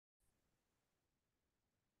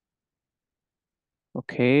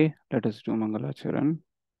Okay, let us do Mangalacharan.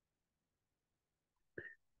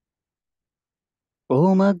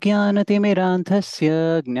 ॐ अज्ञानतिमिरान्धस्य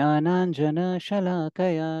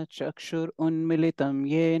ज्ञानाञ्जनशलाकया चक्षुरुन्मिलितं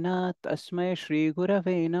येन तस्मै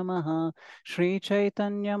श्रीगुरवे नमः।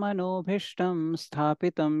 श्रीचैतन्यमनोभीष्टं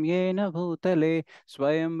स्थापितं येन भूतले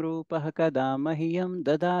स्वयं रूपः कदा मह्यं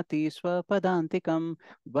ददाति स्वपदान्तिकं।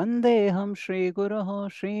 वन्देऽहं श्रीगुरोः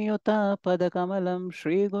श्रीयुतपदकमलं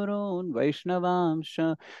श्रीगुरून् वैष्णवांश्च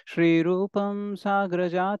श्रीरूपं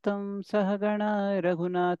साग्रजातं सहगणा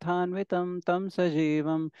रघुनाथान्वितं तं सजीवं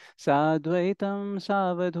साद्वैतं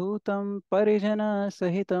सावधूतं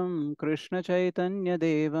परिजनसहितं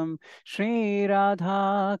कृष्णचैतन्यदेवं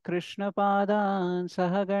श्रीराधाकृष्णपादान्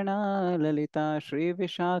सहगणा ललिता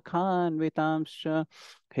श्रीविशाखान्वितांश्च।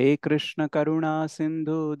 हे कृष्ण करुणा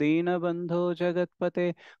सिन्धु दीनबन्धो जगत्पते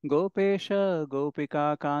गोपेश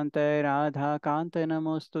गोपिकान्त राधाकान्त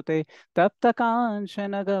नमोऽस्तुते। तप्त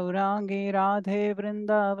कांचन गौरांगी राधे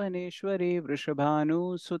वृंदावनेश्वरी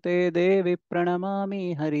वृषभानुसुते देवी प्रणमामि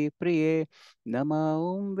हरिप्रिये। नमः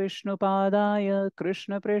ओं विष्णुपादाय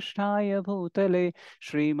कृष्णपृष्ठाय भूतले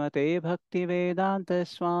श्रीमते भक्तिवेदांत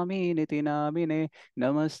स्वामिनिति नामिने।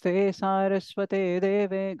 नमस्ते सारस्वते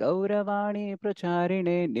देवे गौरवाणी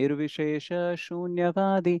प्रचारिणे निर्विशेष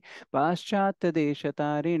शून्यवादी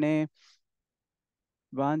पाश्चात्यदेशतारिणे।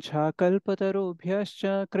 वाञ्छाकल्पतरुभ्यश्च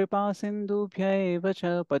कृपा सिन्धुभ्य एव च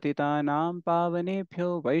पतितानां पावनेभ्यो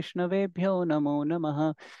वैष्णवेभ्यो नमो नमः।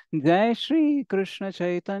 जय श्री कृष्ण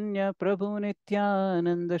चैतन्य प्रभु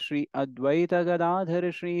नित्यानंद श्री अद्वैत गदाधर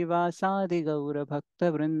श्रीवासादि गौर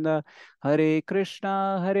भक्तवृंद। हरे कृष्णा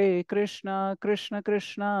कृष्ण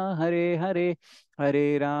कृष्णा हरे हरे,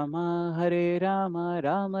 हरे राम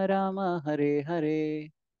राम राम हरे हरे।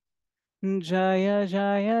 जय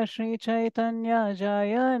जय श्री चैतन्य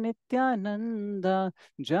जय नित्यानंद,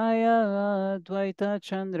 जय अद्वैत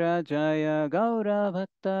चंद्र जय गौर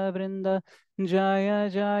भक्त वृंद। जय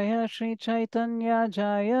जय श्री चैतन्य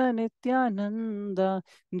जय नित्यानंद,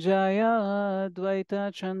 जय अद्वैत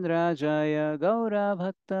चंद्र जय गौर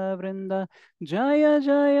भक्त वृंद। जय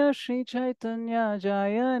जय श्री चैतन्य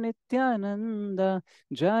जय नित्यानंद,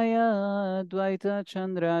 जय अद्वैत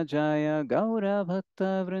चंद्र जय गौर भक्त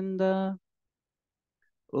वृंद।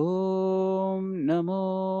 ओम नमो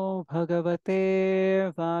भगवते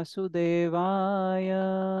वासुदेवाय।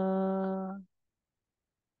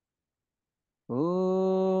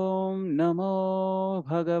 ओम नमो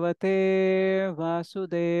भगवते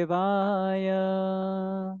वासुदेवाय।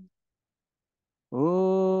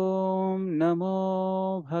 ओम नमो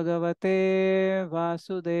भगवते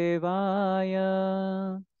वासुदेवाय।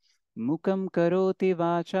 मुखं करोति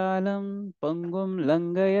वाचालं पंगुं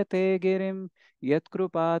लंघयते गिरिं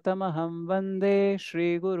यत्कृपातमहं वन्दे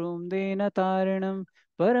श्रीगुरुं दीनतारिणं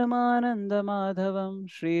परमानन्दमाधवं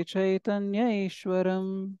श्रीचैतन्य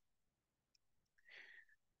ईश्वरम्।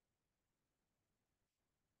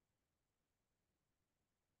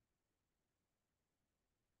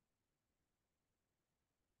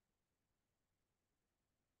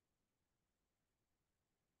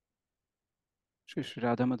 श्री श्री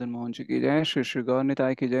राधा मदन मोहन जी की जय, श्री श्री गौर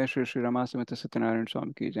निताय की जय, श्री श्री रमा समेत सत्यनारायण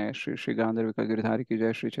स्वामी की जय, श्री श्री गांधर्विका गिरधारी की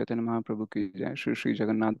जय, श्री चैतन्य महाप्रभु की जय, श्री श्री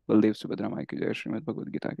जगन्नाथ बलदेव सुभद्रा माई की जय, श्रीमद् भगवद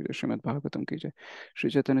गीता की जय, श्रीमद् भागवतम की जय, श्री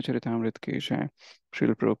चैतन्य चरितामृत की जय,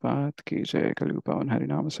 श्रील प्रभुपाद की जय, कलयुग पावन हरि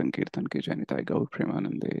नाम संकीर्तन की जय, निताय गौर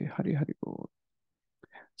प्रेमानंदे हरि हरि बोल।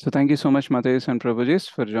 So thank you so much, Mates and Prabhujis,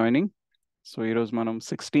 for joining. So ఈరోజు మనం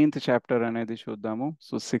 16th చాప్టర్ అనేది చూద్దాము.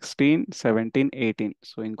 సో 16, 17, 18.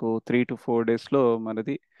 సో ఇంకో 3 to 4 డేస్లో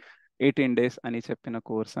మనది 18 డేస్ అని చెప్పిన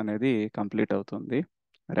కోర్స్ అనేది కంప్లీట్ అవుతుంది.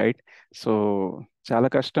 రైట్. సో చాలా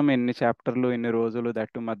కష్టం, ఎన్ని చాప్టర్లు ఎన్ని రోజులు,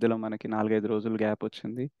 దట్టు మధ్యలో మనకి 4-5 రోజులు గ్యాప్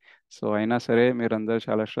వచ్చింది. సో అయినా సరే మీరందరూ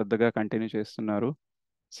చాలా శ్రద్ధగా కంటిన్యూ చేస్తున్నారు.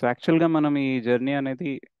 సో యాక్చువల్గా మనం ఈ జర్నీ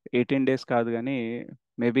అనేది 18 డేస్ కాదు కానీ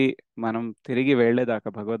మేబీ మనం తిరిగి వెళ్ళేదాకా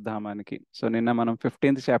భగవద్ధామానికి. సో నిన్న మనం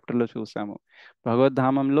 15th చాప్టర్లో చూసాము,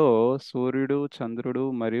 భగవద్ధామంలో సూర్యుడు చంద్రుడు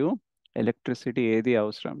మరియు ఎలక్ట్రిసిటీ ఏది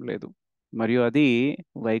అవసరం లేదు, మరియు అది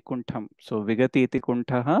వైకుంఠం. సో విగతీతి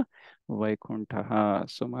కుంఠ వైకుంఠ.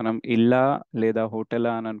 సో మనం ఇల్లా లేదా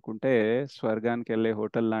హోటలా అని అనుకుంటే స్వర్గానికి వెళ్ళే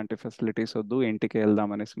హోటల్ లాంటి ఫెసిలిటీస్ వద్దు, ఇంటికి వెళ్దాం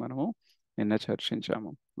అనేసి మనము నిన్న చర్చించాము.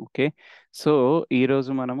 ఓకే. సో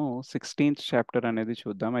ఈరోజు మనము 16th చాప్టర్ అనేది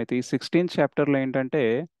చూద్దాం. అయితే ఈ 16th చాప్టర్లో ఏంటంటే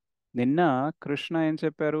నిన్న కృష్ణ ఏం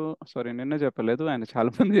చెప్పారు, సారీ నిన్న చెప్పలేదు, ఆయన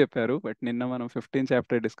చాలా మంది చెప్పారు, బట్ నిన్న మనం 15th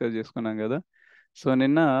చాప్టర్ డిస్కస్ చేసుకున్నాం కదా. సో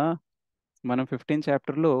నిన్న మనం 15th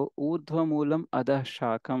చాప్టర్లో ఊర్ధ్వమూలం అధః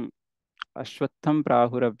శాఖం అశ్వత్థం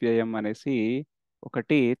ప్రాహురవ్యయం అనేసి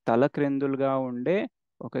ఒకటి తల క్రిందులుగా ఉండే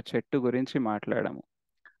ఒక చెట్టు గురించి మాట్లాడాము.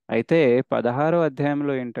 అయితే 16వ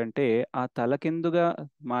అధ్యాయంలో ఏంటంటే ఆ తలకిందుగా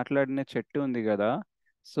మాట్లాడిన చెట్టు ఉంది కదా,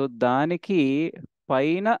 సో దానికి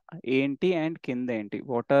పైన ఏంటి అండ్ కింద ఏంటి,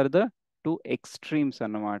 what are the two extremes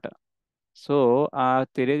అన్నమాట. సో ఆ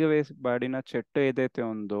తిరగవేసబడిన చెట్టు ఏదైతే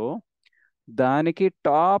ఉందో దానికి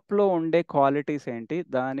టాప్ లో ఉండే క్వాలిటీస్ ఏంటి,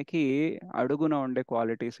 దానికి అడుగున ఉండే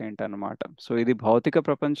క్వాలిటీస్ ఏంటి అన్నమాట. సో ఇది భౌతిక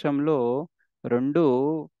ప్రపంచంలో రెండు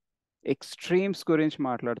ఎక్స్ట్రీమ్స్ గురించి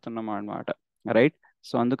మాట్లాడుతున్నాం అన్నమాట. రైట్.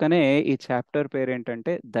 సో అందుకనే ఈ చాప్టర్ పేరు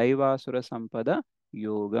ఏంటంటే దైవాసుర సంపద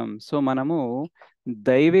యోగం. సో మనము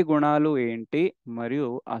దైవి గుణాలు ఏంటి మరియు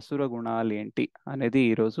అసుర గుణాలు ఏంటి అనేది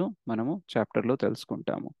ఈరోజు మనము చాప్టర్లో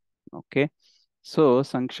తెలుసుకుంటాము. ఓకే. సో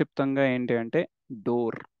సంక్షిప్తంగా ఏంటి అంటే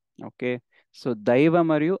డోర్. ఓకే. సో దైవ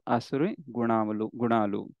మరియు అసురి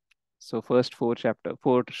గుణాలు. సో ఫస్ట్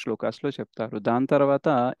ఫోర్ శ్లోకాస్లో చెప్తారు. దాని తర్వాత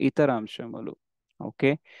ఇతర అంశములు.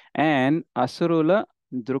 ఓకే. అండ్ అసురుల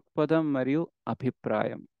దృక్పథం మరియు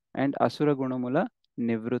అభిప్రాయం, అండ్ అసుర గుణముల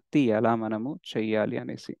నివృత్తి ఎలా మనము చెయ్యాలి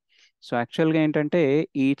అనేసి. సో యాక్చువల్గా ఏంటంటే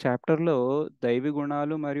ఈ చాప్టర్లో దైవి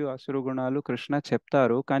గుణాలు మరియు అసురు గుణాలు కృష్ణ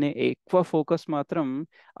చెప్తారు, కానీ ఎక్కువ ఫోకస్ మాత్రం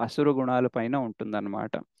అసుర గుణాల పైన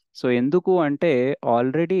ఉంటుందన్నమాట. సో ఎందుకు అంటే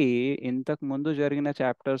ఆల్రెడీ ఇంతకు ముందు జరిగిన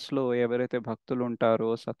చాప్టర్స్లో ఎవరైతే భక్తులు ఉంటారో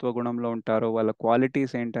సత్వగుణంలో ఉంటారో వాళ్ళ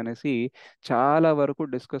క్వాలిటీస్ ఏంటనేసి చాలా వరకు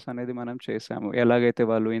డిస్కస్ అనేది మనం చేశాము. ఎలాగైతే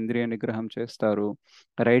వాళ్ళు ఇంద్రియ నిగ్రహం చేస్తారు,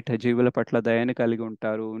 రైట్, జీవుల పట్ల దయని కలిగి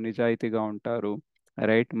ఉంటారు, నిజాయితీగా ఉంటారు,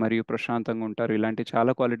 రైట్, మరియు ప్రశాంతంగా ఉంటారు, ఇలాంటి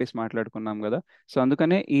చాలా క్వాలిటీస్ మాట్లాడుకున్నాం కదా. సో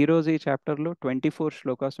అందుకనే ఈ రోజు ఈ చాప్టర్లో 24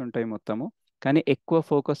 శ్లోకాస్ ఉంటాయి మొత్తము, కానీ ఎక్కువ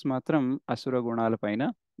ఫోకస్ మాత్రం అసుర గుణాల పైన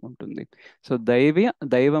ఉంటుంది. సో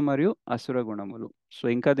దైవ మరియు అసుర గుణములు. సో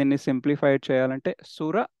ఇంకా దీన్ని సింప్లిఫైడ్ చేయాలంటే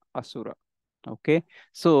సుర అసుర. ఓకే.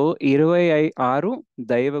 సో 26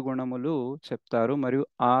 దైవ గుణములు చెప్తారు మరియు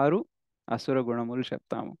 6 అసుర గుణములు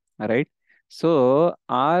చెప్తాము. రైట్. సో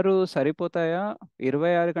 6 సరిపోతాయా?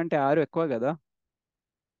 26 కంటే 6 ఎక్కువ కదా.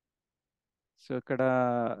 సో ఇక్కడ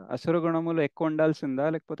అసుర గుణములు ఎక్కువ ఉండాల్సిందా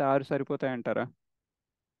లేకపోతే 6 సరిపోతాయంటారా?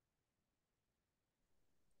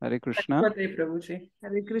 హరే కృష్ణ. సరిపోతాయి ప్రభుజీ.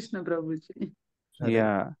 హరే కృష్ణ ప్రభుజీ. సరే. Yeah.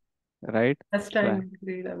 Right. First time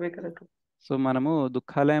read అవే కరెక్ట్. సో మనము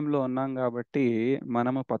దుఃఖాలయంలో ఉన్నాం కాబట్టి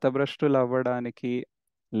మనము పథభ్రష్టులు అవ్వడానికి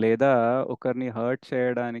లేదా ఒకరిని హర్ట్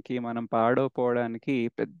చేయడానికి మనం పాడైపోవడానికి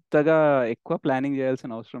పెద్దగా ఎక్కువ ప్లానింగ్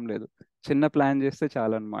చేయాల్సిన అవసరం లేదు. చిన్న ప్లాన్ చేస్తే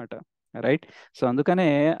చాలన్నమాట. రైట్. సో అందుకనే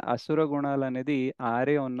అసుర గుణాలు అనేది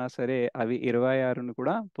ఆరే ఉన్నా సరే అవి 26ను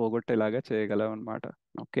కూడా పోగొట్టేలాగా చేయగలవు అనమాట.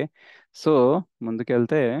 ఓకే. సో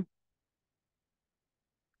ముందుకెళ్తే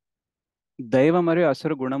దైవ మరియు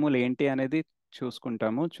అసుర గుణములు ఏంటి అనేది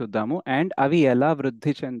చూద్దాము, అండ్ అవి ఎలా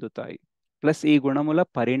వృద్ధి చెందుతాయి, ప్లస్ ఈ గుణముల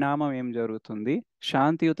పరిణామం ఏం జరుగుతుంది,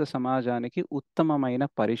 శాంతియుత సమాజానికి ఉత్తమమైన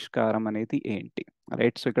పరిష్కారం అనేది ఏంటి.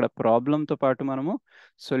 రైట్. సో ఇక్కడ ప్రాబ్లంతో పాటు మనము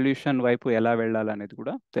సొల్యూషన్ వైపు ఎలా వెళ్ళాలనేది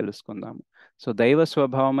కూడా తెలుసుకుందాము. సో దైవ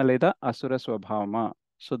స్వభావమా లేదా అసుర స్వభావమా.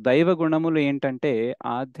 సో దైవ గుణములు ఏంటంటే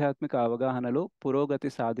ఆధ్యాత్మిక అవగాహనలో పురోగతి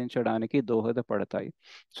సాధించడానికి దోహదపడతాయి.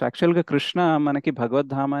 సో యాక్చువల్గా కృష్ణ మనకి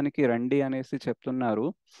భగవద్ధామానికి రండి అనేసి చెప్తున్నారు,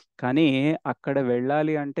 కానీ అక్కడ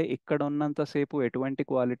వెళ్ళాలి అంటే ఇక్కడ ఉన్నంతసేపు ఎటువంటి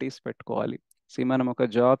క్వాలిటీస్ పెట్టుకోవాలి. మనం ఒక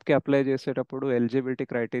జాబ్కి అప్లై చేసేటప్పుడు ఎలిజిబిలిటీ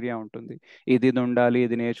క్రైటీరియా ఉంటుంది, ఇది ఉండాలి,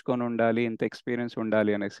 ఇది నేర్చుకొని ఉండాలి, ఇంత ఎక్స్పీరియన్స్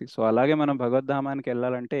ఉండాలి అనేసి. సో అలాగే మనం భగవద్ధామానికి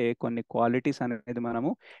వెళ్ళాలంటే కొన్ని క్వాలిటీస్ అనేది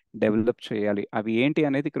మనము డెవలప్ చేయాలి. అవి ఏంటి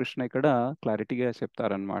అనేది కృష్ణ ఇక్కడ క్లారిటీగా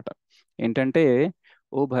చెప్తారనమాట. ఏంటంటే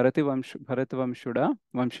ఓ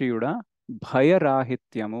వంశీయుడా,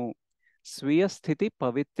 భయరాహిత్యము, స్వీయ స్థితి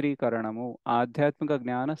పవిత్రీకరణము, ఆధ్యాత్మిక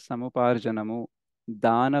జ్ఞాన సముపార్జనము,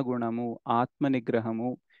 దానగుణము, ఆత్మనిగ్రహము,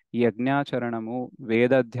 యజ్ఞాచరణము,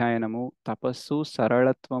 వేదాధ్యయనము, తపస్సు,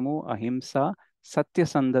 సరళత్వము, అహింస,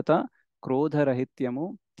 సత్యసంధత, క్రోధరహిత్యము,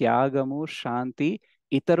 త్యాగము, శాంతి,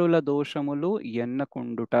 ఇతరుల దోషములు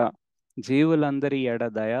ఎన్నకుండుట, జీవులందరి ఎడ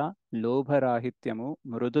దయ, లోభరాహిత్యము,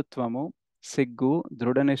 మృదుత్వము, సిగ్గు,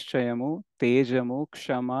 దృఢ నిశ్చయము, తేజము,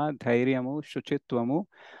 క్షమ, ధైర్యము, శుచిత్వము,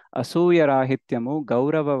 అసూయరాహిత్యము,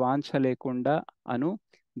 గౌరవ వాంఛ లేకుండా అను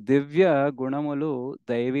దివ్య గుణములు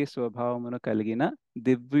దైవీ స్వభావమును కలిగిన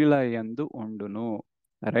దివ్యుల యందు ఉండును.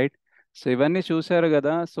 రైట్. సో ఇవన్నీ చూశారు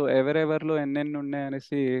కదా. సో ఎవరెవరిలో ఎన్నెన్ని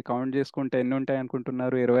ఉన్నాయనేసి కౌంట్ చేసుకుంటే ఎన్ని ఉంటాయి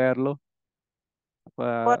అనుకుంటున్నారు 26లో?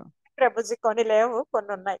 ప్రభుజీ కొన్ని లేవు,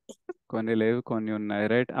 కొన్ని ఉన్నాయి. కొన్ని లేవు, కొన్ని ఉన్నాయి.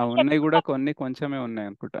 రైట్. ఆ ఉన్నాయి కూడా కొన్ని కొంచెమే ఉన్నాయి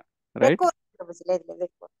అనుకుంటా. రైట్. ఎక్కువ ప్రభుజీ, లేదు లేదు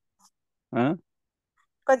ఎక్కువ,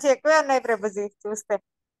 కొంచెం ఎక్కువే ఉన్నాయి ప్రభుజీ.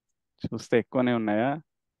 చూస్తే ఎక్కువనే ఉన్నాయా?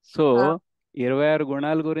 సో 26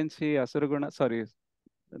 గుణాల గురించి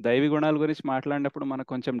దైవి గుణాల గురించి మాట్లాడినప్పుడు మనకు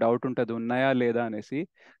కొంచెం డౌట్ ఉంటుంది ఉన్నాయా లేదా అనేసి.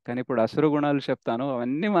 కానీ ఇప్పుడు అసుర గుణాలు చెప్తాను,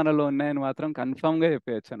 అవన్నీ మనలో ఉన్నాయని మాత్రం కన్ఫామ్గా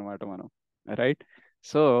చెప్పేయచ్చు అనమాట మనం. రైట్.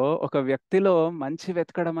 సో ఒక వ్యక్తిలో మంచి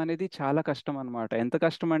వెతకడం అనేది చాలా కష్టం అన్నమాట. ఎంత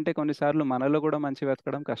కష్టం అంటే కొన్నిసార్లు మనలో కూడా మంచి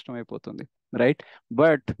వెతకడం కష్టమైపోతుంది, రైట్?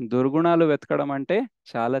 బట్ దుర్గుణాలు వెతకడం అంటే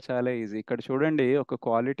చాలా చాలా ఈజీ. ఇక్కడ చూడండి, ఒక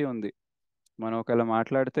క్వాలిటీ ఉంది. మనం ఒకవేళ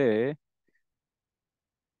మాట్లాడితే,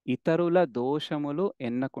 ఇతరుల దోషములు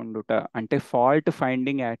ఎన్నకుండుట అంటే ఫాల్ట్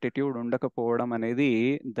ఫైండింగ్ యాటిట్యూడ్ ఉండకపోవడం అనేది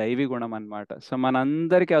దైవి గుణం అన్నమాట. సో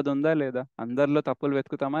మనందరికీ అది ఉందా లేదా? అందరిలో తప్పులు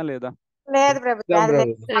వెతుకుతామా లేదా? లేదు ప్రభుజీ, వెతుకుతాం అది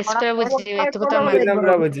లేదు. ప్రభుజీ. ఆ ఎస్ గుణం లేదు. ప్రభుజీ, ఒక్కటి కూడా వెతుకుతామండి. వెతుకుతాం లేదు.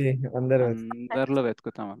 ప్రభుజీ. అందరూ అందరిలో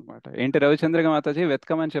వెతుకుతాం అనమాట. ఏంటి రవిచంద్రగా మాతాజీ,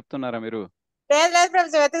 వెతకమని చెప్తున్నారా మీరు? లేదు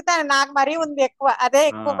ప్రభుజీ, వెతుకుతాను. నాకు మరీ ఉంది ఎక్కువ, అదే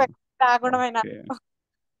ఎక్కువ ఆ గుణమైన.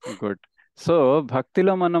 Okay, good. సో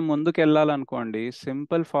భక్తిలో మనం ముందుకు వెళ్ళాలనుకోండి,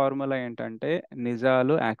 సింపుల్ ఫార్ములా ఏంటంటే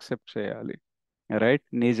నిజాలు యాక్సెప్ట్ చేయాలి, రైట్?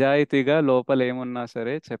 నిజాయితీగా లోపల ఏమున్నా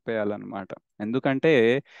సరే చెప్పేయాలన్నమాట. ఎందుకంటే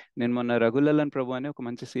నేను మొన్న రఘులలన్ ప్రభు అని ఒక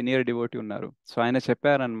మంచి సీనియర్ డివోటీ ఉన్నారు. సో ఆయన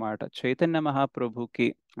చెప్పారనమాట, చైతన్య మహాప్రభుకి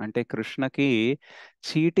అంటే కృష్ణకి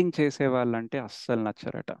చీటింగ్ చేసే వాళ్ళంటే అస్సలు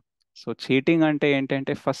నచ్చరట. సో చీటింగ్ అంటే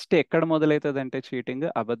ఏంటంటే ఫస్ట్ ఎక్కడ మొదలవుతుంది అంటే, చీటింగ్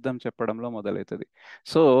అబద్ధం చెప్పడంలో మొదలవుతుంది.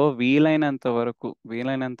 సో వీలైనంత వరకు,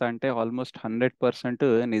 వీలైనంత అంటే ఆల్మోస్ట్ 100%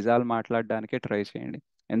 నిజాలు మాట్లాడడానికే ట్రై చేయండి.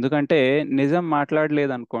 ఎందుకంటే నిజం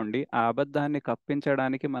మాట్లాడలేదనుకోండి, ఆ అబద్ధాన్ని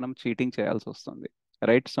కప్పించడానికి మనం చీటింగ్ చేయాల్సి వస్తుంది,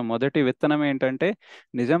 రైట్? సో మొదటి విత్తనం ఏంటంటే,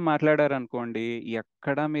 నిజం మాట్లాడారనుకోండి,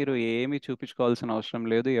 ఎక్కడ మీరు ఏమి చూపించుకోవాల్సిన అవసరం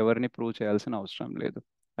లేదు, ఎవరిని ప్రూవ్ చేయాల్సిన అవసరం లేదు,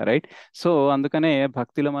 రైట్? సో అందుకనే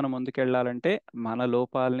భక్తిలో మనం ముందుకెళ్ళాలంటే మన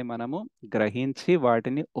లోపాలని మనము గ్రహించి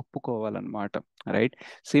వాటిని ఒప్పుకోవాలన్నమాట, రైట్?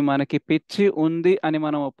 మనకి పిచ్చి ఉంది అని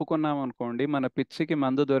మనం ఒప్పుకున్నాం అనుకోండి, మన పిచ్చికి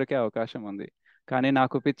మందు దొరికే అవకాశం ఉంది. కానీ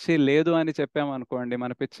నాకు పిచ్చి లేదు అని చెప్పామనుకోండి,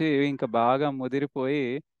 మన పిచ్చి ఇంకా బాగా ముదిరిపోయి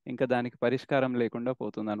ఇంకా దానికి పరిష్కారం లేకుండా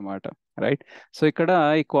పోతుంది అనమాట, రైట్? సో ఇక్కడ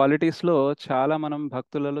ఈ క్వాలిటీస్ లో చాలా మనం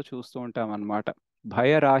భక్తులలో చూస్తూ ఉంటాం అన్నమాట.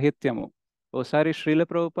 భయరాహిత్యము. ఓసారి శ్రీల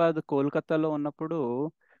ప్రభుపాద్ కోల్కతాలో ఉన్నప్పుడు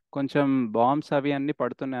కొంచెం బాంబ్స్ అవి అన్ని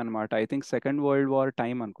పడుతున్నాయి అనమాట. I think second world war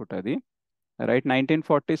time అనుకుంటుంది, రైట్?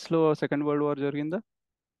 1940s లో సెకండ్ వరల్డ్ వార్ జరిగిందా?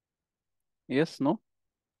 Yes, no?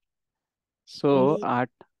 సో ఆ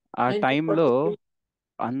ఆ టైంలో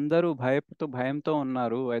అందరూ భయంతో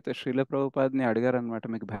ఉన్నారు. అయితే శ్రీల ప్రభుపాద్ని అడిగారు అనమాట,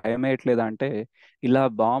 మీకు భయం వేయట్లేదా అంటే, ఇలా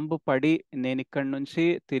బాంబు పడి నేను ఇక్కడి నుంచి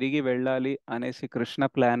తిరిగి వెళ్ళాలి అనేసి కృష్ణ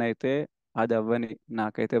ప్లాన్ అయితే అది అవ్వని,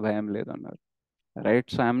 నాకైతే భయం లేదు అన్నారు, right?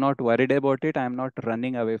 So I'm not worried about it, I'm not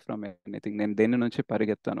running away from anything, నేను దేని నుంచి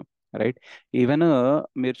పరిగెత్తాను, రైట్? ఈవెన్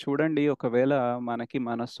మీరు చూడండి, ఒకవేళ మనకి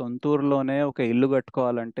మన సొంతూరులోనే ఒక ఇల్లు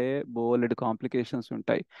కట్టుకోవాలంటే బోలెడు కాంప్లికేషన్స్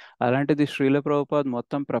ఉంటాయి. అలాంటిది శ్రీల ప్రభుపాద్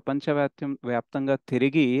మొత్తం వ్యాప్తంగా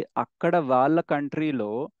తిరిగి అక్కడ వాళ్ళ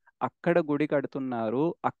కంట్రీలో అక్కడ గుడి కడుతున్నారు,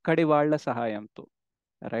 అక్కడి వాళ్ళ సహాయంతో,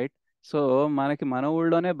 రైట్? సో మనకి మన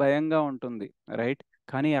ఊళ్ళోనే భయంగా ఉంటుంది, రైట్?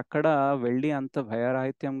 కానీ అక్కడ వెళ్ళి అంత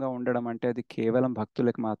భయరాహిత్యంగా ఉండడం అంటే అది కేవలం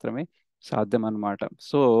భక్తులకు మాత్రమే సాధ్యం అన్నమాట.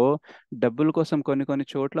 సో డబ్బుల కోసం కొన్ని కొన్ని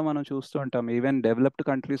చోట్ల మనం చూస్తూ ఉంటాం, ఈవెన్ డెవలప్డ్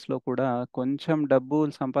కంట్రీస్లో కూడా కొంచెం డబ్బు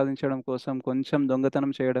సంపాదించడం కోసం, కొంచెం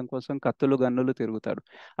దొంగతనం చేయడం కోసం కత్తులు గన్నులు తిరుగుతారు.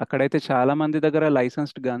 అక్కడైతే చాలా మంది దగ్గర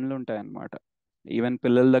లైసెన్స్డ్ గన్లు ఉంటాయి అన్నమాట. ఈవెన్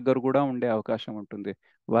పిల్లల దగ్గర కూడా ఉండే అవకాశం ఉంటుంది.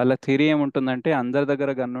 వాళ్ళ థియరీ ఏముంటుందంటే, అందరి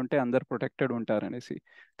దగ్గర గన్ ఉంటే అందరు ప్రొటెక్టెడ్ ఉంటారనేసి.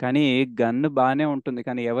 కానీ గన్ బాగానే ఉంటుంది,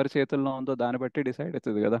 కానీ ఎవరి చేతుల్లో ఉందో దాన్ని బట్టి డిసైడ్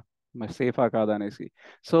అవుతుంది కదా మరి సేఫా కాదా అనేసి.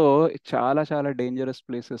 సో చాలా చాలా డేంజరస్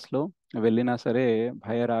ప్లేసెస్లో వెళ్ళినా సరే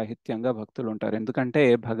భయరాహిత్యంగా భక్తులు ఉంటారు. ఎందుకంటే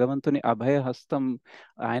భగవంతుని అభయ హస్తం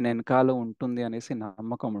ఆయన వెనకాల ఉంటుంది అనేసి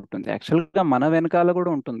నమ్మకం ఉంటుంది. యాక్చువల్గా మన వెనకాల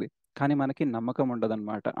కూడా ఉంటుంది, కానీ మనకి నమ్మకం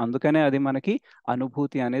ఉండదన్నమాట. అందుకనే అది మనకి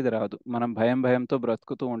అనుభూతి అనేది రాదు. మనం భయంతో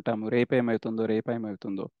బ్రతుకుతూ ఉంటాము, రేపేమవుతుందో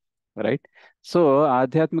రేపేమవుతుందో, రైట్? సో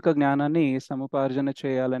ఆధ్యాత్మిక జ్ఞానాన్ని సముపార్జన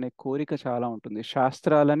చేయాలనే కోరిక చాలా ఉంటుంది.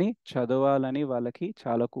 శాస్త్రాలని చదవాలని వాళ్ళకి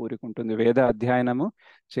చాలా కోరిక ఉంటుంది. వేద అధ్యయనము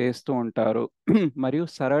చేస్తూ ఉంటారు. మరియు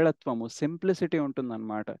సరళత్వము, సింప్లిసిటీ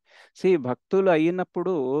ఉంటుందన్నమాట. భక్తులు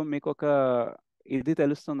అయినప్పుడు మీకు ఒక ఇది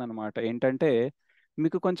తెలుస్తుంది అనమాట. ఏంటంటే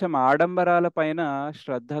మీకు కొంచెం ఆడంబరాల పైన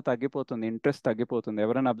శ్రద్ధ తగ్గిపోతుంది, ఇంట్రెస్ట్ తగ్గిపోతుంది.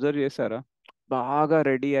 ఎవరైనా అబ్జర్వ్ చేశారా? బాగా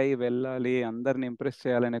రెడీ అయి వెళ్ళాలి, అందరిని ఇంప్రెస్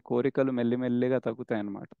చేయాలనే కోరికలు మెల్లిమెల్లిగా తగ్గుతాయి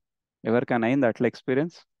అన్నమాట. ఎవరికైనా అయింది అట్లా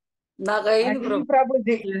ఎక్స్పీరియన్స్? నాకు అయింది అయింది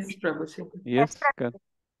Prabhuji. Prabhuji. Yes Prabhuji. Yes,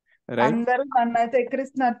 right. అందరూ నన్ను అయితే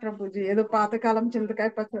ఎక్కిరిస్తున్నారు ప్రభుజీ, ఏదో పాతకాలం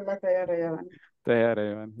చింతకాయ పచ్చళ్ళ తయారయ్యావని.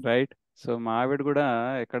 తయారయ్యాను, రైట్. సో మా ఆవిడ కూడా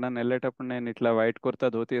ఎక్కడన్నా వెళ్ళేటప్పుడు నేను ఇట్లా వైట్ కుర్తా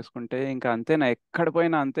ధోతి వేసుకుంటే, ఇంకా అంతేనా, ఎక్కడ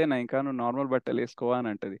పోయినా అంతేనా, ఇంకా నువ్వు నార్మల్ బట్టలు వేసుకోవా అని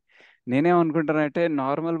అంటది. నేనేమనుకుంటానంటే,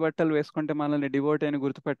 నార్మల్ బట్టలు వేసుకుంటే మనల్ని డివోటీ అని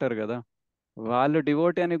గుర్తుపెట్టారు కదా. వాళ్ళు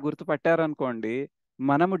డివోటీ అని గుర్తుపట్టారనుకోండి,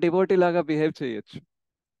 మనము డివోటీ లాగా బిహేవ్ చేయొచ్చు,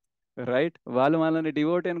 రైట్. వాళ్ళు మనల్ని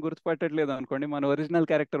డివోటీ అని గుర్తుపట్టట్లేదు అనుకోండి, మన ఒరిజినల్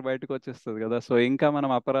క్యారెక్టర్ బయటకు వచ్చేస్తుంది కదా. సో ఇంకా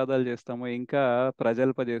మనం అపరాధాలు చేస్తాము, ఇంకా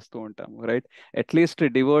ప్రజల్ప చేస్తూ ఉంటాము. రైట్. అట్లీస్ట్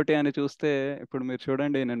డివోటీ అని చూస్తే, ఇప్పుడు మీరు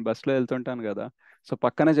చూడండి, నేను బస్సులో వెళ్తుంటాను కదా. సో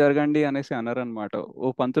పక్కన జరగండి అనేసి అనరనమాట. ఓ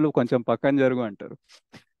పంతులు కొంచెం పక్కన జరుగు అంటారు.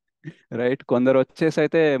 రైట్. కొందరు వచ్చేసి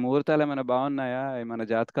అయితే ముహూర్తాలు ఏమైనా బాగున్నాయా, ఏమైనా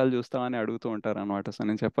జాతకాలు చూస్తామని అడుగుతూ ఉంటారు అనమాట. సో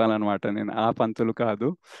నేను చెప్పాలన్నమాట, నేను ఆ పంతులు కాదు.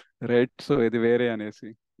 రైట్. సో ఇది వేరే అనేసి.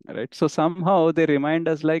 Right. So some how they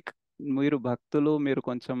remind us like, మీరు భక్తులు, మీరు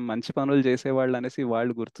కొంచెం మంచి పనులు చేసేవాళ్ళు అనేసి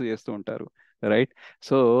వాళ్ళు గుర్తు చేస్తూ ఉంటారు. రైట్.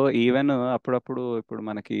 సో ఈవెన్ అప్పుడప్పుడు ఇప్పుడు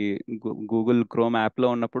మనకి గూగుల్ క్రోమ్ యాప్లో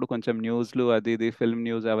ఉన్నప్పుడు కొంచెం న్యూస్లు అది ఇది ఫిల్మ్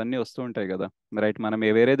న్యూస్ అవన్నీ వస్తూ ఉంటాయి కదా. రైట్. మనం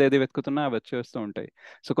వేరేది ఏది వెతుకుతున్నా అవి వచ్చేస్తూ ఉంటాయి.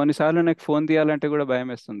 సో కొన్నిసార్లు నాకు ఫోన్ తీయాలంటే కూడా భయం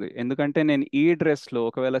వేస్తుంది, ఎందుకంటే నేను ఈ డ్రెస్లో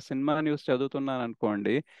ఒకవేళ సినిమా న్యూస్ చదువుతున్నాను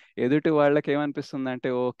అనుకోండి, ఎదుటి వాళ్ళకి ఏమనిపిస్తుంది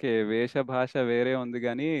అంటే, ఓకే వేష భాష వేరే ఉంది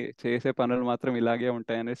కానీ చేసే పనులు మాత్రం ఇలాగే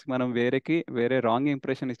ఉంటాయి అనేసి మనం వేరే రాంగ్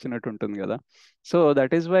ఇంప్రెషన్ ఇచ్చినట్టు ఉంటుంది కదా. సో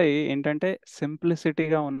దట్ ఈస్ వై ఏంటంటే,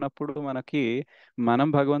 సింప్లిసిటీగా ఉన్నప్పుడు మనకి మనం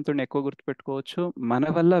భగవంతుడిని ఎక్కువ గుర్తుపెట్టుకోవచ్చు, మన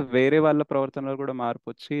వల్ల వేరే వాళ్ళ ప్రవర్తనలో కూడా మార్పు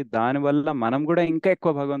వచ్చి దానివల్ల మనం కూడా ఇంకా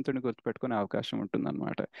ఎక్కువ భగవంతుడిని గుర్తుపెట్టుకునే అవకాశం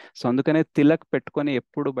ఉంటుంది. సో అందుకనే తిలక్ పెట్టుకొని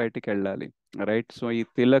ఎప్పుడు బయటికి వెళ్ళాలి. రైట్. సో ఈ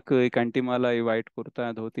తిలక్, ఈ కంటిమాల, ఈ వైట్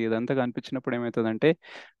కుర్తా ధోతి ఇదంతా కనిపించినప్పుడు ఏమవుతుందంటే,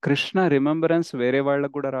 కృష్ణ రిమెంబరెన్స్ వేరే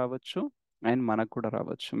వాళ్ళకు కూడా రావచ్చు అండ్ మనకు కూడా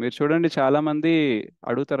రావచ్చు. మీరు చూడండి, చాలా మంది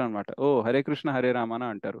అడుగుతారు అనమాట, ఓ హరే కృష్ణ హరే రామ అని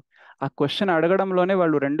అంటారు. ఆ క్వశ్చన్ అడగడంలోనే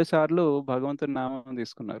వాళ్ళు 2 సార్లు భగవంతుని నామం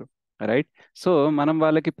తీసుకున్నారు. రైట్. సో మనం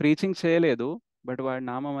వాళ్ళకి ప్రీచింగ్ చేయలేదు, బట్ వాడి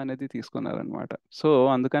నామం అనేది తీసుకున్నారనమాట. సో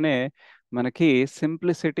అందుకనే మనకి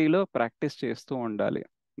సింప్లిసిటీలో ప్రాక్టీస్ చేస్తూ ఉండాలి.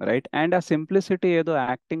 రైట్. అండ్ ఆ సింప్లిసిటీ ఏదో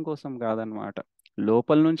యాక్టింగ్ కోసం కాదనమాట,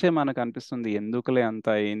 లోపల నుంచే మనకు అనిపిస్తుంది ఎందుకులే అంత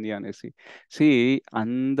అయింది అనేసి. సి,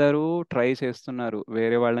 అందరూ ట్రై చేస్తున్నారు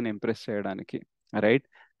వేరే వాళ్ళని ఇంప్రెస్ చేయడానికి. రైట్.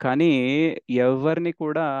 కానీ ఎవరిని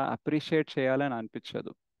కూడా అప్రిషియేట్ చేయాలని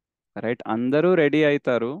అనిపించదు. రైట్. అందరూ రెడీ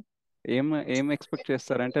అవుతారు, ఏం ఏం ఎక్స్పెక్ట్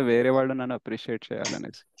చేస్తారంటే వేరే వాళ్ళు నన్ను అప్రిషియేట్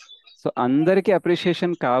చేయాలనేసి. సో అందరికీ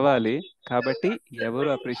అప్రిషియేషన్ కావాలి, కాబట్టి ఎవరు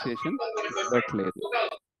అప్రిషియేషన్ ఇవ్వట్లేదు.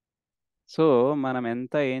 సో మనం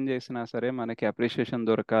ఎంత ఏం చేసినా సరే మనకి అప్రిషియేషన్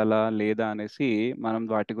దొరకాలా లేదా అనేసి మనం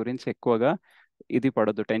వాటి గురించి ఎక్కువగా ఇది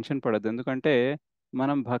పడద్దు, టెన్షన్ పడద్దు. ఎందుకంటే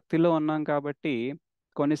మనం భక్తిలో ఉన్నాం కాబట్టి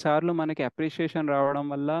కొన్నిసార్లు మనకి అప్రిషియేషన్ రావడం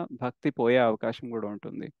వల్ల భక్తి పోయే అవకాశం కూడా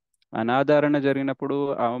ఉంటుంది. అనాదరణ జరిగినప్పుడు,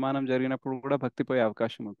 అవమానం జరిగినప్పుడు కూడా భక్తి పోయే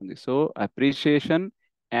అవకాశం ఉంటుంది. సో అప్రిషియేషన్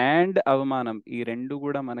అండ్ అవమానం ఈ రెండు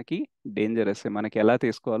కూడా మనకి డేంజరస్, మనకి ఎలా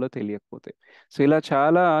తీసుకోవాలో తెలియకపోతే. సో ఇలా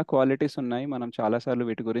చాలా క్వాలిటీస్ ఉన్నాయి, మనం చాలాసార్లు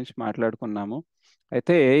వీటి గురించి మాట్లాడుకున్నాము.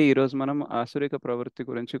 అయితే ఈరోజు మనం ఆసురిక ప్రవృత్తి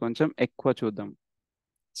గురించి కొంచెం ఎక్కువ చూద్దాం.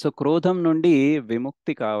 సో క్రోధం నుండి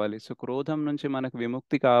విముక్తి కావాలి. సో క్రోధం నుంచి మనకు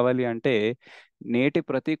విముక్తి కావాలి అంటే, నేటి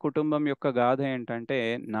ప్రతి కుటుంబం యొక్క గాథ ఏంటంటే,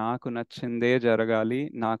 నాకు నచ్చిందే జరగాలి,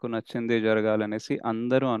 నాకు నచ్చిందే జరగాలి అనేసి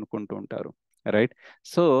అందరూ అనుకుంటూ ఉంటారు. రైట్.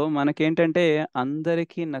 సో మనకేంటంటే,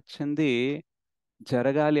 అందరికీ నచ్చింది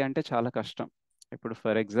జరగాలి అంటే చాలా కష్టం. ఇప్పుడు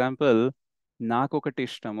ఫర్ ఎగ్జాంపుల్, నాకు ఒకటి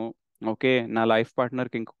ఇష్టము, ఓకే, నా లైఫ్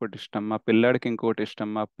పార్ట్నర్కి ఇంకొకటి ఇష్టం, మా పిల్లాడికి ఇంకొకటి ఇష్టం,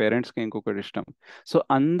 మా పేరెంట్స్కి ఇంకొకటి ఇష్టం. సో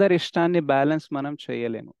అందరి ఇష్టాన్ని బ్యాలెన్స్ మనం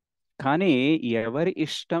చేయలేము. కానీ ఎవరి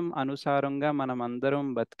ఇష్టం అనుసారంగా మనం అందరం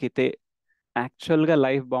బతికితే యాక్చువల్గా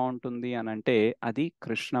లైఫ్ బాగుంటుంది అని అంటే అది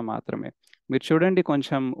కృష్ణ మాత్రమే. మీరు చూడండి,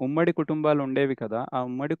 కొంచెం ఉమ్మడి కుటుంబాలు ఉండేవి కదా. ఆ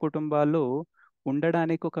ఉమ్మడి కుటుంబాలు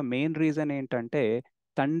ఉండడానికి ఒక మెయిన్ రీజన్ ఏంటంటే,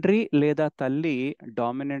 తండ్రి లేదా తల్లి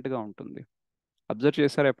డామినెంట్గా ఉంటుంది. అబ్జర్వ్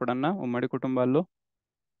చేశారా ఎప్పుడన్నా ఉమ్మడి కుటుంబాల్లో?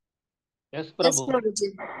 ఎస్ ఎస్ ప్రభు. ప్రభుజీ.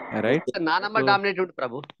 రైట్. నానమ్మ సో డామినేట్ ఉంటుంది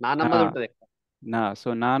ప్రభు, నానమ్మది ఉంటుంది.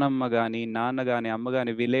 నానమ్మ కానీ నాన్న కానీ అమ్మ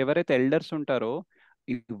కానీ వీళ్ళు ఎవరైతే ఎల్డర్స్ ఉంటారో,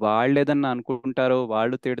 వాళ్ళు ఏదన్నా అనుకుంటారో,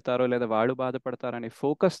 వాళ్ళు తిడతారో లేదా వాళ్ళు బాధపడతారనే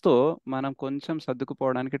ఫోకస్తో మనం కొంచెం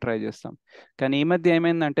సర్దుకుపోవడానికి ట్రై చేస్తాం. కానీ ఈ మధ్య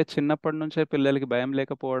ఏమైందంటే, చిన్నప్పటి నుంచే పిల్లలకి భయం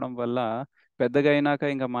లేకపోవడం వల్ల పెద్దగా అయినాక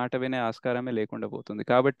ఇంకా మాట వినే ఆస్కారమే లేకుండా పోతుంది.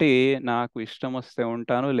 కాబట్టి నాకు ఇష్టం వస్తే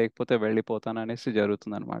ఉంటాను, లేకపోతే వెళ్ళిపోతాను అనేసి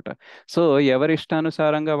జరుగుతుంది అనమాట. సో ఎవరి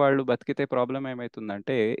ఇష్టానుసారంగా వాళ్ళు బతికితే ప్రాబ్లం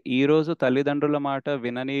ఏమవుతుందంటే, ఈరోజు తల్లిదండ్రుల మాట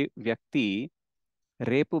వినని వ్యక్తి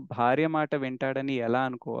రేపు భార్య మాట వింటాడని ఎలా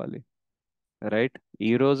అనుకోవాలి? రైట్.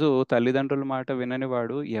 ఈరోజు తల్లిదండ్రుల మాట వినని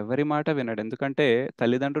వాడు ఎవరి మాట వినడు, ఎందుకంటే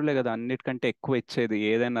తల్లిదండ్రులే కదా అన్నిటికంటే ఎక్కువ ఇచ్చేది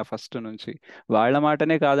ఏదైనా ఫస్ట్ నుంచి. వాళ్ళ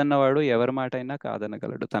మాటనే కాదన్నవాడు ఎవరి మాట అయినా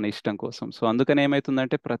కాదనగలడు తన ఇష్టం కోసం. సో అందుకని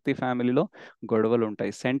ఏమవుతుందంటే, ప్రతి ఫ్యామిలీలో గొడవలు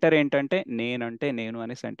ఉంటాయి. సెంటర్ ఏంటంటే నేనంటే నేను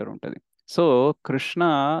అని సెంటర్ ఉంటుంది. సో కృష్ణ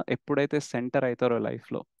ఎప్పుడైతే సెంటర్ అవుతారో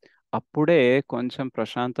లైఫ్లో, అప్పుడే కొంచెం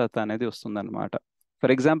ప్రశాంతత అనేది వస్తుందన్నమాట.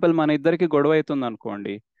 ఫర్ ఎగ్జాంపుల్, మన ఇద్దరికి గొడవ అవుతుంది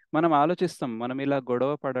అనుకోండి, మనం ఆలోచిస్తాం, మనం ఇలా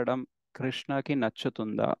గొడవ పడడం కృష్ణకి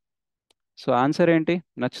నచ్చుతుందా? సో ఆన్సర్ ఏంటి?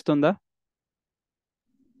 నచ్చుతుందా?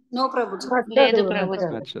 నో ప్రభుజీ. లేదు నచ్చదు ప్రభుజీ.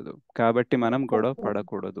 నచ్చదు. నచ్చదు. కాబట్టి మనం గొడవ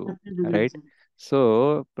పడకూడదు. రైట్. సో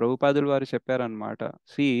ప్రభుపాదులు వారు చెప్పారనమాట,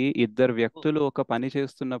 సి ఇద్దరు వ్యక్తులు ఒక పని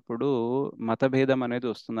చేస్తున్నప్పుడు మతభేదం అనేది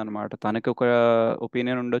వస్తుందన్నమాట. తనకి ఒక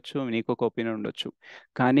ఒపీనియన్ ఉండొచ్చు, నీకు ఒక ఒపీనియన్ ఉండొచ్చు,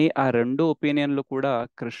 కానీ ఆ రెండు ఒపీనియన్లు కూడా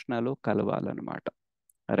కృష్ణలో కలవాలన్నమాట.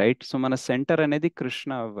 రైట్. సో మన సెంటర్ అనేది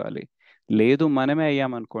కృష్ణ అవ్వాలి. లేదు మనమే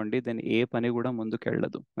అయ్యామనుకోండి, దాని ఏ పని కూడా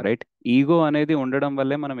ముందుకెళ్ళదు. రైట్. ఈగో అనేది ఉండడం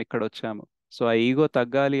వల్లే మనం ఇక్కడ వచ్చాము. సో ఆ ఈగో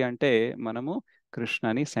తగ్గాలి అంటే మనము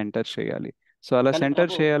కృష్ణని సెంటర్ చేయాలి. సో అలా కానీ సెంటర్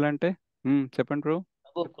ప్రభు చేయాలంటే చెప్పండి ప్రభు.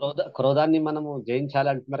 ప్రభు క్రోధాన్ని మనము జయించాలి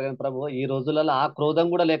అంటున్నారు కానీ ప్రభు ఈ రోజులలో ఆ క్రోధం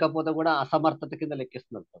కూడా లేకపోతే కూడా అసమర్థత కింద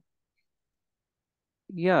లెక్కిస్తున్నారు ప్రభు.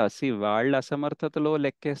 యా, సి వాళ్ళ అసమర్థతలో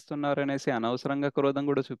లెక్కేస్తున్నారు అనేసి అనవసరంగా క్రోధం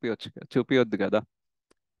కూడా చూపియొద్దు కదా.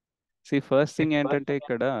 సి ఫస్ట్ థింగ్ ఏంటంటే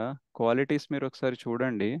ఇక్కడ క్వాలిటీస్ మీరు ఒకసారి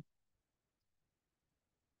చూడండి.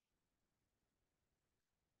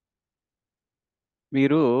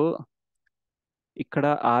 మీరు ఇక్కడ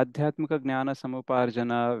ఆధ్యాత్మిక జ్ఞాన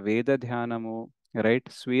సముపార్జన, వేద ధ్యానము, రైట్,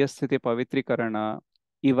 స్వీయ స్థితి పవిత్రీకరణ,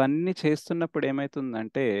 ఇవన్నీ చేస్తున్నప్పుడు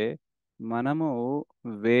ఏమవుతుందంటే మనము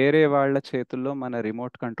వేరే వాళ్ళ చేతుల్లో మన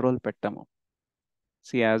remote control పెట్టము.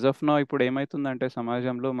 C as of no ఇప్పుడు ఏమవుతుందంటే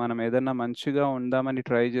సమాజంలో మనం ఏదైనా మంచిగా ఉందామని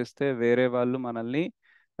ట్రై చేస్తే వేరే వాళ్ళు మనల్ని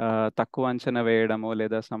ఆ, తక్కువ అంచనా వేయడమో,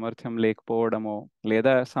 లేదా సామర్థ్యం లేకపోవడమో,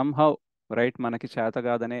 లేదా సంహౌ రైట్ మనకి చేత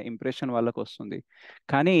కాదనే ఇంప్రెషన్ వాళ్ళకు వస్తుంది.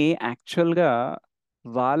 కానీ యాక్చువల్గా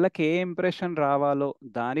వాళ్ళకి ఏ ఇంప్రెషన్ రావాలో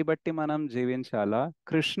దాన్ని బట్టి మనం జీవించాలా,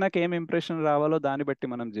 కృష్ణకి ఏం ఇంప్రెషన్ రావాలో దాన్ని బట్టి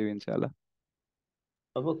మనం జీవించాలా?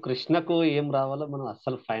 ప్రభు కృష్ణకు ఏం రావాలో మనం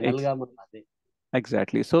అసలు ఫైనల్ గా మనం అదే.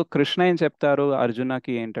 ఎగ్జాక్ట్లీ. సో కృష్ణ ఏం చెప్తారు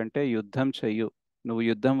అర్జునకి ఏంటంటే, యుద్ధం చెయ్యు, నువ్వు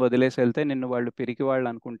యుద్ధం వదిలేసి వెళ్తే నిన్ను వాళ్ళు పిరికి వాళ్ళు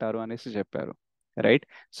అనుకుంటారు అనేసి చెప్పారు. రైట్.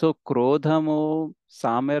 సో క్రోధము,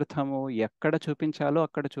 సామర్థ్యము ఎక్కడ చూపించాలో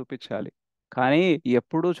అక్కడ చూపించాలి. కానీ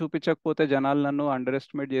ఎప్పుడూ చూపించకపోతే జనాలు నన్ను అండర్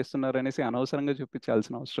ఎస్టిమేట్ చేస్తున్నారు అనేసి అనవసరంగా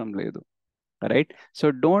చూపించాల్సిన అవసరం లేదు. Right. So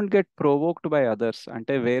don't get provoked by others.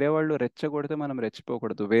 అంటే వేరే వాళ్ళు రెచ్చగొడితే మనం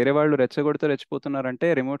రెచ్చిపోకూడదు. వేరే వాళ్ళు రెచ్చగొడితే రెచ్చిపోతున్నారంటే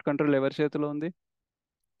రిమోట్ కంట్రోల్ ఎవరి చేతిలో ఉంది?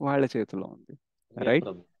 వాళ్ళ చేతిలో ఉంది. Yes, right.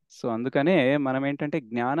 ప్రభు. సో అందుకనే మనం ఏంటంటే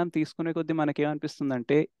జ్ఞానం తీసుకునే కొద్దీ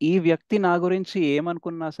మనకేమనిపిస్తుందంటే, ఈ వ్యక్తి నా గురించి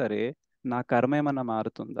ఏమనుకున్నా సరే నా కర్మ ఏమన్నా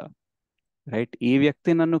మారుతుందా? రైట్. ఈ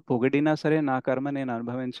వ్యక్తి నన్ను పొగిడినా సరే నా కర్మ నేను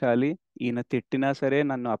అనుభవించాలి, ఈయన తిట్టినా సరే,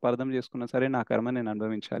 నన్ను అపార్థం చేసుకున్నా సరే నా కర్మ నేను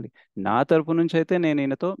అనుభవించాలి. నా తరపు నుంచి అయితే నేను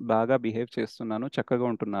ఈయనతో బాగా బిహేవ్ చేస్తున్నాను, చక్కగా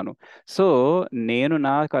ఉంటున్నాను. సో నేను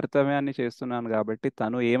నా కర్తవ్యాన్ని చేస్తున్నాను కాబట్టి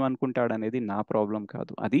తను ఏమనుకుంటాడనేది నా ప్రాబ్లం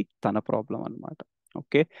కాదు, అది తన ప్రాబ్లం అన్నమాట.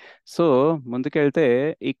 ఓకే. సో ముందుకెళ్తే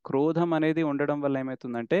ఈ క్రోధం అనేది ఉండడం వల్ల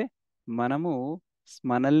ఏమవుతుందంటే మనము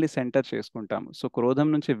మనల్ని సెంటర్ చేసుకుంటాము. సో క్రోధం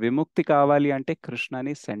నుంచి విముక్తి కావాలి అంటే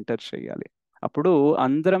కృష్ణని సెంటర్ చేయాలి. అప్పుడు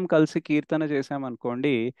అందరం కలిసి కీర్తన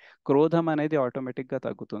చేసామనుకోండి, క్రోధం అనేది ఆటోమేటిక్గా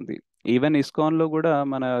తగ్గుతుంది. ఈవెన్ ఇస్కాన్లో కూడా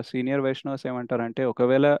మన సీనియర్ వైష్ణవ్స్ ఏమంటారంటే,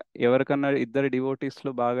 ఒకవేళ ఎవరికన్నా ఇద్దరు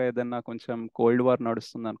డివోటీస్లో బాగా ఏదన్నా కొంచెం కోల్డ్ వార్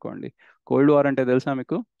నడుస్తుంది అనుకోండి. కోల్డ్ వార్ అంటే తెలుసా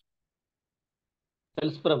మీకు?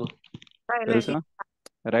 తెలుసు ప్రభు. తెలుసా?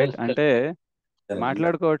 రైట్. తెలుసు అంటే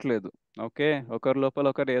మాట్లాడుకోవట్లేదు. ఓకే. ఒకరి లోపల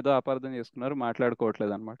ఒకరు ఏదో అపార్థం చేసుకున్నారు,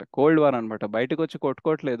 మాట్లాడుకోవట్లేదు అనమాట. కోల్డ్ వార్ అనమాట. బయటకు వచ్చి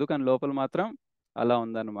కొట్టుకోవట్లేదు, కానీ లోపల మాత్రం అలా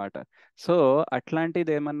ఉందన్నమాట. సో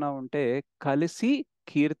అట్లాంటిది ఏమన్నా ఉంటే కలిసి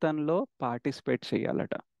కీర్తనలో పార్టిసిపేట్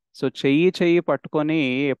చేయాలట. సో చెయ్యి చెయ్యి పట్టుకొని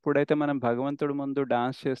ఎప్పుడైతే మనం భగవంతుడి ముందు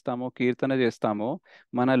డాన్స్ చేస్తామో, కీర్తన చేస్తామో,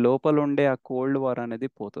 మన లోపల ఉండే ఆ కోల్డ్ వార్ అనేది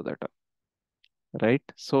పోతుందట. రైట్.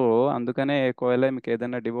 సో అందుకనే ఒకవేళ మీకు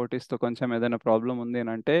ఏదైనా డివోటీస్తో కొంచెం ఏదైనా ప్రాబ్లం ఉంది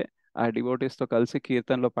అని అంటే ఆ డివోటీస్తో కలిసి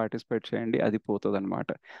కీర్తనలో పార్టిసిపేట్ చేయండి, అది పోతుంది అనమాట.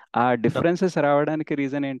 ఆ డిఫరెన్సెస్ రావడానికి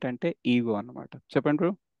రీజన్ ఏంటంటే ఈగో అన్నమాట. చెప్పండి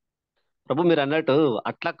బ్రో. ప్రభు మీరు అన్నట్టు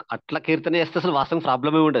అట్లా అట్లా కీర్తన చేస్తే అసలు వాస్తవం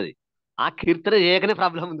ప్రాబ్లమే ఉండదు. ఆ కీర్తన చేయకనే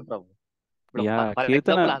ప్రాబ్లం ఉంది ప్రభు. ఇప్పుడు yeah, for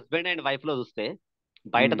Keerthana. Example husband and wife లో చూస్తే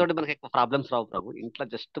బయటతోటి మనకి ఎక్కువ ప్రాబ్లమ్స్ రావు ప్రభు. ఇంట్లో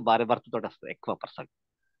జస్ట్ భార్య భర్త తోటి వస్తుంది ఎక్కువ పర్సన్.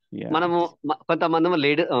 యా. మనము కొంతమంది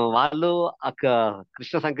లేడీ వాళ్ళు ఆ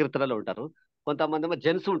కృష్ణ సంకీర్తనలో ఉంటారు, కొంతమంది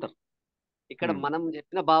జెంట్స్ ఉంటారు. ఇక్కడ మనం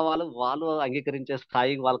చెప్పిన భావాలు వాళ్ళు అంగీకరించే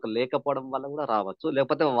స్థాయి వాళ్ళకి లేకపోవడం వల్ల కూడా రావచ్చు,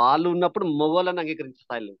 లేకపోతే వాళ్ళు ఉన్నప్పుడు మగవాళ్ళని అంగీకరించే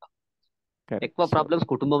స్థాయిలో ఉంటాం. ఎక్కువ కరెక్ట్. ప్రాబ్లమ్స్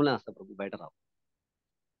కుటుంబంలో వస్తాయి ప్రభు, బయట రావు.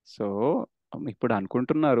 సో ఇప్పుడు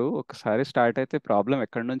అనుకుంటున్నారు ఒకసారి స్టార్ట్ అయితే ప్రాబ్లం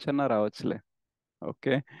ఎక్కడి నుంచన్నా రావచ్చులే.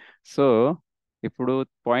 ఓకే. సో ఇప్పుడు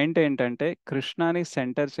పాయింట్ ఏంటంటే కృష్ణాని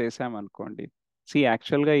సెంటర్ చేసామనుకోండి.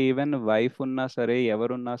 యాక్చువల్గా ఈవెన్ వైఫ్ ఉన్నా సరే,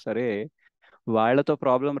 ఎవరున్నా సరే, వాళ్ళతో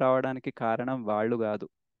ప్రాబ్లం రావడానికి కారణం వాళ్ళు కాదు,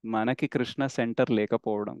 మనకి కృష్ణ సెంటర్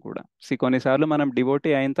లేకపోవడం కూడా. కొన్నిసార్లు మనం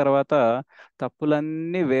డివోటీ అయిన తర్వాత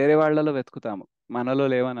తప్పులన్నీ వేరే వాళ్ళలో వెతుకుతాము, మనలో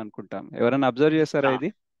లేవని అనుకుంటాం. ఎవరైనా అబ్జర్వ్ చేస్తారా ఇది?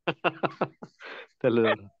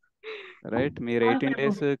 తెలియదు. రైట్. మీరు అవును 18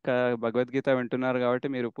 ప్రభు. డేస్ భగవద్గీత వింటున్నారు కాబట్టి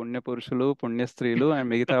మీరు పుణ్య పురుషులు, పుణ్య స్త్రీలు, అండ్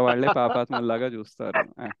మిగతా వాళ్ళే పాపాత్ముల్లాగా చూస్తారు.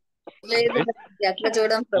 లేదు రైట్. ప్రభుజీ, అట్లా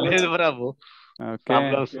చూడం లేదు ప్రభుజీ. ప్రభు. ఓకే.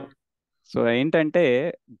 ప్రాబ్లమ్స్. సో ఏంటంటే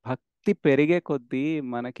భక్తి పెరిగే కొద్దీ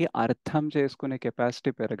మనకి అర్థం చేసుకునే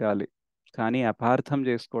కెపాసిటీ పెరగాలి, కానీ అపార్థం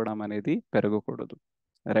చేసుకోవడం అనేది పెరగకూడదు.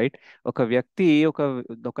 రైట్. ఒక వ్యక్తి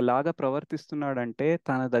ఒకలాగా ప్రవర్తిస్తున్నాడంటే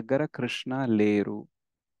తన దగ్గర కృష్ణ లేరు,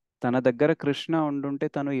 తన దగ్గర కృష్ణ ఉండుంటే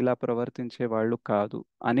తను ఇలా ప్రవర్తించే వాళ్ళు కాదు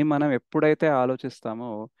అని మనం ఎప్పుడైతే ఆలోచిస్తామో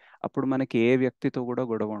అప్పుడు మనకి ఏ వ్యక్తితో కూడా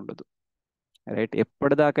గొడవ ఉండదు. రైట్.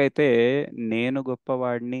 ఎప్పటిదాకైతే నేను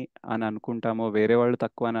గొప్పవాడిని అని అనుకుంటామో, వేరే వాళ్ళు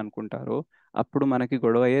తక్కువ అని అనుకుంటారో, అప్పుడు మనకి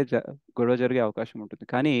గొడవ జరిగే అవకాశం ఉంటుంది.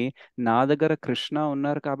 కానీ నా దగ్గర కృష్ణ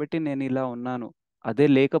ఉన్నారు కాబట్టి నేను ఇలా ఉన్నాను, అదే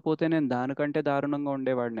లేకపోతే నేను దానికంటే దారుణంగా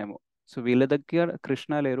ఉండేవాడినేమో. సో వీళ్ళ దగ్గర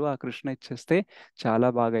కృష్ణ లేరు, ఆ కృష్ణ ఇచ్చేస్తే చాలా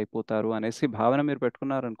బాగా అయిపోతారు అనేసి భావన మీరు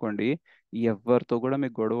పెట్టుకున్నారనుకోండి, ఎవరితో కూడా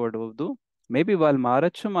మీకు గొడవ పడవద్దు. మేబీ వాళ్ళు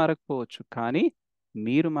మారచ్చు, మారకపోవచ్చు, కానీ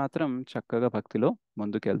మీరు మాత్రం చక్కగా భక్తిలో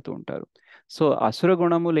ముందుకెళ్తూ ఉంటారు. సో అసుర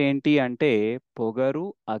గుణములు ఏంటి అంటే పొగరు,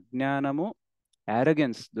 అజ్ఞానము,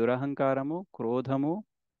 యారగెన్స్, దురహంకారము, క్రోధము,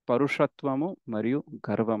 పరుషత్వము మరియు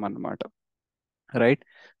గర్వం అన్నమాట. రైట్.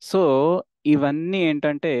 సో ఇవన్నీ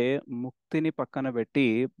ఏంటంటే ముక్తిని పక్కన పెట్టి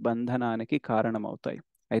బంధనానికి కారణమవుతాయి.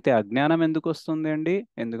 అయితే అజ్ఞానం ఎందుకు వస్తుంది అండి?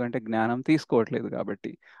 ఎందుకంటే జ్ఞానం తీసుకోవట్లేదు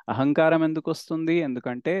కాబట్టి. అహంకారం ఎందుకు వస్తుంది?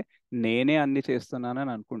 ఎందుకంటే నేనే అన్ని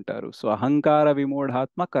చేస్తున్నానని అనుకుంటారు. సో అహంకార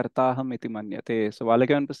విమూఢాత్మ కర్తాహం ఇది మన్యతే. సో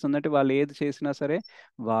వాళ్ళకేమనిపిస్తుంది అంటే వాళ్ళు ఏది చేసినా సరే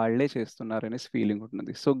వాళ్ళే చేస్తున్నారనేసి ఫీలింగ్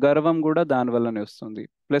ఉంటుంది. సో గర్వం కూడా దాని వల్లనే వస్తుంది.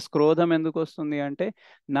 ప్లస్ క్రోధం ఎందుకు వస్తుంది అంటే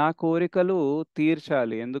నా కోరికలు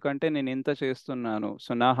తీర్చాలి, ఎందుకంటే నేను ఇంత చేస్తున్నాను,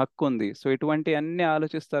 సో నా హక్కు ఉంది. సో ఇటువంటి అన్ని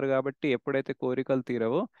ఆలోచిస్తారు కాబట్టి ఎప్పుడైతే కోరికలు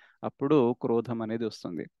తీరవో అప్పుడు క్రోధం అనేది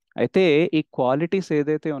వస్తుంది. అయితే ఈ క్వాలిటీస్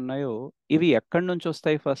ఏదైతే ఉన్నాయో ఇవి ఎక్కడి నుంచి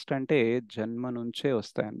వస్తాయి ఫస్ట్ అంటే జన్మ నుంచే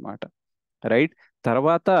వస్తాయి అన్నమాట. రైట్.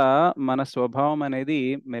 తర్వాత మన స్వభావం అనేది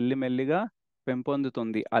మెల్లిమెల్లిగా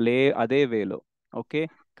పెంపొందుతుంది అదే వేలో. ఓకే.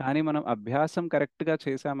 కానీ మనం అభ్యాసం కరెక్ట్గా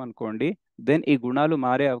చేసామనుకోండి, దెన్ ఈ గుణాలు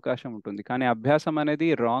మారే అవకాశం ఉంటుంది. కానీ అభ్యాసం అనేది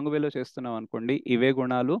రాంగ్ వేలో చేస్తున్నాం అనుకోండి, ఇవే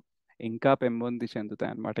గుణాలు ఇంకా పెంపొంది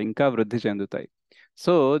చెందుతాయి అన్నమాట, ఇంకా వృద్ధి చెందుతాయి.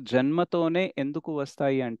 సో జన్మతోనే ఎందుకు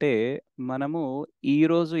వస్తాయి అంటే మనము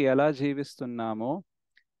ఈరోజు ఎలా జీవిస్తున్నామో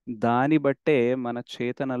దాన్ని బట్టే మన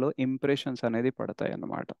చేతనలో ఇంప్రెషన్స్ అనేది పడతాయి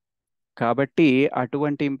అన్నమాట. కాబట్టి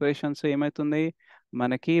అటువంటి ఇంప్రెషన్స్ ఏమవుతుంది,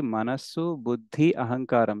 మనకి మనస్సు, బుద్ధి,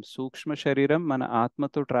 అహంకారం, సూక్ష్మ శరీరం మన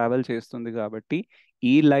ఆత్మతో ట్రావెల్ చేస్తుంది. కాబట్టి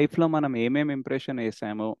ఈ లైఫ్లో మనం ఏమేమి ఇంప్రెషన్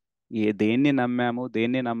వేసామో, దేన్ని నమ్మాము,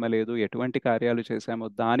 దేన్ని నమ్మలేదు, ఎటువంటి కార్యాలు చేశామో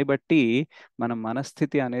దాన్ని బట్టి మన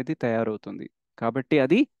మనస్థితి అనేది తయారవుతుంది. కాబట్టి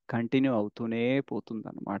అది కంటిన్యూ అవుతూనే పోతుంది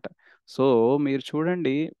అనమాట. సో మీరు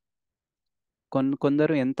చూడండి,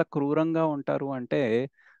 కొందరు ఎంత క్రూరంగా ఉంటారు అంటే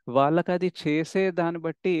వాళ్ళకి అది చేసే దాన్ని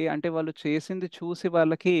బట్టి, అంటే వాళ్ళు చేసింది చూసి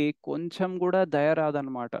వాళ్ళకి కొంచెం కూడా దయ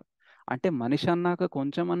రాదనమాట. అంటే మనిషి అన్నాక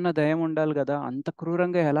కొంచెమన్నా దయం ఉండాలి కదా, అంత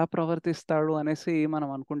క్రూరంగా ఎలా ప్రవర్తిస్తాడు అనేసి మనం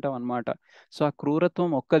అనుకుంటాం అనమాట. సో ఆ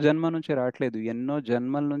క్రూరత్వం ఒక్క జన్మ నుంచి రావట్లేదు, ఎన్నో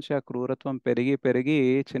జన్మల నుంచి ఆ క్రూరత్వం పెరిగి పెరిగి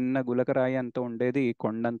చిన్న గులకరాయి అంత ఉండేది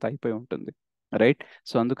కొండంత అయిపోయి ఉంటుంది. రైట్.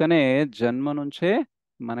 సో అందుకనే జన్మ నుంచే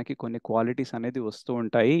మనకి కొన్ని క్వాలిటీస్ అనేది వస్తూ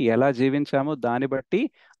ఉంటాయి. ఎలా జీవించామో దాన్ని బట్టి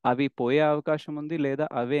అవి పోయే అవకాశం ఉంది, లేదా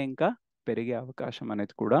అవే ఇంకా పెరిగే అవకాశం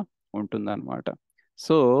అనేది కూడా ఉంటుందన్నమాట.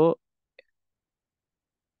 సో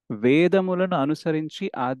వేదములను అనుసరించి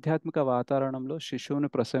ఆధ్యాత్మిక వాతావరణంలో శిశువును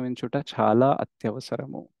ప్రసవించుట చాలా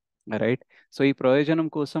అత్యవసరము. రైట్. సో ఈ ప్రయోజనం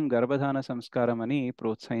కోసం గర్భధాన సంస్కారం అని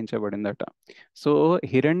ప్రోత్సహించబడిందట. సో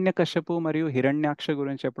హిరణ్యకశపు మరియు హిరణ్యాక్ష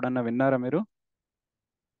గురించి ఎప్పుడన్నా విన్నారా మీరు?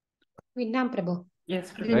 విన్నాం ప్రభు.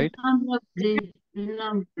 రైట్.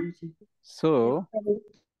 సో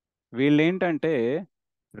వీళ్ళేంటంటే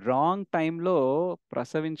రాంగ్ టైంలో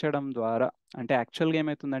ప్రసవించడం ద్వారా, అంటే యాక్చువల్గా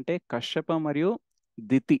ఏమవుతుందంటే కశ్యప మరియు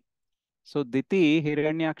దితి. సో దితి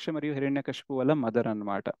హిరణ్యాక్ష మరియు హిరణ్యకశిపు వల్ల మదర్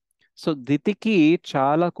అన్నమాట. సో దితికి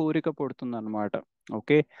చాలా కోరిక పుడుతుంది అనమాట.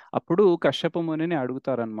 ఓకే. అప్పుడు కశ్యప మునిని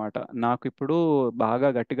అడుగుతారనమాట, నాకు ఇప్పుడు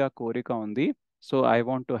బాగా గట్టిగా కోరిక ఉంది, so I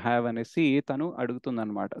want to have అనేసి తను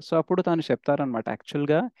అడుగుతుందన్నమాట. సో అప్పుడు తను చెప్తారనమాట,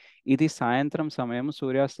 యాక్చువల్గా ఇది సాయంత్రం సమయం,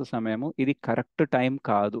 సూర్యాస్త సమయము, ఇది కరెక్ట్ టైం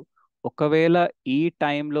కాదు. ఒకవేళ ఈ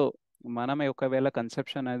టైంలో ఒకవేళ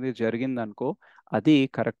కన్సెప్షన్ అనేది జరిగిందనుకో అది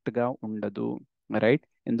కరెక్ట్గా ఉండదు. రైట్.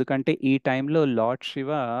 ఎందుకంటే ఈ టైంలో లార్డ్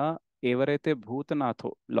శివ, ఎవరైతే భూతనాథో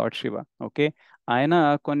లార్డ్ శివ, ఓకే, ఆయన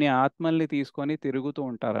కొన్ని ఆత్మల్ని తీసుకొని తిరుగుతూ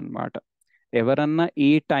ఉంటారనమాట. ఎవరన్నా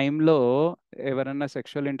ఈ టైంలో ఎవరన్నా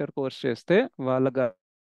సెక్షువల్ ఇంటర్ కోర్స్ చేస్తే వాళ్ళ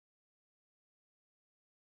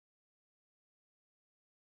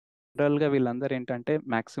జనరల్గా వీళ్ళందరూ ఏంటంటే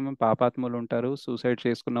మాక్సిమం పాపాత్ములు ఉంటారు, సూసైడ్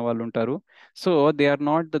చేసుకున్న వాళ్ళు ఉంటారు. So they are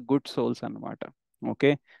not the good souls అన్నమాట.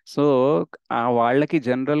 ఓకే. సో ఆ వాళ్ళకి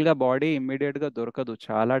జనరల్గా బాడీ ఇమ్మీడియట్గా దొరకదు,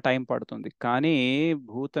 చాలా టైం పడుతుంది. కానీ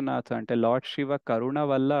భూతనాథ్ అంటే లార్డ్ శివ కరుణ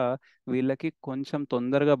వల్ల వీళ్ళకి కొంచెం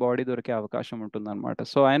తొందరగా బాడీ దొరికే అవకాశం ఉంటుందన్నమాట.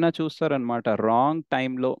 సో ఆయన చూస్తారనమాట రాంగ్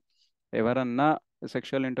టైంలో ఎవరన్నా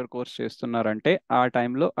సెక్షువల్ ఇంటర్ కోర్స్ చేస్తున్నారంటే ఆ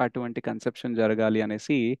టైంలో అటువంటి కన్సెప్షన్ జరగాలి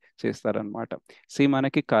అనేసి చేస్తారనమాట.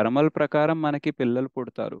 మనకి కర్మల ప్రకారం మనకి పిల్లలు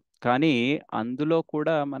పుడతారు, కానీ అందులో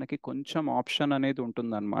కూడా మనకి కొంచెం ఆప్షన్ అనేది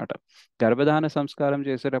ఉంటుందన్నమాట. గర్భధాన సంస్కారం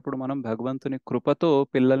చేసేటప్పుడు మనం భగవంతుని కృపతో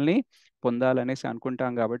పిల్లల్ని పొందాలనేసి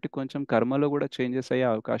అనుకుంటాం కాబట్టి కొంచెం కర్మలో కూడా చేంజెస్ అయ్యే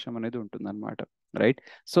అవకాశం అనేది ఉంటుందన్నమాట. రైట్.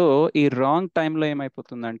 సో ఈ రాంగ్ టైంలో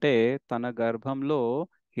ఏమైపోతుందంటే తన గర్భంలో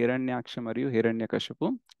హిరణ్యాక్ష మరియు హిరణ్యకశిపు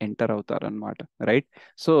ఎంటర్ అవుతారనమాట. రైట్.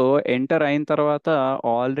 సో ఎంటర్ అయిన తర్వాత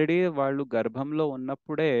ఆల్రెడీ వాళ్ళు గర్భంలో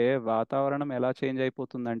ఉన్నప్పుడే వాతావరణం ఎలా చేంజ్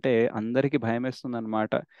అయిపోతుందంటే అందరికీ భయం వేస్తుంది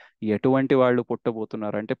అనమాట. ఎటువంటి వాళ్ళు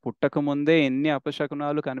పుట్టబోతున్నారు అంటే పుట్టక ముందే ఎన్ని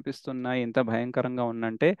అపశకునాలు కనిపిస్తున్నాయి, ఎంత భయంకరంగా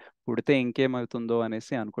ఉందంటే పుడితే ఇంకేమవుతుందో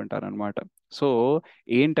అనేసి అనుకుంటారనమాట. సో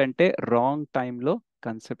ఏంటంటే రాంగ్ టైంలో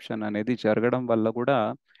కన్సెప్షన్ అనేది జరగడం వల్ల కూడా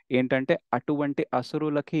ఏంటంటే అటువంటి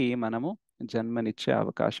అసురులకి మనము జన్మనిచ్చే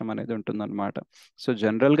అవకాశం అనేది ఉంటుందన్నమాట. సో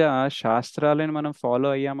జనరల్గా శాస్త్రాలను మనం ఫాలో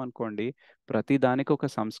అయ్యామనుకోండి, ప్రతి దానికి ఒక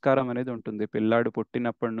సంస్కారం అనేది ఉంటుంది. పిల్లాడు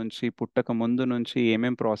పుట్టినప్పటి నుంచి పుట్టక ముందు నుంచి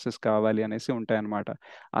ఏమేం ప్రాసెస్ కావాలి అనేసి ఉంటాయన్నమాట.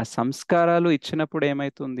 ఆ సంస్కారాలు ఇచ్చినప్పుడు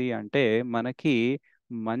ఏమవుతుంది అంటే మనకి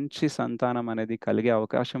మంచి సంతానం అనేది కలిగే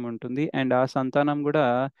అవకాశం ఉంటుంది. అండ్ ఆ సంతానం కూడా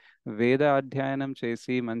వేద అధ్యయనం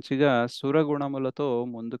చేసి మంచిగా సురగుణములతో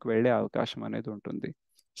ముందుకు వెళ్ళే అవకాశం అనేది ఉంటుంది.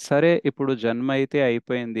 సరే, ఇప్పుడు జన్మ అయితే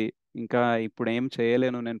అయిపోయింది, ఇంకా ఇప్పుడు ఏం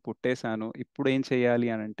చేయలేను, నేను పుట్టేశాను, ఇప్పుడు ఏం చేయాలి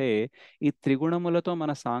అని అంటే ఈ త్రిగుణములతో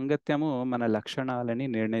మన సాంగత్యము మన లక్షణాలని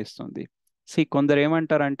నిర్ణయిస్తుంది. కొందరు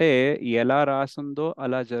ఏమంటారంటే ఎలా రాసుందో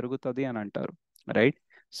అలా జరుగుతుంది అని అంటారు. రైట్.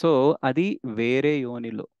 సో అది వేరే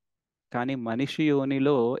యోనిలో. కానీ మనిషి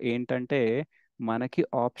యోనిలో ఏంటంటే మనకి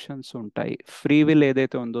ఆప్షన్స్ ఉంటాయి. ఫ్రీ విల్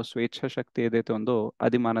ఏదైతే ఉందో, స్వేచ్ఛ శక్తి ఏదైతే ఉందో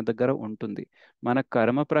అది మన దగ్గర ఉంటుంది. మన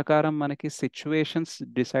కర్మ ప్రకారం మనకి సిచ్యువేషన్స్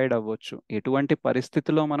డిసైడ్ అవ్వచ్చు, ఎటువంటి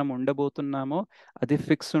పరిస్థితిలో మనం ఉండబోతున్నామో అది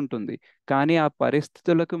ఫిక్స్ ఉంటుంది. కానీ ఆ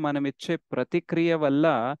పరిస్థితులకు మనం ఇచ్చే ప్రతిక్రియ వల్ల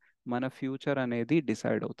మన ఫ్యూచర్ అనేది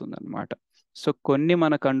డిసైడ్ అవుతుంది అనమాట. సో కొన్ని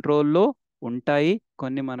మన కంట్రోల్లో ఉంటాయి,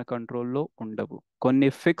 కొన్ని మన కంట్రోల్లో ఉండవు. కొన్ని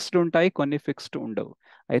ఫిక్స్డ్ ఉంటాయి, కొన్ని ఫిక్స్డ్ ఉండవు.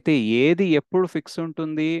 అయితే ఏది ఎప్పుడు ఫిక్స్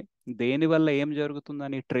ఉంటుంది, దేనివల్ల ఏం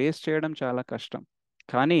జరుగుతుందని ట్రేస్ చేయడం చాలా కష్టం.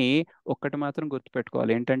 కానీ ఒక్కటి మాత్రం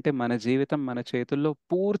గుర్తుపెట్టుకోవాలి, ఏంటంటే మన జీవితం మన చేతుల్లో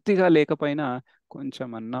పూర్తిగా లేకపోయినా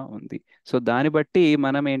కొంచెమన్నా ఉంది. సో దాన్ని బట్టి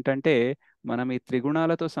మనం ఏంటంటే మనం ఈ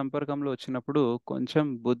త్రిగుణాలతో సంపర్కంలో వచ్చినప్పుడు కొంచెం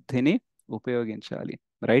బుద్ధిని ఉపయోగించాలి.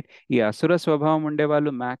 రైట్. ఈ అసుర స్వభావం ఉండే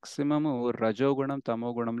వాళ్ళు మాక్సిమము రజోగుణం తమో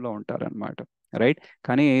గుణంలో ఉంటారన్నమాట. రైట్.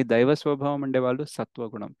 కానీ దైవ స్వభావం ఉండే వాళ్ళు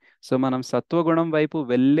సత్వగుణం. సో మనం సత్వగుణం వైపు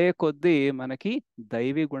వెళ్ళే కొద్దీ మనకి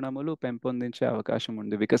దైవీ గుణములు పెంపొందించే అవకాశం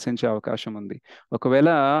ఉంది, వికసించే అవకాశం ఉంది. ఒకవేళ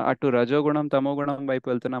అటు రజోగుణం తమో గుణం వైపు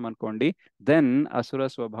వెళ్తున్నాం అనుకోండి, దెన్ అసుర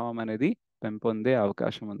స్వభావం అనేది పెంపొందే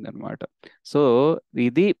అవకాశం ఉంది అనమాట. సో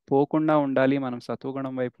ఇది పోకుండా ఉండాలి, మనం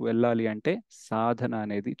సత్వగుణం వైపు వెళ్ళాలి అంటే సాధన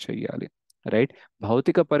అనేది చెయ్యాలి. రైట్.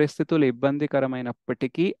 భౌతిక పరిస్థితులు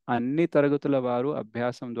ఇబ్బందికరమైనప్పటికీ అన్ని తరగతుల వారు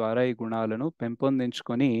అభ్యాసం ద్వారా ఈ గుణాలను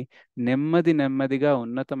పెంపొందించుకొని నెమ్మది నెమ్మదిగా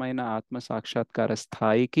ఉన్నతమైన ఆత్మ సాక్షాత్కార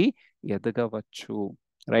స్థాయికి ఎదగవచ్చు.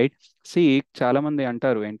 రైట్. సి చాలా మంది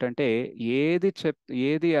అంటారు ఏంటంటే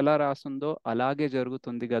ఏది ఎలా రాస్తుందో అలాగే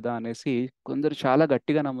జరుగుతుంది కదా అనేసి కొందరు చాలా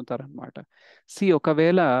గట్టిగా నమ్ముతారనమాట.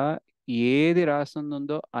 ఒకవేళ ఏది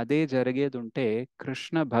రాస్తుందో అదే జరిగేది ఉంటే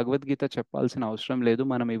కృష్ణ భగవద్గీత చెప్పాల్సిన అవసరం లేదు,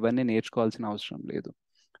 మనం ఇవన్నీ నేర్చుకోవాల్సిన అవసరం లేదు.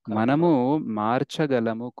 మనము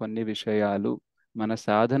మార్చగలము కొన్ని విషయాలు, మన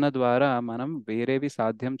సాధన ద్వారా మనం వేరేవి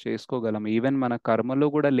సాధ్యం చేసుకోగలము. ఈవెన్ మన కర్మలో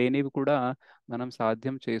కూడా లేనివి కూడా మనం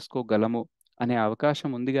సాధ్యం చేసుకోగలము అనే అవకాశం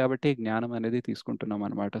ఉంది కాబట్టి జ్ఞానం అనేది తీసుకుంటున్నాం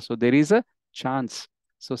అనమాట. So there is a chance.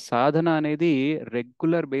 So సాధన అనేది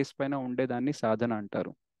రెగ్యులర్ బేస్ పైన ఉండేదాన్ని సాధన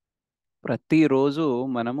అంటారు. ప్రతిరోజు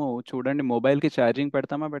మనము చూడండి, మొబైల్కి ఛార్జింగ్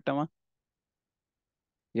పెడతామా పెట్టామా?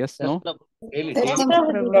 Yes, no? డైలీ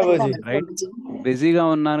పెడతాం ప్రభుజీ. రైట్. బిజీగా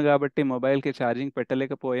ఉన్నాను కాబట్టి మొబైల్కి ఛార్జింగ్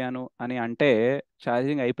పెట్టలేకపోయాను అని అంటే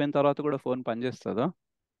ఛార్జింగ్ అయిపోయిన తర్వాత కూడా ఫోన్ పనిచేస్తుందా?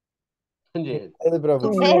 లేదు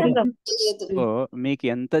ప్రభుజీ. లేదు. సో మీకు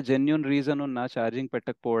ఎంత జెన్యున్ రీజన్ ఉన్నా ఛార్జింగ్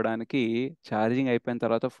పెట్టకపోవడానికి ఛార్జింగ్ అయిపోయిన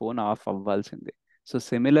తర్వాత ఫోన్ ఆఫ్ అవ్వాల్సిందే. సో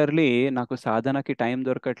సిమిలర్లీ నాకు సాధనకి టైం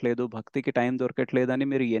దొరకట్లేదు, భక్తికి టైం దొరకట్లేదు అని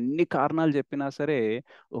మీరు ఎన్ని కారణాలు చెప్పినా సరే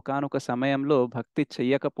ఒకానొక సమయంలో భక్తి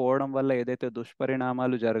చెయ్యకపోవడం వల్ల ఏదైతే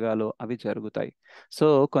దుష్పరిణామాలు జరగాలో అవి జరుగుతాయి. సో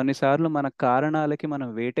కొన్నిసార్లు మన కారణాలకి మనం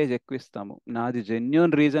వేటేజ్ ఎక్కువిస్తాము. నాది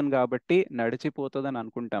జెన్యున్ రీజన్ కాబట్టి నడిచిపోతుందని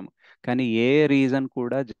అనుకుంటాము, కానీ ఏ రీజన్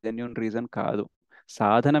కూడా జెన్యున్ రీజన్ కాదు.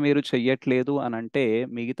 సాధన మీరు చెయ్యట్లేదు అని అంటే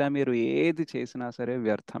మిగతా మీరు ఏది చేసినా సరే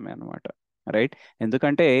వ్యర్థమే అనమాట. రైట్.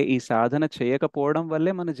 ఎందుకంటే ఈ సాధన చేయకపోవడం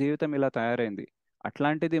వల్లే మన జీవితం ఇలా తయారైంది.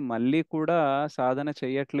 అట్లాంటిది మళ్ళీ కూడా సాధన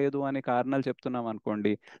చేయట్లేదు అనే కారణాలు చెప్తున్నాం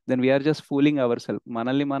అనుకోండి, then we are just fooling our self.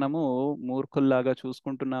 మనల్ని మనము మూర్ఖుల్లాగా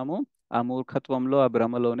చూసుకుంటున్నాము, ఆ మూర్ఖత్వంలో ఆ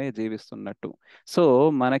భ్రమలోనే జీవిస్తున్నట్టు. సో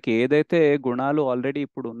మనకి ఏదైతే గుణాలు ఆల్రెడీ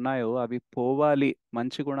ఇప్పుడు ఉన్నాయో అవి పోవాలి,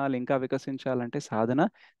 మంచి గుణాలు ఇంకా వికసించాలంటే సాధన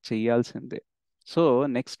చెయ్యాల్సిందే. సో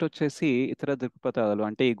నెక్స్ట్ వచ్చేసి ఇతర దృక్పథాలు,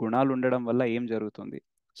 అంటే ఈ గుణాలు ఉండడం వల్ల ఏం జరుగుతుంది.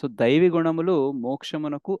 సో దైవి గుణములు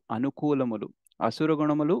మోక్షమునకు అనుకూలములు, అసుర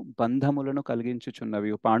గుణములు బంధములను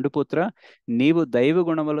కలిగించుచున్నవి. పాండుపుత్ర, నీవు దైవ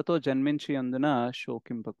గుణములతో జన్మించి అందున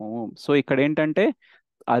శోకింపకము. సో ఇక్కడ ఏంటంటే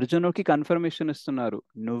అర్జునుడికి కన్ఫర్మేషన్ ఇస్తున్నారు,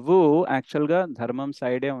 నువ్వు యాక్చువల్గా ధర్మం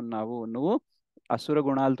సైడే ఉన్నావు, నువ్వు అసుర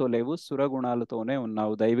గుణాలతో లేవు, సుర గుణాలతోనే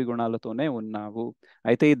ఉన్నావు, దైవి గుణాలతోనే ఉన్నావు.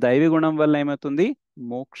 అయితే ఈ దైవి గుణం వల్ల ఏమవుతుంది,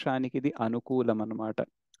 మోక్షానికి ఇది అనుకూలం అన్నమాట.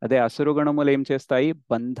 అదే అసుర గుణములు ఏం చేస్తాయి,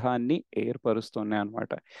 బంధాన్ని ఏర్పరుస్తున్నాయి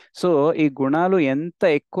అన్నమాట. సో ఈ గుణాలు ఎంత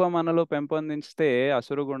ఎక్కువ మనలో పెంపొందించితే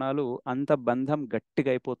అసుర గుణాలు అంత బంధం గట్టిగా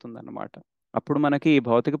అయిపోతుంది అన్నమాట. అప్పుడు మనకి ఈ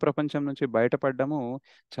భౌతిక ప్రపంచం నుంచి బయటపడడము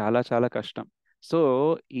చాలా చాలా కష్టం. సో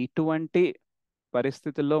ఇటువంటి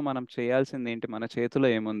పరిస్థితుల్లో మనం చేయాల్సింది ఏంటి, మన చేతిలో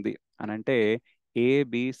ఏముంది అని అంటే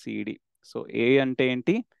ఏబిసిడి. సో ఏ అంటే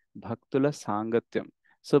ఏంటి, భక్తుల సాంగత్యం.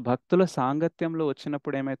 సో భక్తుల సాంగత్యంలో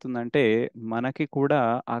వచ్చినప్పుడు ఏమవుతుందంటే మనకి కూడా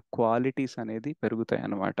ఆ క్వాలిటీస్ అనేది పెరుగుతాయి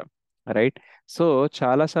అన్నమాట. రైట్. సో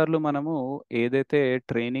చాలాసార్లు మనము ఏదైతే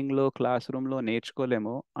ట్రైనింగ్లో క్లాస్ రూమ్లో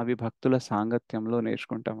నేర్చుకోలేమో అవి భక్తుల సాంగత్యంలో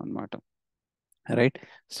నేర్చుకుంటాం అన్నమాట. రైట్.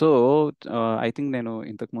 సో ఐ థింక్ నేను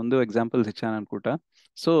ఇంతకు ముందు ఎగ్జాంపుల్స్ ఇచ్చాను అనుకుంటా.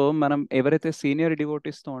 సో మనం ఎవరైతే సీనియర్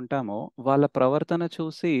డివోటీస్తో ఉంటామో వాళ్ళ ప్రవర్తన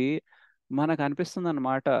చూసి మనకు అనిపిస్తుంది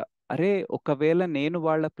అనమాట, అరే ఒకవేళ నేను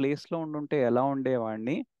వాళ్ళ ప్లేస్లో ఉండుంటే ఎలా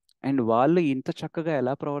ఉండేవాడిని, అండ్ వాళ్ళు ఇంత చక్కగా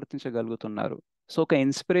ఎలా ప్రవర్తించగలుగుతున్నారు. సో ఒక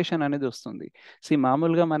ఇన్స్పిరేషన్ అనేది వస్తుంది.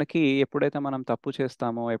 మామూలుగా మనకి ఎప్పుడైతే మనం తప్పు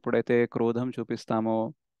చేస్తామో, ఎప్పుడైతే క్రోధం చూపిస్తామో,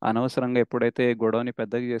 అనవసరంగా ఎప్పుడైతే గొడవని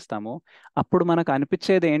పెద్దగా చేస్తామో, అప్పుడు మనకు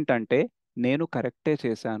అనిపించేది ఏంటంటే నేను కరెక్టే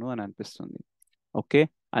చేశాను అని అనిపిస్తుంది. ఓకే,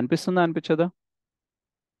 అనిపిస్తుందా అనిపించదా?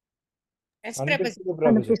 ఎస్ ప్రభుజీ, అనిపిస్తుంది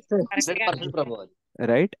ప్రభుజీ. అనిపిస్తుంది. కరెక్ట్ గా 100% ప్రభు అది.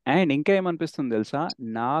 రైట్. అండ్ ఇంకా ఏమనిపిస్తుంది తెలుసా,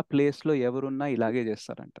 నా ప్లేస్లో ఎవరున్నా ఇలాగే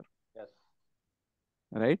చేస్తారంటారు. Yes.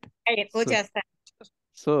 రైట్. ఎక్కువ సో చేస్తాను.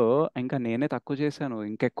 సో ఇంకా నేనే తక్కువ చేశాను,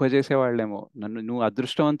 ఇంకెక్కువ చేసేవాళ్ళేమో, నువ్వు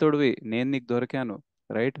అదృష్టవంతుడివి, నేను నీకు దొరికాను.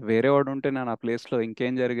 రైట్. వేరే వాడు ఉంటే నేను ఆ ప్లేస్లో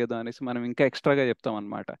ఇంకేం జరిగేదో అనేసి మనం ఇంకా ఎక్స్ట్రాగా చెప్తాం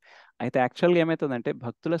అనమాట. అయితే యాక్చువల్గా ఏమవుతుందంటే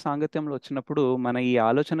భక్తుల సాంగత్యంలో వచ్చినప్పుడు మన ఈ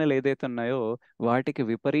ఆలోచనలు ఏదైతే ఉన్నాయో వాటికి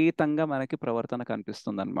విపరీతంగా మనకి ప్రవర్తన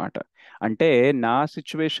కనిపిస్తుంది అనమాట. అంటే నా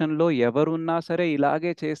సిచ్యువేషన్లో ఎవరున్నా సరే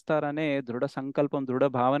ఇలాగే చేస్తారనే దృఢ సంకల్పం, దృఢ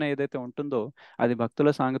భావన ఏదైతే ఉంటుందో అది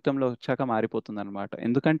భక్తుల సాంగత్యంలో వచ్చాక మారిపోతుంది అనమాట.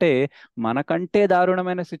 ఎందుకంటే మనకంటే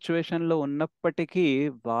దారుణమైన సిచ్యువేషన్లో ఉన్నప్పటికీ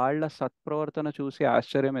వాళ్ళ సత్ప్రవర్తన చూసి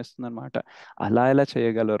ఆశ్చర్యం వేస్తుంది అనమాట, అలా ఎలా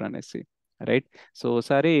చేయగలరు అనేసి. రైట్. సో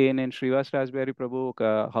ఒకసారి నేను శ్రీవాస్ రాజ్బిహారీ ప్రభు ఒక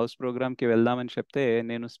హౌస్ ప్రోగ్రామ్కి వెళ్దామని చెప్తే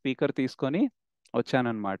నేను స్పీకర్ తీసుకొని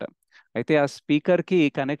వచ్చానన్నమాట. అయితే ఆ స్పీకర్కి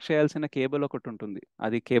కనెక్ట్ చేయాల్సిన కేబుల్ ఒకటి ఉంటుంది,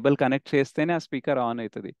 అది కేబుల్ కనెక్ట్ చేస్తేనే ఆ స్పీకర్ ఆన్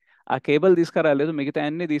అవుతుంది. ఆ కేబుల్ తీసుకురాలేదు, మిగతా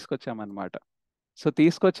అన్ని తీసుకొచ్చామన్నమాట. సో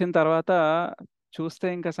తీసుకొచ్చిన తర్వాత చూస్తే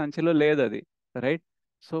ఇంకా సంచిలో లేదు అది. రైట్.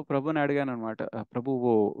 సో ప్రభుని అడిగాను అనమాట, ప్రభు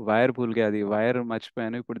ఓ వైర్ భూల్గా, అది వైర్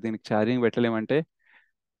మర్చిపోయాను, ఇప్పుడు దీనికి ఛార్జింగ్ పెట్టలేమంటే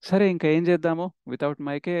సరే ఇంకా ఏం చేద్దాము, వితౌట్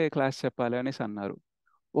మైకే క్లాస్ చెప్పాలి అనేసి అన్నారు.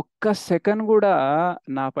 ఒక్క సెకండ్ కూడా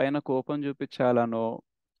నా పైన కోపం చూపించాలనో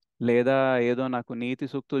లేదా ఏదో నాకు నీతి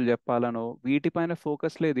సూక్తులు చెప్పాలనో వీటిపైన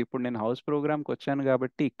ఫోకస్ లేదు. ఇప్పుడు నేను హౌస్ ప్రోగ్రామ్కి వచ్చాను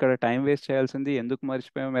కాబట్టి ఇక్కడ టైం వేస్ట్ చేయాల్సింది ఎందుకు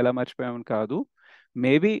మర్చిపోయాం ఎలా మర్చిపోయామని కాదు,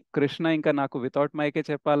 మేబీ కృష్ణ ఇంకా నాకు వితౌట్ మైకే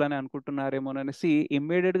చెప్పాలని అనుకుంటున్నారేమోననేసి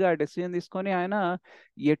ఇమ్మీడియట్గా ఆ డెసిజన్ తీసుకొని ఆయన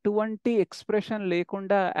ఎటువంటి ఎక్స్ప్రెషన్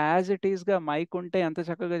లేకుండా యాజ్ ఇట్ ఈస్గా మైక్ ఉంటే ఎంత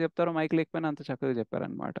చక్కగా చెప్తారో మైక్ లేకపోయినా అంత చక్కగా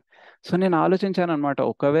చెప్పారనమాట. సో నేను ఆలోచించాను అనమాట,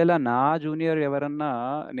 ఒకవేళ నా జూనియర్ ఎవరన్నా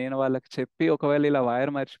నేను వాళ్ళకి చెప్పి ఒకవేళ ఇలా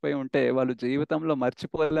వైర్ మర్చిపోయి ఉంటే వాళ్ళు జీవితంలో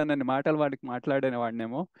మర్చిపోవాలనే మాటలు వాడికి మాట్లాడే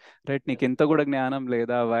వాడినేమో. రైట్. నీకు ఇంత కూడా జ్ఞానం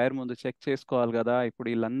లేదా, వైర్ ముందు చెక్ చేసుకోవాలి కదా, ఇప్పుడు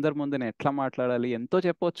వీళ్ళందరి ముందు నేను ఎట్లా మాట్లాడాలి, ఎంతో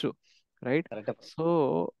చెప్పొచ్చు. రైట్. కరెక్ట్. సో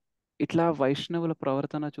ఇట్లా వైష్ణవుల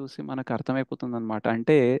ప్రవర్తన చూసి మనకు అర్థమైపోతుంది అనమాట,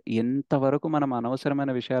 అంటే ఎంతవరకు మనం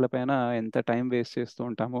అనవసరమైన విషయాలపైన ఎంత టైం వేస్ట్ చేస్తూ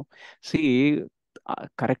ఉంటామో. సి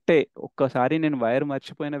కరెక్టే, ఒక్కసారి నేను వైర్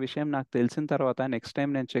మర్చిపోయిన విషయం నాకు తెలిసిన తర్వాత నెక్స్ట్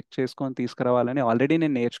టైం నేను చెక్ చేసుకొని తీసుకురావాలని ఆల్రెడీ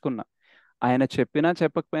నేను నేర్చుకున్నా. ఆయన చెప్పినా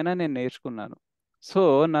చెప్పకపోయినా నేను నేర్చుకున్నాను. సో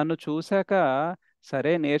నన్ను చూశాక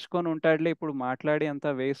సరే నేర్చుకొని ఉంటాడులే ఇప్పుడు మాట్లాడి అంత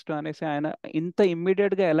వేస్ట్ అనేసి ఆయన ఇంత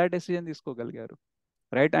ఇమ్మీడియట్గా ఎలా డెసిజన్ తీసుకోగలిగారు.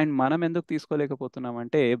 రైట్. అండ్ మనం ఎందుకు తీసుకోలేకపోతున్నాం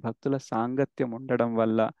అంటే భక్తుల సాంగత్యం ఉండడం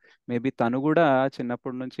వల్ల. మేబీ తను కూడా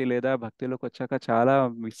చిన్నప్పటి నుంచి లేదా భక్తిలోకి వచ్చాక చాలా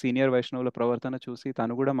సీనియర్ వైష్ణవుల ప్రవర్తన చూసి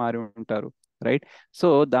తను కూడా మారి ఉంటారు. రైట్. సో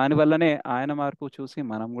దానివల్లనే ఆయన మార్పు చూసి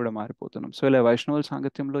మనం కూడా మారిపోతున్నాం. సో ఇలా వైష్ణవుల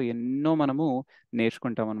సాంగత్యంలో ఎన్నో మనము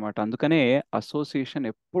నేర్చుకుంటాం అనమాట. అందుకనే అసోసియేషన్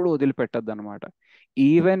ఎప్పుడు వదిలిపెట్టద్దు అనమాట.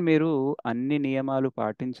 ఈవెన్ మీరు అన్ని నియమాలు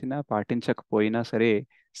పాటించినా పాటించకపోయినా సరే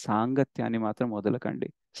సాంగత్యాన్ని మాత్రం వదలకండి.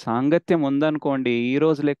 సాంగత్యం ఉందనుకోండి, ఈ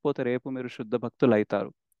రోజు లేకపోతే రేపు మీరు శుద్ధ భక్తులు అవుతారు.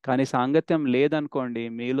 కానీ సాంగత్యం లేదనుకోండి,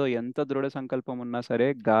 మీలో ఎంత దృఢ సంకల్పం ఉన్నా సరే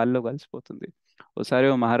గాల్లో కలిసిపోతుంది. ఒకసారి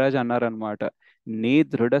ఓ మహారాజు అన్నారనమాట, నీ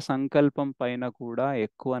దృఢ సంకల్పం పైన కూడా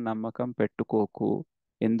ఎక్కువ నమ్మకం పెట్టుకోకు.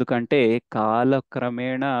 ఎందుకంటే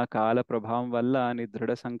కాలక్రమేణా కాల ప్రభావం వల్ల నీ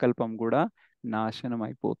దృఢ సంకల్పం కూడా నాశనం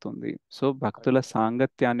అయిపోతుంది. సో భక్తుల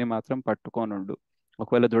సాంగత్యాన్ని మాత్రం పట్టుకోనుండు.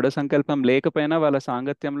 ఒకవేళ దృఢ సంకల్పం లేకపోయినా వాళ్ళ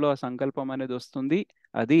సాంగత్యంలో ఆ సంకల్పం అనేది వస్తుంది,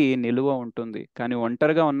 అది నిలువ ఉంటుంది. కానీ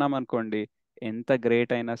ఒంటరిగా ఉన్నామనుకోండి, ఎంత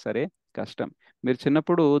గ్రేట్ అయినా సరే కష్టం. మీరు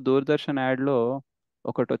చిన్నప్పుడు దూరదర్శన్ యాడ్లో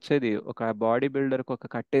ఒకటి వచ్చేది, ఒక బాడీ బిల్డర్కి ఒక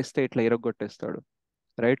కట్టేస్తే ఇట్లా ఇరగొట్టేస్తాడు.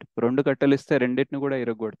 రైట్. రెండు కట్టెలు ఇస్తే రెండింటిని కూడా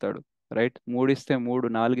ఇరగొడతాడు. రైట్. మూడు ఇస్తే మూడు,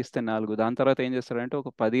 నాలుగు ఇస్తే నాలుగు. దాని తర్వాత ఏం చేస్తాడంటే ఒక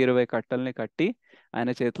 10-20 కట్టెల్ని కట్టి ఆయన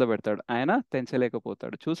చేతిలో పెడతాడు. ఆయన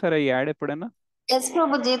తెంచలేకపోతాడు. చూసారా ఈ యాడ్ ఎప్పుడైనా? यस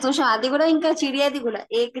प्रभु जी तो शादी కూడా ఇంకా చిడియాది కూడా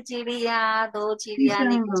ఏక్ చిడియా దో చిడియా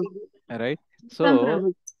నీకు చూసాను చిడియా రైట్. సో చూసాను ప్రభు.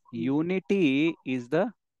 యూనిటీ ఈజ్ ద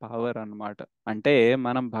పవర్ అన్నమాట. అంటే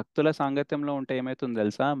మనం భక్తుల సాంగత్యంలో ఉంటే ఏమైతుందో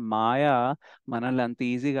తెలుసా, మాయ మనల్ని అంత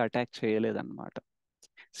ఈజీగా అటాక్ చేయలేదన్నమాట.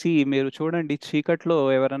 మీరు చూడండి, చీకట్లో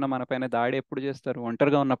ఎవరైనా మన పైన దాడి ఎప్పుడు చేస్తారు?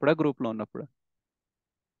 ఒంటరిగా ఉన్నప్పుడా, గ్రూప్ లో ఉన్నప్పుడు?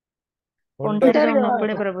 ఒంటరిగా ఒంటరిగా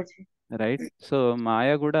ఉన్నప్పుడే ఉన్నప్పుడు. ప్రభుజీ. రైట్. సో మాయ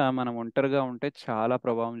కూడా మనం ఒంటరిగా ఉంటే చాలా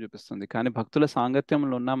ప్రభావం చూపిస్తుంది. కానీ భక్తుల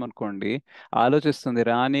సాంగత్యంలో ఉన్నామనుకోండి, ఆలోచిస్తుంది,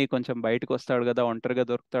 రాని కొంచెం బయటకు వస్తాడు కదా, ఒంటరిగా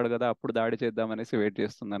దొరుకుతాడు కదా, అప్పుడు దాడి చేద్దామనేసి వెయిట్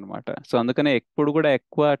చేస్తుంది అనమాట. సో అందుకనే ఎప్పుడు కూడా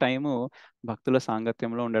ఎక్కువ టైము భక్తుల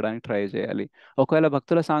సాంగత్యంలో ఉండడానికి ట్రై చేయాలి. ఒకవేళ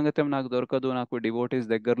భక్తుల సాంగత్యం నాకు దొరకదు, నాకు డివోటీస్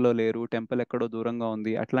దగ్గరలో లేరు, టెంపుల్ ఎక్కడో దూరంగా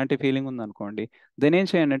ఉంది, అట్లాంటి ఫీలింగ్ ఉందనుకోండి, దెన్ ఏం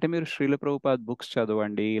చేయండి అంటే మీరు శ్రీల ప్రభుపాద్ బుక్స్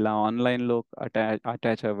చదవండి, ఇలా ఆన్లైన్లో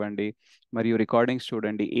అటాచ్ అవ్వండి, మరియు రికార్డింగ్స్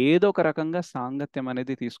చూడండి. ఏదో ఒక రకంగా సాంగత్యం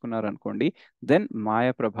అనేది తీసుకున్నారనుకోండి, దెన్ మాయ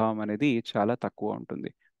ప్రభావం అనేది చాలా తక్కువ ఉంటుంది.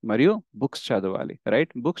 మరియు బుక్స్ చదవాలి.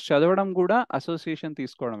 రైట్. బుక్స్ చదవడం కూడా అసోసియేషన్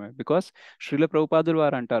తీసుకోవడమే. బికాస్ శ్రీల ప్రభుపాదులు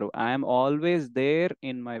వారు అంటారు, I'm always there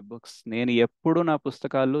in my books. నేను ఎప్పుడు నా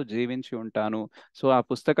పుస్తకాల్లో జీవించి ఉంటాను. సో ఆ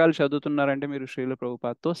పుస్తకాలు చదువుతున్నారంటే మీరు శ్రీల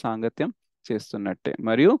ప్రభుపాద్తో సాంగత్యం చేస్తున్నట్టే.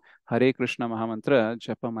 మరియు హరే కృష్ణ మహామంత్ర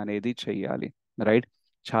జపం అనేది చెయ్యాలి. రైట్.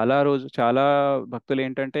 చాలా భక్తులు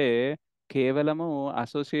ఏంటంటే కేవలము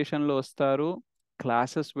అసోసియేషన్లో వస్తారు,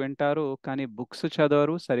 క్లాసెస్ వింటారు, కానీ బుక్స్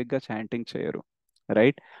చదవరు, సరిగ్గా చాంటింగ్ చేయరు.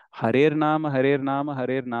 రైట్. హరేర్ నామ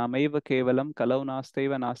హరేర్ నామైవ కేవలం కలౌ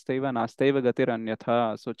నాస్తైవ నాస్తైవ నాస్తైవ గతిర్ అన్యథ.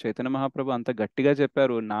 సో చైతన్య మహాప్రభు అంత గట్టిగా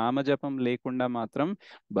చెప్పారు, నామజపం లేకుండా మాత్రం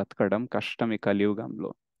బతకడం కష్టం ఈ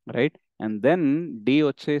కలియుగంలో. రైట్. అండ్ దెన్ డి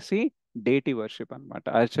వచ్చేసి డేటి వర్షిప్ అన్నమాట,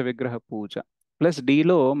 అర్చ విగ్రహ పూజ. ప్లస్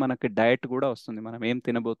డీలో మనకి డయట్ కూడా వస్తుంది, మనం ఏం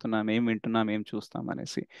తినబోతున్నాం, ఏం వింటున్నాం, ఏం చూస్తాం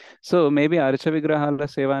అనేసి. సో మేబీ అర్చ విగ్రహాల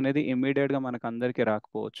సేవ అనేది ఇమ్మీడియట్గా మనకు అందరికీ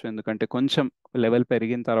రాకపోవచ్చు, ఎందుకంటే కొంచెం లెవెల్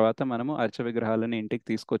పెరిగిన తర్వాత మనము అర్చ విగ్రహాలను ఇంటికి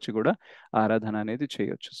తీసుకొచ్చి కూడా ఆరాధన అనేది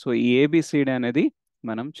చేయొచ్చు. సో ఈ ఏబిసిడి అనేది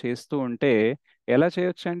మనం చేస్తూ ఉంటే ఎలా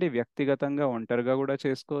చేయొచ్చు అండి? వ్యక్తిగతంగా ఒంటరిగా కూడా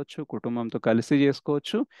చేసుకోవచ్చు, కుటుంబంతో కలిసి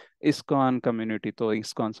చేసుకోవచ్చు, ఇస్కాన్ కమ్యూనిటీతో,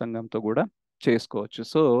 ఇస్కాన్ సంఘంతో కూడా చేసుకోవచ్చు.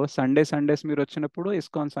 సో సండేస్ మీరు వచ్చినప్పుడు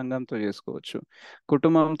ఇస్కాన్ సంఘంతో చేసుకోవచ్చు,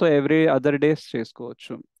 కుటుంబంతో ఎవ్రీ అదర్ డేస్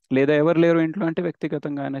చేసుకోవచ్చు, లేదా ఎవరు లేరు ఇంట్లో అంటే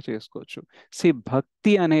వ్యక్తిగతంగా అయినా చేసుకోవచ్చు.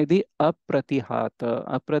 భక్తి అనేది అప్రతిహాత.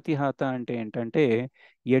 అప్రతిహాత అంటే ఏంటంటే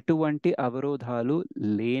ఎటువంటి అవరోధాలు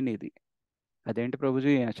లేనిది. అదేంటి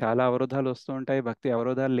ప్రభుజీ, చాలా అవరోధాలు వస్తూ ఉంటాయి, భక్తి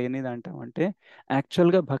అవరోధాలు లేనిది అంటామంటే,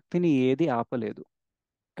 యాక్చువల్గా భక్తిని ఏది ఆపలేదు.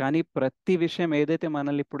 కానీ ప్రతి విషయం ఏదైతే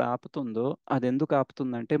మనల్ని ఇప్పుడు ఆపుతుందో అది ఎందుకు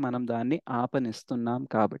ఆపుతుందంటే మనం దాన్ని ఆపనిస్తున్నాం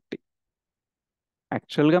కాబట్టి.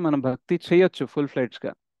 యాక్చువల్గా మనం భక్తి చేయొచ్చు ఫుల్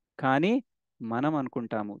ఫ్లెడ్జ్గా, కానీ మనం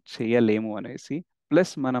అనుకుంటాము చేయలేము అనేసి.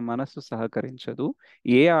 ప్లస్ మన మనసు సహకరించదు.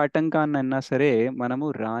 ఏ ఆటంకాన్నైనా సరే మనము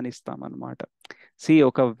రాణిస్తామన్నమాట.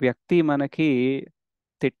 ఒక వ్యక్తి మనకి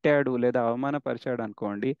తిట్టాడు లేదా అవమానపరిచాడు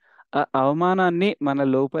అనుకోండి, ఆ అవమానాన్ని మన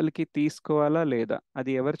లోపలికి తీసుకోవాలా లేదా,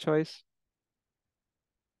 అది ఎవరి చాయిస్?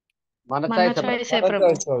 మన మన చాయిస్ చాయిసే ప్రభు.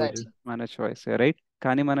 మన చాయిస్. రైట్.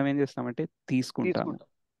 కానీ మనం ఏం చేస్తామంటే తీసుకుంటాము. తీసుకుంటాం.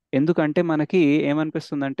 ఎందుకంటే మనకి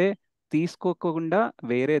ఏమనిపిస్తుందంటే తీసుకోకుండా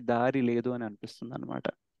వేరే దారి లేదు అని అనిపిస్తుంది అనమాట.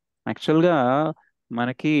 యాక్చువల్గా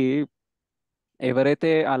మనకి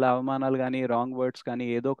ఎవరైతే అలా అవమానాలు కానీ రాంగ్ వర్డ్స్ కానీ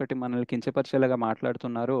ఏదో ఒకటి మనల్ని కించపరిచేలాగా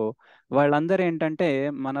మాట్లాడుతున్నారో వాళ్ళందరూ ఏంటంటే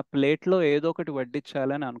మన ప్లేట్లో ఏదో ఒకటి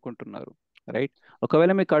వడ్డించాలని అనుకుంటున్నారు. రైట్.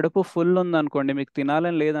 ఒకవేళ మీ కడుపు ఫుల్ ఉందనుకోండి, మీకు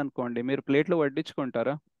తినాలని లేదనుకోండి, మీరు ప్లేట్లో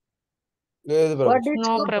వడ్డించుకుంటారా? లేదు ప్రభు. నో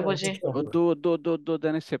వడ్డించుకుంటాం. ప్రభుజీ. వద్దు వద్దు వద్దు వద్దు వద్దు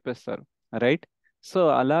అనేసి చెప్పేస్తారు. రైట్. సో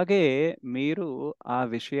అలాగే మీరు ఆ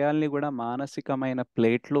విషయాల్ని కూడా మానసికమైన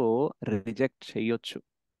ప్లేట్లో రిజెక్ట్ చేయొచ్చు.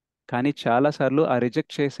 కానీ చాలాసార్లు ఆ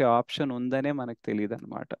రిజెక్ట్ చేసే ఆప్షన్ ఉందనే మనకు తెలియదు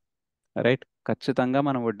అనమాట. రైట్. ఖచ్చితంగా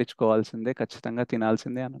మనం వడ్డించుకోవాల్సిందే, ఖచ్చితంగా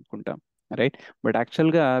తినాల్సిందే అని అనుకుంటాం. రైట్. బట్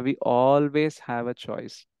యాక్చువల్గా we always have a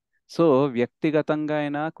choice. So వ్యక్తిగతంగా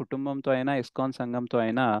అయినా, కుటుంబంతో అయినా, ఇస్కాన్ సంఘంతో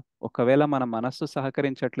అయినా, ఒకవేళ మన మనస్సు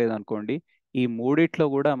సహకరించట్లేదు అనుకోండి, ఈ మూడిట్లో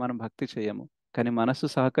కూడా మనం భక్తి చేయము. కానీ మనస్సు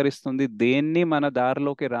సహకరిస్తుంది, దేన్ని మన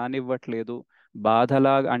దారిలోకి రానివ్వట్లేదు,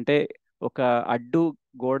 బాధలాగా అంటే ఒక అడ్డు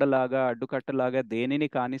గోడలాగా, అడ్డుకట్టలాగా దేనిని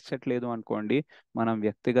కానిచ్చట్లేదు అనుకోండి, మనం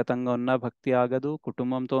వ్యక్తిగతంగా ఉన్న భక్తి ఆగదు,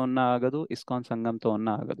 కుటుంబంతో ఉన్న ఆగదు, ఇస్కాన్ సంఘంతో ఉన్న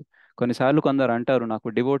ఆగదు. కొన్నిసార్లు కొందరు అంటారు, నాకు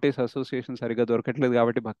డివోటీస్ అసోసియేషన్ సరిగ్గా దొరకట్లేదు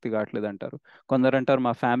కాబట్టి భక్తి కావట్లేదు అంటారు. కొందరు అంటారు,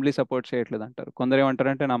 మా ఫ్యామిలీ సపోర్ట్ చేయట్లేదు అంటారు. కొందరు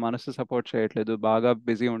ఏమంటారంటే, నా మనసు సపోర్ట్ చేయట్లేదు, బాగా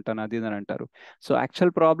బిజీ ఉంటాను, అది ఇది అని అంటారు. సో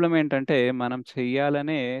యాక్చువల్ ప్రాబ్లం ఏంటంటే, మనం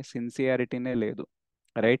చెయ్యాలనే సిన్సియారిటీనే లేదు.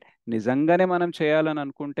 రైట్. నిజంగానే మనం చేయాలని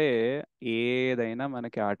అనుకుంటే ఏదైనా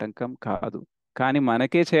మనకి ఆటంకం కాదు. కానీ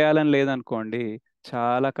మనకే చేయాలని లేదనుకోండి,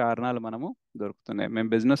 చాలా కారణాలు మనము దొరుకుతున్నాయి. మేము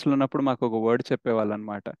బిజినెస్లో ఉన్నప్పుడు మాకు ఒక వర్డ్ చెప్పేవాళ్ళు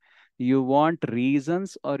అనమాట. You want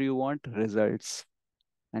reasons are you want results?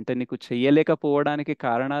 అంటే నీకు చెయ్యలేకపోవడానికి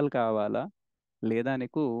కారణాలు కావాలా, లేదా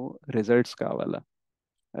నీకు రిజల్ట్స్ కావాలా?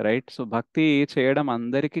 రైట్. సో భక్తి చేయడం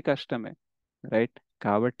అందరికీ కష్టమే. రైట్.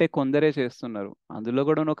 కాబట్టే కొందరే చేస్తున్నారు. అందులో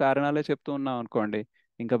కూడా నువ్వు కారణాలే చెప్తూ ఉన్నావు అనుకోండి,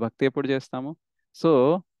 ఇంకా భక్తి ఎప్పుడు చేస్తాము? సో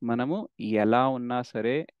మనము ఎలా ఉన్నా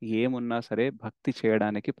సరే, ఏమున్నా సరే భక్తి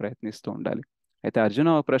చేయడానికి ప్రయత్నిస్తూ ఉండాలి. అయితే అర్జున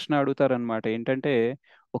ఒక ప్రశ్న అడుగుతారనమాట. ఏంటంటే,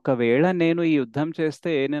 ఒకవేళ నేను ఈ యుద్ధం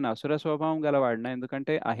చేస్తే నేను అసుర స్వభావం గలవాడినా?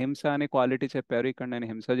 ఎందుకంటే అహింస అనే క్వాలిటీ చెప్పారు, ఇక్కడ నేను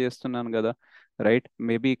హింస చేస్తున్నాను కదా. రైట్.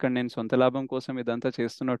 మేబీ ఇక్కడ నేను సొంత లాభం కోసం ఇదంతా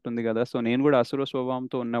చేస్తున్నట్టుంది కదా, సో నేను కూడా అసుర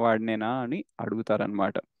స్వభావంతో ఉన్నవాడినేనా అని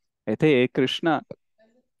అడుగుతారనమాట. అయితే కృష్ణ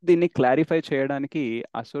దీన్ని క్లారిఫై చేయడానికి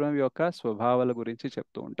అసురం యొక్క స్వభావాల గురించి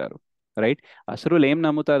చెప్తూ ఉంటారు. రైట్. అసురులు ఏం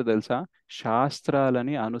నమ్ముతారు తెలుసా?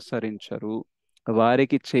 శాస్త్రాలని అనుసరించరు,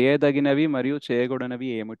 వారికి చేయదగినవి మరియు చేయకూడనివి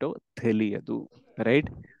ఏమిటో తెలియదు. రైట్.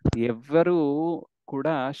 ఎవ్వరు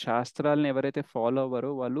కూడా శాస్త్రాలను ఎవరైతే ఫాలో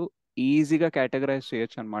అవ్వరో వాళ్ళు ఈజీగా కేటగరైజ్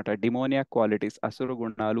చేయొచ్చు అనమాట, డిమోనియా క్వాలిటీస్, అసురు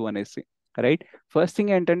గుణాలు అనేసి. రైట్. ఫస్ట్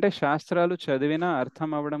థింగ్ ఏంటంటే, శాస్త్రాలు చదివినా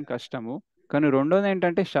అర్థం అవ్వడం కష్టము. కానీ రెండోది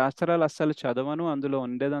ఏంటంటే, శాస్త్రాలు అస్సలు చదవను, అందులో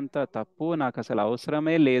ఉండేదంతా తప్పు, నాకు అసలు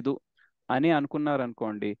అవసరమే లేదు అని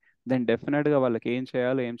అనుకున్నారనుకోండి, దెన్ డెఫినెట్గా వాళ్ళకి ఏం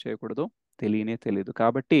చేయాలో ఏం చేయకూడదో తెలియనే తెలియదు.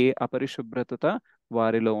 కాబట్టి అపరిశుభ్రత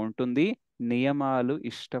వారిలో ఉంటుంది, నియమాలు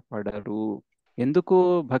ఇష్టపడరు. ఎందుకు?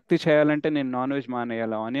 భక్తి చేయాలంటే నేను non veg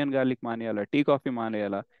మానేయాలా, onion garlic మానేయాలా, tea coffee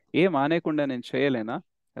మానేయాలా? ఏ మానేయకుండా నేను చేయలేనా?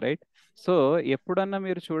 రైట్. సో ఎప్పుడన్నా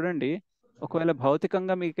మీరు చూడండి, ఒకవేళ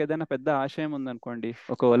భౌతికంగా మీకు ఏదైనా పెద్ద ఆశయం ఉందనుకోండి,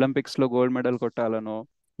 ఒక ఒలింపిక్స్లో గోల్డ్ మెడల్ కొట్టాలనో,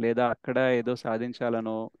 లేదా అక్కడ ఏదో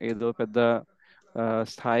సాధించాలనో, ఏదో పెద్ద ఆ,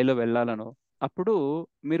 స్థాయిలో వెళ్ళాలనో, అప్పుడు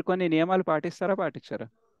మీరు కొన్ని నియమాలు పాటిస్తారా, పాటించారా?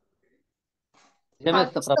 నిజమే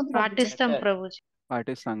పాటిస్తాం ప్రభుజీ. పాటిస్తాం అంటే ప్రభుజీ.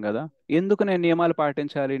 పాటిస్తాం కదా. ఎందుకు నేను నియమాలు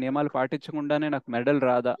పాటించాలి, నియమాలు పాటించకుండానే నాకు మెడల్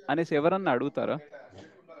రాదా అనేసి ఎవరన్నా అడుగుతారా?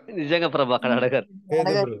 నిజంగా ప్రభు అక్కడ అడగారు. లేదు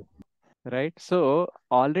అడగదు. ప్రభు. రైట్. సో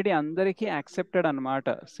ఆల్రెడీ అందరికీ యాక్సెప్టెడ్ అనమాట.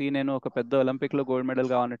 నేను ఒక పెద్ద ఒలింపిక్లో గోల్డ్ మెడల్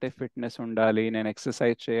కావాలంటే ఫిట్నెస్ ఉండాలి, నేను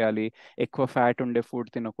ఎక్సర్సైజ్ చేయాలి, ఎక్కువ ఫ్యాట్ ఉండే ఫుడ్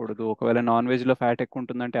తినకూడదు, ఒకవేళ నాన్ వెజ్లో ఫ్యాట్ ఎక్కువ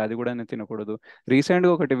ఉంటుందంటే అది కూడా నేను తినకూడదు.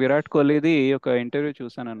 రీసెంట్గా ఒకటి విరాట్ కోహ్లీది ఒక ఇంటర్వ్యూ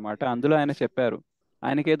చూసాను అనమాట. అందులో ఆయన చెప్పారు,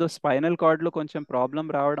 ఆయనకి ఏదో స్పైనల్ కార్డ్లో కొంచెం ప్రాబ్లం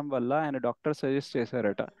రావడం వల్ల ఆయన డాక్టర్ సజెస్ట్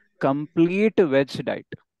చేశారట, కంప్లీట్ వెజ్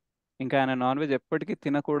డైట్, ఇంకా ఆయన నాన్ వెజ్ ఎప్పటికీ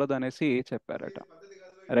తినకూడదు అనేసి చెప్పారట.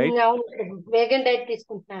 రైట్. అవును ప్రభు, వేగన్ డైట్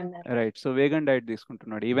తీసుకుంటున్నా అన్నారు. రైట్. సో వేగన్ డైట్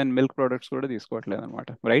తీసుకుంటున్నాడు, ఈవెన్ మిల్క్ ప్రొడక్ట్స్ కూడా తీసుకోవట్లేదు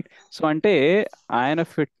అనమాట. రైట్. సో అంటే ఆయన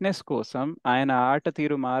ఫిట్నెస్ కోసం, ఆయన ఆట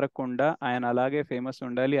తీరు మారకుండా, ఆయన అలాగే ఫేమస్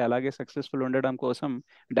ఉండాలి, అలాగే సక్సెస్ఫుల్ ఉండడం కోసం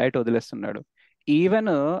డైట్ వదిలేస్తున్నాడు.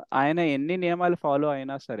 ఈవెన్ ఆయన ఎన్ని నియమాలు ఫాలో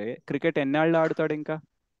అయినా సరే, క్రికెట్ ఎన్నాళ్ళు ఆడుతాడు ఇంకా?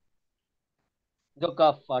 ఇంకొక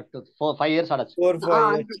 5 years ఆడచ్చు. 4-5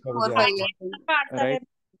 years అంతే, ప్రభుజీ 4-5 అంతే. years. రైట్.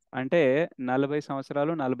 అంటే 40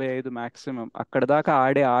 సంవత్సరాలు, 45 మ్యాక్సిమం, అక్కడ దాకా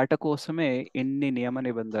ఆడే ఆట కోసమే ఎన్ని నియమ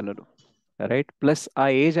నిబంధనలు. రైట్. ప్లస్ ఆ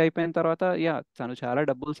ఏజ్ అయిపోయిన తర్వాత యా తను చాలా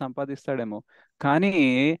డబ్బులు సంపాదిస్తాడేమో, కానీ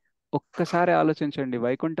ఒక్కసారి ఆలోచించండి,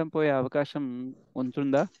 వైకుంఠం పోయే అవకాశం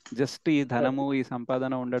ఉంటుందా జస్ట్ ఈ ధనము, ఈ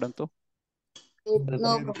సంపాదన ఉండడంతో? నో లేదు.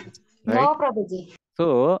 Prabhuji. No right. Prabhuji. So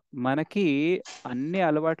మనకి అన్ని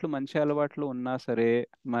అలవాట్లు, మంచి అలవాట్లు ఉన్నా సరే,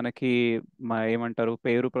 మనకి ఏమంటారు,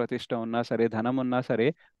 పేరు ప్రతిష్ట ఉన్నా సరే, ధనం ఉన్నా సరే,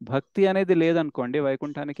 భక్తి అనేది లేదనుకోండి,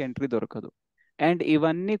 వైకుంఠానికి ఎంట్రీ దొరకదు. అండ్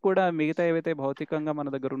ఇవన్నీ కూడా, మిగతా ఏవైతే భౌతికంగా మన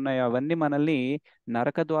దగ్గర ఉన్నాయో అవన్నీ మనల్ని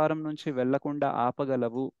నరక ద్వారం నుంచి వెళ్లకుండా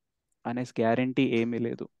ఆపగలవు అనేసి గ్యారంటీ ఏమీ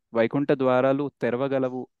లేదు. వైకుంఠ ద్వారాలు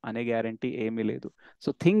తెరవగలవు అనే గ్యారంటీ ఏమీ లేదు. సో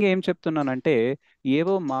థింగ్ ఏం చెప్తున్నానంటే,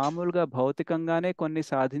 ఏవో మామూలుగా భౌతికంగానే కొన్ని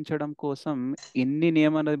సాధించడం కోసం ఇన్ని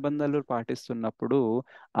నియమ నిబంధనలు పాటిస్తున్నప్పుడు,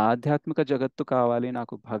 ఆధ్యాత్మిక జగత్తు కావాలి,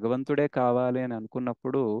 నాకు భగవంతుడే కావాలి అని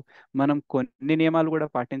అనుకున్నప్పుడు మనం కొన్ని నియమాలు కూడా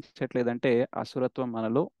పాటించట్లేదంటే అసురత్వం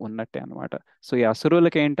మనలో ఉన్నట్టే అన్నమాట. సో ఈ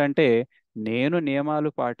అసురులకి ఏంటంటే, నేను నియమాలు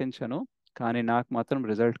పాటించను కానీ నాకు మాత్రం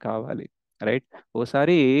రిజల్ట్ కావాలి, రైట్?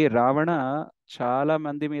 ఓసారి రావణ చాలా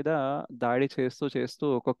మంది మీద దాడి చేస్తూ చేస్తూ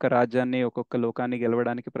ఒక్కొక్క రాజ్యాన్ని ఒక్కొక్క లోకాన్ని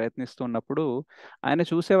గెలవడానికి ప్రయత్నిస్తున్నప్పుడు ఆయన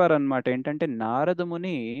చూసేవారు అనమాట. ఏంటంటే నారద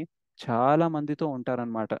ముని చాలా మందితో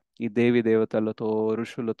ఉంటారనమాట, ఈ దేవి దేవతలతో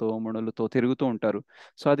ఋషులతో మునులతో తిరుగుతూ ఉంటారు.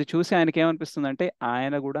 సో అది చూసి ఆయనకి ఏమనిపిస్తుంది అంటే,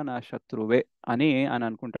 ఆయన కూడా నా శత్రువే అని ఆయన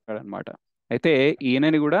అనుకుంటాడు అనమాట. అయితే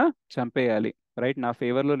ఈయనని కూడా చంపేయాలి, రైట్? నా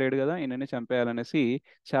ఫేవర్లో లేడు కదా, ఈయనని చంపేయాలనేసి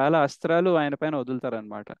చాలా అస్త్రాలు ఆయన పైన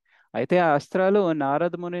వదులుతారనమాట. అయితే ఆ అస్త్రాలు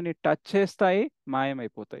నారద మునిని టచ్ చేస్తాయి,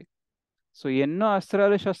 మాయమైపోతాయి. సో ఎన్నో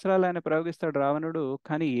అస్త్రాలు శస్త్రాలు ఆయన ప్రయోగిస్తాడు రావణుడు,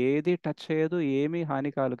 కానీ ఏది టచ్ చేయదు, ఏమీ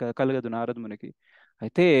హాని కలగదు నారద మునికి.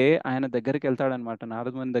 అయితే ఆయన దగ్గరికి వెళ్తాడనమాట,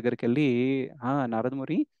 నారద ముని దగ్గరికి వెళ్ళి, నారద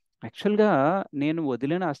ముని, యాక్చువల్గా నేను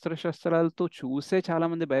వదిలిన అస్త్రశస్త్రాలతో చూసే చాలా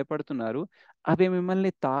మంది భయపడుతున్నారు, అవి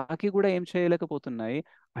మిమ్మల్ని తాకి కూడా ఏం చేయలేకపోతున్నాయి,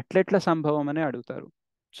 అట్లెట్లా సంభవం అని అడుగుతారు.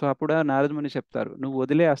 సో అప్పుడు ఆ నారద ముని చెప్తారు, నువ్వు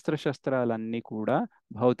వదిలే అస్త్రశస్త్రాలన్నీ కూడా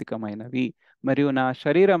భౌతికమైనవి, మరియు నా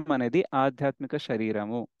శరీరం అనేది ఆధ్యాత్మిక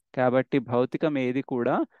శరీరము, కాబట్టి భౌతికం ఏది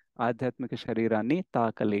కూడా ఆధ్యాత్మిక శరీరాన్ని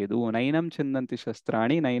తాకలేదు. నైనం చిందంతి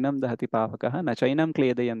శస్త్రాణి నైనం దహతి పావక నచైనం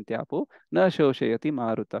క్లేదయంత్యాపో న శోషయతి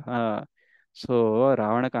మారుత. సో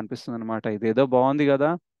రావణకు అనిపిస్తుంది అనమాట, ఇదేదో బాగుంది కదా,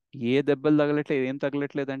 ఏ దెబ్బలు తగలట్లేదు, ఏం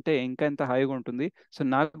తగలట్లేదు అంటే ఇంకా ఎంత హాయిగా ఉంటుంది, సో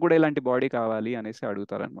నాకు కూడా ఇలాంటి బాడీ కావాలి అనేసి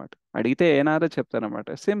అడుగుతారనమాట. అడిగితే ఏనారో చెప్తారనమాట,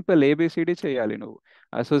 సింపుల్ ఏబిసిడి చేయాలి నువ్వు,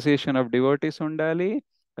 అసోసియేషన్ ఆఫ్ డివోటీస్ ఉండాలి,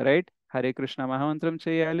 రైట్? హరే కృష్ణ మహామంత్రం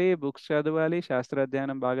చేయాలి, బుక్స్ చదవాలి,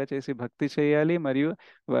 శాస్త్రాధ్యయనం బాగా చేసి భక్తి చేయాలి, మరియు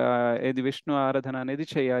ఇది విష్ణు ఆరాధన అనేది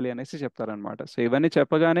చేయాలి అనేసి చెప్తారనమాట. సో ఇవన్నీ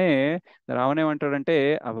చెప్పగానే రావణ ఏమంటాడంటే,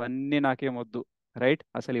 అవన్నీ నాకేం వద్దు, రైట్?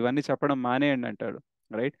 అసలు ఇవన్నీ చెప్పడం మానేయండి అంటాడు,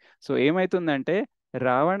 రైట్? సో ఏమైతుందంటే,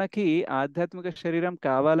 రావణకి ఆధ్యాత్మిక శరీరం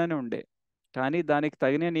కావాలని ఉండే, కానీ దానికి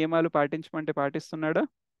తగిన నియమాలు పాటించమంటే పాటిస్తున్నాడా?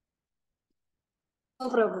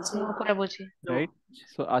 ప్రభుజీ. ప్రభుజీ. రైట్?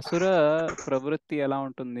 సో అసుర ప్రవృత్తి ఎలా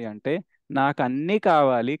ఉంటుంది అంటే, నాకు అన్నీ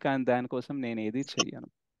కావాలి కానీ దానికోసం నేను ఏది చెయ్యను,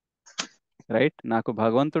 రైట్? నాకు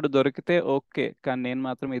భగవంతుడు దొరికితే ఓకే, కానీ నేను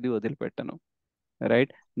మాత్రం ఇది వదిలిపెట్టను,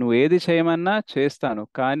 రైట్? నువ్వు ఏది చేయమన్నా చేస్తాను,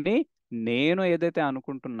 కానీ నేను ఏదైతే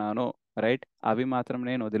అనుకుంటున్నానో, రైట్, అవి మాత్రం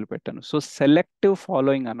నేను వదిలిపెట్టను. సో సెలెక్టివ్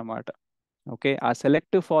ఫాలోయింగ్ అన్నమాట. ఓకే, ఆ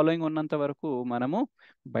సెలెక్టివ్ ఫాలోయింగ్ ఉన్నంత వరకు మనము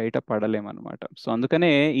బయట పడలేమన్నమాట. సో అందుకనే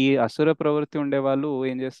ఈ అసుర ప్రవృత్తి ఉండే వాళ్ళు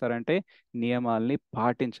ఏం చేస్తారంటే, నియమాల్ని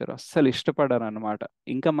పాటించరు, అస్సలు ఇష్టపడరు అనమాట.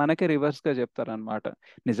 ఇంకా మనకి రివర్స్గా చెప్తారనమాట,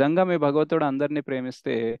 నిజంగా మీ భగవంతుడు అందరినీ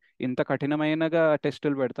ప్రేమిస్తే ఇంత కఠినమైనగా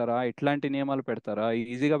టెస్టులు పెడతారా, ఇట్లాంటి నియమాలు పెడతారా,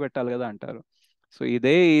 ఈజీగా పెట్టాలి కదా అంటారు. సో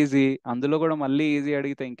ఇదే ఈజీ, అందులో కూడా మళ్ళీ ఈజీ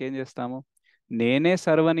అడిగితే ఇంకేం చేస్తాము, నేనే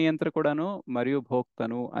సర్వనియంత్రకుడను మరియు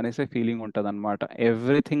భోక్తను అనేసే ఫీలింగ్ ఉంటుంది అనమాట.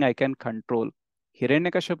 Everything I can control.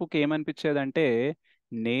 హిరణ్యకశపుకి ఏమనిపించేదంటే,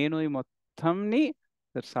 నేను ఈ మొత్తంని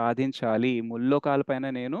సాధించాలి, ముల్లోకాల పైన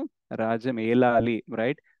నేను రాజ్యం ఏలాలి,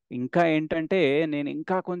 రైట్? ఇంకా ఏంటంటే, నేను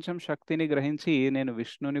ఇంకా కొంచెం శక్తిని గ్రహించి నేను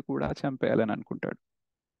విష్ణుని కూడా చంపేయాలని అనుకుంటాడు,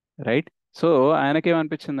 రైట్? సో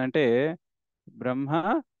ఆయనకేమనిపించిందంటే, బ్రహ్మ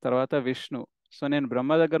తర్వాత విష్ణు, సో నేను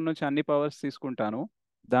బ్రహ్మ దగ్గర నుంచి అన్ని పవర్స్ తీసుకుంటాను,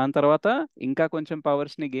 దాని తర్వాత ఇంకా కొంచెం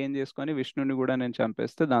పవర్స్ని గెయిన్ చేసుకొని విష్ణుని కూడా నేను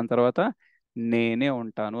చంపేస్తే దాని తర్వాత నేనే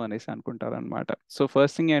ఉంటాను అనేసి అనుకుంటారనమాట. సో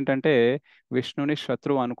ఫస్ట్ థింగ్ ఏంటంటే, విష్ణుని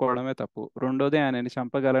శత్రువు అనుకోవడమే తప్పు, రెండోది ఆయనని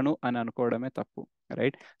చంపగలను అని అనుకోవడమే తప్పు,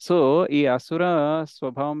 రైట్? సో ఈ అసుర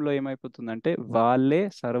స్వభావంలో ఏమైపోతుందంటే, వాళ్ళే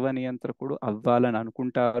సర్వనియంత్రకుడు అవ్వాలని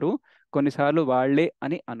అనుకుంటారు, కొన్నిసార్లు వాళ్ళే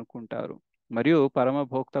అని అనుకుంటారు, మరియు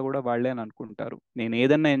పరమభోక్త కూడా వాళ్ళే అని అనుకుంటారు, నేను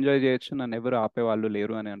ఏదన్నా ఎంజాయ్ చేయొచ్చు, నన్ను ఎవరు ఆపేవాళ్ళు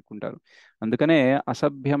లేరు అని అనుకుంటారు. అందుకనే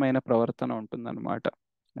అసభ్యమైన ప్రవర్తన ఉంటుందన్నమాట,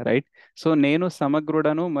 రైట్? సో నేను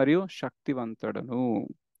సమగ్రుడను మరియు శక్తివంతుడను.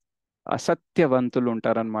 అసత్యవంతులు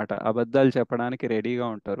ఉంటారనమాట, అబద్ధాలు చెప్పడానికి రెడీగా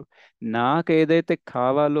ఉంటారు. నాకు ఏదైతే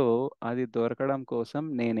కావాలో అది దొరకడం కోసం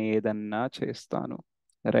నేను ఏదన్నా చేస్తాను,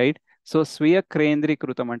 రైట్? సో స్వీయ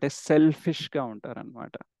కేంద్రీకృతం అంటే సెల్ఫిష్గా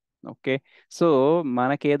ఉంటారనమాట. ఓకే, సో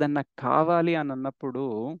మనకి ఏదన్నా కావాలి అని అన్నప్పుడు,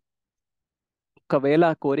 ఒకవేళ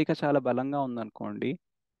ఆ కోరిక చాలా బలంగా ఉందనుకోండి,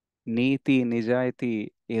 నీతి నిజాయితీ,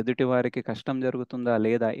 ఎదుటి వారికి కష్టం జరుగుతుందా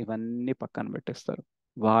లేదా ఇవన్నీ పక్కన పెట్టేస్తారు,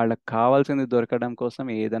 వాళ్ళకి కావాల్సింది దొరకడం కోసం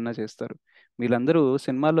ఏదన్నా చేస్తారు. వీళ్ళందరూ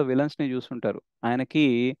సినిమాల్లో విలన్స్ని చూస్తుంటారు, ఆయనకి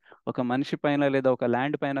ఒక మనిషి పైన లేదా ఒక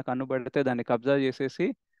ల్యాండ్ పైన కన్నుబడితే దాన్ని కబ్జా చేసేసి,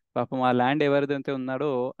 పాపం ఆ ల్యాండ్ ఎవరిదైతే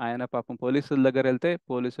ఉన్నాడో ఆయన పాపం పోలీసుల దగ్గర వెళ్తే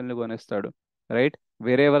పోలీసుల్ని కొనేస్తాడు, రైట్.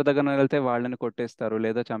 వేరే ఎవరి దగ్గర వెళ్తే వాళ్ళని కొట్టేస్తారు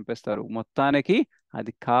లేదా చంపేస్తారు. మొత్తానికి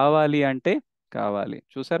అది కావాలి అంటే కావాలి.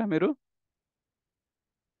 చూసారా మీరు?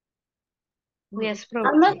 ఎస్ ప్రభు.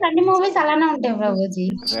 ఆల్మోస్ట్ అన్ని మూవీస్ అలానే ఉంటాయి ప్రభుజీ.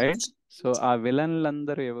 రైట్. సో ఆ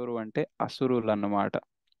విలన్లందరూ ఎవరు అంటే అసురులు అన్నమాట.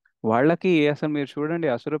 వాళ్ళకి అసలు మీరు చూడండి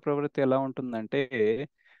అసుర ప్రవృత్తి ఎలా ఉంటుందంటే,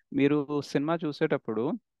 మీరు సినిమా చూసేటప్పుడు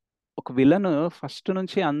ఒక విలన్ ఫస్ట్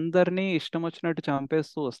నుంచి అందరినీ ఇష్టం వచ్చినట్టు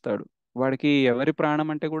చంపేస్తూ వస్తాడు. వాడికి ఎవరి ప్రాణం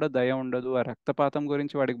అంటే కూడా దయ ఉండదు, ఆ రక్తపాతం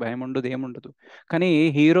గురించి వాడికి భయం ఉండదు, ఏముండదు. కానీ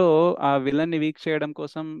హీరో ఆ విలన్ని వీక్ చేయడం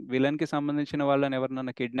కోసం విలన్ కి సంబంధించిన వాళ్ళని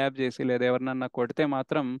ఎవరినన్నా కిడ్నాప్ చేసి లేదా ఎవరినన్నా కొడితే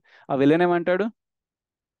మాత్రం ఆ విలన్ ఏమంటాడు?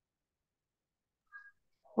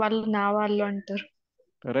 వాళ్ళు నా వాళ్ళు అంటారు.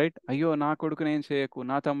 రైట్. అయ్యో నా కొడుకు నేను చేయకు,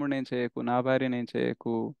 నా తమ్ముడు నేను చేయకు, నా భార్య నేను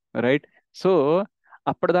చేయకు. రైట్. సో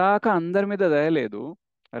అప్పటిదాకా అందరి మీద దయలేదు.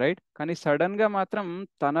 రైట్. కానీ సడన్ గా మాత్రం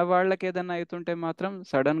తన వాళ్ళకి ఏదైనా అవుతుంటే మాత్రం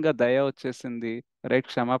సడన్ గా దయ వచ్చేసింది. రైట్.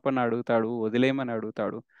 క్షమాపణ అడుగుతాడు, వదిలేయమని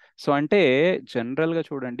అడుగుతాడు. సో అంటే జనరల్ గా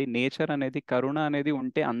చూడండి, నేచర్ అనేది కరుణ అనేది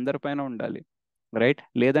ఉంటే అందరిపైన ఉండాలి. రైట్.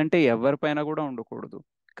 లేదంటే ఎవరిపైన కూడా ఉండకూడదు.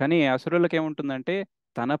 కానీ అసురులకు ఏముంటుందంటే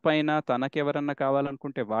తన పైన తనకెవరన్నా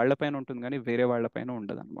కావాలనుకుంటే వాళ్ళపైన ఉంటుంది కానీ వేరే వాళ్ళపైన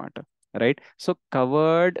ఉండదు అనమాట. రైట్. సో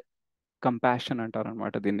కవర్డ్ కంపాషన్ అంటారు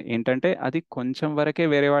అనమాట దీన్ని. ఏంటంటే అది కొంచెం వరకే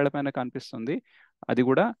వేరే వాళ్ళపైన కనిపిస్తుంది. అది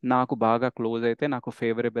కూడా నాకు బాగా క్లోజ్ అయితే, నాకు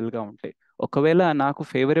ఫేవరబుల్ గా ఉంటాయి. ఒకవేళ నాకు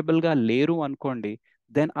ఫేవరబుల్ గా లేరు అనుకోండి,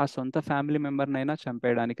 దెన్ ఆ సొంత ఫ్యామిలీ మెంబర్నైనా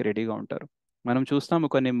చంపేయడానికి రెడీగా ఉంటారు. మనం చూస్తాము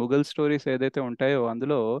కొన్ని ముఘల్ స్టోరీస్ ఏదైతే ఉంటాయో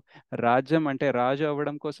అందులో రాజ్యం అంటే రాజు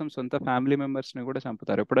అవ్వడం కోసం సొంత ఫ్యామిలీ మెంబర్స్ ని కూడా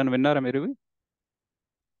చంపుతారు. ఎప్పుడైనా విన్నారా మీరు ఇవి?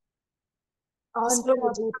 అవును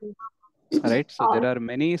ప్రభు. Right. So there are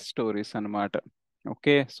many stories అన్నమాట.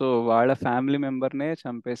 ఓకే. సో వాళ్ళ ఫ్యామిలీ మెంబర్నే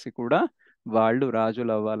చంపేసి కూడా వాళ్ళు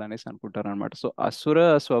రాజులు అవ్వాలనేసి అనుకుంటారు అనమాట. సో అసుర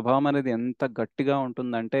స్వభావం అనేది ఎంత గట్టిగా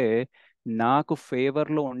ఉంటుందంటే, నాకు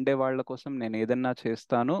ఫేవర్లో ఉండే వాళ్ళ కోసం నేను ఏదన్నా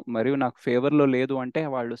చేస్తాను, మరియు నాకు ఫేవర్లో లేదు అంటే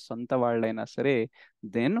వాళ్ళు సొంత వాళ్ళైనా సరే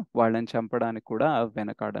దెన్ వాళ్ళని చంపడానికి కూడా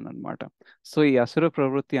వెనకాడను అనమాట. సో ఈ అసుర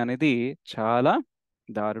ప్రవృత్తి అనేది చాలా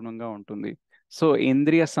దారుణంగా ఉంటుంది. సో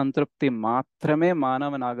ఇంద్రియ సంతృప్తి మాత్రమే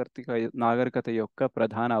మానవ నాగరికత యొక్క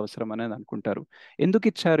ప్రధాన అవసరం అనేది అనుకుంటారు. ఎందుకు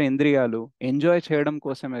ఇచ్చారు ఇంద్రియాలు? ఎంజాయ్ చేయడం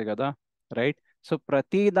కోసమే కదా. రైట్. సో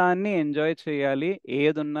ప్రతి దాన్ని ఎంజాయ్ చేయాలి,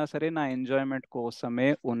 ఏదున్నా సరే నా ఎంజాయ్మెంట్ కోసమే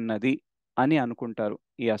ఉన్నది అని అనుకుంటారు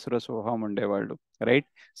ఈ అసుర స్వభావం ఉండేవాళ్ళు. రైట్.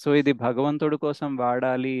 సో ఇది భగవంతుడి కోసం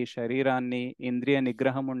వాడాలి, శరీరాన్ని ఇంద్రియ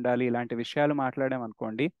నిగ్రహం ఉండాలి, ఇలాంటి విషయాలు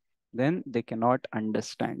మాట్లాడామనుకోండి, then they cannot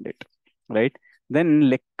understand it. Right. Then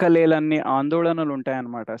లెక్కలేలన్ని ఆందోళనలు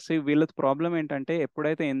ఉంటాయన్నమాట. సో వీళ్ళకి ప్రాబ్లం ఏంటంటే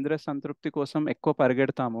ఎప్పుడైతే ఇంద్రియ సంతృప్తి కోసం ఎక్కువ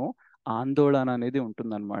పరిగెడతామో ఆందోళన అనేది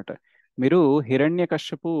ఉంటుందన్నమాట. మీరు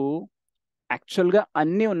హిరణ్యకశ్యపు యాక్చువల్గా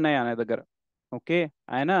అన్నీ ఉన్నాయి ఆయన దగ్గర. ఓకే.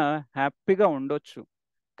 ఆయన హ్యాపీగా ఉండొచ్చు,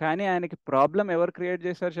 కానీ ఆయనకి ప్రాబ్లం ఎవరు క్రియేట్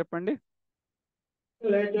చేశారు చెప్పండి?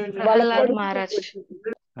 ప్రహ్లాద్ మహారాజ్.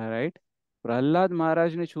 రైట్. ప్రహ్లాద్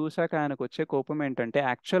మహారాజ్ని చూశాక ఆయనకు వచ్చే కోపం ఏంటంటే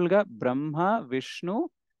యాక్చువల్గా బ్రహ్మ, విష్ణు,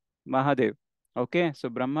 మహాదేవ్. ఓకే. సో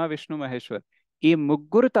బ్రహ్మ, విష్ణు, మహేశ్వర్ ఈ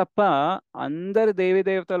ముగ్గురు తప్ప అందరి దేవి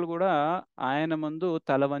దేవతలు కూడా ఆయన ముందు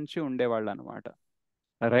తల వంచి ఉండేవాళ్ళు అనమాట.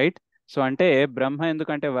 రైట్. సో అంటే బ్రహ్మ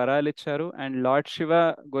ఎందుకంటే వరాలు ఇచ్చారు, అండ్ లార్డ్ శివ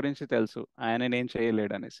గురించి తెలుసు ఆయన ఏం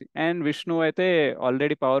చేయలేడు అనేసి, అండ్ విష్ణు అయితే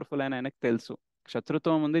ఆల్రెడీ పవర్ఫుల్ అని ఆయనకు తెలుసు.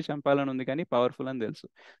 శత్రుత్వం ఉంది, చంపాలని ఉంది, కానీ పవర్ఫుల్ అని తెలుసు.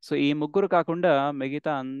 సో ఈ ముగ్గురు కాకుండా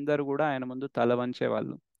మిగతా అందరూ కూడా ఆయన ముందు తల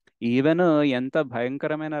వంచేవాళ్ళు. ఈవెన్ ఎంత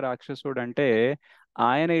భయంకరమైన రాక్షసుడు అంటే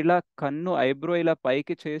ఆయన ఇలా కన్ను ఐబ్రో ఇలా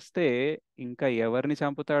పైకి చేస్తే ఇంకా ఎవరిని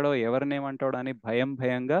చంపుతాడో ఎవరిని ఏమంటాడో అని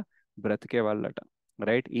భయంగా బ్రతికే వాళ్ళట.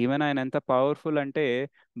 రైట్. ఈవెన్ ఆయన ఎంత పవర్ఫుల్ అంటే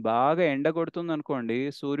బాగా ఎండ కొడుతుంది అనుకోండి,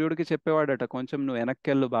 సూర్యుడికి చెప్పేవాడట కొంచెం నువ్వు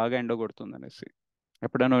వెనక్కెళ్ళు బాగా ఎండ కొడుతుంది అనేసి.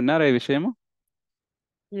 ఎప్పుడైనా విన్నారా ఈ విషయం?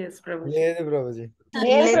 ఎస్ ప్రభుజీ. లేదు ప్రభుజీ.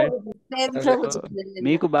 లేదు లేదు ప్రభుజీ. లేదు అదే. ప్రభుజీ, లేదు.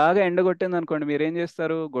 మీకు బాగా ఎండ కొట్టింది అనుకోండి, మీరేం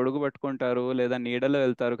చేస్తారు? గొడుగు పట్టుకుంటారు లేదా నీడలో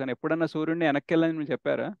వెళ్తారు. కానీ ఎప్పుడన్నా సూర్యుడిని వెనక్కెళ్ళని మీరు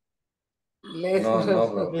చెప్పారా? లేదు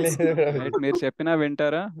రైట్. ప్రభుజీ. మీరు చెప్పినా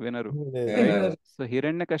వింటారా? వినరు. లేదు. రైట్. సో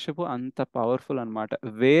హిరణ్యకశిపు అంత పవర్ఫుల్ అన్నమాట.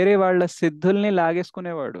 వేరే వాళ్ళ సిద్ధుల్ని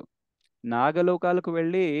లాగేసుకునేవాడు. నాగలోకాలకు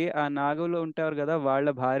వెళ్ళి ఆ నాగులు ఉంటారు కదా వాళ్ళ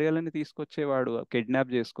భార్యలని తీసుకొచ్చేవాడు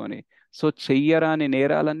కిడ్నాప్ చేసుకొని. సో చెయ్యరాని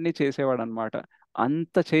నేరాలన్నీ చేసేవాడు అనమాట.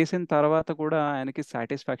 అంత చేసిన తర్వాత కూడా ఆయనకి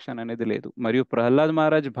సాటిస్ఫాక్షన్ అనేది లేదు. మరియు ప్రహ్లాద్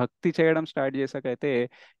మహారాజ్ భక్తి చేయడం స్టార్ట్ చేసాకైతే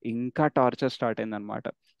ఇంకా టార్చర్ స్టార్ట్ అయిందనమాట.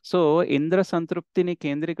 సో ఇంద్ర సంతృప్తిని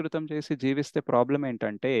కేంద్రీకృతం చేసి జీవిస్తే ప్రాబ్లం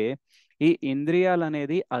ఏంటంటే ఈ ఇంద్రియాలు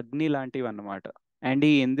అనేది అగ్ని లాంటివి అన్నమాట. అండ్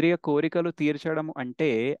ఈ ఇంద్రియ కోరికలు తీర్చడం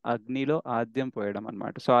అంటే అగ్నిలో ఆద్యం పోయడం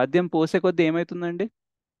అన్నమాట. సో ఆద్యం పోసే కొద్దీ ఏమవుతుందండి?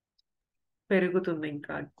 పెరుగుతుంది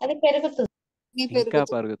ఇంకా. అది పెరుగుతుంది. ఇంకా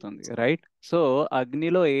పరుగుతుంది, రైట్? సో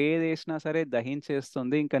అగ్నిలో ఏది వేసినా సరే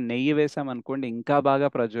దహించేస్తుంది, ఇంకా నెయ్యి వేసామనుకోండి ఇంకా బాగా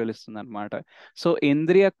ప్రజ్వలిస్తుంది అనమాట. సో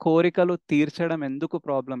ఇంద్రియ కోరికలు తీర్చడం ఎందుకు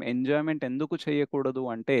ప్రాబ్లం, ఎంజాయ్మెంట్ ఎందుకు చేయకూడదు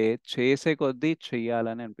అంటే చేసే కొద్దీ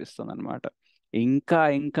చెయ్యాలని అనిపిస్తుంది అనమాట. ఇంకా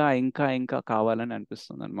ఇంకా ఇంకా ఇంకా కావాలని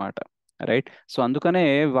అనిపిస్తుంది అనమాట, రైట్? సో అందుకనే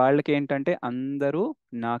వాళ్ళకి ఏంటంటే అందరూ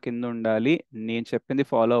నా కింద ఉండాలి, నేను చెప్పింది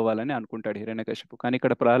ఫాలో అవ్వాలని అనుకుంటాడు హిరణ్యకశిపు. కానీ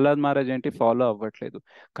ఇక్కడ ప్రహ్లాద్ మహారాజ్ ఏంటి, ఫాలో అవ్వట్లేదు.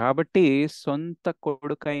 కాబట్టి సొంత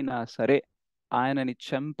కొడుకైనా సరే ఆయనని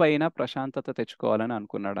చంపైనా ప్రశాంతత తెచ్చుకోవాలని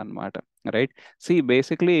అనుకున్నాడు అనమాట, రైట్? సి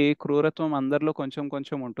బేసిక్లీ క్రూరత్వం అందరిలో కొంచెం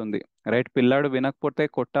కొంచెం ఉంటుంది, రైట్? పిల్లాడు వినకపోతే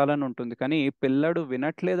కొట్టాలని ఉంటుంది, కానీ పిల్లాడు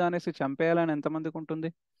వినట్లేదు అనేసి చంపేయాలని ఎంతమందికి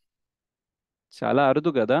ఉంటుంది? చాలా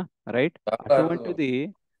అరుదు కదా, రైట్? చాలా అరుదు. అటువంటిది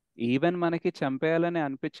ఈవెన్ మనకి చంపేయాలని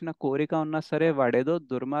అనిపించిన కోరిక ఉన్నా సరే వాడేదో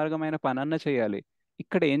దుర్మార్గమైన పనన్న చేయాలి.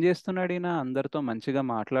 ఇక్కడ ఏం చేస్తున్నాడు ఈయన, అందరితో మంచిగా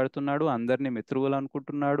మాట్లాడుతున్నాడు, అందరినీ మిత్రువులు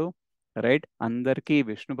అనుకుంటున్నాడు, రైట్? అందరికీ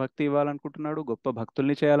విష్ణు భక్తి ఇవ్వాలనుకుంటున్నాడు, గొప్ప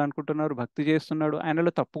భక్తుల్ని చేయాలనుకుంటున్నారు, భక్తి చేస్తున్నాడు,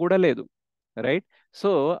 ఆయనలో తప్పు కూడా లేదు, రైట్?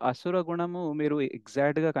 సో అసుర గుణము మీరు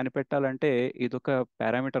ఎగ్జాక్ట్ గా కనిపెట్టాలంటే ఇదొక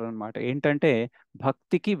పారామీటర్ అన్నమాట, ఏంటంటే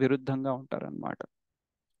భక్తికి విరుద్ధంగా ఉంటారన్నమాట,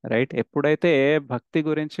 రైట్? ఎప్పుడైతే భక్తి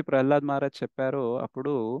గురించి ప్రహ్లాద్ మహారాజ్ చెప్పారో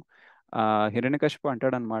అప్పుడు ఆ హిరణ్యకశిపు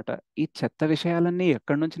అంటాడనమాట, ఈ చెత్త విషయాలన్నీ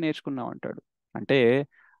ఎక్కడి నుంచి నేర్చుకున్నావు అంటాడు. అంటే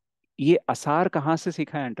ఈ అసార్ కహాసే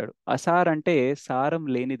సిఖాయ్ అంటాడు. అసార్ అంటే సారం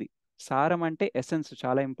లేనిది, సారం అంటే ఎసెన్స్,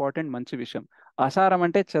 చాలా ఇంపార్టెంట్ మంచి విషయం. అసారం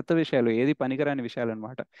అంటే చెత్త విషయాలు, ఏది పనికిరాని విషయాలు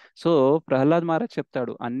అనమాట. సో ప్రహ్లాద్ మహారాజ్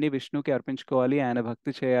చెప్తాడు అన్ని విష్ణుకి అర్పించుకోవాలి, ఆయన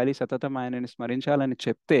భక్తి చేయాలి, సతతం ఆయనని స్మరించాలని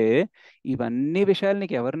చెప్తే ఇవన్నీ విషయాలు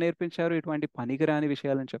నీకు ఎవరు నేర్పించారు, ఇటువంటి పనికిరాని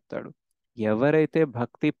విషయాలని చెప్తాడు. ఎవరైతే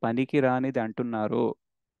భక్తి పనికి రానిది అంటున్నారో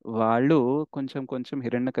వాళ్ళు కొంచెం కొంచెం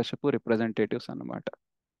హిరణ్యకశిపు రిప్రజెంటేటివ్స్ అన్నమాట,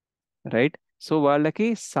 రైట్? సో వాళ్ళకి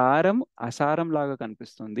సారం అసారం లాగా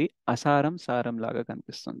కనిపిస్తుంది, అసారం సారం లాగా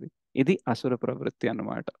కనిపిస్తుంది. ఇది అసుర ప్రవృత్తి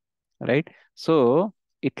అన్నమాట, రైట్? సో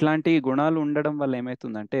ఇట్లాంటి గుణాలు ఉండడం వల్ల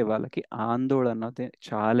ఏమవుతుందంటే వాళ్ళకి ఆందోళన అన్నది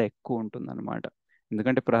చాలా ఎక్కువ ఉంటుంది అనమాట.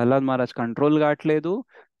 ఎందుకంటే ప్రహ్లాద్ మహారాజ్ కంట్రోల్ కావట్లేదు.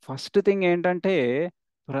 ఫస్ట్ థింగ్ ఏంటంటే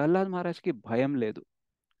ప్రహ్లాద్ మహారాజ్కి భయం లేదు.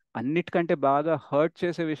 అన్నిటికంటే బాగా హర్ట్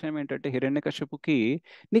చేసే విషయం ఏంటంటే హిరణ్యకశిపుకి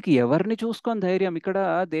నీకు ఎవరిని చూసుకొని ధైర్యం, ఇక్కడ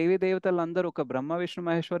దేవీ దేవతలు అందరూ ఒక బ్రహ్మ విష్ణు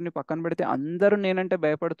మహేశ్వరిని పక్కన పెడితే అందరూ నేనంటే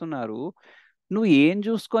భయపడుతున్నారు, నువ్వు ఏం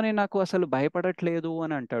చూసుకొని నాకు అసలు భయపడట్లేదు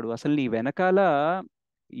అని అంటాడు. అసలు నీ వెనకాల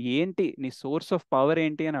ఏంటి, నీ సోర్స్ ఆఫ్ పవర్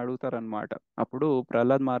ఏంటి అని అడుగుతారనమాట. అప్పుడు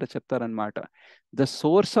ప్రహ్లాద్ మహారాజ్ చెప్తారనమాట, the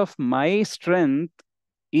source of my strength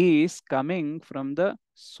is coming from the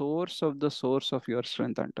source of your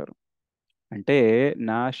strength అంటారు. అంటే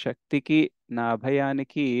నా శక్తికి, నా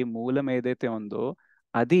అభయానికి మూలం ఏదైతే ఉందో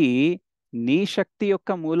అది నీ శక్తి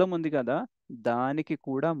యొక్క మూలం ఉంది కదా, దానికి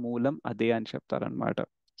కూడా మూలం అదే అని చెప్తారనమాట.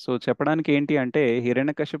 సో చెప్పడానికి ఏంటి అంటే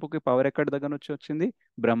హిరణ్యకశిపుకి పవర్ ఎక్కడి దగ్గర నుంచి వచ్చింది,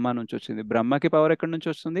 బ్రహ్మ నుంచి వచ్చింది. బ్రహ్మకి పవర్ ఎక్కడి నుంచి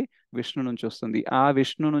వస్తుంది, విష్ణు నుంచి వస్తుంది. ఆ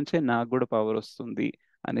విష్ణు నుంచే నాకు కూడా పవర్ వస్తుంది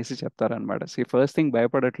అనేసి చెప్తారనమాట. First thing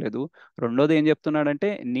భయపడట్లేదు. రెండోది ఏం చెప్తున్నాడంటే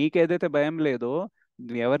నీకేదైతే భయం లేదో,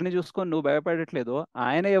 నువ్వు ఎవరిని చూసుకొని నువ్వు భయపడట్లేదో,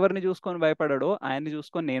 ఆయన ఎవరిని చూసుకొని భయపడాడో ఆయన్ని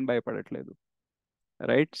చూసుకొని నేను భయపడట్లేదు,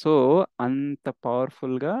 రైట్? సో అంత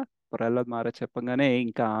పవర్ఫుల్ గా ప్రహ్లాద్ మహారాజ్ చెప్పగానే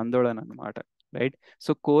ఇంకా ఆందోళన అన్నమాట, రైట్?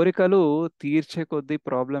 సో కోరికలు తీర్చే కొద్దీ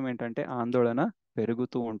ప్రాబ్లం ఏంటంటే ఆందోళన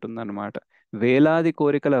పెరుగుతూ ఉంటుందన్నమాట. వేలాది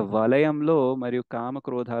కోరికల వలయంలో మరియు కామ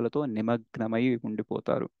క్రోధాలతో నిమగ్నమై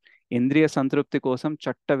ఉండిపోతారు. ఇంద్రియ సంతృప్తి కోసం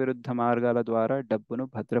చట్ట విరుద్ధ మార్గాల ద్వారా డబ్బును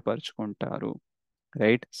భద్రపరుచుకుంటారు,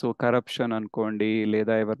 రైట్? సో కరప్షన్ అనుకోండి,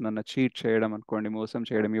 లేదా ఎవరినన్నా చీట్ చేయడం అనుకోండి, మోసం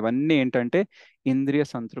చేయడం, ఇవన్నీ ఏంటంటే ఇంద్రియ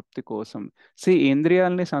సంతృప్తి కోసం.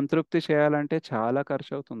 ఇంద్రియాలని సంతృప్తి చేయాలంటే చాలా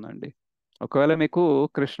ఖర్చు అవుతుందండి. ఒకవేళ మీకు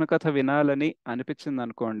కృష్ణ కథ వినాలని అనిపించింది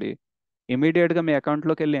అనుకోండి, ఇమీడియట్ గా మీ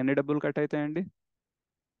అకౌంట్లోకి వెళ్ళి ఎన్ని డబ్బులు కట్ అవుతాయండి?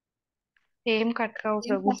 ఏం కట్ కావు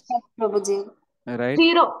ప్రభు. Prabhuji right,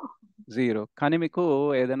 zero. జీరో. కానీ మీకు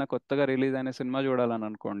ఏదైనా కొత్తగా రిలీజ్ అయిన సినిమా చూడాలని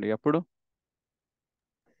అనుకోండి, అప్పుడు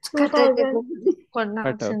 2000 కట్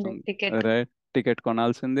కొనాల్సిందే అవుతుంది, టికెట్. రైట్? టికెట్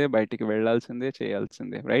కొనాల్సిందే, బయటికి వెళ్ళాల్సిందే,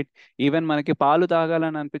 చేయాల్సిందే, రైట్? ఈవెన్ మనకి పాలు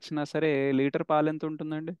తాగాలని అనిపించినా సరే లీటర్ పాలు ఎంత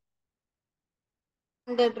ఉంటుందండి?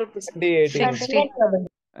 100 రూపీస్. 60.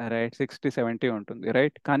 రైట్, 60-70 ఉంటుంది,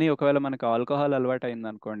 రైట్? కానీ ఒకవేళ మనకి ఆల్కహాల్ అలవాటు అయింది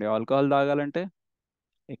అనుకోండి, ఆల్కహాల్ తాగాలంటే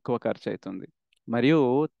ఎక్కువ ఖర్చు అవుతుంది. మరియు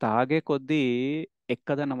తాగే కొద్దీ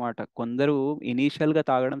ఎక్కదన్నమాట. కొందరు ఇనీషియల్ గా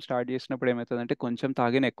తాగడం స్టార్ట్ చేసినప్పుడు ఏమవుతుందంటే కొంచెం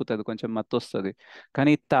తాగిన ఎక్కుతుంది, కొంచెం మత్తు వస్తుంది.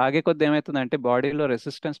 కానీ తాగే కొద్దీ ఏమవుతుందంటే బాడీలో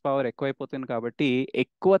రెసిస్టెన్స్ పవర్ ఎక్కువైపోతుంది, కాబట్టి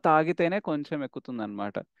ఎక్కువ తాగితేనే కొంచెం ఎక్కుతుంది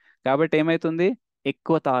అనమాట. కాబట్టి ఏమవుతుంది,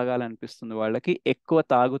 ఎక్కువ తాగాలనిపిస్తుంది వాళ్ళకి, ఎక్కువ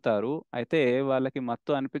తాగుతారు. అయితే వాళ్ళకి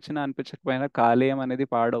మత్తు అనిపించినా అనిపించకపోయినా కాలేయం అనేది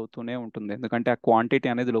పాడవుతూనే ఉంటుంది, ఎందుకంటే ఆ క్వాంటిటీ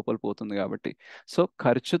అనేది లోపల పోతుంది కాబట్టి. సో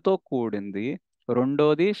ఖర్చుతో కూడింది,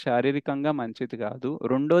 రెండోది శారీరకంగా మంచిది కాదు,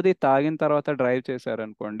 రెండోది తాగిన తర్వాత డ్రైవ్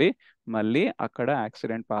చేశారనుకోండి మళ్ళీ అక్కడ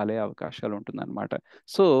యాక్సిడెంట్ పాలే అవకాశాలు ఉంటుందన్నమాట.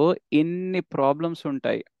 సో ఇన్ని ప్రాబ్లమ్స్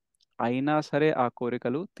ఉంటాయి, అయినా సరే ఆ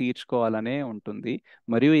కోరికలు తీర్చుకోవాలనే ఉంటుంది.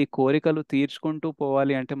 మరియు ఈ కోరికలు తీర్చుకుంటూ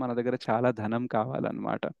పోవాలి అంటే మన దగ్గర చాలా ధనం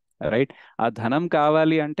కావాలన్నమాట. రైట్. ఆ ధనం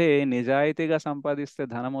కావాలి అంటే నిజాయితీగా సంపాదిస్తే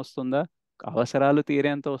ధనం వస్తుందా? అవసరాలు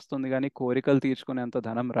తీరేంత వస్తుంది కానీ కోరికలు తీర్చుకునేంత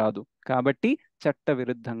ధనం రాదు. కాబట్టి చట్ట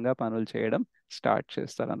విరుద్ధంగా పనులు చేయడం స్టార్ట్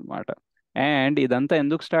చేస్తారనమాట. అండ్ ఇదంతా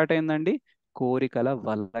ఎందుకు స్టార్ట్ అయిందండి? కోరికల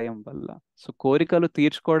వలయం వల్ల. సో కోరికలు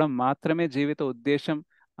తీర్చుకోవడం మాత్రమే జీవిత ఉద్దేశం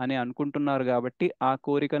అని అనుకుంటున్నారు కాబట్టి ఆ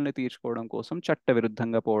కోరికల్ని తీర్చుకోవడం కోసం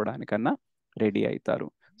చట్టవిరుద్ధంగా పోవడానికన్నా రెడీ అవుతారు.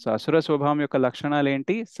 సో అసుర స్వభావం యొక్క లక్షణాలు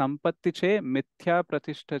ఏంటి? సంపత్తిచే మిథ్యా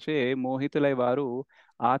ప్రతిష్టచే మోహితులై వారు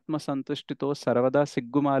ఆత్మ సంతుష్టితో సర్వదా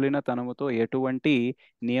సిగ్గుమాలిన తనముతో ఎటువంటి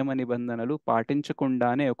నియమ నిబంధనలు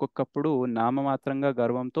పాటించకుండానే ఒక్కొక్కప్పుడు నామమాత్రంగా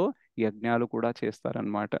గర్వంతో యజ్ఞాలు కూడా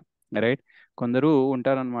చేస్తారనమాట. రైట్. కొందరు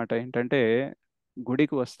ఉంటారనమాట ఏంటంటే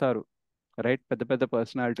గుడికి వస్తారు, రైట్, పెద్ద పెద్ద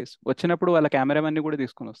పర్సనాలిటీస్ వచ్చినప్పుడు వాళ్ళ కెమెరామెన్ని కూడా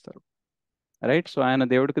తీసుకొని వస్తారు. రైట్. సో ఆయన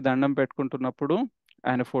దేవుడికి దండం పెట్టుకుంటున్నప్పుడు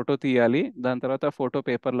ఆయన ఫోటో తీయాలి, దాని తర్వాత ఫోటో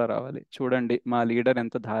పేపర్లో రావాలి, చూడండి మా లీడర్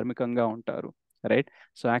ఎంత ధార్మికంగా ఉంటారు. రైట్.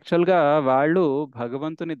 సో యాక్చువల్గా వాళ్ళు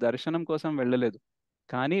భగవంతుని దర్శనం కోసం వెళ్ళలేదు,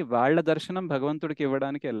 కానీ వాళ్ళ దర్శనం భగవంతుడికి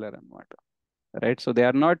ఇవ్వడానికి వెళ్ళారనమాట. Right. So they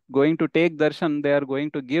are not going to take Darshan, they are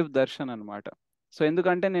going to give Darshan అనమాట. సో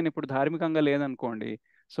ఎందుకంటే నేను ఇప్పుడు ధార్మికంగా లేదనుకోండి,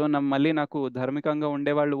 సో మళ్ళీ నాకు ధార్మికంగా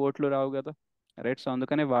ఉండే వాళ్ళు ఓట్లు రావు కదా. రైట్. సో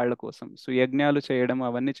అందుకనే వాళ్ళ కోసం సో యజ్ఞాలు చేయడం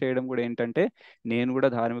అవన్నీ చేయడం కూడా ఏంటంటే నేను కూడా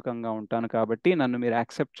ధార్మికంగా ఉంటాను కాబట్టి నన్ను మీరు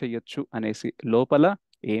యాక్సెప్ట్ చేయొచ్చు అనేసి, లోపల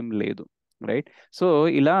ఏం లేదు. రైట్. సో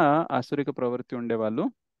ఇలా ఆసురిక ప్రవృత్తి ఉండేవాళ్ళు,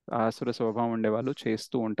 ఆసుర స్వభావం ఉండేవాళ్ళు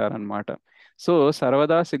చేస్తూ ఉంటారనమాట. సో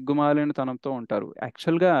సర్వదా సిగ్గుమాలిన తనంతో ఉంటారు.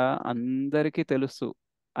 యాక్చువల్గా అందరికీ తెలుసు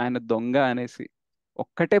ఆయన దొంగ అనేసి,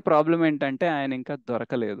 ఒక్కటే ప్రాబ్లం ఏంటంటే ఆయన ఇంకా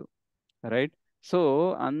దొరకలేదు. రైట్. సో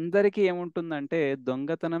అందరికీ ఏముంటుందంటే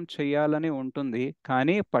దొంగతనం చేయాలని ఉంటుంది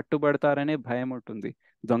కానీ పట్టుబడతారనే భయం ఉంటుంది.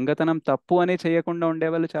 దొంగతనం తప్పు అని చేయకుండా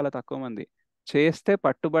ఉండేవాళ్ళు చాలా తక్కువ మంది, చేస్తే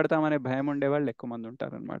పట్టుబడతామనే భయం ఉండేవాళ్ళు ఎక్కువ మంది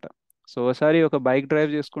ఉంటారనమాట. సో ఒకసారి ఒక బైక్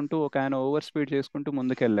డ్రైవ్ చేసుకుంటూ ఒక ఆయన ఓవర్ స్పీడ్ చేసుకుంటూ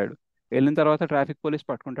ముందుకెళ్ళాడు. వెళ్ళిన తర్వాత ట్రాఫిక్ పోలీస్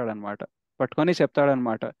పట్టుకుంటాడనమాట. పట్టుకొని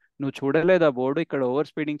చెప్తాడనమాట, నువ్వు చూడలేదా బోర్డు ఇక్కడ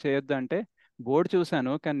ఓవర్ స్పీడింగ్ చేయొద్దు అంటే, బోర్డు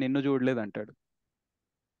చూశాను కానీ నిన్ను చూడలేదు అంటాడు.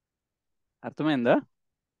 అర్థమైందా?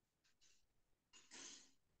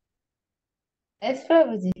 ఎస్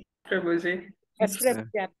ప్రభుజీ. ప్రభుజీ.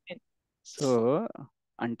 సో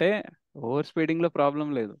అంటే ఓవర్ స్పీడింగ్ లో ప్రాబ్లం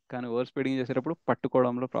లేదు కానీ ఓవర్ స్పీడింగ్ చేసేటప్పుడు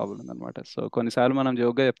పట్టుకోవడంలో ప్రాబ్లం ఉందన్నమాట. సో కొన్నిసార్లు మనం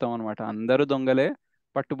జోక్గా చెప్తాం అనమాట, అందరూ దొంగలే,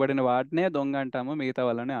 పట్టుబడిన వాటినే దొంగ అంటాము, మిగతా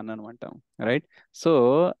వాళ్ళని అన్నను అంటాము. రైట్. సో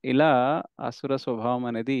ఇలా అసుర స్వభావం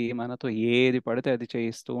అనేది మనతో ఏది పడితే అది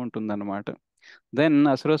చేయిస్తూ ఉంటుందన్నమాట. దెన్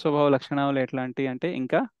అసుర స్వభావ లక్షణాలు ఎట్లాంటి అంటే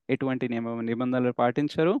ఇంకా ఎటువంటి నిబంధనలు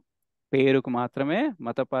పాటించరు, పేరుకు మాత్రమే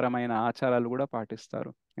మతపరమైన ఆచారాలు కూడా పాటిస్తారు.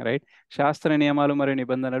 రైట్. శాస్త్ర నియమాలు మరియు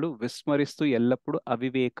నిబంధనలు విస్మరిస్తూ ఎల్లప్పుడూ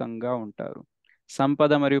అవివేకంగా ఉంటారు.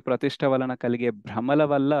 సంపద మరియు ప్రతిష్ట వలన కలిగే భ్రమల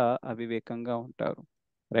వల్ల అవివేకంగా ఉంటారు.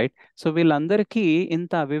 రైట్. సో వీళ్ళందరికీ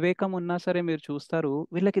ఇంత అవివేకం ఉన్నా సరే మీరు చూస్తారు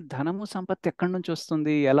వీళ్ళకి ధనము సంపత్తి ఎక్కడి నుంచి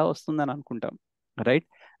వస్తుంది, ఎలా వస్తుంది అని అనుకుంటాం. రైట్.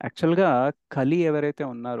 యాక్చువల్గా కలి ఎవరైతే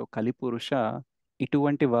ఉన్నారో కలి పురుష,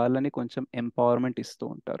 ఇటువంటి వాళ్ళని కొంచెం ఎంపవర్మెంట్ ఇస్తూ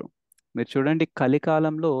ఉంటారు. మీరు చూడండి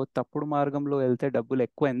కలికాలంలో తప్పుడు మార్గంలో వెళ్తే డబ్బులు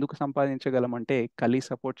ఎక్కువ ఎందుకు సంపాదించగలమంటే కలి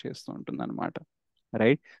సపోర్ట్ చేస్తూ ఉంటుంది అనమాట.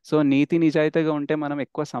 రైట్. సో నీతి నిజాయితీగా ఉంటే మనం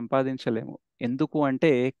ఎక్కువ సంపాదించలేము, ఎందుకు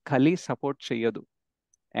అంటే కలి సపోర్ట్ చెయ్యదు.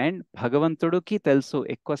 అండ్ భగవంతుడికి తెలుసు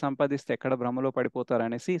ఎక్కువ సంపాదిస్తే ఎక్కడ భ్రమలో పడిపోతారు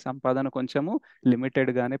అనేసి సంపాదన కొంచెము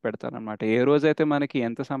లిమిటెడ్ గానే పెడతారనమాట. ఏ రోజైతే మనకి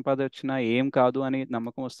ఎంత సంపాదన వచ్చినా ఏం కాదు అని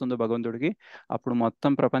నమ్మకం వస్తుందో భగవంతుడికి, అప్పుడు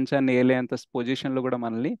మొత్తం ప్రపంచాన్ని ఏలేంత పొజిషన్ లో కూడా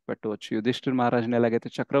మనల్ని పెట్టవచ్చు. యుధిష్ఠిర్ మహారాజుని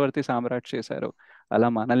ఎలాగైతే చక్రవర్తి సామ్రాట్ చేశారో అలా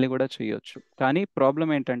మనల్ని కూడా చేయొచ్చు. కానీ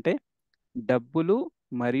ప్రాబ్లం ఏంటంటే డబ్బులు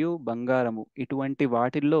మరియు బంగారము ఇటువంటి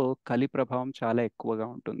వాటిల్లో కలి ప్రభావం చాలా ఎక్కువగా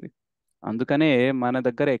ఉంటుంది. అందుకనే మన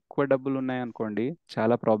దగ్గర ఎక్కువ డబ్బులు ఉన్నాయనుకోండి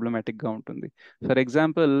చాలా ప్రాబ్లమాటిక్గా ఉంటుంది. ఫర్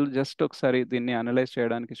ఎగ్జాంపుల్ జస్ట్ ఒకసారి దీన్ని అనలైజ్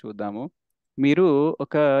చేయడానికి చూద్దాము. మీరు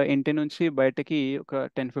ఒక ఇంటి నుంచి బయటకి ఒక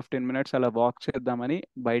 10-15 మినిట్స్ అలా వాక్ చేద్దామని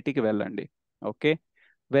బయటికి వెళ్ళండి. ఓకే.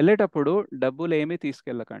 వెళ్ళేటప్పుడు డబ్బులు ఏమీ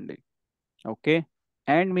తీసుకెళ్ళకండి. ఓకే.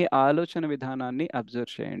 అండ్ మీ ఆలోచన విధానాన్ని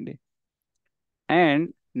అబ్జర్వ్ చేయండి. అండ్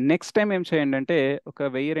నెక్స్ట్ టైం ఏం చేయండి అంటే ఒక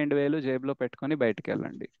 1000-2000 జేబులో పెట్టుకొని బయటికి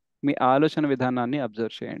వెళ్ళండి. మీ ఆలోచన విధానాన్ని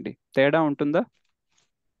అబ్జర్వ్ చేయండి, తేడా ఉంటుందా?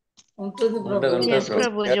 ఉంటుంది ఉంటుంది ప్రభుజీ. ఎస్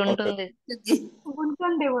ప్రభుజీ ఉంటుంది.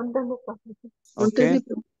 ఉంటుంది ఉంటుంది ప్రభుజీ. ఓకే. ఉంటుంది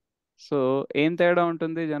ప్రభు. సో ఏం తేడా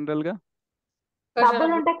ఉంటుంది జనరల్ గా?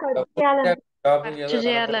 డబ్బులు ఉంటే ఖర్చు చేయాలని, ఖర్చు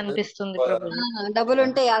చేయాలనిపిస్తుంది ప్రభుజీ. డబ్బులు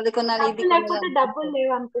ఉంటే అది కొనాలి ఇది డబ్బులు లేకపోతే కొనాలి డబ్బులు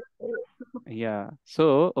లేవు అనిపిస్తుంది. యా. సో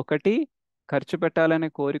ఒకటి ఖర్చు పెట్టాలనే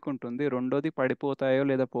కోరిక ఉంటుంది, రెండోది పడిపోతాయో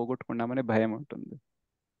లేదా పోగొట్టుకున్నామనే భయం ఉంటుంది.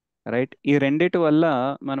 రైట్, ఈ రెండిటి వల్ల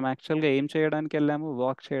మనం యాక్చువల్గా ఏం చేయడానికి వెళ్ళాము,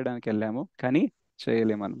 వాక్ చేయడానికి వెళ్ళాము, కానీ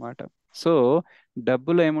చేయలేము అనమాట. సో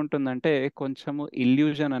డబ్బులో ఏముంటుందంటే కొంచెము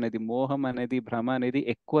ఇల్యూజన్ అనేది, మోహం అనేది, భ్రమ అనేది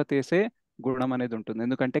ఎక్కువ తీసే గుణం అనేది ఉంటుంది.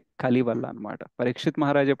 ఎందుకంటే కలి వల్ల అన్నమాట. పరీక్షిత్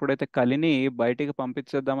మహారాజ్ ఎప్పుడైతే కలిని బయటికి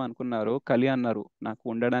పంపించేద్దాం అనుకున్నారో, కలి అన్నారు నాకు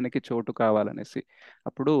ఉండడానికి చోటు కావాలనేసి.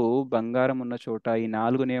 అప్పుడు బంగారం ఉన్న చోట, ఈ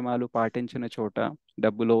 4 నియమాలు పాటించిన చోట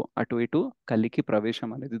డబ్బులో అటు ఇటు కలికి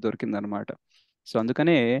ప్రవేశం అనేది దొరికిందనమాట. సో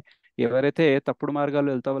అందుకనే ఎవరైతే తప్పుడు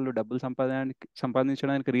మార్గాల్లో వెళ్తా వాళ్ళు డబ్బులు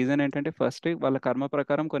సంపాదించడానికి రీజన్ ఏంటంటే, ఫస్ట్ వాళ్ళ కర్మ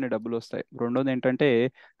ప్రకారం కొన్ని డబ్బులు వస్తాయి, రెండోది ఏంటంటే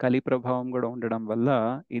కలి ప్రభావం కూడా ఉండడం వల్ల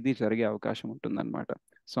ఇది జరిగే అవకాశం ఉంటుందన్నమాట.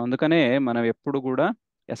 సో అందుకనే మనం ఎప్పుడు కూడా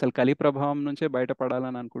అసలు కలి ప్రభావం నుంచే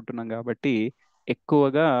బయటపడాలని అనుకుంటున్నాం కాబట్టి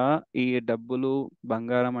ఎక్కువగా ఈ డబ్బులు,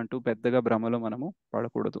 బంగారం అంటూ పెద్దగా భ్రమలో మనము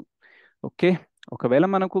పడకూడదు. ఓకే, ఒకవేళ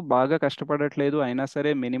మనకు బాగా కష్టపడట్లేదు అయినా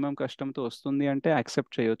సరే మినిమం కష్టంతో వస్తుంది అంటే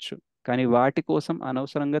యాక్సెప్ట్ చేయొచ్చు, కానీ వాటి కోసం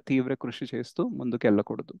అనవసరంగా తీవ్ర కృషి చేస్తూ ముందుకు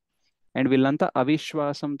వెళ్ళకూడదు. అండ్ వీళ్ళంతా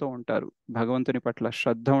అవిశ్వాసంతో ఉంటారు, భగవంతుని పట్ల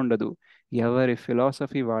శ్రద్ధ ఉండదు, ఎవరి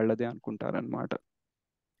ఫిలాసఫీ వాళ్ళదే అనుకుంటారనమాట.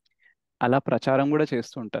 అలా ప్రచారం కూడా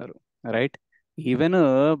చేస్తుంటారు. రైట్, ఈవెన్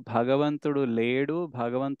భగవంతుడు లేడు,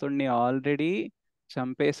 భగవంతుడిని ఆల్రెడీ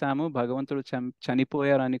చంపేశాము, భగవంతుడు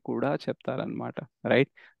చనిపోయారని కూడా చెప్తారనమాట.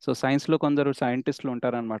 రైట్, సో సైన్స్లో కొందరు సైంటిస్టులు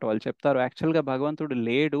ఉంటారనమాట, వాళ్ళు చెప్తారు యాక్చువల్గా భగవంతుడు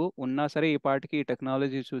లేడు, ఉన్నా సరే ఈ పాటికి ఈ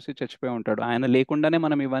టెక్నాలజీ చూసి చచ్చిపోయి ఉంటాడు, ఆయన లేకుండానే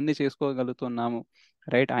మనం ఇవన్నీ చేసుకోగలుగుతున్నాము.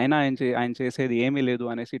 రైట్, ఆయన చేసేది ఏమీ లేదు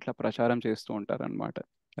అనేసి ఇట్లా ప్రచారం చేస్తూ ఉంటారనమాట.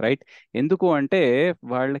 రైట్, ఎందుకు అంటే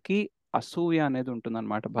వాళ్ళకి అసూయ అనేది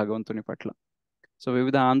ఉంటుందన్నమాట భగవంతుని పట్ల. సో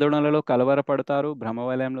వివిధ ఆందోళనలలో కలవరపడతారు,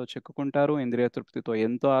 భ్రమవలయంలో చిక్కుకుంటారు, ఇంద్రియ తృప్తితో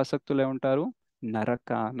ఎంతో ఆసక్తులే ఉంటారు,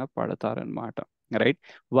 నరకాన పడతారనమాట. రైట్,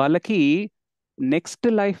 వాళ్ళకి నెక్స్ట్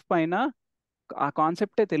లైఫ్ పైన ఆ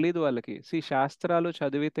కాన్సెప్టే తెలియదు వాళ్ళకి. శాస్త్రాలు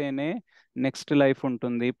చదివితేనే నెక్స్ట్ లైఫ్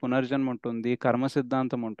ఉంటుంది, పునర్జన్మ ఉంటుంది, కర్మ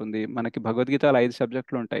సిద్ధాంతం ఉంటుంది. మనకి భగవద్గీతలో 5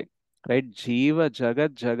 సబ్జెక్టులు ఉంటాయి. రైట్, జీవ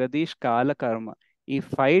జగత్ జగదీష్ కాల కర్మ, ఈ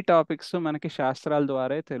 5 టాపిక్స్ మనకి శాస్త్రాల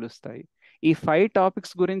ద్వారా తెలుస్తాయి. ఈ 5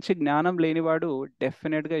 టాపిక్స్ గురించి జ్ఞానం లేనివాడు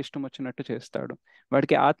డెఫినెట్గా ఇష్టం వచ్చినట్టు చేస్తాడు.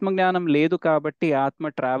 వాడికి ఆత్మ జ్ఞానం లేదు కాబట్టి ఆత్మ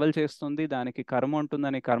ట్రావెల్ చేస్తుంది, దానికి కర్మ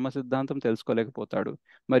ఉంటుందని కర్మ సిద్ధాంతం తెలుసుకోలేకపోతాడు.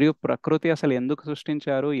 మరియు ప్రకృతి అసలు ఎందుకు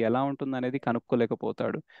సృష్టించారు, ఎలా ఉంటుంది అనేది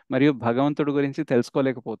కనుక్కోలేకపోతాడు. మరియు భగవంతుడి గురించి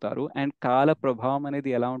తెలుసుకోలేకపోతారు. అండ్ కాల ప్రభావం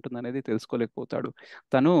అనేది ఎలా ఉంటుంది అనేది తెలుసుకోలేకపోతాడు.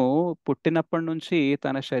 తను పుట్టినప్పటి నుంచి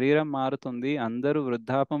తన శరీరం మారుతుంది, అందరూ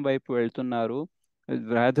వృద్ధాపం వైపు వెళ్తున్నారు,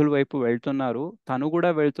 వ్యాధుల వైపు వెళ్తున్నారు, తను కూడా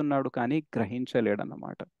వెళ్తున్నాడు, కానీ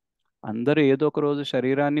గ్రహించలేడన్నమాట. అందరూ ఏదో ఒక రోజు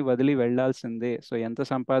శరీరాన్ని వదిలి వెళ్ళాల్సిందే, సో ఎంత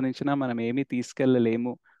సంపాదించినా మనం ఏమీ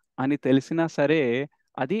తీసుకెళ్ళలేము అని తెలిసినా సరే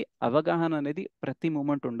అది అవగాహన అనేది ప్రతి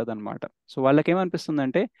మూమెంట్ ఉండదన్నమాట. సో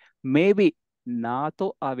వాళ్ళకేమనిపిస్తుందంటే మేబీ నాతో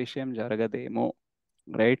ఆ విషయం జరగదేమో,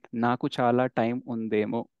 రైట్, నాకు చాలా టైం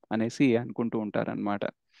ఉందేమో అనేసి అనుకుంటూ ఉంటారనమాట.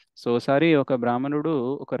 సో ఒకసారి ఒక బ్రాహ్మణుడు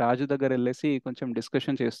ఒక రాజు దగ్గర వెళ్ళేసి కొంచెం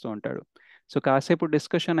డిస్కషన్ చేస్తూ ఉంటాడు. సో కాసేపు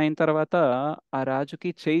డిస్కషన్ అయిన తర్వాత ఆ రాజుకి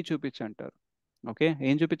చెయ్యి చూపించంటారు. ఓకే,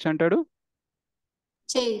 ఏం చూపించంటాడు?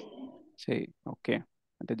 చెయ్యి. చెయ్యి. ఓకే,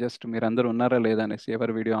 అంటే జస్ట్ మీరందరూ ఉన్నారా లేదా అనేసి,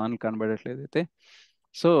 ఎవరి వీడియో ఆన్ కనబడట్లేదు అయితే.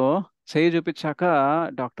 సో చెయ్యి చూపించాక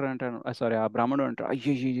డాక్టర్ అంటాడు, సారీ ఆ బ్రాహ్మణుడు అంటాడు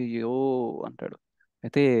అయ్యో అంటాడు.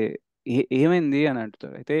 అయితే ఏమైంది అని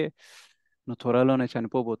అంటాడు. అయితే నువ్వు త్వరలోనే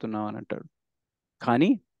చనిపోబోతున్నావు అని అంటాడు,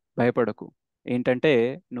 కానీ భయపడకు, ఏంటంటే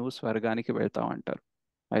నువ్వు స్వర్గానికి వెళ్తావు అంటారు.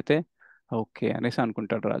 అయితే ఓకే అనేసి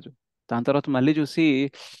అనుకుంటాడు రాజు. దాని తర్వాత మళ్ళీ చూసి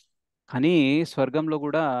కానీ స్వర్గంలో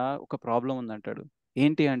కూడా ఒక ప్రాబ్లం ఉందంటాడు.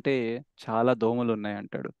 ఏంటి అంటే చాలా దోమలు ఉన్నాయి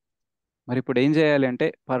అంటాడు. మరి ఇప్పుడు ఏం చేయాలి అంటే,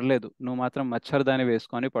 పర్లేదు నువ్వు మాత్రం మచ్చర్దాని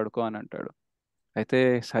వేసుకొని పడుకో అని అంటాడు. అయితే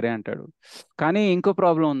సరే అంటాడు, కానీ ఇంకో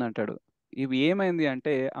ప్రాబ్లం ఉందంటాడు. ఇవి ఏమైంది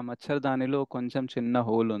అంటే ఆ మచ్చర్దానిలో కొంచెం చిన్న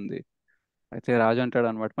హోల్ ఉంది. అయితే రాజు అంటాడు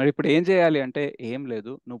అనమాట, మరి ఇప్పుడు ఏం చేయాలి అంటే, ఏం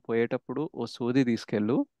లేదు నువ్వు పోయేటప్పుడు ఓ సూది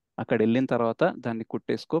తీసుకెళ్ళు, అక్కడ వెళ్ళిన తర్వాత దాన్ని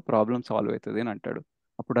కుట్టేసుకో, ప్రాబ్లం సాల్వ్ అవుతుంది అని అంటాడు.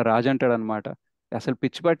 అప్పుడు ఆ రాజు అంటాడు అనమాట, అసలు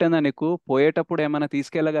పిచ్చి పట్టిందా నీకు, పోయేటప్పుడు ఏమైనా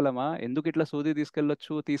తీసుకెళ్ళగలమా, ఎందుకు ఇట్లా సూది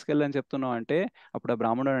తీసుకెళ్ళని చెప్తున్నావు అంటే. అప్పుడు ఆ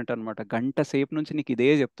బ్రాహ్మణుడు అంటాడు అనమాట, గంట సేపు నుంచి నీకు ఇదే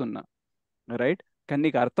చెప్తున్నా, రైట్, కానీ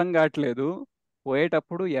నీకు అర్థం కావట్లేదు,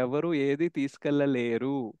 పోయేటప్పుడు ఎవరు ఏది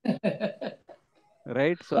తీసుకెళ్ళలేరు,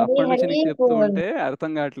 రైట్, సో హరి అప్పటి నుంచి హరి నీకు చెప్తూ బోల్. ఉంటే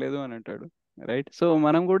అర్థం కావట్లేదు అని అంటాడు. రైట్. సో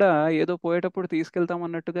మనం కూడా ఏదో పోయేటప్పుడు తీసుకెళ్తాం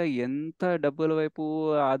అన్నట్టుగా ఎంత డబ్బుల వైపు,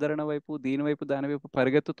 ఆదరణ వైపు, దీని వైపు దాని వైపు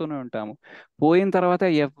పరిగెత్తుతూనే ఉంటాము. పోయిన తర్వాత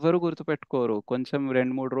ఎవ్వరు గుర్తుపెట్టుకోరు. కొంచెం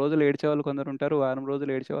 2 3 రోజులు ఏడ్చే వాళ్ళు కొందరు ఉంటారు, వారం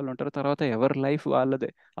రోజులు ఏడ్చే వాళ్ళు ఉంటారు. తర్వాత ఎవరి లైఫ్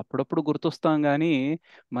వాళ్ళదే. అప్పుడప్పుడు గుర్తొస్తాం కానీ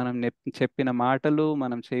మనం చెప్పిన మాటలు,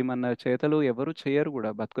 మనం చేయమన్న చేతలు ఎవరు చేయరు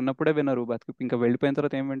కూడా. బతుకున్నప్పుడే వినరు, ఇంకా వెళ్ళిపోయిన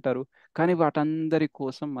తర్వాత ఏం వింటారు. కానీ వాటందరి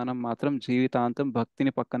కోసం మనం మాత్రం జీవితాంతం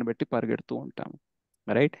భక్తిని పక్కన పెట్టి పరిగెడుతూ ఉంటాము.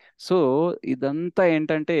 రైట్. సో ఇదంతా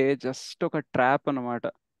ఏంటంటే జస్ట్ ఒక ట్రాప్ అన్నమాట.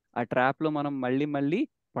 ఆ ట్రాప్ లో మనం మళ్ళీ మళ్ళీ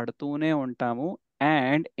పడుతూనే ఉంటాము.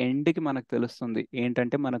 అండ్ ఎండ్కి మనకు తెలుస్తుంది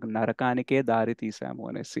ఏంటంటే మనకు నరకానికే దారి తీసాము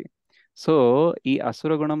అనేసి. సో ఈ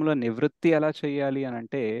అసుర గుణంలో నివృత్తి ఎలా చేయాలి అని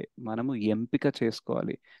అంటే మనము ఎంపిక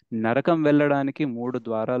చేసుకోవాలి. నరకం వెళ్ళడానికి 3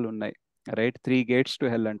 ద్వారాలు ఉన్నాయి. రైట్. 3 gates టు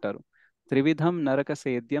హెల్ అంటారు. త్రివిధం నరక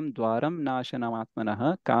సేద్యం ద్వారం నాశనమాత్మనః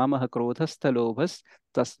కామః క్రోధస్థలోభస్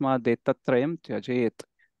తస్మాదేతత్రయం త్యజేత్.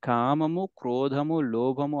 కామము, క్రోధము,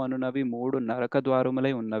 లోభము అనునవి 3 నరక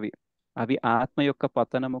ద్వారములై ఉన్నవి. అవి ఆత్మ యొక్క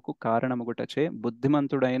పతనముకు కారణముగుటచే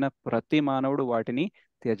బుద్ధిమంతుడైన ప్రతి మానవుడు వాటిని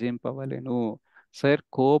త్యజింపవలెను. సార్,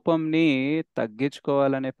 కోపంని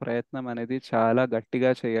తగ్గించుకోవాలనే ప్రయత్నం అనేది చాలా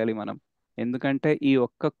గట్టిగా చేయాలి మనం. ఎందుకంటే ఈ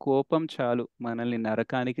ఒక్క కోపం చాలు మనల్ని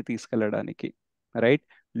నరకానికి తీసుకెళ్ళడానికి. రైట్.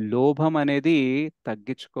 లోభం అనేది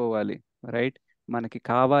తగ్గించుకోవాలి. రైట్. మనకి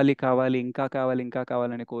కావాలి కావాలి ఇంకా కావాలి ఇంకా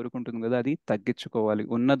కావాలని కోరుకుంటుంది కదా, అది తగ్గించుకోవాలి.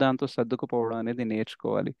 ఉన్న దాంతో సర్దుకుపోవడం అనేది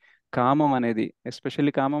నేర్చుకోవాలి. కామం అనేది,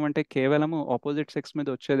 ఎస్పెషల్లీ కామం అంటే కేవలము ఆపోజిట్ సెక్స్ మీద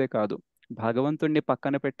వచ్చేదే కాదు. భగవంతుణ్ణి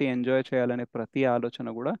పక్కన పెట్టి ఎంజాయ్ చేయాలనే ప్రతి ఆలోచన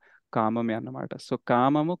కూడా కామమే అన్నమాట. సో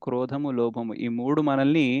కామము, క్రోధము, లోభము ఈ 3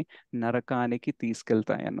 మనల్ని నరకానికి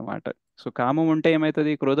తీసుకెళ్తాయి అన్నమాట. సో కామం ఉంటే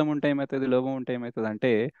ఏమవుతుంది, క్రోధం ఉంటే ఏమవుతుంది, లోభం ఉంటే ఏమవుతుంది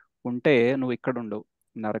అంటే ఉంటే నువ్వు ఇక్కడ ఉండవు,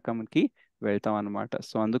 నరకంకి వెళ్తాం అన్నమాట.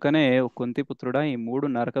 సో అందుకనే కుంతిపుత్రుడా, ఈ 3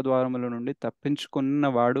 నరక ద్వారముల నుండి తప్పించుకున్న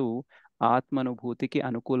వాడు ఆత్మానుభూతికి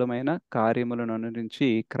అనుకూలమైన కార్యములను అనుసరించి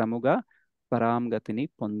క్రముగా పరాంగతిని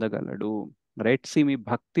పొందగలడు. రైట్. సి మీ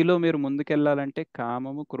భక్తిలో మీరు ముందుకెళ్ళాలంటే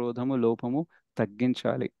కామము, క్రోధము, లోభము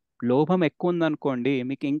తగ్గించాలి. లోభం ఎక్కువ ఉందనుకోండి,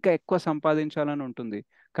 మీకు ఇంకా ఎక్కువ సంపాదించాలని ఉంటుంది.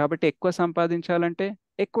 కాబట్టి ఎక్కువ సంపాదించాలంటే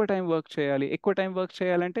ఎక్కువ టైం వర్క్ చేయాలి. ఎక్కువ టైం వర్క్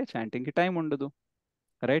చేయాలంటే చాంటింగ్కి టైం ఉండదు.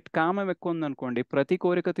 రైట్. కామం ఎక్కువ ఉందనుకోండి, ప్రతి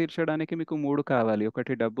కోరిక తీర్చడానికి మీకు 3 కావాలి.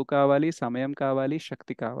 ఒకటి డబ్బు కావాలి, సమయం కావాలి,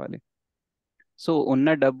 శక్తి కావాలి. సో ఉన్న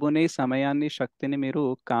డబ్బుని, సమయాన్ని, శక్తిని మీరు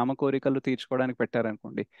కామ కోరికలు తీర్చుకోవడానికి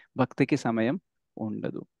పెట్టారనుకోండి, భక్తికి సమయం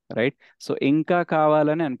ఉండదు. రైట్. సో ఇంకా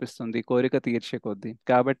కావాలని అనిపిస్తుంది కోరిక తీర్చే కొద్దీ.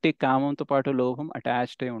 కాబట్టి కామంతో పాటు లోభం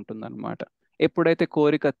అటాచ్డ్ అయి ఉంటుంది అనమాట. ఎప్పుడైతే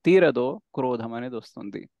కోరిక తీరదో క్రోధం అనేది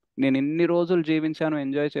వస్తుంది. నేను ఇన్ని రోజులు జీవించాను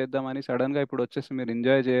ఎంజాయ్ చేద్దామని, సడన్ గా ఇప్పుడు వచ్చేసి మీరు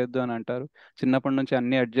ఎంజాయ్ చేయొద్దు అని అంటారు. చిన్నప్పటి నుంచి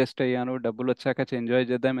అన్ని అడ్జస్ట్ అయ్యాను, డబ్బులు వచ్చాక ఎంజాయ్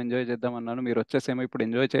చేద్దాం అన్నాను, మీరు వచ్చేసేమో ఇప్పుడు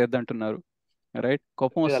ఎంజాయ్ చేయొద్దు అంటున్నారు. రైట్.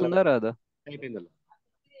 కోపం వస్తుందా రాదా? అయిపోయింది.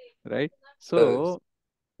 రైట్. సో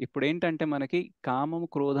ఇప్పుడు ఏంటంటే మనకి కామము,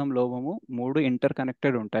 క్రోధం, లోభము 3 ఇంటర్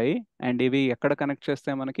కనెక్టెడ్ ఉంటాయి. అండ్ ఇవి ఎక్కడ కనెక్ట్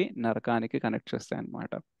చేస్తాయి, మనకి నరకానికి కనెక్ట్ చేస్తాయి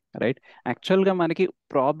అన్నమాట. రైట్. యాక్చువల్గా మనకి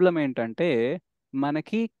ప్రాబ్లం ఏంటంటే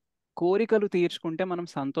మనకి కోరికలు తీర్చుకుంటే మనం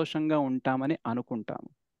సంతోషంగా ఉంటామని అనుకుంటాము.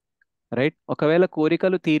 రైట్. ఒకవేళ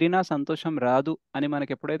కోరికలు తీరినా సంతోషం రాదు అని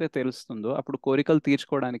మనకి ఎప్పుడైతే తెలుస్తుందో అప్పుడు కోరికలు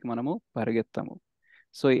తీర్చుకోవడానికి మనము పరిగెత్తాము.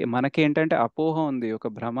 సో మనకేంటంటే అపోహ ఉంది, ఒక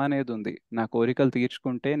భ్రమ అనేది ఉంది, నా కోరికలు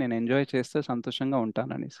తీర్చుకుంటే నేను ఎంజాయ్ చేస్తే సంతోషంగా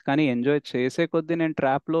ఉంటానని. కానీ ఎంజాయ్ చేసే కొద్దీ నేను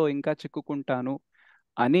ట్రాప్లో ఇంకా చిక్కుకుంటాను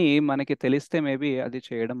అని మనకి తెలిస్తే మేబీ అది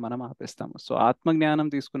చేయడం మనం ఆపేస్తాము. సో ఆత్మజ్ఞానం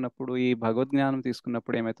తీసుకున్నప్పుడు, ఈ భగవద్జ్ఞానం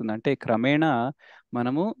తీసుకున్నప్పుడు ఏమవుతుందంటే క్రమేణా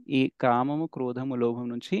మనము ఈ కామము, క్రోధము, లోభం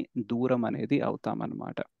నుంచి దూరం అనేది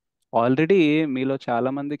అవుతామన్నమాట. ఆల్రెడీ మీలో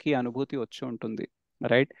చాలా మందికి అనుభూతి వచ్చి ఉంటుంది.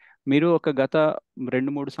 రైట్. మీరు ఒక గత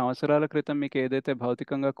 2 3 సంవత్సరాల క్రితం మీకు ఏదైతే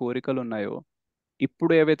భౌతికంగా కోరికలు ఉన్నాయో,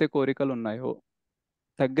 ఇప్పుడు ఏవైతే కోరికలు ఉన్నాయో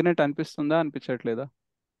తగ్గినట్టు అనిపిస్తుందా, అనిపించట్లేదా?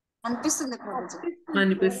 అనిపిస్తుంది ప్రభుజీ.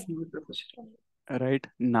 అనిపిస్తుంది ప్రభుజీ. రైట్.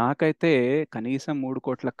 నాకైతే కనీసం 3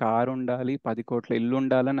 కోట్ల కారు ఉండాలి, 10 కోట్ల ఇల్లు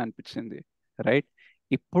ఉండాలని అనిపించింది. రైట్.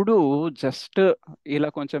 ఇప్పుడు జస్ట్ ఇలా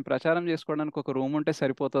కొంచెం ప్రచారం చేసుకోవడానికి ఒక రూమ్ ఉంటే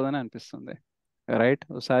సరిపోతుందని అనిపిస్తుంది. రైట్.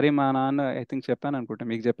 ఒకసారి మా నాన్న, ఐ థింక్ చెప్పాను అనుకుంటా,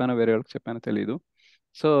 మీకు చెప్పానో వేరే వాళ్ళకి చెప్పానో తెలీదు.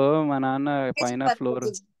 సో మా నాన్న పైన చెప్పారు ఫ్లోర్,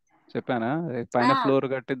 ప్రభుజీ. చెప్పానా, ఆ, పైన ఫ్లోర్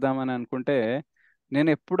కట్టిద్దామని అనుకుంటే నేను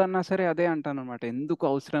ఎప్పుడన్నా సరే అదే అంటాను అనమాట. ఎందుకు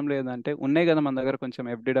అవసరం లేదంటే, ఉన్నాయి కదా మన దగ్గర కొంచెం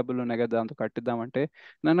ఎఫ్డి డబ్బులు ఉన్నాయి కదా, దాంతో కట్టిద్దామంటే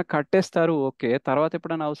నన్ను కట్టేస్తారు. ఓకే, తర్వాత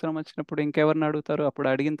ఎప్పుడైనా అవసరం వచ్చినప్పుడు ఇంకెవరిని అడుగుతారు? అప్పుడు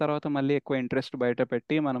అడిగిన తర్వాత మళ్ళీ ఎక్కువ ఇంట్రెస్ట్ బయట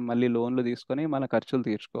పెట్టి మనం మళ్ళీ లోన్లు తీసుకొని మన ఖర్చులు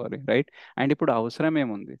తీర్చుకోవాలి. రైట్. అండ్ ఇప్పుడు అవసరం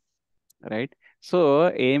ఏముంది? రైట్. సో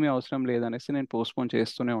ఏమి అవసరం లేదనేసి నేను పోస్ట్పోన్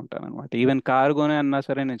చేస్తూనే ఉంటాను అనమాట. ఈవెన్ కార్ కొనే అన్నా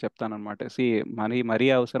సరే నేను చెప్తాను అనమాట, సి మరీ మరీ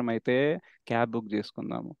అవసరం అయితే క్యాబ్ బుక్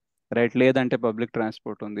చేసుకుందాము. రైట్. లేదంటే పబ్లిక్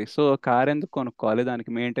ట్రాన్స్పోర్ట్ ఉంది. సో కార్ ఎందుకు కొనుక్కోవాలి,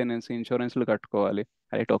 దానికి మెయింటెనెన్స్ ఇన్సూరెన్స్లు కట్టుకోవాలి.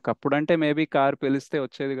 రైట్. ఒకప్పుడు అంటే మేబీ కార్ పిలిస్తే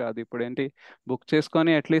వచ్చేది కాదు, ఇప్పుడు ఏంటి బుక్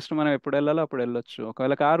చేసుకొని అట్లీస్ట్ మనం ఎప్పుడు వెళ్ళాలో అప్పుడు వెళ్ళొచ్చు.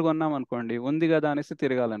 ఒకవేళ కార్ కొన్నాం అనుకోండి, ఉంది కదా అనేసి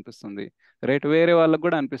తిరగాలనిపిస్తుంది. రైట్. వేరే వాళ్ళకి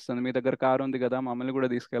కూడా అనిపిస్తుంది మీ దగ్గర కార్ ఉంది కదా మమ్మల్ని కూడా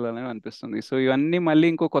తీసుకెళ్ళాలని అనిపిస్తుంది. సో ఇవన్నీ మళ్ళీ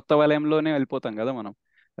ఇంకో కొత్త వలయంలోనే వెళ్ళిపోతాం కదా మనం.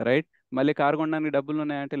 రైట్. మళ్ళీ కారు కొనడానికి డబ్బులు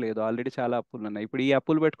ఉన్నాయంటే లేదు, ఆల్రెడీ చాలా అప్పులు ఉన్నాయి. ఇప్పుడు ఈ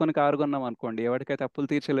అప్పులు పెట్టుకొని కారు కొన్నాం అనుకోండి, ఎవరికైతే అప్పులు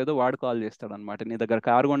తీర్చలేదో వాడు కాల్ చేస్తాడు అనమాట, నీ దగ్గర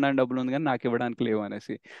కారు కొనడానికి డబ్బులు ఉంది కానీ నాకు ఇవ్వడానికి లేవు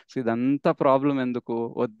అనేసి. సో ఇదంతా ప్రాబ్లం ఎందుకు,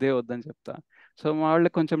 వద్దే వద్దని చెప్తా. సో మా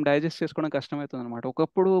వాళ్ళకి కొంచెం డైజెస్ట్ చేసుకోవడం కష్టమవుతుంది అనమాట.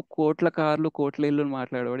 ఒకప్పుడు కోట్ల కార్లు కోట్ల ఇల్లు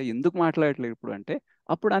మాట్లాడేవాడు, ఎందుకు మాట్లాడట్లేదు ఇప్పుడు అంటే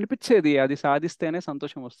అప్పుడు అనిపించేది అది సాధిస్తేనే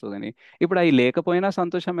సంతోషం వస్తుందని. ఇప్పుడు అవి లేకపోయినా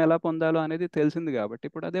సంతోషం ఎలా పొందాలో అనేది తెలిసింది కాబట్టి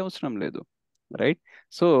ఇప్పుడు అదే అవసరం లేదు. రైట్.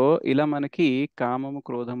 సో ఇలా మనకి కామము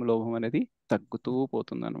క్రోధము లోభం అనేది తగ్గుతూ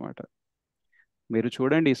పోతుంది అనమాట. మీరు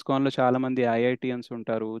చూడండి ఇస్కాన్లో చాలా మంది ఐఐటియన్స్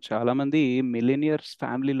ఉంటారు, చాలా మంది మిలినియర్స్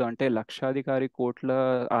ఫ్యామిలీలో, అంటే లక్షాధికారి కోట్ల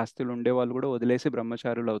ఆస్తులు ఉండే వాళ్ళు కూడా వదిలేసి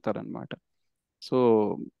బ్రహ్మచారులు అవుతారనమాట. సో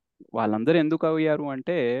వాళ్ళందరూ ఎందుకు అయ్యారు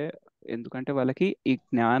అంటే, ఎందుకంటే వాళ్ళకి ఈ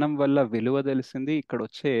జ్ఞానం వల్ల విలువ తెలిసింది, ఇక్కడ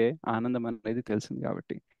వచ్చే ఆనందం అనేది తెలిసింది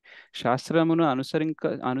కాబట్టి. శాస్త్రమును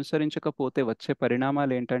అనుసరించకపోతే వచ్చే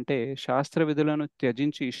పరిణామాలు ఏంటంటే, శాస్త్ర విధులను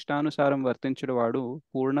త్యజించి ఇష్టానుసారం వర్తించుడు వాడు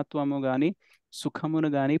పూర్ణత్వము గాని సుఖమును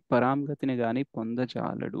గాని పరాంగతిని గాని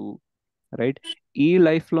పొందజాలడు. రైట్. ఈ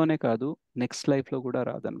లైఫ్లోనే కాదు, నెక్స్ట్ లైఫ్లో కూడా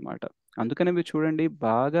రాదనమాట. అందుకనే మీరు చూడండి,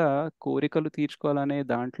 బాగా కోరికలు తీర్చుకోవాలనే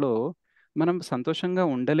దాంట్లో మనం సంతోషంగా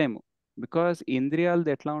ఉండలేము. బికాజ్ ఇంద్రియాలది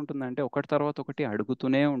ఎట్లా ఉంటుందంటే ఒకటి తర్వాత ఒకటి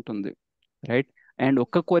అడుగుతూనే ఉంటుంది. రైట్. అండ్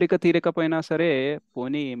ఒక్క కోరిక తీరకపోయినా సరే,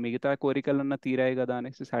 పోనీ మిగతా కోరికలన్నా తీరాయి కదా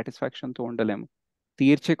అనేసి సాటిస్ఫాక్షన్తో ఉండలేము,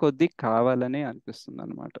 తీర్చే కొద్దీ కావాలనే అనిపిస్తుంది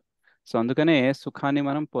అనమాట. సో అందుకనే సుఖాన్ని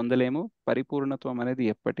మనం పొందలేము, పరిపూర్ణత్వం అనేది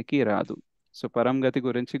ఎప్పటికీ రాదు. సో పరంగతి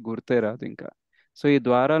గురించి గుర్తే రాదు ఇంకా. సో ఈ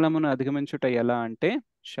ద్వారాలమును అధిగమించుట ఎలా అంటే,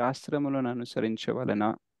 శాస్త్రములను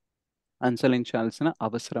అనుసరించాల్సిన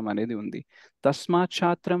అవసరం అనేది ఉంది.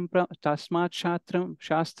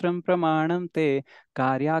 శాస్త్రం ప్రమాణం తే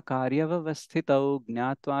కార్యవ్యవస్థితౌ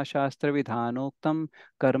జ్ఞాత్వా శాస్త్ర విధానోక్తం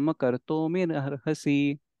కర్మ కర్తోమి అర్హసి.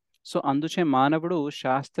 సో అందుచే మానవుడు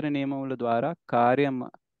శాస్త్ర నియమముల ద్వారా కార్యం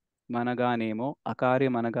మనగానేమో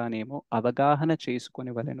అకార్యమనగానేమో అవగాహన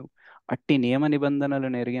చేసుకుని వలెను. అట్టి నియమ నిబంధనలు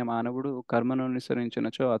నెరిగే మానవుడు కర్మను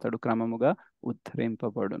అనుసరించినచో అతడు క్రమముగా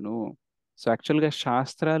ఉద్ధరింపబడును. సో యాక్చువల్గా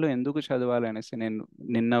శాస్త్రాలు ఎందుకు చదవాలి అనేసి నేను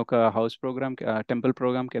నిన్న ఒక హౌస్ ప్రోగ్రామ్కి టెంపుల్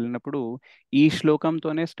ప్రోగ్రామ్కి వెళ్ళినప్పుడు ఈ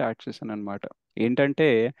శ్లోకంతోనే స్టార్ట్ చేశాను అనమాట. ఏంటంటే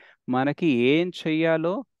మనకి ఏం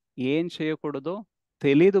చెయ్యాలో ఏం చేయకూడదో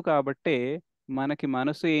తెలీదు కాబట్టే మనకి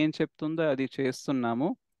మనసు ఏం చెప్తుందో అది చేస్తున్నాము,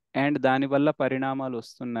 అండ్ దానివల్ల పరిణామాలు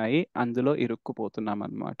వస్తున్నాయి, అందులో ఇరుక్కుపోతున్నాం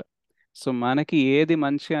అన్నమాట. సో మనకి ఏది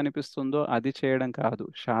మంచి అనిపిస్తుందో అది చేయడం కాదు,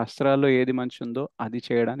 శాస్త్రాల్లో ఏది మంచి ఉందో అది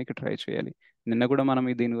చేయడానికి ట్రై చేయాలి. నిన్న కూడా మనం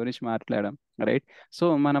దీని గురించి మాట్లాడాం. రైట్. సో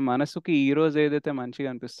మన మనసుకి ఈ రోజు ఏదైతే మంచిగా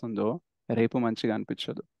అనిపిస్తుందో రేపు మంచిగా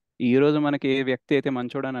అనిపించదు. ఈ రోజు మనకి ఏ వ్యక్తి అయితే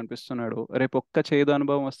మంచోడని అనిపిస్తున్నాడో రేపు ఒక్క చేదు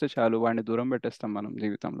అనుభవం వస్తే చాలు వాడిని దూరం పెట్టేస్తాం మనం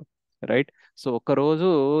జీవితంలో. రైట్. సో ఒక రోజు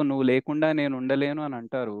నువ్వు లేకుండా నేను ఉండలేను అని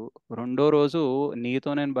అంటారు, రెండో రోజు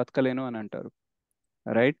నీతో నేను బతకలేను అని అంటారు.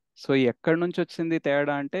 రైట్. సో ఎక్కడి నుంచి వచ్చింది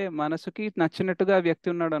తేడా అంటే, మనసుకి నచ్చినట్టుగా ఆ వ్యక్తి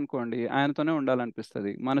ఉన్నాడు అనుకోండి ఆయనతోనే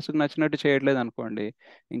ఉండాలనిపిస్తుంది, మనసుకు నచ్చినట్టు చేయట్లేదు అనుకోండి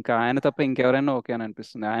ఇంకా ఆయన తప్ప ఇంకెవరైనా ఓకే అని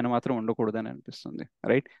అనిపిస్తుంది, ఆయన మాత్రం ఉండకూడదని అనిపిస్తుంది.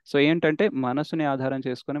 రైట్. సో ఏంటంటే మనసుని ఆధారం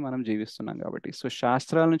చేసుకొని మనం జీవిస్తున్నాం కాబట్టి. సో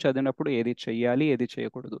శాస్త్రాలను చదివినప్పుడు ఏది చెయ్యాలి ఏది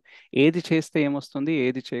చేయకూడదు, ఏది చేస్తే ఏమొస్తుంది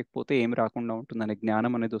ఏది చేయకపోతే ఏం రాకుండా ఉంటుంది అనే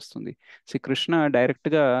జ్ఞానం అనేది వస్తుంది. కృష్ణ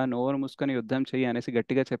డైరెక్ట్గా నోరు మూసుకొని యుద్ధం చెయ్యి అనేసి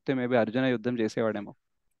గట్టిగా చెప్తే మేబీ అర్జున యుద్ధం చేసేవాడేమో.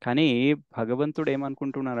 కానీ భగవంతుడు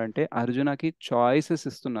ఏమనుకుంటున్నారంటే అర్జునకి చాయిసెస్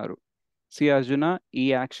ఇస్తున్నారు. అర్జున, ఈ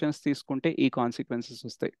యాక్షన్స్ తీసుకుంటే ఈ కాన్సిక్వెన్సెస్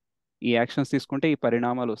వస్తాయి, ఈ యాక్షన్స్ తీసుకుంటే ఈ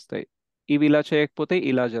పరిణామాలు వస్తాయి, ఇవి ఇలా చేయకపోతే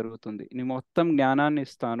ఇలా జరుగుతుంది, నీ మొత్తం జ్ఞానాన్ని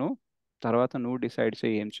ఇస్తాను, తర్వాత నువ్వు డిసైడ్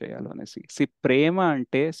చేయి ఏం చేయాలో అనేసి. ప్రేమ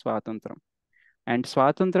అంటే స్వాతంత్రం, అండ్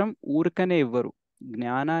స్వాతంత్రం ఊరికనే ఇవ్వరు,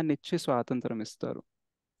 జ్ఞానాన్ని ఇచ్చి స్వాతంత్రం ఇస్తారు.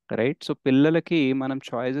 రైట్. సో పిల్లలకి మనం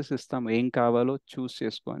చాయిసెస్ ఇస్తాం ఏం కావాలో చూస్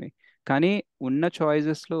చేసుకొని, కానీ ఉన్న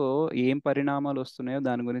చాయిసెస్లో ఏం పరిణామాలు వస్తున్నాయో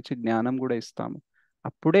దాని గురించి జ్ఞానం కూడా ఇస్తాము,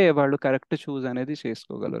 అప్పుడే వాళ్ళు కరెక్ట్ చూస్ అనేది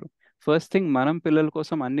చేసుకోగలరు. ఫస్ట్ థింగ్, మనం పిల్లల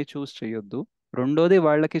కోసం అన్ని చూస్ చేయొద్దు. రెండోది,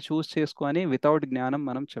 వాళ్ళకి చూస్ చేసుకొని వితౌట్ జ్ఞానం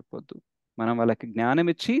మనం చెప్పొద్దు, మనం వాళ్ళకి జ్ఞానం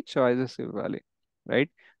ఇచ్చి చాయిసెస్ ఇవ్వాలి.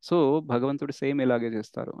 రైట్. సో భగవంతుడు సేమ్ ఇలాగే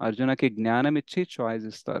చేస్తారు, అర్జునకి జ్ఞానం ఇచ్చి చాయిస్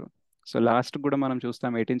ఇస్తారు. సో లాస్ట్ కూడా మనం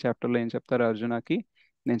చూస్తాం 18th చాప్టర్లో ఏం చెప్తారు అర్జునకి,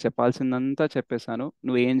 నేను చెప్పాల్సిందంతా చెప్పేశాను,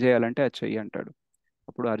 నువ్వు ఏం చేయాలంటే అది చెయ్యి అంటాడు.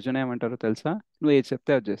 అప్పుడు అర్జున ఏమంటారో తెలుసా, నువ్వు ఏది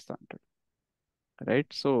చెప్తే అది చేస్తా అంటాడు.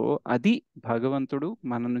 రైట్. సో అది భగవంతుడు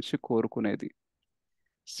మన నుంచి కోరుకునేది.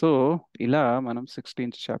 సో ఇలా మనం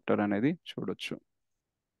 16th చాప్టర్ అనేది చూడొచ్చు.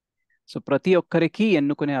 సో ప్రతి ఒక్కరికి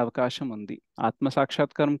ఎన్నుకునే అవకాశం ఉంది. ఆత్మ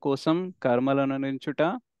సాక్షాత్కారం కోసం కర్మలను అనుసరించుట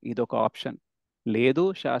ఇదొక ఆప్షన్. లేదు,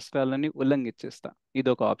 శాస్త్రాలని ఉల్లంఘించేస్తా,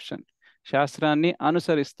 ఇదొక ఆప్షన్. శాస్త్రాన్ని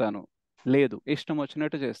అనుసరిస్తాను, లేదు ఇష్టం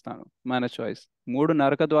వచ్చినట్టు చేస్తాను, మన చాయిస్. 3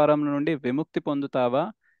 నరక ద్వారముల నుండి విముక్తి పొందుతావా,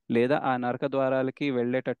 లేదా ఆ నరక ద్వారాలకి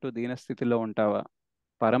వెళ్ళేటట్టు దీనస్థితిలో ఉంటావా?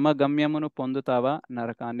 పరమ గమ్యమును పొందుతావా,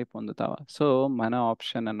 నరకాన్ని పొందుతావా? సో మన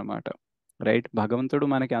ఆప్షన్ అన్నమాట. రైట్, భగవంతుడు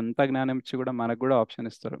మనకి అంత జ్ఞానం ఇచ్చి కూడా మనకు కూడా ఆప్షన్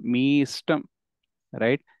ఇస్తారు, మీ ఇష్టం.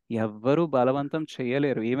 రైట్, ఎవ్వరూ బలవంతం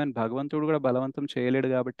చేయలేరు. ఈవెన్ భగవంతుడు కూడా బలవంతం చేయలేడు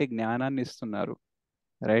కాబట్టి జ్ఞానాన్ని ఇస్తున్నారు.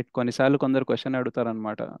 రైట్, కొన్నిసార్లు కొందరు క్వశ్చన్ అడుగుతారు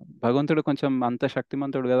అనమాట, భగవంతుడు కొంచెం అంత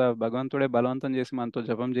శక్తిమంతుడు కదా, భగవంతుడే బలవంతం చేసి మనతో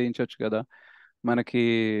జపం చేయించవచ్చు కదా, మనకి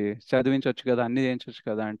చదివించవచ్చు కదా, అన్ని చేయించవచ్చు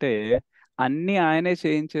కదా అంటే, అన్ని ఆయనే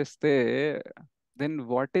చేయించేస్తే then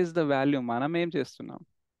what is the value? మనం ఏం చేస్తున్నాం?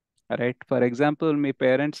 Right, for example me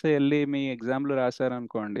parents వెళ్ళి మీ ఎగ్జామ్లు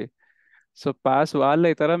రాశారనుకోండి, సో పాస్ వాళ్ళు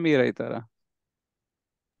అవుతారా, మీరు అవుతారా?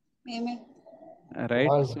 మేమే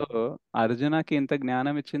రైట్, సో అర్జునకి ఇంత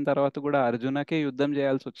జ్ఞానం ఇచ్చిన తర్వాత కూడా అర్జునకే యుద్ధం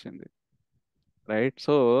చేయాల్సి వచ్చింది. రైట్,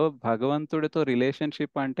 సో భగవంతుడితో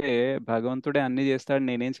రిలేషన్షిప్ అంటే భగవంతుడే అన్ని చేస్తాడు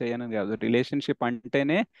నేనేం చేయను కాదు. రిలేషన్షిప్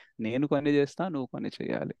అంటేనే నేను కొన్ని చేస్తా, నువ్వు కొన్ని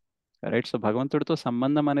చేయాలి. రైట్, సో భగవంతుడితో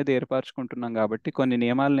సంబంధం అనేది ఏర్పరచుకుంటున్నాం కాబట్టి కొన్ని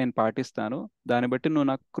నియమాలు నేను పాటిస్తాను, దాన్ని బట్టి నువ్వు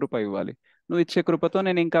నాకు కృప ఇవ్వాలి. నువ్వు ఇచ్చే కృపతో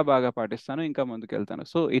నేను ఇంకా బాగా పాటిస్తాను, ఇంకా ముందుకెళ్తాను.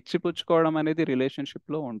 సో ఇచ్చిపుచ్చుకోవడం అనేది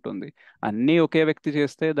రిలేషన్షిప్లో ఉంటుంది. అన్నీ ఒకే వ్యక్తి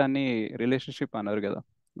చేస్తే దాన్ని రిలేషన్షిప్ అనరు కదా.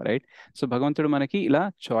 రైట్, సో భగవంతుడు మనకి ఇలా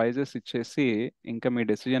చాయిసెస్ ఇచ్చేసి ఇంకా మీ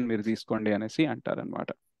డెసిజన్ మీరు తీసుకోండి అనేసి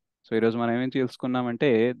అంటారనమాట. సో ఈరోజు మనం ఏమేం తెలుసుకున్నామంటే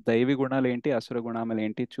దైవి గుణాలు ఏంటి, అసుర గుణాలు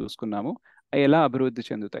ఏంటి చూసుకున్నాము. అవి ఎలా అభివృద్ధి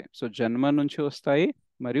చెందుతాయి? సో జన్మ నుంచి వస్తాయి,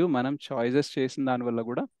 మరియు మనం చాయిసెస్ చేసిన దాని వల్ల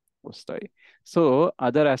కూడా వస్తాయి. సో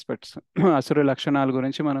అదర్ ఆస్పెక్ట్స్ అసుర లక్షణాల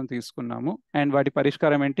గురించి మనం తీసుకున్నాము. అండ్ వాటి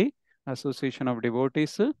పరిష్కారం ఏంటి? Association of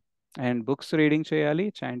devotees, and books reading చేయాలి,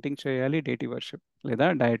 చాంటింగ్ చేయాలి, డేటీ వర్షిప్ లేదా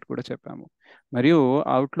డయట్ కూడా చెప్పాము. మరియు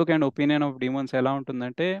అవుట్లుక్ అండ్ ఒపీనియన్ ఆఫ్ డిమోన్స్ ఎలా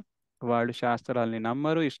ఉంటుందంటే, వాళ్ళు శాస్త్రాల్ని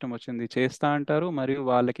నమ్మరు, ఇష్టం వచ్చింది చేస్తా అంటారు, మరియు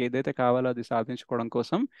వాళ్ళకి ఏదైతే కావాలో అది సాధించుకోవడం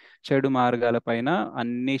కోసం చెడు మార్గాల పైన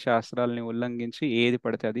అన్ని శాస్త్రాలని ఉల్లంఘించి ఏది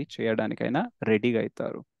పడితే అది చేయడానికైనా రెడీగా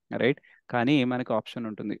అవుతారు. రైట్, కానీ మనకు ఆప్షన్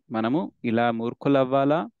ఉంటుంది, మనము ఇలా మూర్ఖులు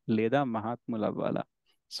అవ్వాలా లేదా మహాత్ములు అవ్వాలా.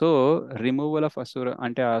 సో రిమూవల్ ఆఫ్ అసుర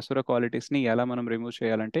అంటే ఆ అసుర క్వాలిటీస్ని ఎలా మనం రిమూవ్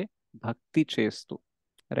చేయాలంటే భక్తి చేస్తూ.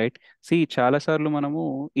 రైట్, చాలాసార్లు మనము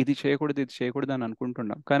ఇది చేయకూడదు ఇది చేయకూడదు అని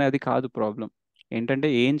అనుకుంటున్నాం, కానీ అది కాదు ప్రాబ్లం. ఏంటంటే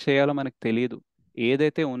ఏం చేయాలో మనకు తెలియదు.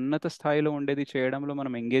 ఏదైతే ఉన్నత స్థాయిలో ఉండేది చేయడంలో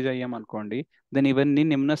మనం ఎంగేజ్ అయ్యాం అనుకోండి, దెన్ ఇవన్నీ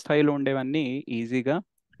నిమ్న స్థాయిలో ఉండేవన్నీ ఈజీగా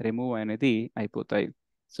రిమూవ్ అనేది అయిపోతాయి.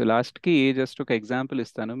 సో లాస్ట్కి జస్ట్ ఒక ఎగ్జాంపుల్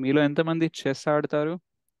ఇస్తాను. మీలో ఎంతమంది చెస్ ఆడతారు,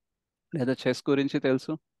 లేదా చెస్ గురించి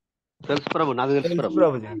తెలుసు? తెలుసు ప్రభు, నాకు తెలుసు తెలుసు ప్రభు.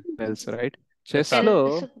 ప్రభుజీ. తెలుసు. రైట్, చెస్లో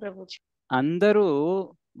తెలుసు ప్రభుజీ. అందరూ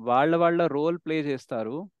వాళ్ళ వాళ్ళ రోల్ ప్లే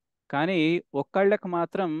చేస్తారు, కానీ ఒక్కళ్ళకి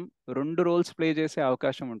మాత్రం 2 రోల్స్ ప్లే చేసే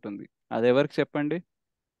అవకాశం ఉంటుంది. అది ఎవరికి చెప్పండి?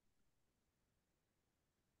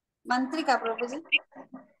 మంత్రికా ప్రభుజీ?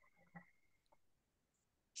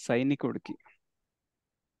 సైనికుడికి.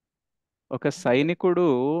 ఒక సైనికుడు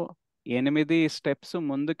 8 స్టెప్స్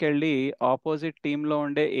ముందుకెళ్ళి ఆపోజిట్ టీంలో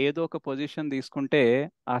ఉండే ఏదో ఒక పొజిషన్ తీసుకుంటే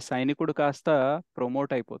ఆ సైనికుడు కాస్త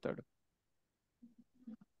ప్రమోట్ అయిపోతాడు.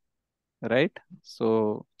 రైట్, సో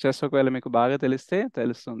చెస్ ఒకవేళ మీకు బాగా తెలిస్తే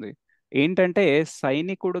తెలుస్తుంది. ఏంటంటే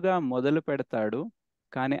సైనికుడుగా మొదలు పెడతాడు,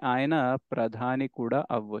 కానీ ఆయన ప్రధాని కూడా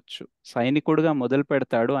అవ్వచ్చు. సైనికుడుగా మొదలు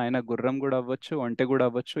పెడతాడు, ఆయన గుర్రం కూడా అవ్వచ్చు, ఒంటె కూడా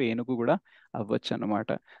అవ్వచ్చు, ఏనుగు కూడా అవ్వచ్చు అన్నమాట.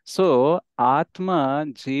 సో ఆత్మ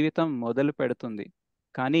జీవితం మొదలు పెడుతుంది,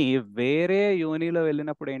 కానీ వేరే యోనిలో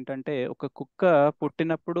వెళ్ళినప్పుడు ఏంటంటే ఒక కుక్క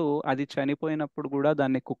పుట్టినప్పుడు అది చనిపోయినప్పుడు కూడా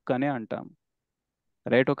దాన్ని కుక్క అనే అంటాం.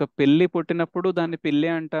 రైట్, ఒక పిల్లి పుట్టినప్పుడు దాన్ని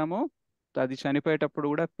పిల్లి అంటాము, అది చనిపోయేటప్పుడు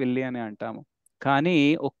కూడా పిల్లి అని అంటాము. కానీ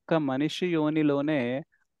ఒక్క మనిషి యోనిలోనే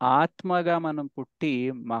ఆత్మగా మనం పుట్టి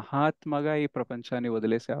మహాత్మగా ఈ ప్రపంచాన్ని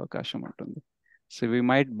వదిలేసే అవకాశం ఉంటుంది. So we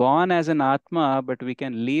might Born as an ఆత్మ, but we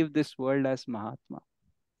can leave this world as Mahatma.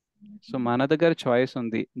 So మన దగ్గర చాయిస్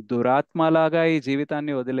ఉంది, దురాత్మలాగా ఈ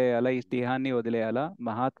జీవితాన్ని వదిలేయాలా, ఈ దేహాన్ని వదిలేయాలా,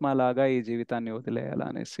 మహాత్మలాగా ఈ జీవితాన్ని వదిలేయాలా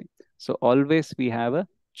అనేసి. So always we have a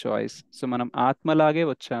choice. So మనం ఆత్మలాగే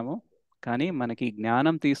వచ్చాము, కానీ మనకి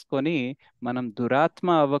జ్ఞానం తీసుకొని మనం దురాత్మ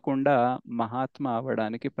అవ్వకుండా మహాత్మ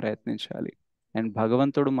అవ్వడానికి ప్రయత్నించాలి. అండ్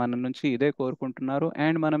భగవంతుడు మన నుంచి ఇదే కోరుకుంటున్నారు,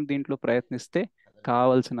 అండ్ మనం దీంట్లో ప్రయత్నిస్తే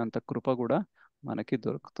కావలసినంత కృప కూడా మనకి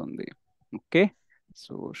దొరుకుతుంది. Okay,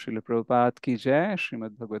 so Srila Prabhupada ki jai,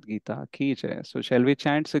 Srimad Bhagavad Gita ki jai. So shall we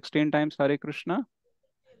chant 16 times Hare Krishna?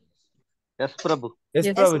 Yes Prabhu. Yes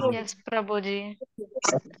Yes, Prabhuji. yes, Prabhuji.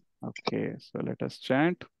 Okay, so let us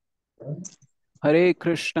chant. Hare Krishna Krishna Hare Hare Krishna Krishna Hare Krishna Krishna Krishna Krishna Hare Krishna Hare Hare Hare Hare Hare Hare Hare Ram Ram Hare Ram Ram Hare Ram Ram Ram Ram Hare Hare Ram Hare Hare Hare Krishna Hare Krishna Krishna Krishna Hare Krishna Hare Krishna Hare Krishna Ram Krishna Krishna Krishna Hare Hare Ram Hare Hare Ram Hare Hare Hare Hare Ram Ram Hare Hare Hare Ram Hare Ram Ram Krishna Ram Hare Ram Hare Krishna Hare Hare Hare Krishna Hare Hare Hare Hare Krishna Krishna Hare Hare Hare Ram Krishna Krishna Hare Krishna Krishna Ram Krishna Krishna Ram Hare Hare Ram Hare Hare Hare Hare Hare Hare Ram Ram Hare Hare Hare Ram Ram Ram Hare Ram Ram Ram Ram Ram Hare Hare Hare Ram Hare Hare Hare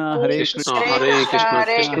Hare Ram Ram Hare Hare Krishna Ram Hare Krishna Ram Krishna Ram Krishna Krishna Hare Hare Krishna Hare Hare Hare Hare Ram Ram Hare Hare Ram Ram Hare Ram Ram Krishna Ram Ram Krishna Hare Ram Krishna Hare Hare Hare Hare Hare Hare Hare Ram Hare Krishna Hare Krishna Ram Krishna Krishna Ram Krishna Krishna Ram Krishna Hare Hare Hare Hare Hare Hare Hare Ram Hare Hare Ram Ram Hare Hare Ram Ram Ram Ram Hare Ram Hare Hare Hare Hare Hare Krishna Hare Hare Krishna Hare Krishna Krishna Ram Hare Hare Krishna Hare Hare Krishna Ram Hare Krishna Hare Hare Ram Ram Hare Hare Hare Hare Ram Hare Ram Ram Hare Hare Ram Ram Ram Hare Hare Ram Ram Ram Ram Hare Hare Ram Hare Hare Krishna Hare Hare Hare Hare Krishna Hare Hare Krishna Krishna Ram Krishna Krishna Hare Krishna Krishna Ram Hare Hare Ram Ram Hare Ram Hare Hare Hare Hare Ram Ram Hare Hare Ram Ram Ram Ram Ram Hare Hare Hare Hare Hare Krishna Hare Krishna Krishna Krishna Krishna Krishna Hare Hare Krishna Hare Hare Hare Krishna Krishna Krishna Krishna Krishna Krishna Hare Krishna Ram Hare Hare Ram Hare Hare Ram Hare Hare Ram Hare Hare Hare Ram Hare Ram Ram Ram Hare Ram Hare Hare Krishna Hare Krishna Hare Krishna Hare Hare Krishna Hare Krishna Hare Hare Krishna Krishna Ram Krishna Hare Hare Krishna Hare Ram Krishna Hare Ram Hare Hare Ram Ram Hare Hare Ram Hare Ram Ram Ram Hare Hare Ram Hare Ram Hare Ram Krishna Hare Hare Hare Krishna Krishna Hare Hare Krishna Krishna Hare Hare Krishna Hare Hare Krishna Ram Hare Krishna Hare Hare Ram Ram Ram Hare Ram Ram Hare Ram Hare Hare Hare Hare Ram Ram Krishna Ram Hare Hare Krishna Hare Krishna Hare Krishna Krishna Hare Hare Hare Hare Krishna Ram Krishna Hare Krishna Ram Hare Ram Hare Ram Hare Hare Hare Ram Ram Hare Ram Hare Krishna Hare Krishna Krishna Hare Hare Hare Hare Ram Ram Hare Hare Ram Ram Ram Ram Ram Ram Hare Hare Hare Ram Hare Hare Hare Ram Krishna Ram Hare Ram Krishna Hare Krishna Hare Krishna Hare Hare Hare Krishna Hare Hare Hare Krishna Ram Hare Krishna Hare Ram Ram Ram Ram Ram Hare Ram Hare Hare Hare Ram Hare Krishna Hare Ram Krishna Ram Krishna Hare Ram Krishna Hare Krishna Krishna Hare Krishna Hare Krishna Hare Hare Hare Hare Ram Hare Hare Ram Ram Hare Ram Ram Ram Ram Hare Hare Ram Hare Hare Hare Hare Hare Ram Hare Ram Ram Hare Ram Krishna Hare Krishna Hare Krishna Hare Hare Hare Ram Hare Ram Ram Ram Hare Hare Ram Hare Ram Hare Ram Hare Hare Hare Hare Hare Ram Krishna Hare Krishna Ram Krishna Ram Krishna Ram Hare Hare Hare Krishna Hare Hare Krishna Ram Krishna Hare Hare Ram Hare Ram Hare Ram Ram Hare Hare Ram Hare Ram Ram Hare Hare Hare Hare Ram Hare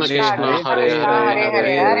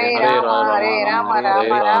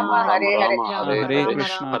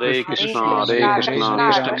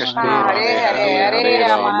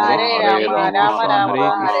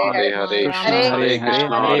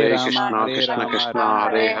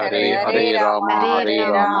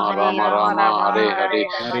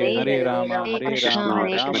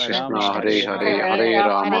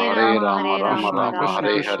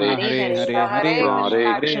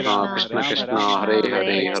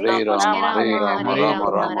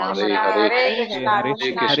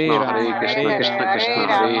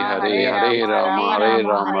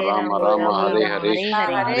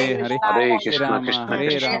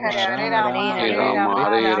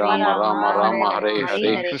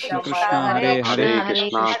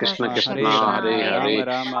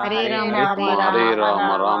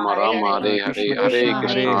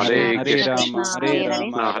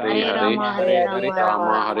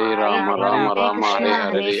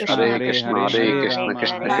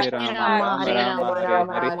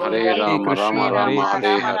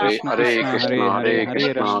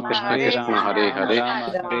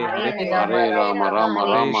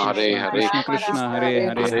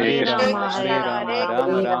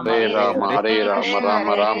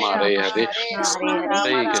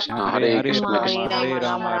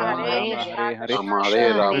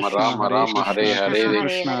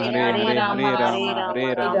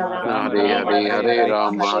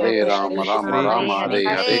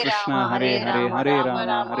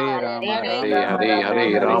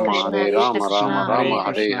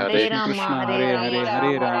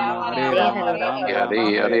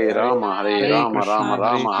Ram Krishna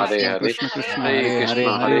Ram Hare Hare Krishna Krishna Hare Hare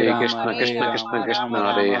Hare Krishna Hare Hare Ram Krishna Hare Krishna Ram Krishna Ram Krishna Ram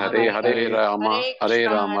Hare Hare Hare Hare Hare Ram Hare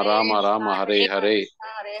Ram Ram Ram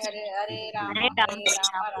Hare Hare Hare Ram Hare Ram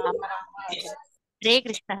Ram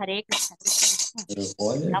Ram Hare Krishna Krishna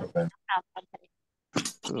Krishna Ram Ram Ram Hare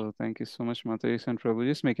so thank you so much Matajis and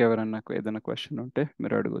prabhujis మీకు ఎవరన్నా ఏదైనా question ఉంటే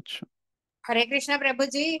మీరు అడగొచ్చు హరే కృష్ణ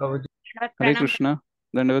ప్రభుజీ దండవత్ హరే ప్రణామ్ కృష్ణ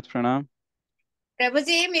దండవత్ ప్రణామ్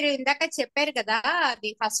ప్రభుజీ మీరు ఇందాక చెప్పారు కదా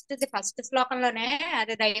అది ఫస్ట్ శ్లోకంలోనే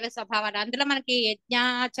అది దైవ స్వభావాలు అందులో మనకి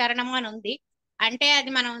యజ్ఞాచరణము అని ఉంది అంటే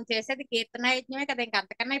అది మనం చేసేది కీర్తన యజ్ఞమే కదా ఇంకా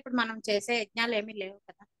అంతకన్నా ఇప్పుడు మనం చేసే యజ్ఞాలు ఏమీ లేవు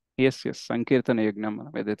కదా ఎస్ ఎస్ సంకీర్తన యజ్ఞం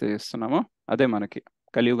మనం ఏదైతే చేస్తున్నామో అదే మనకి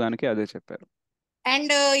కలియుగానికి అదే చెప్పారు.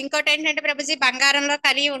 అండ్ ఇంకోటి ఏంటంటే ప్రభుజీ బంగారంలో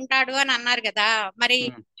కలి ఉంటాడు అని అన్నారు కదా మరి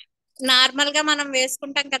ఉమ్. నార్మల్ గా మనం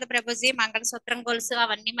వేసుకుంటాం కదా ప్రభుజీ మంగళసూత్రం గొలుసు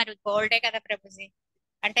అవన్నీ మరి గోల్డే కదా ప్రభుజీ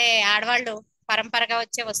అంటే ఆడవాళ్ళు పరంపరగా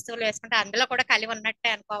వచ్చే వస్తువులు వేసుకుంటే అందులో కూడా కలిగి ఉన్నట్టే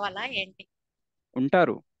అనుకోవాలా ఏంటి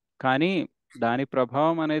ఉంటారు, కానీ దాని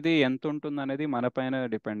ప్రభావం అనేది ఎంత ఉంటుంది అనేది మన పైన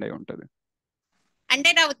డిపెండ్ అయి ఉంటుంది.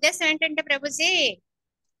 అంటే నా ఉద్దేశం ఏంటంటే ప్రభుజీ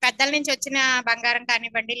పెద్దల నుంచి వచ్చిన బంగారం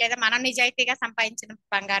కానివ్వండి లేదా మనం నిజాయితీగా సంపాదించిన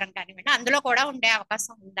బంగారం కానివ్వండి అందులో కూడా ఉండే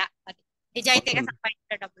అవకాశం ఉందా అది నిజాయితీగా వస్తుంది.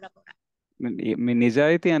 సంపాదించిన డబ్బులో కూడా మీ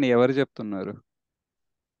నిజాయితీ అని ఎవరు చెప్తున్నారు?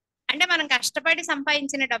 అంటే మనం కష్టపడి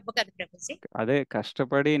సంపాదించిన డబ్బు కదా ప్రభుజీ అదే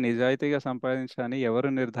కష్టపడి నిజాయితీగా సంపాదించని ఎవరు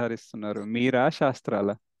నిర్ధారిస్తున్నారు? మీరా,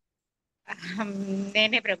 శాస్త్రాలా?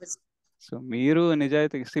 నేనే ప్రభుజీ సో మీరు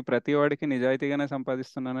నిజాయితీ ప్రతి వాడికి నిజాయితీగానే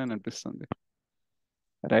సంపాదిస్తున్నానని అనిపిస్తుంది,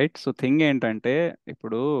 రైట్? సో థింగ్ ఏంటంటే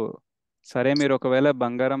ఇప్పుడు సరే మీరు ఒకవేళ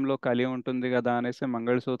బంగారంలో కలి ఉంటుంది కదా అనేసి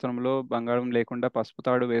మంగళసూత్రంలో బంగారం లేకుండా పసుపు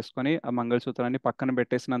తాడు వేసుకొని ఆ మంగళసూత్రాన్ని పక్కన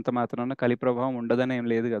పెట్టేసినంత మాత్రాన కలి ప్రభావం ఉండదని ఏం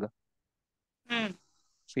లేదు కదా.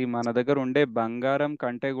 మన దగ్గర ఉండే బంగారం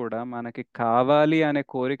కంటే కూడా మనకి కావాలి అనే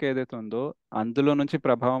కోరిక ఏదైతే ఉందో అందులో నుంచి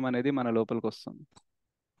ప్రభావం అనేది మన లోపలికి వస్తుంది.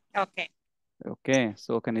 ఓకే ఓకే, సో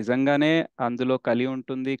ఒక నిజంగానే అందులో కలి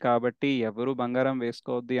ఉంటుంది కాబట్టి ఎవరు బంగారం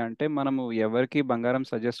వేసుకోవద్ది అంటే మనము ఎవరికి బంగారం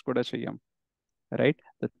సజెస్ట్ కూడా చెయ్యం, రైట్?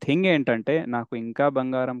 ద థింగ్ ఏంటంటే నాకు ఇంకా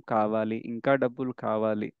బంగారం కావాలి, ఇంకా డబ్బులు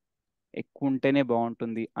కావాలి, ఎక్కువ ఉంటేనే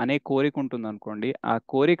బాగుంటుంది అనే కోరిక ఉంటుంది అనుకోండి. ఆ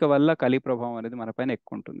కోరిక వల్ల కలి ప్రభావం అనేది మన పైన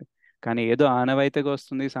ఎక్కువ ఉంటుంది. కానీ ఏదో ఆనవాయితీగా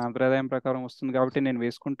వస్తుంది, సాంప్రదాయం ప్రకారం వస్తుంది కాబట్టి నేను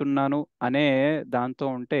వేసుకుంటున్నాను అనే దాంతో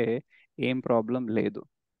ఉంటే ఏం ప్రాబ్లం లేదు.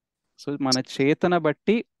 సో మన చేతన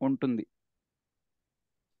బట్టి ఉంటుంది.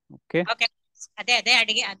 ఓకే, ఓకే అదే అదే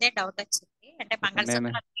అడిగి అదే డౌట్ వచ్చింది అంటే ఇప్పుడు నేను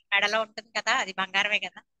మంగళసూత్రం మెడలో ఉంటుంది కదా అది బంగారమే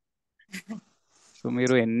కదా సో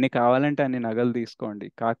మీరు ఎన్ని కావాలంటే అన్ని నగలు తీసుకోండి,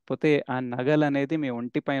 కాకపోతే ఆ నగలు అనేది మీ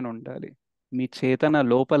ఒంటి పైన ఉండాలి, మీ చేతన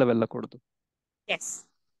లోపల వెళ్ళకూడదు, yes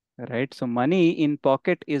right? So money in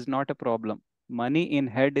pocket is not a problem, money in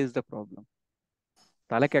head is the problem.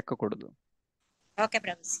 తలకెక్కకూడదు. Okay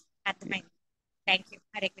Prabhuji అర్థమైంది thank you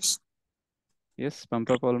Hare Krishna yes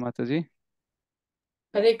పంప Paul Mataji.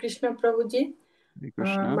 Hare Krishna Prabhuji. Hare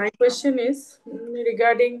Krishna. My question is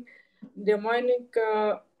regarding demonic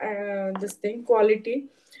this thing quality.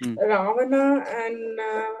 Hmm. Ravana and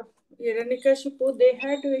Hiranyakashipu, they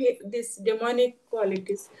had this demonic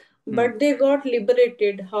qualities, Hmm. but they got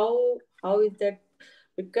liberated. How is that?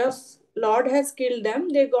 Because Lord has killed them,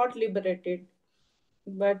 they got liberated.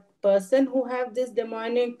 But person who have this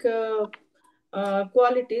demonic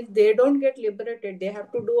qualities, they don't get liberated. They have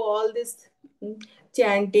to do all this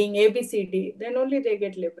chanting, ABCD. Then only they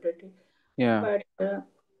get liberated. Yeah. But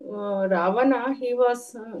Ravana, he was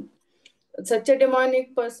such a demonic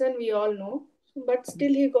person, we all know. But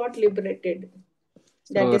still, he got liberated.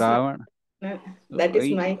 So That is Ravana my, so that is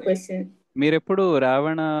my question. మీరెప్పుడు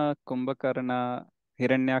Ravana, Kumbhakarna,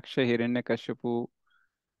 Hiranyaksha, Hiranyakashipu,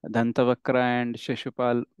 దంతవక్ర and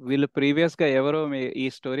Shishupal వీళ్ళు previous గా ఎవరో ఈ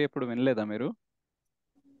story ఎప్పుడు వినలేదా మీరు?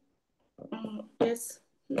 Yes,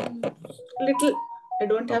 little. I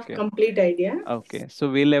don't have okay. complete idea. Okay. So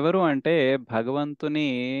వీళ్ళెవరు అంటే భగవంతుని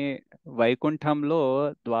వైకుంఠంలో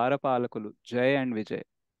ద్వారపాలకులు, జయ్ అండ్ విజయ్.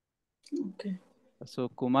 Okay. సో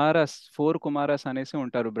కుమారస్, 4 కుమారస్ అనేసి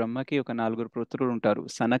ఉంటారు. బ్రహ్మకి ఒక 4 పుత్రులు ఉంటారు,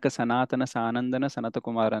 సనక, సనాతన, సానందన, సనత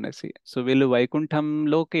కుమార్ అనేసి. సో వీళ్ళు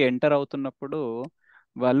వైకుంఠంలోకి ఎంటర్ అవుతున్నప్పుడు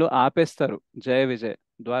వాళ్ళు ఆపేస్తారు. జయ విజయ్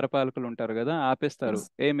ద్వారపాలకులు ఉంటారు కదా, ఆపేస్తారు.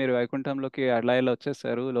 Yes. మీరు వైకుంఠంలోకి అలా ఇలా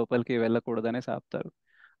వచ్చేసారు, లోపలికి వెళ్ళకూడదనేసి ఆపుతారు.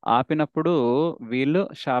 ఆపినప్పుడు వీళ్ళు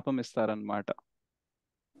శాపం ఇస్తారనమాట.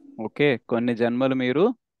 ఓకే, కొన్ని జన్మలు మీరు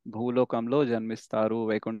భూలోకంలో జన్మిస్తారు,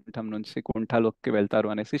 వైకుంఠం నుంచి కుంఠలోకి వెళ్తారు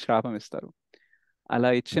అనేసి శాపం ఇస్తారు. అలా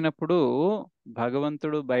ఇచ్చినప్పుడు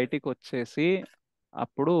భగవంతుడు బయటికి వచ్చేసి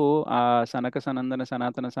అప్పుడు ఆ సనక, సనందన,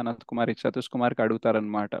 సనాతన, సనత్ కుమారి, చతుష్ కుమార్కి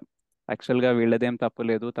అడుగుతారనమాట. యాక్చువల్గా వీళ్ళదేం తప్పు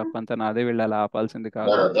లేదు, తప్పంతా నాదే, వీళ్ళు అలా ఆపాల్సింది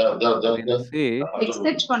కాదు అనేసి నెక్స్ట్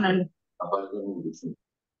తెచ్చుకోండి.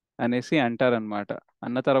 అనేసి అంటారనమాట.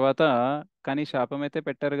 అన్న తర్వాత కానీ శాపం అయితే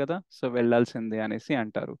పెట్టారు కదా, సో వెళ్ళాల్సిందే అనేసి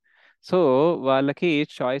అంటారు. సో వాళ్ళకి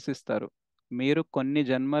చాయిస్ ఇస్తారు. మీరు కొన్ని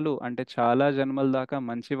జన్మలు అంటే చాలా జన్మల దాకా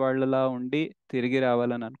మంచి వాళ్ళలా ఉండి తిరిగి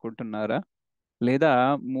రావాలని అనుకుంటున్నారా, లేదా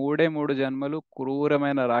 3 జన్మలు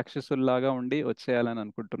క్రూరమైన రాక్షసుల్లాగా ఉండి వచ్చేయాలని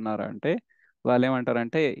అనుకుంటున్నారా అంటే వాళ్ళు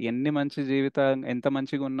ఏమంటారంటే ఎన్ని మంచి జీవితం, ఎంత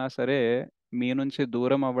మంచిగా ఉన్నా సరే మీ నుంచి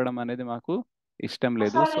దూరం అవ్వడం అనేది మాకు ఇష్టం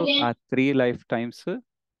లేదు. సో ఆ 3 life times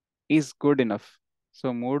is good enough. So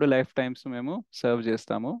 3 life times మేము సర్వ్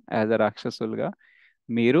చేస్తాము యాజ్ అ రాక్షసులుగా,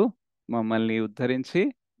 మీరు మమ్మల్ని ఉద్ధరించి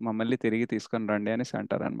మమ్మల్ని తిరిగి తీసుకొని రండి అనేసి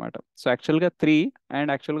అంటారు అనమాట. సో యాక్చువల్గా 3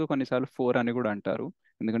 అండ్ యాక్చువల్గా కొన్నిసార్లు 4 అని కూడా అంటారు.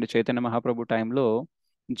 ఎందుకంటే చైతన్య మహాప్రభు టైంలో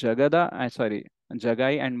జగద సారీ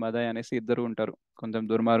జగాయ్ అండ్ మదాయ్ అనేసి ఇద్దరు ఉంటారు, కొంచెం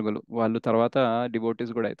దుర్మార్గులు. వాళ్ళు తర్వాత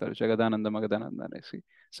డివోటీస్ కూడా అవుతారు, జగదానంద మగదానంద అనేసి.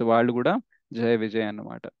 సో వాళ్ళు కూడా జయ విజయ్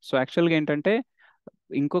అన్నమాట. సో యాక్చువల్గా ఏంటంటే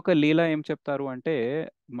ఇంకొక లీల ఏం చెప్తారు అంటే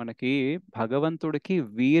మనకి భగవంతుడికి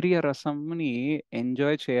వీర్య రసంని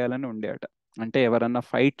ఎంజాయ్ చేయాలని ఉండేట. అంటే ఎవరన్నా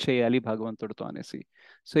ఫైట్ చేయాలి భగవంతుడితో అనేసి.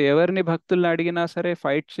 సో ఎవరిని భక్తుల్ని అడిగినా సరే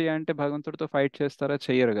ఫైట్ చేయంటే భగవంతుడితో ఫైట్ చేస్తారా,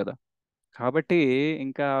 చెయ్యరు కదా. కాబట్టి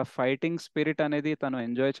ఇంకా ఫైటింగ్ స్పిరిట్ అనేది తను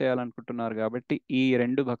ఎంజాయ్ చేయాలనుకుంటున్నారు కాబట్టి ఈ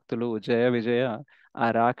 2 భక్తులు జయ విజయ ఆ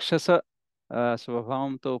రాక్షస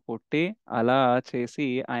స్వభావంతో పుట్టి అలా చేసి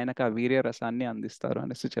ఆయనకు ఆ వీర్య రసాన్ని అందిస్తారు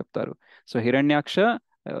అనేసి చెప్తారు. సో హిరణ్యాక్ష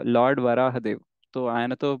లార్డ్ వరాహదేవ్ తో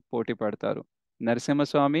ఆయనతో పోటీ పడతారు.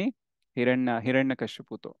 నరసింహస్వామి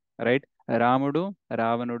హిరణ్యకశిపుతో, రైట్. రాముడు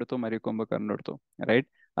రావణుడితో మరియు కుంభకర్ణుడితో, రైట్.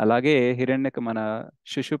 అలాగే మన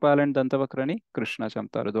శిశుపాలన్ దంతవక్రని కృష్ణ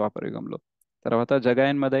చంపుతారు ద్వాపరయుగంలో. తర్వాత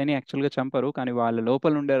జగాయన్ మదయ్ని యాక్చువల్గా చంపరు, కానీ వాళ్ళ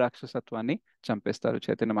లోపల ఉండే రాక్షసత్వాన్ని చంపేస్తారు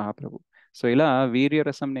చైతన్య మహాప్రభు. సో ఇలా వీర్య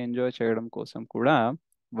రసంని ఎంజాయ్ చేయడం కోసం కూడా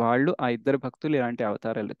వాళ్ళు ఆ 2 భక్తులు ఇలాంటి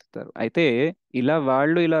అవతారాలు ఎత్తుతారు. అయితే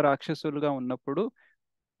ఇలా రాక్షసులుగా ఉన్నప్పుడు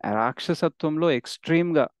రాక్షసత్వంలో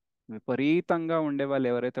ఎక్స్ట్రీమ్గా విపరీతంగా ఉండే వాళ్ళు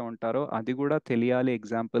ఎవరైతే ఉంటారో అది కూడా తెలియాలి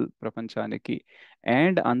ఎగ్జాంపుల్ ప్రపంచానికి.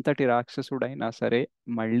 అండ్ అంతటి రాక్షసుడైనా సరే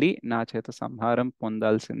మళ్ళీ నా చేత సంహారం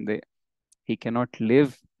పొందాల్సిందే. He cannot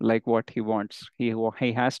live like what he wants, he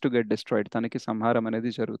has to get destroyed. తనకి సంహారం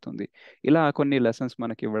అనేది జరుగుతుంది. ఇలా కొన్ని లెసన్స్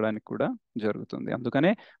మనకి ఇవ్వడానికి కూడా జరుగుతుంది.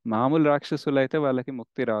 అందుకనే మామూలు రాక్షసులు అయితే వాళ్ళకి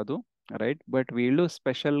ముక్తి రాదు, రైట్. బట్ వీళ్ళు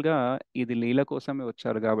స్పెషల్గా ఇది లీల కోసమే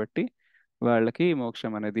వచ్చారు కాబట్టి వాళ్ళకి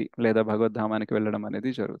మోక్షం అనేది లేదా భగవద్ధామానికి వెళ్ళడం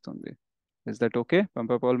అనేది జరుగుతుంది. Is that okay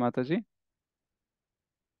పంపపోల్ Mataji?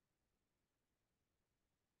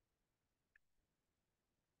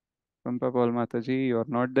 పంపపోల్ Mataji, you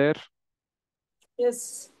are not there. Yes.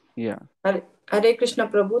 Yeah, Hare Krishna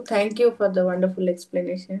Prabhu, thank you for the wonderful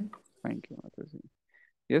explanation. Thank you Mataji.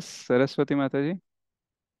 Yes Saraswati Mataji.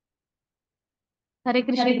 Hare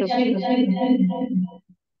Krishna ప్రభు.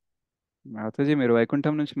 మాతాజీ మీరు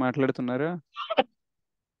వైకుంఠం నుంచి మాట్లాడుతున్నారా?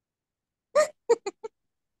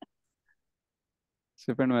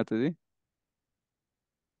 చెప్పండి మాతాజీ.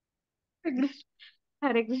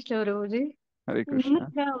 హరే కృష్ణ ప్రభుజీ. హరే కృష్ణ.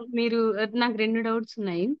 ఇంకా మీరు నాకు 2 డౌట్స్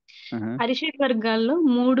ఉన్నాయి. ఆహా. అరిషడ్ వర్గాల్లో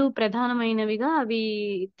 3 ప్రధానమైనవిగా అవి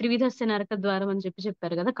త్రివిధస్య నరక ద్వారం అని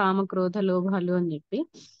చెప్పారు కదా, కామ క్రోధ లోభాలు అని చెప్పి.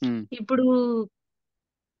 ఉమ్, ఇప్పుడు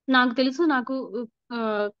నాకు తెలుసు, నాకు ఆ,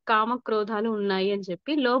 కామ క్రోధాలు ఉన్నాయి అని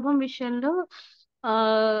చెప్పి. లోభం విషయంలో ఆ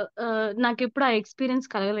ఆ, నాకు ఎప్పుడు ఆ ఎక్స్పీరియన్స్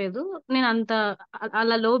కలగలేదు. నేను అంత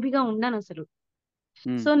అలా లోభిగా ఉండను అసలు.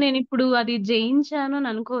 ఉమ్. సో నేను ఇప్పుడు అది జయించాను అని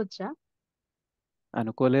అనుకోవచ్చా?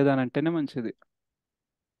 అనుకోలేదు అని అంటేనే మంచిది.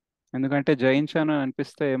 ఎందుకంటే జయించాను అని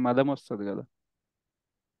అనిపిస్తే మదం వస్తుంది కదా,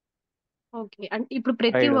 ఓకే, అంటే ఇప్పుడు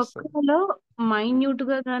ప్రతి ప్రైడ్ వస్తుంది. ఒక్కరిలో ఉమ్. మైన్యూట్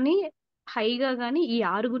గా గానీ హైగా గానీ ఈ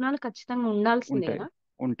 6 గుణాలు ఖచ్చితంగా ఉంటాయి, ఉండాల్సిందేనా?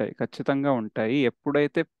 ఉంటాయి, ఖచ్చితంగా ఉంటాయి.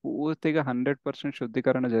 ఎప్పుడైతే పూర్తిగా 100%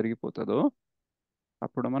 శుద్ధీకరణ జరిగిపోతుందో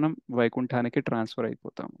అప్పుడు మనం వైకుంఠానికి ట్రాన్స్ఫర్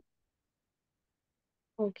అయిపోతాము.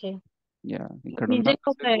 ఓకే. యా, ఇక్కడ నిజంగా ఒక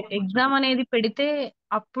ఉన్నంతసేపు కొంచెం. ఎగ్జామ్ అనేది పెడితే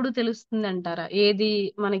అప్పుడు తెలుస్తుంది అంటారా ఏది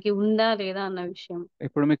మనకి ఉందా లేదా అన్న విషయం?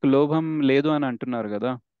 ఇప్పుడు మీకు లోభం లేదు అని అంటున్నారు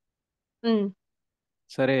కదా, ఉమ్,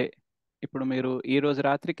 సరే. ఇప్పుడు మీరు ఈ రోజు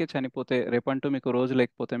రాత్రికే చనిపోతే రేపంటూ మీకు రోజు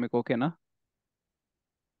లేకపోతే మీకు ఓకేనా?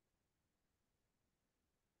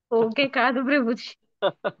 ఓకే కాదు ప్రభుజీ.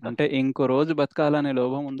 అంటే ఇంకో రోజు బతకాలనే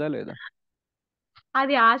లోభం ఉందా లేదా?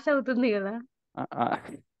 అది ఆశ అవుతుంది కదా. ఆ- ఆ-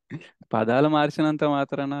 పదాలు మార్చినంత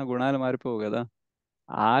మాత్రాన గుణాలు మారిపోవు కదా.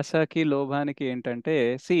 ఆశకి లోభానికి ఏంటంటే,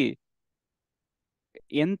 సి,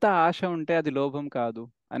 ఎంత ఆశ ఉంటే అది లోభం కాదు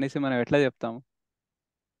అనేసి మనం ఎట్లా చెప్తాము?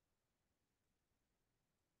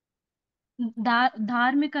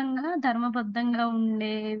 ధార్మికంగా ధర్మబద్ధంగా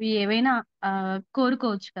ఉండేవి ఏవైనా ఆ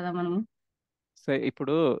కోరుకోవచ్చు కదా మనం. సో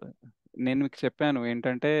ఇప్పుడు నేను మీకు చెప్పాను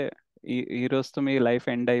ఏంటంటే, ఈ రోజుతో మీ లైఫ్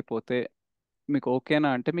ఎండ్ అయిపోతే మీకు ఓకేనా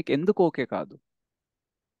అంటే మీకు ఎందుకు ఓకే కాదు?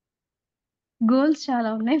 గోల్స్ చాలా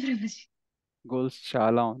ఉన్నాయి ప్రభుజీ. గోల్స్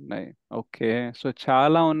చాలా ఉన్నాయి. ఓకే, సో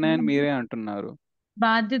చాలా ఉన్నాయని మీరే అంటున్నారు.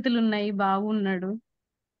 బాధ్యతలు ఉన్నాయి, బాగున్నాడు.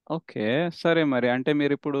 ఓకే, సరే. మరి అంటే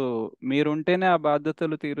మీరు ఇప్పుడు మీరు ఉంటేనే ఆ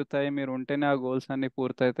బాధ్యతలు తీరుతాయి, మీరు ఉంటేనే ఆ గోల్స్ అన్ని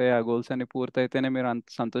పూర్తవుతాయి, ఆ గోల్స్ అన్ని పూర్తయితేనే మీరు అంత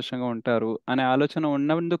సంతోషంగా ఉంటారు అనే ఆలోచన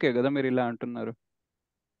ఉన్నందుకే కదా మీరు ఇలా అంటున్నారు,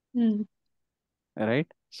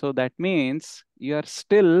 right? So that means you are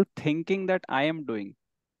still thinking that I'm doing,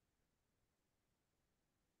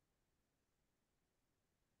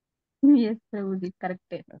 yes Prabhuji,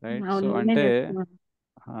 కరెక్టే. రైట్? సో అవును, నేనే అంటే చేస్తున్నాను.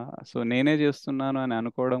 సో నేనే చేస్తున్నాను అని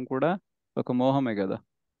అనుకోవడం కూడా ఒక మోహమే కదా,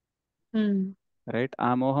 ఉమ్, రైట్? ఆ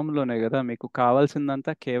మోహంలోనే కదా మీకు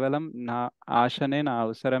కావాల్సిందంతా కేవలం నా ఆశనే, నా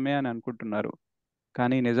అవసరమే అని అనుకుంటున్నారు.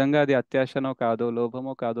 కానీ నిజంగా అది అత్యాశనో కాదో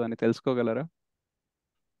లోభమో కాదో అని తెలుసుకోగలరా?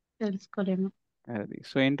 తెలుసుకోలేము. అది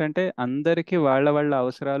సో ఏంటంటే అందరికీ వాళ్ళ వాళ్ళ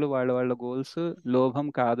అవసరాలు, వాళ్ళ వాళ్ళ గోల్స్ లోభం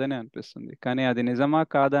కాదని అనిపిస్తుంది, కానీ అది నిజమా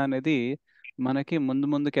కాదా అనేది మనకి ముందు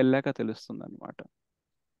ముందుకు వెళ్ళాక తెలుస్తుంది అనమాట.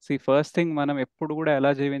 ఫస్ట్ థింగ్ మనం ఎప్పుడు కూడా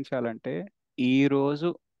ఎలా జీవించాలంటే, ఈ రోజు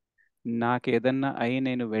నాకేదన్నా అయి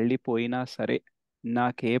నేను వెళ్ళిపోయినా సరే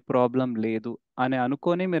నాకే ప్రాబ్లం లేదు అని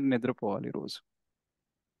అనుకొని మీరు నిద్రపోవాలి రోజు.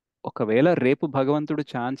 ఒకవేళ రేపు భగవంతుడు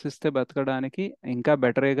ఛాన్స్ ఇస్తే బతకడానికి ఇంకా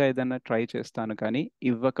బెటర్గా ఏదైనా ట్రై చేస్తాను, కానీ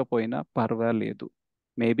ఇవ్వకపోయినా పర్వాలేదు,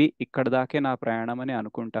 మేబీ ఇక్కడ దాకే నా ప్రయాణం అని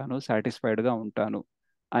అనుకుంటాను, సాటిస్ఫైడ్గా ఉంటాను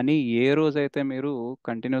అని ఏ రోజైతే మీరు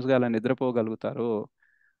కంటిన్యూస్గా అలా నిద్రపోగలుగుతారో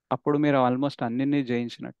అప్పుడు మీరు ఆల్మోస్ట్ అన్నిటినీ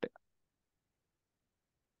జయించినట్టే.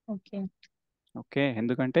 ఓకే. ఓకే,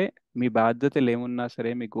 ఎందుకంటే మీ బాధ్యతలు ఏమున్నా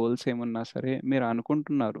సరే, మీ గోల్స్ ఏమున్నా సరే మీరు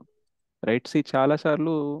అనుకుంటున్నారు, రైట్?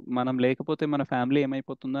 చాలాసార్లు మనం లేకపోతే మన ఫ్యామిలీ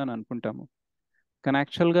ఏమైపోతుందో అని అనుకుంటాము, కానీ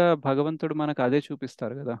యాక్చువల్గా భగవంతుడు మనకు అదే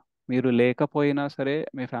చూపిస్తారు కదా. మీరు లేకపోయినా సరే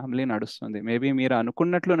మీ ఫ్యామిలీ నడుస్తుంది, మేబీ మీరు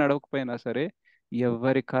అనుకున్నట్లు నడవకపోయినా సరే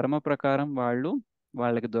ఎవరి కర్మ ప్రకారం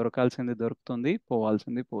వాళ్ళకి దొరకాల్సింది దొరుకుతుంది,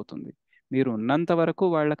 పోవాల్సింది పోతుంది. మీరు ఉన్నంత వరకు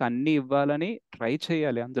వాళ్ళకి అన్ని ఇవ్వాలని ట్రై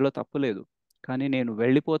చేయాలి, అందులో తప్పు లేదు. కానీ నేను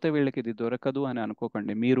వెళ్ళిపోతే వీళ్ళకి ఇది దొరకదు అని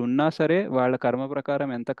అనుకోకండి. మీరు ఉన్నా సరే వాళ్ళ కర్మ ప్రకారం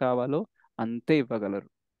ఎంత కావాలో అంతే ఇవ్వగలరు.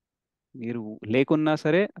 మీరు లేకున్నా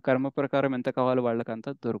సరే కర్మ ప్రకారం ఎంత కావాలో వాళ్ళకి అంత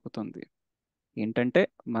దొరుకుతుంది. ఏంటంటే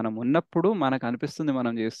మనం ఉన్నప్పుడు మనకు అనిపిస్తుంది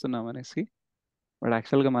మనం చేస్తున్నాం అనేసి, వాడు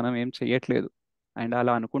యాక్చువల్గా మనం ఏం చెయ్యట్లేదు, అండ్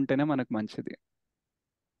అలా అనుకుంటేనే మనకు మంచిది.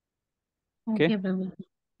 ఓకే. ఓకే ప్రభు,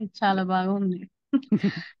 ఇది చాలా బాగుంది.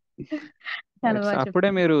 చాలా రైట్, బాగా అప్పుడే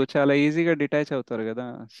చెప్పారు. మీరు చాలా ఈజీగా డిటాచ్ అవుతారు కదా.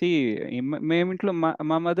 సి, మేమింట్లో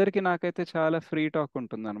మా మదర్కి నాకైతే చాలా ఫ్రీ టాక్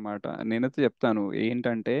ఉంటుంది అనమాట. నేనైతే చెప్తాను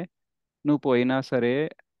ఏంటంటే, నువ్వు పోయినా సరే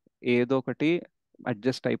ఏదో ఒకటి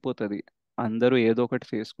అడ్జస్ట్ అయిపోతుంది, అందరూ ఏదో ఒకటి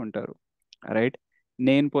చేసుకుంటారు, రైట్?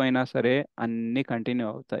 నేను పోయినా సరే అన్నీ కంటిన్యూ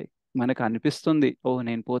అవుతాయి. మనకు అనిపిస్తుంది, ఓ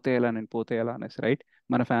నేను పోతే ఎలా, నేను పోతే ఎలా అనేసి, రైట్?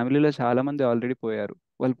 మన ఫ్యామిలీలో చాలా మంది ఆల్రెడీ పోయారు,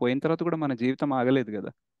 వాళ్ళు పోయిన తర్వాత కూడా మన జీవితం ఆగలేదు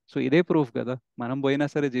కదా. సో ఇదే ప్రూఫ్ కదా మనం పోయినా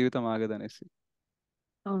సరే జీవితం ఆగదనేసి.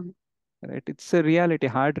 అవును. Right? It's a reality,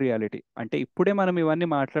 hard reality. అంటే ఇప్పుడే మనం ఇవన్నీ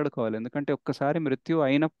మాట్లాడుకోవాలి, ఎందుకంటే ఒక్కసారి మృత్యు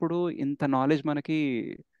అయినప్పుడు ఇంత నాలెడ్జ్ మనకి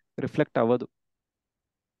రిఫ్లెక్ట్ అవ్వదు.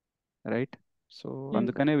 రైట్? సో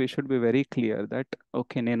అందుకనే we should be very clear that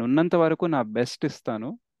okay, నేను ఉన్నంత వరకు నా బెస్ట్ ఇస్తాను,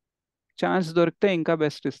 ఛాన్స్ దొరికితే ఇంకా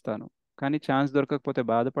బెస్ట్ ఇస్తాను, కానీ ఛాన్స్ దొరకకపోతే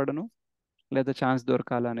బాధపడను, లేదా ఛాన్స్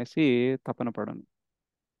దొరకాలనేసి తపన పడను.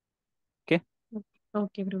 ఓకే.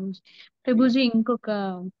 ఓకే ప్రభుజీ. ప్రభుజీ ఇంకొక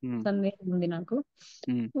సందేహం ఉంది నాకు.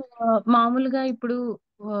 మామూలుగా ఇప్పుడు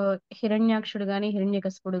హిరణ్యాక్షుడు గాని,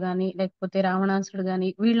 హిరణ్యకశిపుడు గాని, లేకపోతే రావణాసుడు గాని,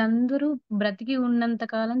 వీళ్ళందరూ బ్రతికి ఉన్నంత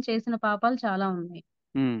కాలం చేసిన పాపాలు చాలా ఉన్నాయి.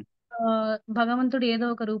 భగవంతుడు ఏదో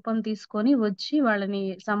ఒక రూపం తీసుకొని వచ్చి వాళ్ళని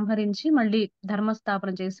సంహరించి మళ్ళీ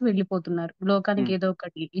ధర్మస్థాపన చేసి వెళ్ళిపోతున్నారు, లోకానికి ఏదో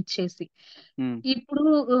ఒకటి ఇచ్చేసి. ఇప్పుడు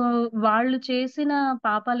వాళ్ళు చేసిన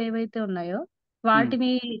పాపాలు ఏవైతే ఉన్నాయో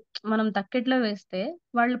వాటిని మనం తక్కెట్లో వేస్తే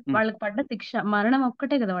వాళ్ళకి పడ్డ శిక్ష మరణం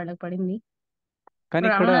ఒక్కటే కదా వాళ్ళకి పడింది. కానీ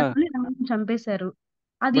ఇక్కడ రావణాసురుడిని చంపేశారు,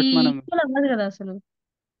 అది మనం ఈక్వల్ అవ్వదు కదా అసలు.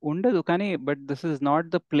 ఉండదు, కానీ but this is not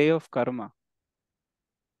the play of కర్మ.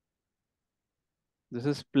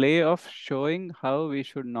 This is play of showing how we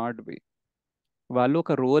should not be. వాళ్ళు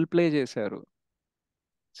ఒక రోల్ ప్లే చేశారు.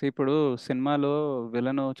 సో ఇప్పుడు సినిమాలో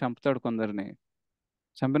విలను చంపుతాడు కొందరిని,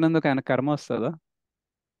 చంపినందుకు ఆయన కర్మ వస్తుందా?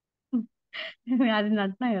 అది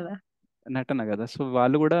నటన కదా. నటన కదా. సో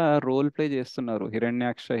వాళ్ళు కూడా రోల్ ప్లే చేస్తున్నారు,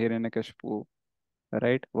 హిరణ్యాక్ష హిరణ్యకశిపు.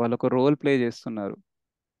 రైట్? వాళ్ళు ఒక రోల్ ప్లే చేస్తున్నారు.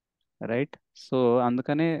 రైట్? సో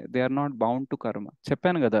అందుకనే they are not bound to కర్మ.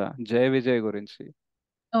 చెప్పాను కదా జయ విజయ్ గురించి,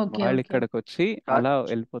 వాళ్ళు ఇక్కడికి వచ్చి అలా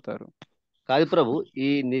వెళ్ళిపోతారు. కాదు ప్రభు, ఈ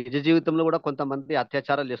నిజ జీవితంలో కూడా కొంతమంది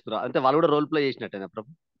అత్యాచారాలు చేస్తున్నారు, అంటే వాళ్ళు కూడా రోల్ ప్లే చేసినట్టేనా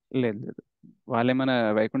ప్రభు? లేదు లేదు, వాళ్ళేమైనా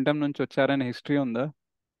వైకుంఠం నుంచి వచ్చారనే హిస్టరీ ఉందా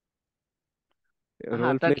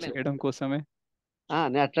రోల్ ప్లే చేయడం కోసమే?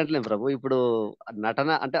 నేను అట్లట్లేను ప్రభు. ఇప్పుడు నటన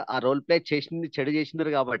అంటే ఆ రోల్ ప్లే చేసింది చెడు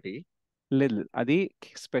చేసినారు కాబట్టి. లేదు, అది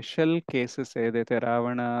స్పెషల్ కేసెస్. ఏదైతే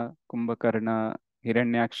రావణ, కుంభకర్ణ,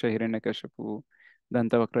 హిరణ్యాక్ష హిరణ్యకశిపు,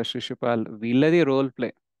 దంతవక్ర శిశుపాల్, వీళ్ళది రోల్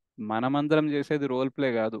ప్లే. మనమందరం చేసేది రోల్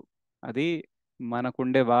ప్లే కాదు. అది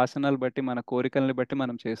మనకుండే వాసనలు బట్టి, మన కోరికల్ని బట్టి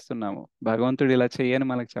మనం చేస్తున్నాము. భగవంతుడు ఇలా చేయని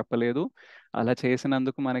మనకు చెప్పలేదు. అలా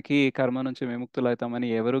చేసినందుకు మనకి కర్మ నుంచి విముక్తులు అవుతామని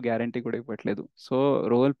ఎవరు గ్యారంటీ కూడా ఇవ్వట్లేదు. సో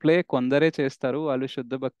రోల్ ప్లే కొందరే చేస్తారు, వాళ్ళు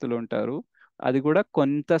శుద్ధ భక్తులు ఉంటారు. అది కూడా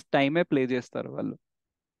కొంత టైమే ప్లే చేస్తారు వాళ్ళు.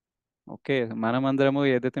 ఓకే, మనమందరము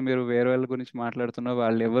ఏదైతే మీరు వేరే వాళ్ళ గురించి మాట్లాడుతున్నా,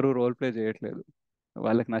 వాళ్ళు ఎవరు రోల్ ప్లే చేయట్లేదు.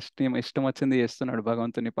 వాళ్ళకి ఇష్టం వచ్చింది చేస్తున్నాడు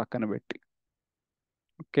భగవంతుని పక్కన పెట్టి.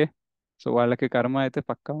 ఓకే, సో వాళ్ళకి కర్మ అయితే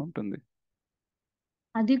పక్కా ఉంటుంది.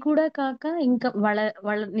 అది కూడా కాక ఇంకా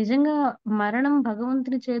వాళ్ళ నిజంగా మరణం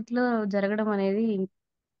భగవంతుని చేతిలో జరగడం అనేది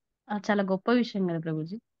చాలా గొప్ప విషయం కదా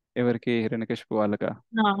ప్రభుజీ. ఎవరికి? హిరణ్యకశిపు వాళ్ళకా?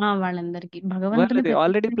 వాళ్ళందరికి భగవంతుని వాళ్ళది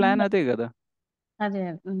ఆల్రెడీ ప్లాన్ అదే కదా. అదే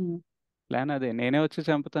ప్లాన్ అదే, నేనే వచ్చి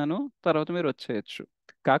చంపుతాను, తర్వాత మీరు వచ్చేయచ్చు.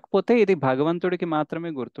 కాకపోతే ఇది భగవంతుడికి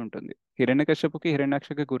మాత్రమే గుర్తుంటుంది, హిరణ్యకశిపుకి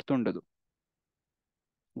హిరణ్యాక్షకి గుర్తుండదు.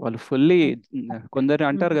 వాళ్ళు ఫుల్లీ, కొందరు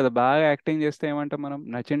అంటారు కదా బాగా యాక్టింగ్ చేస్తే ఏమంటాం మనం,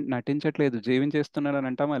 నటించట్లేదు జీవించేస్తున్నారు అని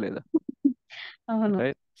అంటామా లేదా?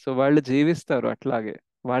 రైట్? సో వాళ్ళు జీవిస్తారు అట్లాగే,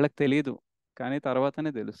 వాళ్ళకి తెలియదు, కానీ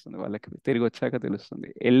తర్వాతనే తెలుస్తుంది వాళ్ళకి, తిరిగి వచ్చాక తెలుస్తుంది.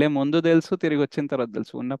 వెళ్ళే ముందు తెలుసు, తిరిగి వచ్చిన తర్వాత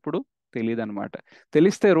తెలుసు, ఉన్నప్పుడు తెలియదు అనమాట.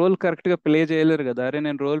 తెలిస్తే రోల్ కరెక్ట్గా ప్లే చేయలేరు కదా. అరే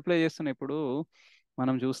నేను రోల్ ప్లే చేస్తున్నా. ఇప్పుడు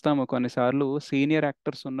మనం చూస్తాము కొన్నిసార్లు సీనియర్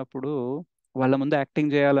యాక్టర్స్ ఉన్నప్పుడు వాళ్ళ ముందు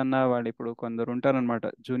యాక్టింగ్ చేయాలన్నా, వాళ్ళు ఇప్పుడు కొందరు ఉంటారనమాట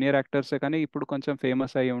జూనియర్ యాక్టర్సే కానీ ఇప్పుడు కొంచెం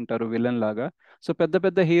ఫేమస్ అయ్యి ఉంటారు విలన్ లాగా. సో పెద్ద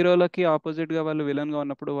పెద్ద హీరోలకి ఆపోజిట్ గా వాళ్ళు విలన్ గా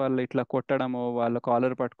ఉన్నప్పుడు వాళ్ళు ఇట్లా కొట్టడమో, వాళ్ళ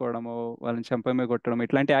కాలర్ పట్టుకోవడమో, వాళ్ళని చెంప మీద కొట్టడం,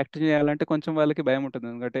 ఇట్లాంటి యాక్టింగ్ చేయాలంటే కొంచెం వాళ్ళకి భయం ఉంటుంది.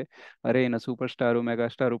 ఎందుకంటే అరే ఈయన super star, mega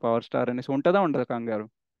star, power star అనేసి ఉంటుందా ఉండదు కంగారు?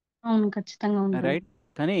 అవును, ఖచ్చితంగా ఉంటుంది. రైట్?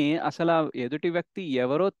 కానీ అసలు ఆ ఎదుటి వ్యక్తి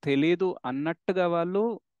ఎవరో తెలీదు అన్నట్టుగా వాళ్ళు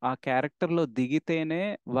ఆ క్యారెక్టర్ లో దిగితేనే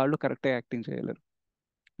వాళ్ళు కరెక్ట్ యాక్టింగ్ చేయలేరు.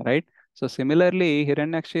 Right? So similarly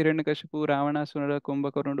Hiranyaksha Hiranyakashipu, రావణాసురుడు,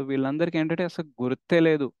 కుంభకర్ణుడు, వీళ్ళందరికీ ఏంటంటే అసలు గుర్తే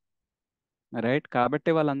లేదు. రైట్?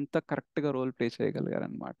 కాబట్టి వాళ్ళంతా కరెక్ట్ గా రోల్ ప్లే చేయగలిగారు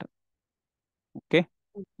అనమాట. Okay,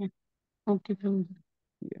 okay Prabhuji,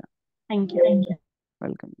 thank you.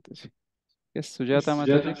 Welcome. Yes Sujatha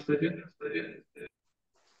Mataji.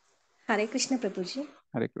 Hare Krishna Prabhuji.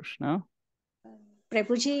 Hare Krishna.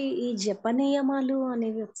 Prabhuji, ఈ జప నియమాలు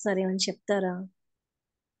అనేవి ఒకసారి ఏమైనా చెప్తారా?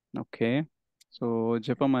 ఓకే, సో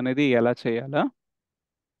జపం అనేది ఎలా చేయాలా?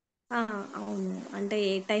 అవును, అంటే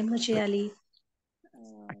ఏ టైంలో చేయాలి?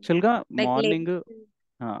 యాక్చువల్గా లైక్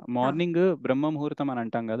మార్నింగ్ బ్రహ్మ ముహూర్తం అని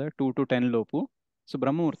అంటాం కదా, 2 to 10 లోపు. సో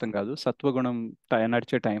బ్రహ్మ ముహూర్తం కాదు, సత్వగుణం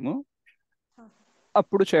నడిచే టైము,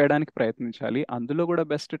 అప్పుడు చేయడానికి ప్రయత్నించాలి. అందులో కూడా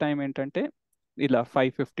బెస్ట్ టైం ఏంటంటే ఇలా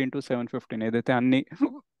 5:15 to 7:15, ఏదైతే అన్ని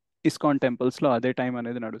ఇస్కాన్ టెంపుల్స్లో అదే టైం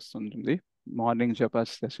అనేది నడుస్తుంటుంది మార్నింగ్ జప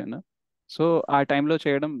సెషన్. సో ఆ టైంలో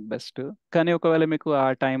చేయడం బెస్ట్. కానీ ఒకవేళ మీకు ఆ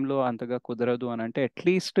టైంలో అంతగా కుదరదు అని అంటే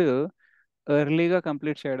అట్లీస్ట్ ఎర్లీగా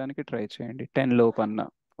కంప్లీట్ చేయడానికి ట్రై చేయండి, 10 లోపన్నా.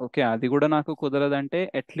 ఓకే, అది కూడా నాకు కుదరదంటే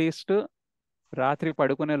అట్లీస్ట్ రాత్రి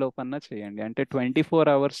పడుకునే లోపన్నా చేయండి. అంటే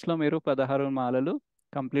 24 అవర్స్లో మీరు 16 మాలలు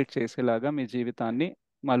కంప్లీట్ చేసేలాగా మీ జీవితాన్ని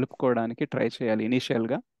మలుపుకోవడానికి ట్రై చేయాలి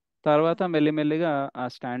ఇనీషియల్గా. తర్వాత మెల్లిమెల్లిగా ఆ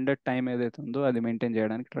స్టాండర్డ్ టైం ఏదైతే ఉందో అది మెయింటైన్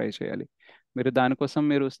చేయడానికి ట్రై చేయాలి. మీరు దానికోసం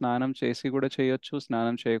మీరు స్నానం చేసి కూడా చేయొచ్చు,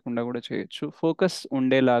 స్నానం చేయకుండా కూడా చేయొచ్చు. ఫోకస్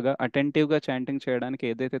ఉండేలాగా అటెంటివ్గా చాంటింగ్ చేయడానికి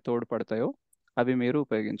ఏదైతే తోడ్పడతాయో అవి మీరు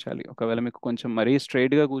ఉపయోగించాలి. ఒకవేళ మీకు కొంచెం మరీ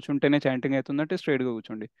స్ట్రైట్గా కూర్చుంటేనే చాంటింగ్ అవుతుందంటే స్ట్రైట్గా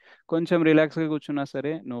కూర్చోండి. కొంచెం రిలాక్స్గా కూర్చున్నా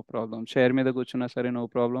సరే నో ప్రాబ్లం, చైర్ మీద కూర్చున్నా సరే నో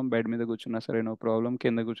ప్రాబ్లం, బెడ్ మీద కూర్చున్నా సరే నో ప్రాబ్లం,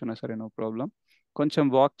 కింద కూర్చున్నా సరే నో ప్రాబ్లం. కొంచెం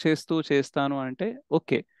వాక్ చేస్తూ చేస్తాను అంటే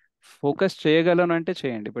ఓకే, ఫోకస్ చేయగలను అంటే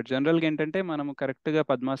చేయండి. బట్ జనరల్గా ఏంటంటే మనము కరెక్ట్గా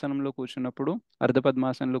పద్మాసనంలో కూర్చున్నప్పుడు, అర్ధ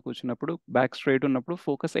పద్మాసనంలో కూర్చున్నప్పుడు బ్యాక్ స్ట్రైట్ ఉన్నప్పుడు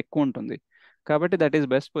ఫోకస్ ఎక్కువ ఉంటుంది. కాబట్టి దట్ ఈస్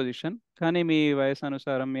బెస్ట్ పొజిషన్. కానీ మీ వయసు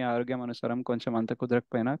అనుసారం, మీ ఆరోగ్యం అనుసారం కొంచెం అంత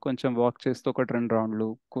కుదరకపోయినా కొంచెం వాక్ చేస్తూ ఒక 2 రౌండ్లు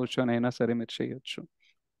కూర్చొని అయినా సరే మీరు చేయొచ్చు.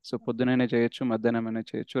 సో పొద్దునైనా చేయొచ్చు, మధ్యాహ్నమైనా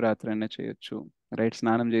చేయొచ్చు, రాత్రి అయినా చేయొచ్చు. రైట్,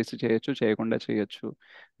 స్నానం చేసి చేయొచ్చు, చేయకుండా చేయొచ్చు.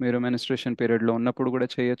 మీరు మెనిస్ట్రేషన్ పీరియడ్లో ఉన్నప్పుడు కూడా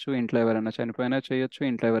చేయొచ్చు, ఇంట్లో ఎవరైనా చనిపోయినా చేయొచ్చు,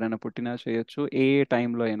 ఇంట్లో ఎవరైనా పుట్టినా చేయొచ్చు, ఏ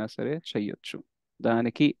టైంలో అయినా సరే చేయొచ్చు.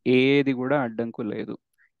 దానికి ఏది కూడా అడ్డంకు లేదు.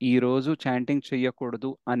 ఈ రోజు చాంటింగ్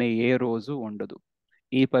చెయ్యకూడదు అనే ఏ రోజు ఉండదు.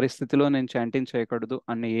 ఈ పరిస్థితిలో నేను చాంటింగ్ చేయకూడదు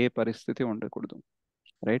అనే ఏ పరిస్థితి ఉండకూడదు.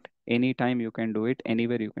 Right, any time you can do it,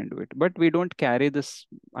 anywhere you can do it. But we don't carry this.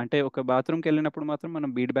 అంటే ఒక బాత్రూమ్కి వెళ్ళినప్పుడు మాత్రం మనం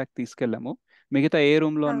బీడ్ బ్యాగ్ తీసుకెళ్ళాము. మిగతా ఏ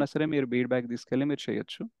రూమ్లో ఆ, ఉన్నా సరే మీరు బీడ్ బ్యాగ్ తీసుకెళ్ళి మీరు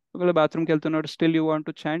చేయొచ్చు. ఒకవేళ బాత్రూమ్కి వెళ్తున్నప్పుడు still you want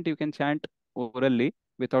to chant, you can chant orally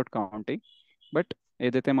without counting. But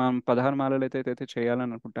ఏదైతే మనం 16 మాలలు అయితే చేయాలని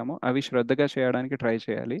అనుకుంటామో అవి శ్రద్ధగా చేయడానికి ట్రై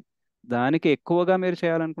చేయాలి. దానికి ఎక్కువగా మీరు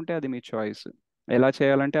చేయాలనుకుంటే అది మీ చాయిస్, ఎలా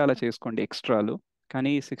చేయాలంటే అలా చేసుకోండి ఎక్స్ట్రాలు.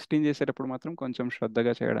 కానీ 16 చేసేటప్పుడు మాత్రం కొంచెం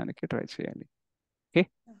శ్రద్ధగా చేయడానికి ట్రై చేయాలి. ఓకే.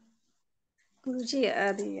 గురూజీ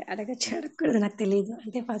అది అడగచ్చు అడగకూడదు నాకు తెలియదు.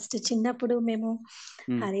 అంటే ఫస్ట్ చిన్నప్పుడు మేము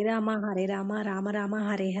ఉమ్, హరే రామ హరే రామ రామ రామ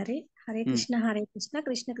హరే హరే హరే ఉమ్, హరే కృష్ణ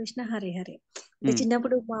కృష్ణ కృష్ణ హరే హరే. అంటే ఉమ్.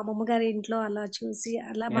 చిన్నప్పుడు మా అమ్మమ్మ గారి ఇంట్లో అలా చూసి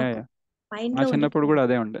అలా యా మాకు యా, మైండ్ మా లో చిన్నప్పుడు ఉండిపోయింది. కూడా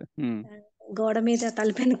అదే ఉండే. ఉమ్, ఆ, గోడ మీద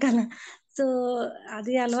తలపెనకాల. సో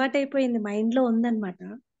అది అలవాటైపోయింది, మైండ్ లో ఉందన్నమాట.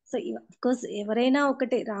 సో కోర్స్ ఎవరైనా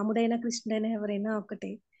ఒకటే, రాముడైనా కృష్ణుడైనా ఎవరైనా ఒకటే.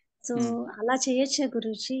 సో ఉమ్. అలా చేయొచ్చా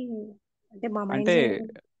గురూజీ? అంటే మా మైండ్ అంటే లో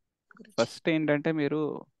ఏమైనా గురూజీ? ఫస్ట్ ఏంటంటే మీరు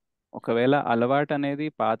ఒకవేళ అలవాటు అనేది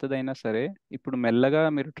పాతదైనా సరే ఇప్పుడు మెల్లగా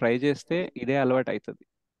మీరు ట్రై చేస్తే ఇదే అలవాటు అవుతుంది.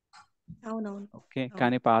 అవునవును. ఓకే, అవును.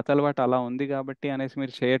 కానీ పాత అలవాటు అలా ఉంది కాబట్టి అనేసి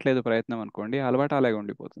మీరు చేయట్లేదు ప్రయత్నం అనుకోండి, అలవాటు అలాగే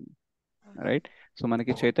ఉండిపోతుంది. రైట్. సో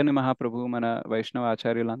మనకి చైతన్య మహాప్రభు, మన వైష్ణవ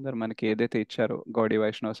ఆచార్యులందరూ మనకి ఏదైతే ఇచ్చారో గౌడీ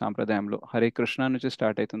వైష్ణవ సాంప్రదాయంలో హరే కృష్ణ నుంచి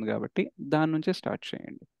స్టార్ట్ అవుతుంది కాబట్టి దాని నుంచే స్టార్ట్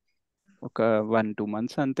చేయండి. ఒక 1-2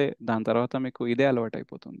 మంత్స్ అంతే, దాని తర్వాత మీకు ఇదే అలవాటు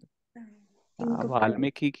అయిపోతుంది. ఆ ఇంకొక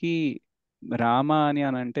వాల్మీకి రామ అని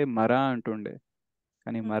అంటే మరా అంటుండే,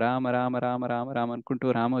 కానీ మరామ రామ రామ రామ రామ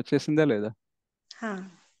అనుకుంటూ రామ వచ్చేసిందా లేదా? హా,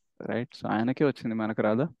 రైట్, సో ఆయనకే వచ్చింది, మనకు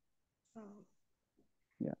రాదా? ఆ,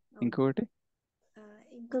 Yeah. అవును. ఇంకొకటి. ఆ,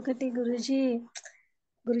 ఇంకొకటి గురూజీ,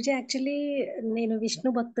 గురూజీ యాక్చువల్లీ నేను విష్ణు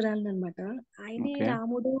భక్తురాలను అనమాట. ఆయనే ఓకే,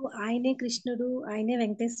 రాముడు, ఆయనే కృష్ణుడు, ఆయనే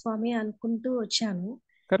వెంకటేశ్వర స్వామి అనుకుంటూ వచ్చాను.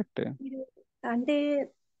 కరెక్టే. మీరు అంటే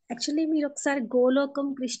యాక్చువల్లీ మీరు ఒకసారి గోలోకం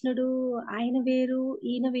కృష్ణుడు, ఆయన వేరు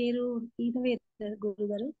ఈయన వేరు, ఈయన వేరు గురువు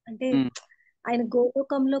గారు. అంటే ఆయన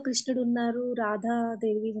గోలోకంలో కృష్ణుడు ఉన్నారు,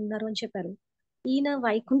 రాధాదేవి ఉన్నారు అని చెప్పారు. ఈయన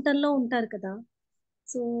వైకుంఠంలో ఉంటారు కదా.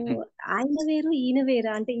 సో ఆయన వేరు ఈయన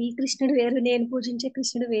వేరా? అంటే ఈ కృష్ణుడు వేరు, నేను పూజించే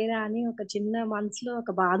కృష్ణుడు వేరా అని ఒక చిన్న మనసులో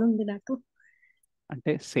ఒక బాధ ఉంది నాకు.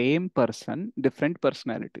 అంటే same person, different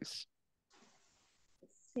personalities.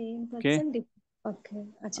 Same okay. Person okay,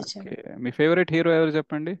 అచ్చా. ఓకే, మీ ఫేవరెట్ హీరో ఎవరు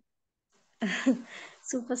చెప్పండి?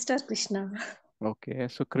 Super star Krishna. Okay,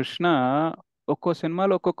 so Krishna ఒక్కో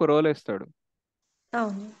సినిమాలో ఒక్కొక్క రోల్ వేస్తాడు.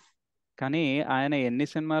 అవును. కానీ ఆయన ఎన్ని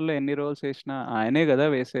సినిమాల్లో ఎన్ని రోల్స్ వేసినా ఆయనే కదా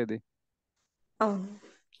వేసేది. అవును.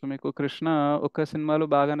 సో మీకు కృష్ణ ఒక సినిమాలో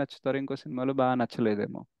బాగా నచ్చుతారు, ఇంకో సినిమాలో బాగా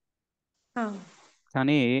నచ్చలేదేమో. అవును.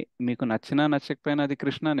 కానీ మీకు నచ్చినా నచ్చకపోయినా అది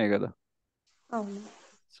కృష్ణనే కదా. అవును.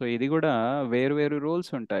 సో ఇది కూడా వేరు వేరు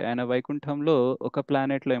రోల్స్ ఉంటాయి. ఆయన వైకుంఠంలో ఒక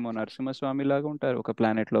ప్లానెట్లో ఏమో నరసింహస్వామి లాగా ఉంటారు, ఒక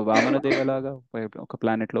ప్లానెట్లో వామనదేవలాగా, ఒక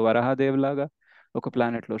ప్లానెట్లో వరాహదేవ్ లాగా, ఒక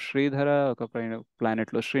ప్లానెట్లో శ్రీధర, ఒక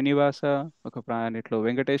ప్లానెట్లో శ్రీనివాస, ఒక ప్లానెట్లో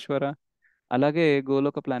వెంకటేశ్వర. అలాగే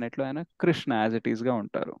గోలోక ప్లానెట్లో ఆయన కృష్ణ యాజ్ ఇట్ ఈస్ గా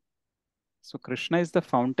ఉంటారు. So Krishna is the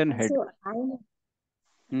fountain so head. ఆయన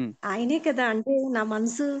ఆయనే కదా. అంటే నా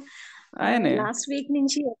మనసు ఆయనే. లాస్ట్ వీక్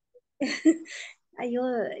నుంచి అయ్యో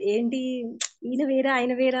ఏంటి, ఈయన వేరా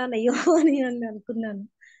ఆయన వేరా అని అయ్యో అని అనుకున్నాను.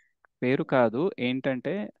 పేరు కాదు,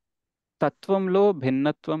 ఏంటంటే తత్వంలో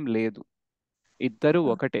భిన్నత్వం లేదు, ఇద్దరు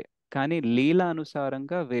ఆ, ఒకటే. కానీ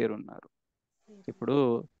లీలానుసారంగా వేరున్నారు. ఇప్పుడు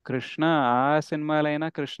కృష్ణ ఆ సినిమాలైనా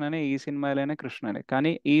కృష్ణనే, ఈ సినిమాలైనా కృష్ణనే,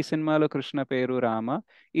 కానీ ఈ సినిమాలో కృష్ణ పేరు రామ,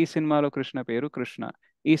 ఈ సినిమాలో కృష్ణ పేరు కృష్ణ.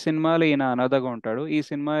 ఈ సినిమాలో ఈయన అనాథగా ఉంటాడు, ఈ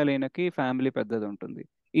సినిమాలో ఈయనకి ఫ్యామిలీ పెద్దది ఉంటుంది.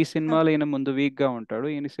 ఈ సినిమాలో ఈయన ముందు వీక్ గా ఉంటాడు,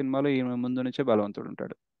 ఈయన సినిమాలో ఈయన ముందు నుంచే బలవంతుడు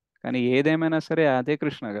ఉంటాడు. కానీ ఏదేమైనా సరే అదే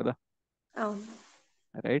కృష్ణ కదా. అవును.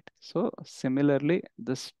 Right. So similarly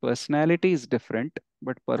this personality is different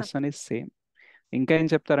but person is same. ఇంకా ఏం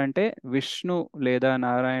చెప్తారంటే విష్ణు లేదా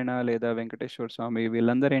నారాయణ లేదా వెంకటేశ్వర స్వామి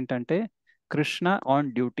వీళ్ళందరూ ఏంటంటే Krishna on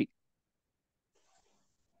duty.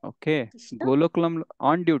 Okay. Krishna. గోలోకులంలో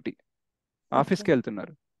on duty, okay. ఆఫీస్కి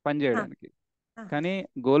వెళ్తున్నారు పని ఆ, చేయడానికి. ఆ, కానీ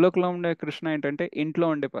గోలోకంలో ఉండే కృష్ణ ఏంటంటే ఇంట్లో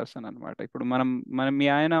ఉండే పర్సన్ అన్నమాట. ఇప్పుడు మనం మనం మీ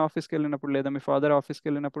ఆయన ఆఫీస్కి వెళ్ళినప్పుడు లేదా మీ ఫాదర్ ఆఫీస్కి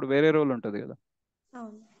వెళ్ళినప్పుడు వేరే రోల్ ఉంటుంది కదా.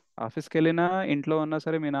 అవును. ఆఫీస్కి వెళ్ళినా ఇంట్లో ఉన్నా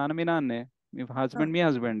సరే మీ నాన్న మీ నాన్నే, మీ హస్బెండ్ అవును. మీ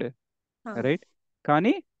హస్బెండే. అవును. రైట్.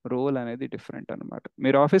 కానీ రోల్ అనేది డిఫరెంట్ అన్నమాట.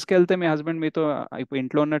 మీరు ఆఫీస్కి వెళ్తే మీ హస్బెండ్ మీతో ఇప్పుడు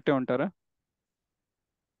ఇంట్లో ఉన్నట్టే ఉంటారా?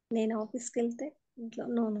 నేను ఆఫీస్కి వెళ్తే ఇంట్లో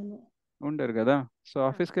నో నో నో. ఉండరు కదా. సో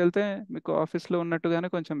ఆఫీస్కి వెళ్తే మీకు ఆఫీస్లో ఉన్నట్టుగానే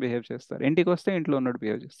కొంచెం బిహేవ్ చేస్తారు, ఇంటికి వస్తే ఇంట్లో ఉన్నట్టు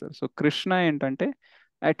బిహేవ్ చేస్తారు. సో కృష్ణ ఏంటంటే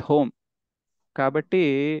అట్ హోమ్, కాబట్టి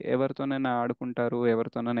ఎవరితోనైనా ఆడుకుంటారు,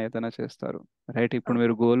 ఎవరితోనైనా ఏదైనా చేస్తారు. రైట్. ఇప్పుడు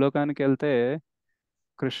మీరు గోలోకానికి వెళ్తే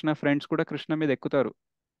కృష్ణ ఫ్రెండ్స్ కూడా కృష్ణ మీద ఎక్కుతారు,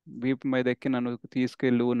 వీపు మీద ఎక్కి నన్ను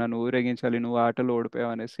తీసుకెళ్ళు, నన్ను ఊరేగించాలి, నువ్వు ఆటలో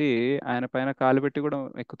ఓడిపోయావు అనేసి ఆయన పైన కాలు పెట్టి కూడా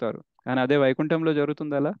ఎక్కుతారు. కానీ అదే వైకుంఠంలో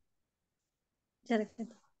జరుగుతుంది అలా?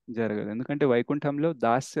 జరగదు. జరగదు. ఎందుకంటే వైకుంఠంలో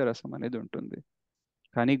దాస్య రసం అనేది ఉంటుంది.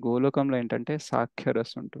 కానీ గోలోకంలో ఏంటంటే సాఖ్య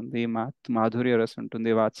రసం ఉంటుంది, మాధుర్య రసం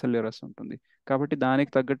ఉంటుంది, వాత్సల్య రసం ఉంటుంది. కాబట్టి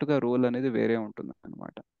దానికి తగ్గట్టుగా రోల్ అనేది వేరే ఉంటుంది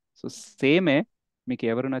అనమాట. సో సేమే, మీకు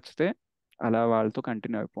ఎవరు నచ్చితే అలా వాళ్ళతో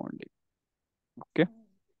కంటిన్యూ అయిపోండి. Okay.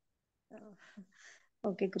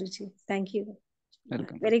 Okay Guruji, thank you.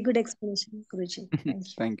 Welcome. Very good explanation Guruji, thank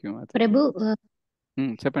you. Thank you మాత. ప్రభు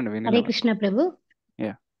చెప్పండి హరే వినిలా. కృష్ణ ప్రభు.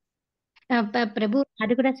 యా. ప్రభు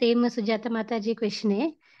అది కూడా సేమ్ సుజాత మాతాజీ క్వశ్చనే.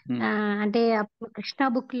 అంటే కృష్ణ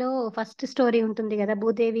బుక్ లో ఫస్ట్ స్టోరీ ఉంటుంది కదా,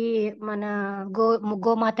 భూదేవి మన గో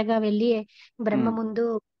గోమాతగా వెళ్ళి బ్రహ్మ ముందు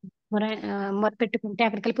మొరపెట్టుకుంటే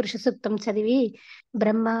అక్కడికి వెళ్ళి పురుష సూక్తం చదివి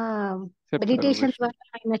బ్రహ్మ చెప్తారు మెడిటేషన్ విష్ణు.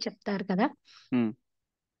 ద్వారా ఆయన చెప్తారు కదా. ఉమ్,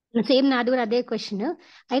 సేమ్ నాది కూడా అదే క్వశ్చన్.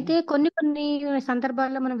 అయితే కొన్ని కొన్ని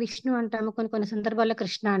సందర్భాల్లో మనం విష్ణు అంటాము, కొన్ని కొన్ని సందర్భాల్లో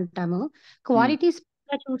కృష్ణ అంటాము. క్వాలిటీస్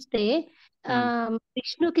చూస్తే ఆ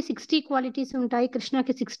విష్ణుకి 60 క్వాలిటీస్ ఉంటాయి,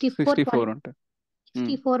 కృష్ణకి 64 64 ఉంటాయి.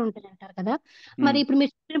 64 ఉంటాయి అంటారు కదా. మరి ఇప్పుడు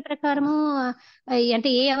మీరు చెప్పిన ప్రకారము అంటే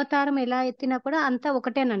ఏ అవతారం ఎలా ఎత్తినా కూడా అంతా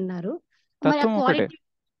ఒకటేనన్నారు. మరి ఆ తత్వం ఒకటే, క్వాలిటీ.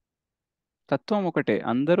 తత్వం ఒకటే,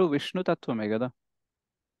 అందరూ విష్ణు తత్వమే కదా.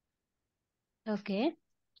 ఓకే.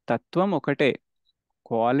 తత్వం ఒకటే.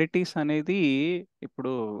 క్వాలిటీస్ అనేది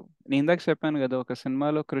ఇప్పుడు నేను ఇందాక చెప్పాను కదా, ఒక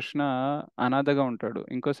సినిమాలో కృష్ణ అనాథగా ఉంటాడు,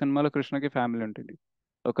 ఇంకో సినిమాలో కృష్ణకి ఫ్యామిలీ ఉంటుంది.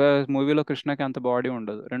 ఒక మూవీలో కృష్ణకి అంత బాడీ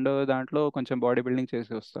ఉండదు, రెండో దాంట్లో కొంచెం బాడీ బిల్డింగ్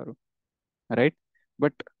చేసి వస్తారు. రైట్.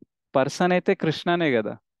 బట్ పర్సన్ అయితే కృష్ణనే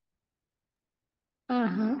కదా.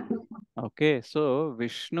 ఆహా. ఓకే. సో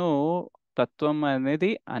విష్ణు తత్వం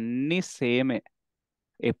అనేది అన్నీ సేమే.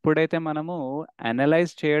 ఎప్పుడైతే మనము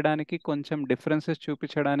అనలైజ్ చేయడానికి కొంచెం డిఫరెన్సెస్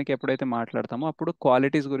చూపించడానికి ఎప్పుడైతే మాట్లాడతామో అప్పుడు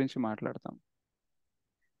క్వాలిటీస్ గురించి మాట్లాడతాం.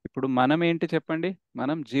 ఇప్పుడు మనం ఏంటి చెప్పండి,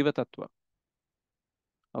 మనం జీవతత్వ.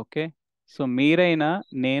 ఓకే. సో మీరైనా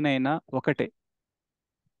నేనైనా ఒకటే,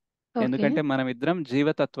 ఓకే. ఎందుకంటే మనం ఇద్దరం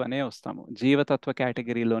జీవతత్వనే వస్తాము, జీవతత్వ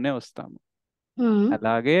కేటగిరీలోనే వస్తాము.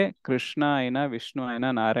 అలాగే కృష్ణ అయినా విష్ణు అయినా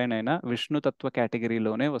నారాయణ అయినా విష్ణుతత్వ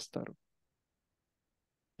కేటగిరీలోనే వస్తారు.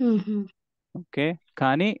 ఓకే.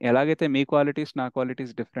 కానీ ఎలాగైతే మీ క్వాలిటీస్ నా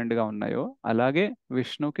క్వాలిటీస్ డిఫరెంట్గా ఉన్నాయో అలాగే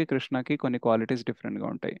విష్ణుకి కృష్ణకి కొన్ని క్వాలిటీస్ డిఫరెంట్గా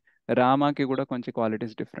ఉంటాయి, రామాకి కూడా కొంచెం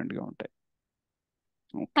క్వాలిటీస్ డిఫరెంట్గా ఉంటాయి.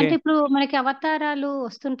 ఓకే. అంటే ఇప్పుడు మనకి అవతారాలు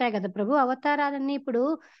వస్తుంటాయి కదా ప్రభు, అవతారాలన్నీ ఇప్పుడు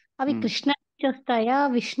అవి కృష్ణ నుంచి వస్తాయా,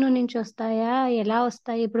 విష్ణు నుంచి వస్తాయా, ఎలా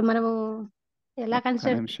వస్తాయి ఇప్పుడు మనము ఎలా ఒక్క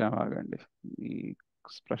కన్సిడర్? నిమిషం ఆగండి. ఈ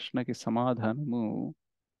ప్రశ్నకి సమాధానము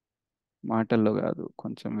మాటల్లో కాదు,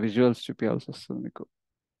 కొంచెం విజువల్స్ చూపించాల్సి వస్తుంది మీకు.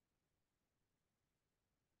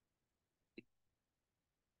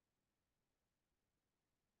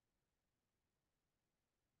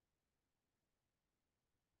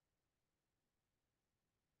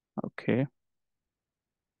 ఓకే.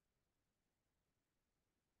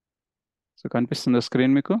 సో కనిపిస్తుందా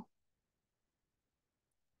స్క్రీన్ మీకు?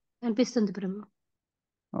 అనిపిస్తుంది ప్రభు.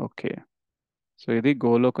 ఓకే. సో ఇది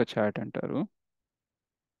గోలోక చాట్ అంటారు.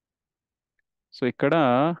 సో ఇక్కడ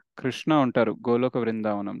కృష్ణ ఉంటారు గోలోక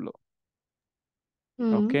బృందావనంలో.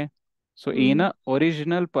 ఓకే. సో ఈయన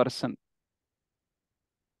ఒరిజినల్ పర్సన్.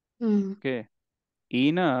 ఓకే.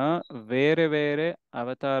 ఈయన వేరే వేరే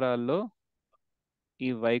అవతారాల్లో ఈ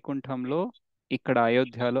వైకుంఠంలో, ఇక్కడ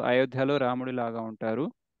అయోధ్యలో రాముడి లాగా ఉంటారు,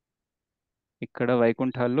 ఇక్కడ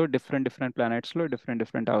వైకుంఠాల్లో డిఫరెంట్ డిఫరెంట్ ప్లానెట్స్లో డిఫరెంట్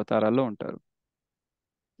డిఫరెంట్ అవతారాల్లో ఉంటారు.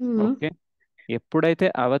 ఓకే, ఎప్పుడైతే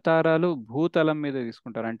అవతారాలు భూతలం మీద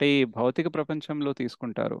తీసుకుంటారు, అంటే ఈ భౌతిక ప్రపంచంలో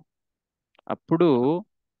తీసుకుంటారు, అప్పుడు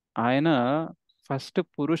ఆయన ఫస్ట్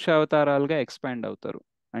పురుష అవతారాలుగా ఎక్స్పాండ్ అవుతారు.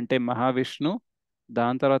 అంటే మహావిష్ణు,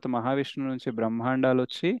 దాని తర్వాత మహావిష్ణు నుంచి బ్రహ్మాండాలు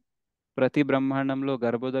వచ్చి ప్రతి బ్రహ్మాండంలో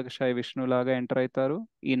గర్భోదకశాయి విష్ణులాగా ఎంటర్ అవుతారు.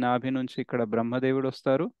 ఈ నాభి నుంచి ఇక్కడ బ్రహ్మదేవుడు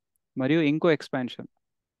వస్తారు. మరియు ఇంకో ఎక్స్పాన్షన్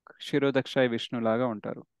క్షీరోదక్షాయి విష్ణులాగా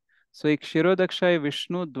ఉంటారు. సో ఈ క్షీరోదక్షాయి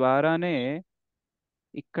విష్ణు ద్వారానే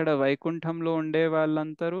ఇక్కడ వైకుంఠంలో ఉండే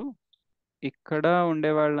వాళ్ళందరూ, ఇక్కడ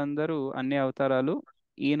ఉండే వాళ్ళందరూ అన్ని అవతారాలు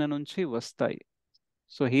ఈయన నుంచి వస్తాయి.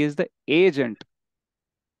 So he's the agent.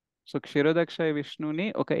 So క్షీరోదక్షాయి విష్ణుని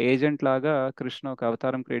ఒక ఏజెంట్ లాగా కృష్ణ ఒక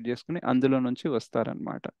అవతారం క్రియేట్ చేసుకుని అందులో నుంచి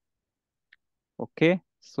వస్తారనమాట. ఓకే,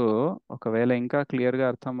 సో ఒకవేళ ఇంకా క్లియర్గా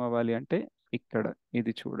అర్థం అవ్వాలి అంటే ఇక్కడ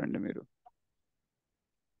ఇది చూడండి మీరు.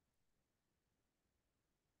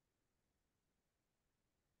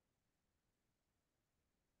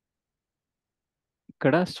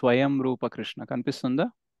 ఇక్కడ స్వయం రూప కృష్ణ కనిపిస్తుందా?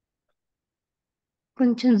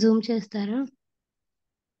 కొంచెం జూమ్ చేస్తారా?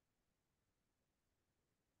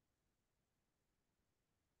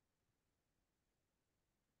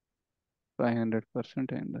 ఫైవ్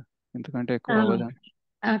 100% అయిందా? ఎందుకంటే ఎక్కువ అవ్వదా?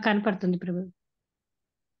 కనపడుతుంది ప్రభు.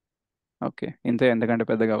 ఓకే, ఇంతే, ఎందుకంటే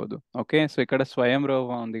పెద్దగా అవ్వదు. ఓకే, సో ఇక్కడ స్వయం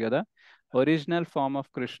రూపం ఉంది కదా, original form of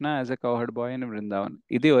Krishna as a cowherd boy in Brindavan.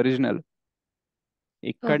 ఇది ఒరిజినల్.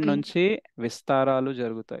 ఇక్కడి నుంచి విస్తారాలు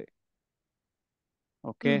జరుగుతాయి.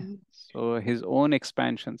 Okay, so his own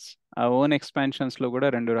expansions. ఆ ఓన్ ఎక్స్పాన్షన్స్ లో కూడా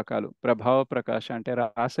రెండు రకాలు. ప్రభావ ప్రకాశ అంటే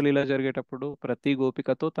రాసలీల జరిగేటప్పుడు ప్రతి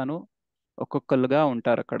గోపికతో తను ఒక్కొక్కరుగా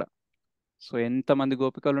ఉంటారు అక్కడ. సో ఎంతమంది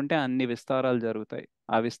గోపికలు ఉంటే అన్ని విస్తారాలు జరుగుతాయి.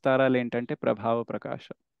 ఆ విస్తారాలు ఏంటంటే ప్రభావ ప్రకాశ.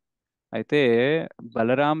 అయితే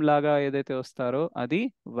బలరాం లాగా ఏదైతే వస్తారో అది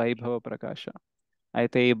వైభవ ప్రకాశ.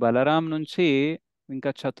 అయితే ఈ బలరాం నుంచి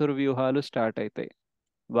ఇంకా చతుర్వ్యూహాలు స్టార్ట్ అవుతాయి.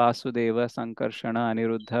 వాసుదేవ, సంకర్షణ,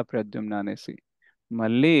 అనిరుద్ధ, ప్రద్యుమ్న అనేసి.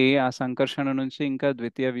 మళ్ళీ ఆ సంకర్షణ నుంచి ఇంకా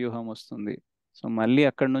ద్వితీయ వ్యూహం వస్తుంది. సో మళ్ళీ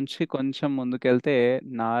అక్కడ నుంచి కొంచెం ముందుకెళ్తే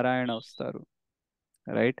నారాయణ వస్తారు.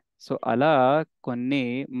 రైట్, సో అలా కొన్ని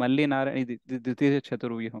మళ్ళీ నారాయణ, ఇది ద్వితీయ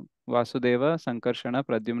చతుర్వ్యూహం. వాసుదేవ, సంకర్షణ,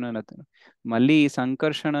 ప్రద్యుమ్న, నతన. మళ్ళీ ఈ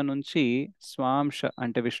సంకర్షణ నుంచి స్వాంశ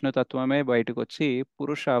అంటే విష్ణుతత్వమే బయటకు వచ్చి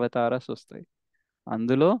పురుష అవతారాస్ వస్తాయి.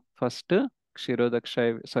 అందులో ఫస్ట్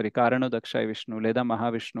కారణోదక్షాయ విష్ణు లేదా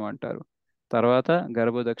మహావిష్ణు అంటారు. తర్వాత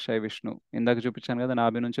గర్భోదక్షాయ విష్ణు, ఇందాక చూపించాను కదా,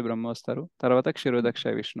 నాభి నుంచి బ్రహ్మ వస్తారు. తర్వాత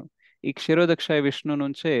క్షీరోదక్షాయ విష్ణు. ఈ క్షీరోదక్షాయ విష్ణు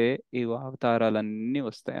నుంచే ఈ అవతారాలన్నీ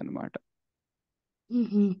వస్తాయి అన్నమాట.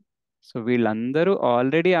 సో వీళ్ళందరూ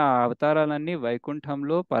ఆల్రెడీ ఆ అవతారాలన్నీ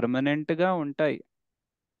వైకుంఠంలో పర్మనెంట్ గా ఉంటాయి,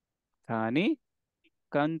 కానీ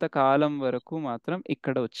కొంతకాలం వరకు మాత్రం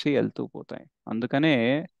ఇక్కడ వచ్చి వెళ్తూ పోతాయి. అందుకనే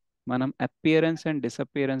మనం appearance and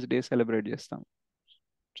disappearance day celebrate చేస్తాం.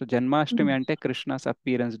 సో జన్మాష్టమి అంటే కృష్ణస్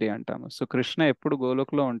అపియరెన్స్ డే అంటాము. సో కృష్ణ ఎప్పుడు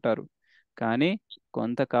గోలోక్లో ఉంటారు, కానీ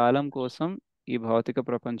కొంతకాలం కోసం ఈ భౌతిక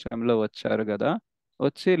ప్రపంచంలో వచ్చారు కదా,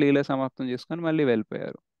 వచ్చి లీల సమాప్తం చేసుకొని మళ్ళీ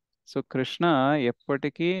వెళ్ళిపోయారు. సో కృష్ణ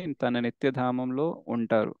ఎప్పటికీ తన నిత్యధామంలో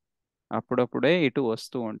ఉంటారు, అప్పుడప్పుడే ఇటు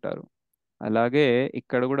వస్తూ ఉంటారు. అలాగే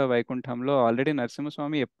ఇక్కడ కూడా వైకుంఠంలో ఆల్రెడీ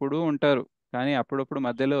నరసింహస్వామి ఎప్పుడూ ఉంటారు, కానీ అప్పుడప్పుడు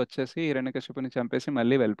మధ్యలో వచ్చేసి హిరణ్యకశిపుని చంపేసి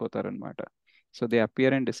మళ్ళీ వెళ్ళిపోతారు అనమాట. So they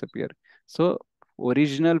appear and disappear. So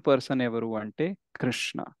original person ఎవరు అంటే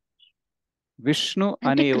కృష్ణ. విష్ణు అంటే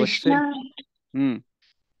అని కృష్ణ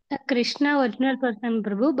వచ్చే Krishna original person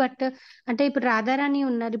Prabhu. But అంటే ఇప్పుడు రాధారాణి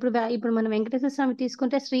ఉన్నారు. ఇప్పుడు మనం వెంకటేశ్వర స్వామి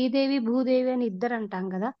తీసుకుంటే శ్రీదేవి, భూదేవి అని ఇద్దరు అంటాం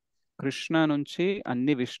కదా. కృష్ణ నుంచి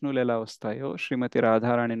అన్ని విష్ణువులు ఎలా వస్తాయో, శ్రీమతి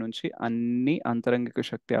రాధారాణి నుంచి అన్ని అంతరంగిక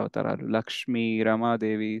శక్తి అవతారాలు, లక్ష్మి,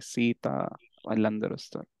 రమాదేవి, సీత, వాళ్ళందరూ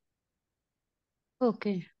వస్తారు.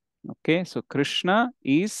 Okay okay, so Krishna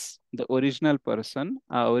is the original person.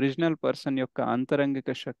 ఆ ఒరిజినల్ పర్సన్ యొక్క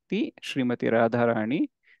అంతరంగిక శక్తి శ్రీమతి రాధారాణి.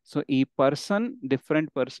 సో ఈ పర్సన్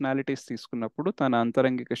డిఫరెంట్ పర్సనాలిటీస్ తీసుకున్నప్పుడు తన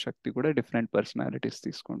అంతరంగిక శక్తి కూడా డిఫరెంట్ పర్సనాలిటీస్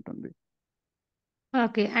తీసుకుంటుంది.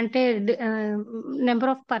 ఓకే అంటే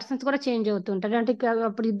నెంబర్ ఆఫ్ పర్సన్స్ కూడా చేంజ్ అవుతుంటారు. అంటే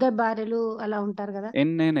అప్పుడు ఇద్దరు భార్యలు అలా ఉంటారు కదా.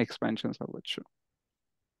 ఎన్నైనా ఎక్స్పాన్షన్స్ అవ్వచ్చు.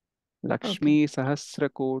 లక్ష్మీ సహస్ర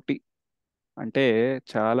కోటి అంటే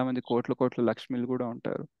చాలా మంది కోట్ల కోట్ల లక్ష్మిలు కూడా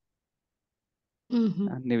ఉంటారు.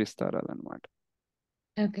 అన్ని విస్తారాలు అనమాట.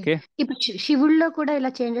 ఓకే, ఇప్పుడు శివుల్లో కూడా ఇలా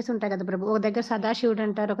చేంజెస్ ఉంటాయి కదా ప్రభు. ఒక దగ్గర సదాశివుడు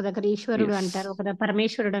అంటారు, ఒక దగ్గర ఈశ్వరుడు అంటారు, ఒక దగ్గర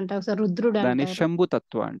పరమేశ్వరుడు అంటారు, ఒకసారి రుద్రుడు దాన్ని అంటారు. శంభు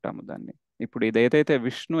తత్వ అంటాము దాన్ని. ఇప్పుడు ఇదేదైతే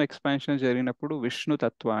విష్ణు ఎక్స్పాన్షన్ జరిగినప్పుడు విష్ణు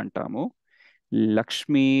తత్వ అంటాము.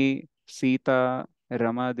 లక్ష్మి, సీత,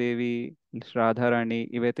 రమాదేవి, రాధారాణి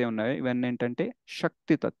ఇవైతే ఉన్నాయో ఇవన్నీ ఏంటంటే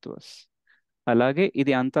శక్తి తత్వస్. అలాగే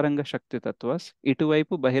ఇది అంతరంగ శక్తి తత్వస్,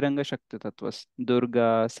 ఇటువైపు బహిరంగ శక్తి తత్వస్,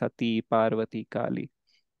 దుర్గా, సతీ, పార్వతి, కాళి.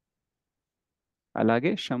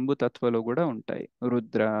 అలాగే శంభు తత్వలో కూడా ఉంటాయి,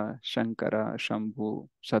 రుద్ర, శంకర, శంభు,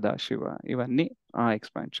 సదాశివ, ఇవన్నీ ఆ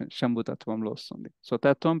ఎక్స్పాన్షన్ శంభు తత్వంలో వస్తుంది. సో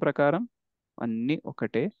తత్వం ప్రకారం అన్నీ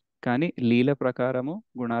ఒకటే, కానీ లీల ప్రకారము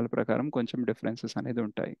గుణాల ప్రకారం కొంచెం డిఫరెన్సెస్ అనేది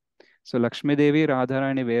ఉంటాయి. సో లక్ష్మీదేవి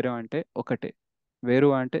రాధారాణి వేరు అంటే ఒకటే, వేరు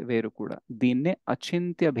అంటే వేరు కూడా. దీన్నే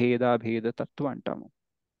అచింత్య భేదాభేద తత్వం అంటాము.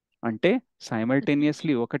 అంటే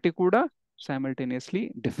సైమల్టేనియస్లీ ఒకటి కూడా, సైమల్టేనియస్లీ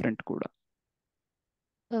డిఫరెంట్ కూడా.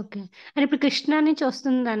 ఓకే. అంటే ఇప్పుడు కృష్ణ నుంచి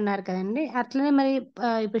వస్తుంది అన్నారు కదండి, అట్లనే మరి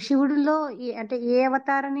ఇప్పుడు శివుడిలో అంటే ఏ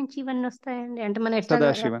అవతారం నుంచి ఇవన్నీ వస్తాయండి? అంటే మనం ఎట్లా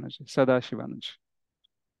సదాశివ నుంచి, సదాశివ నుంచి.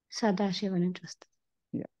 సదాశివ నుంచి వస్తాయి.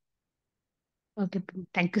 Yeah, okay,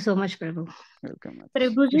 thank you so much Prabhu. Welcome.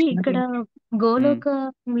 Prabhuji, ఇక్కడ కృష్ణ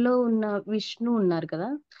గోలోకంలో ఉన్న విష్ణు ఉన్నారు కదా,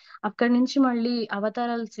 అక్కడి నుంచి మళ్ళీ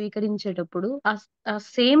అవతారాలు స్వీకరించేటప్పుడు ఆ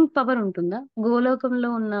సేమ్ పవర్ ఉంటుందా?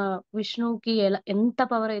 గోలోకంలో ఉన్న విష్ణువుకి ఎంత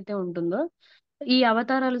పవర్ అయితే ఉంటుందో ఈ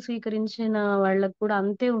అవతారాలు స్వీకరించిన వాళ్ళకు కూడా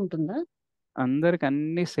అంతే ఉంటుందా? అందరికి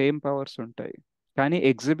అన్ని సేమ్ పవర్స్ ఉంటాయి, కానీ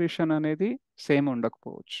ఎగ్జిబిషన్ అనేది సేమ్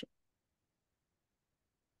ఉండకపోవచ్చు.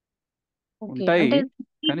 ఓకే. ఉంటాయి అంటే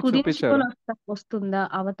శక్తి కానీ చూపించారు. కుదించుకొని వస్తుందా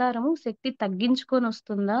అవతారము? శక్తి తగ్గించుకొని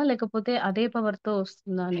వస్తుందా, లేకపోతే అదే పవర్ తో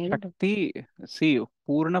వస్తుందా అనేది డౌట్. శక్తి, సి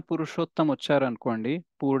పూర్ణ పురుషోత్తం వచ్చారనుకోండి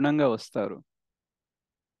పూర్ణంగా వస్తారు.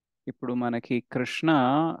 ఇప్పుడు మనకి కృష్ణ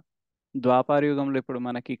ద్వాపర యుగంలో, ఇప్పుడు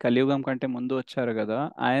మనకి కలియుగం కంటే ముందు వచ్చారు కదా,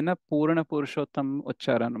 ఆయన పూర్ణ పురుషోత్తం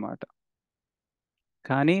వచ్చారన్నమాట.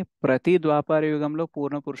 కానీ ప్రతి ద్వాపర యుగంలో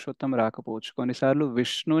పూర్ణ పురుషోత్తం రాకపోవచ్చు. కొన్నిసార్లు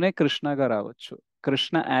విష్ణునే కృష్ణగా రావచ్చు,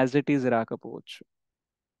 కృష్ణ యాజ్ ఇట్ ఈజ్ రాకపోవచ్చు.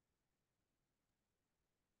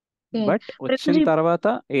 ఓకే. బట్ వచ్చిన ప్రభుజీ, తర్వాత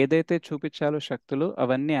ఏదైతే చూపించాలో శక్తులు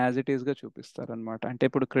అవన్నీ యాజ్ ఇట్ ఈస్ గా చూపిస్తారు అనమాట. అంటే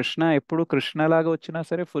ఇప్పుడు కృష్ణ ఎప్పుడు కృష్ణలాగా వచ్చినా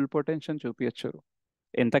సరే ఫుల్ పొటెన్షియల్ చూపించరు,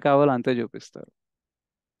 ఎంత కావాలో అంతే చూపిస్తారు.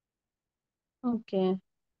 ఓకే.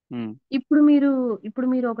 ఉమ్, ఇప్పుడు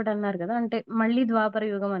మీరు ఒకటి అన్నారు కదా, అంటే మళ్ళీ ద్వాపర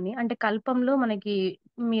యుగం అని, అంటే కల్పంలో మనకి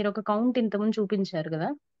మీరు ఒక కౌంట్ ఇంతకుముందు చూపించారు కదా,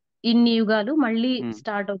 ఇన్ని యుగాలు మళ్ళీ ఉమ్,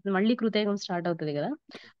 స్టార్ట్ అవుతుంది, మళ్ళీ కృతయుగం స్టార్ట్ అవుతుంది కదా,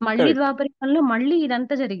 మళ్ళీ కరెక్ట్. ద్వాపర యుగంలో మళ్ళీ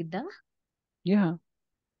ఇదంతా జరిగిద్దా? యా,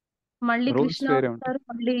 మళ్ళీ రూల్స్ కృష్ణ వేరే ఉంటాయి. వస్తారు,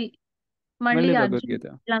 మళ్ళీ మళ్ళీ మళ్ళీ అర్జున్ భగవద్గీత.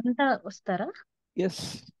 వీళ్ళంతా వస్తారా? ఎస్,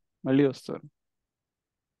 మళ్ళీ వస్తారు.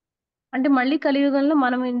 అంటే మళ్ళీ కలియుగంలో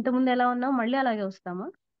మనం ఇంతకుముందు ఎలా ఉన్నాం మళ్ళీ అలాగే వస్తామా?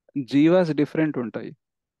 జీవాస్ డిఫరెంట్ ఉంటాయి.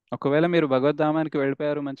 ఒకవేళ మీరు భగవద్ధామానికి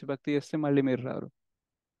వెళ్ళిపోయారు, మంచి భక్తి చేస్తే మళ్ళీ మీరు రారు.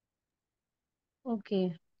 ఓకే.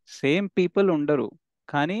 సేమ్ పీపుల్ ఉండరు,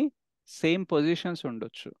 కానీ సేమ్ పొజిషన్స్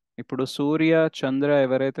ఉండొచ్చు. ఇప్పుడు సూర్య, చంద్ర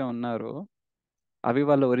ఎవరైతే ఉన్నారో అవి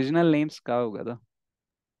వాళ్ళ ఒరిజినల్ నేమ్స్ కావు కదా,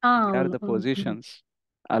 దే ఆర్ అవును. The positions.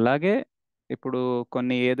 అలాగే ఇప్పుడు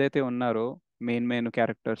కొన్ని ఏదైతే ఉన్నారో మెయిన్ మెయిన్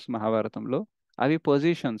క్యారెక్టర్స్ మహాభారతంలో, అవి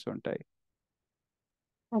పొజిషన్స్ ఉంటాయి.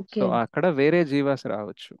 So okay. అక్కడ వేరే జీవాస్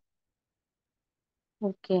రావచ్చు,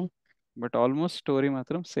 ఓకే. బట్ ఆల్మోస్ట్ స్టోరీ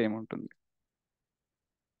మాత్రం సేమ్ ఉంటుంది.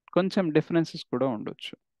 కొంచెం డిఫరెన్సెస్ కూడా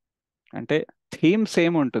ఉండొచ్చు, అంటే థీమ్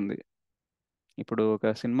సేమ్ ఉంటుంది. ఇప్పుడు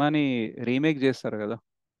ఒక సినిమాని రీమేక్ చేస్తారు కదా,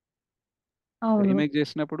 అవును. రీమేక్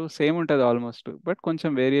చేసినప్పుడు సేమ్ ఉంటుంది ఆల్మోస్ట్, బట్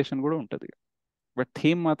కొంచెం వేరియేషన్ కూడా ఉంటుంది, బట్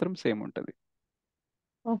థీమ్ మాత్రం సేమ్ ఉంటుంది.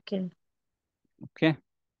 ఓకే. ఓకే,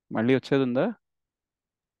 మళ్ళీ వచ్చేది ఉందా?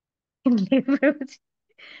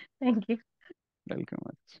 Thank you. Welcome.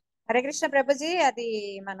 Hare Krishna Prabhuji, అది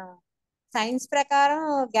మనం సైన్స్ ప్రకారం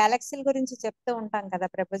గ్యాలక్సీల గురించి చెప్తూ ఉంటాం కదా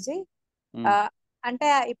ప్రభుజీ. ఆ, అంటే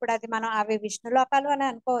ఇప్పుడు అది మనం అవి విష్ణు లోకాలు అని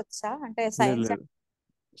అనుకోవచ్చా? అంటే లేదు సైన్స్ లేదు,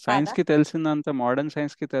 సైన్స్ కాదా? కి తెలిసిందంతా, మోడర్న్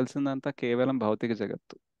సైన్స్ కి తెలిసిందంతా కేవలం భౌతిక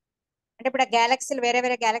జగత్తు. అంటే ఇప్పుడు గ్యాలక్సీలు వేరే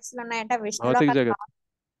వేరే గ్యాలక్సీలు ఉన్నాయంటే అవి విష్ణు భౌతిక లోకాలు జగత్,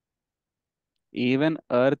 ఈవెన్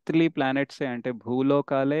ఎర్త్లీ ప్లానెట్సే, అంటే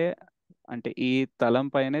భూలోకాలే, అంటే ఈ తలం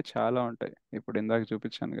పైనే చాలా ఉంటాయి. ఇప్పుడు ఇందాక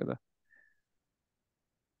చూపించాను కదా.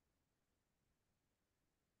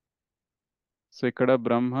 సో ఇక్కడ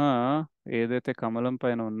బ్రహ్మ ఏదైతే కమలం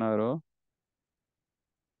పైన ఉన్నారో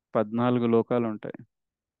 14 లోకాలు ఉంటాయి.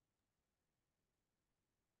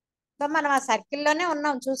 సో మనం ఆ సర్కిల్లోనే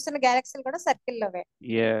ఉన్నాం, చూస్తున్న గ్యాలక్సీలు కూడా సర్కిల్లోవే.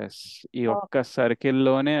 ఎస్, ఈ ఒక్క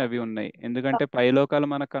సర్కిల్లోనే అవి ఉన్నాయి. ఎందుకంటే పై లోకాలు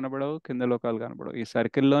మనకు కనబడవు, కింద లోకాలు కనబడవు, ఈ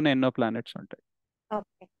సర్కిల్లోనే ఎన్నో ప్లానెట్స్ ఉంటాయి.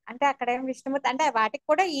 ఓకే, అంటే అక్కడ ఏం విష్ణుమూర్తి, అంటే వాటికి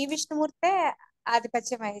కూడా ఈ విష్ణుమూర్తే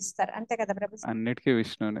ఆధిపత్యం వహిస్తారు అంతే కదా ప్రభుజీ? అన్నిటికీ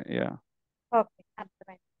విష్ణునే. యా, ఓకే,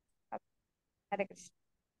 అర్థమైంది. Okay. Hare Krishna.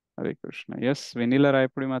 Hare Krishna. Yes, vanilla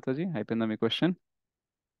Rayapudi Mataji, అయిపోయిందా మీ క్వశ్చన్?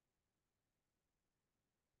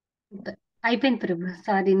 అయిపోయింది ప్రభు,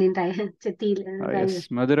 సారీ నేను ఎస్,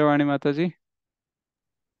 మధురవాణి మాతాజీ.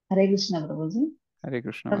 హరే కృష్ణ ప్రభుజీ. హరే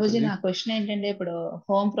కృష్ణ ప్రభుజీ, మాతాజీ. నా క్వశ్చన్ ఏంటంటే, ఇప్పుడు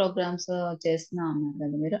హోమ్ ప్రోగ్రామ్స్ చేస్తున్నా అన్నారు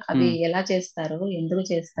కదా మీరు, అవి ఎలా చేస్తారు, ఎందుకు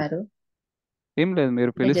చేస్తారు? ఏం లేదు,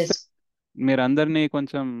 మీరు అంటే పిలిస్తే జస్ట్ మీరందరినీ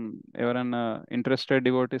కొంచెం ఎవరన్నా ఇంట్రెస్టెడ్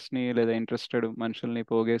డివోటీస్ని లేదా ఇంట్రెస్టెడ్ మనుషుల్ని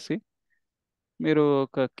పోగేసి మీరు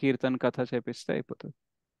ఒక కీర్తన కథ చేపిస్తే అయిపోతుంది.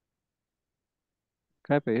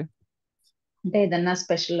 కాపే అంటే ఏదన్నా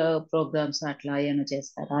స్పెషల్ ప్రోగ్రామ్స్ అట్లా ఏమైనా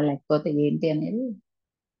చేస్తారా లేకపోతే ఏంటి అనేది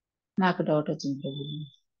నాకు డౌట్ వచ్చింది ప్రభుజీ.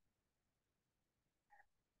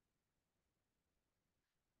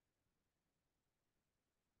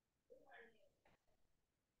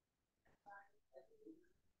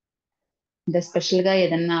 అంటే స్పెషల్ గా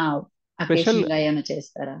ఏదన్నా స్పెషల్ అకేషన్ గా ఏమైనా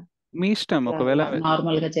చేస్తారా? మీ ఇష్టం. అట్లా ఒకవేళ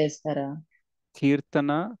నార్మల్ గా చేస్తారా?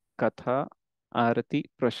 కీర్తన, కథ, ఆరతి,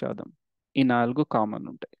 ప్రసాదం ఈ 4 కామన్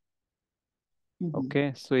ఉంటాయి. ఓకే,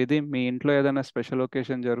 సో ఇది మీ ఇంట్లో ఏదైనా స్పెషల్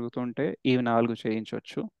ఒకేషన్ జరుగుతుంటే ఇవి 4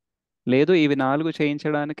 చేయించవచ్చు. లేదు ఇవి 4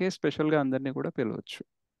 చేయించడానికే స్పెషల్గా అందరినీ కూడా పిలవచ్చు.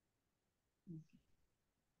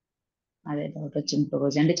 అదే డౌట్ వచ్చింది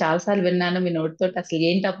ప్రభుజీ. అంటే చాలా సార్లు విన్నాను మీ నోటితో, అసలు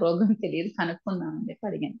ఏంటి ఆ ప్రోగ్రామ్ తెలియదు, కనుక్కుందాం అని చెప్పి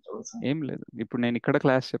అడిగాను ప్రభుజీ. ఏం లేదు, ఇప్పుడు నేను ఇక్కడ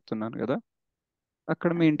క్లాస్ చెప్తున్నాను కదా,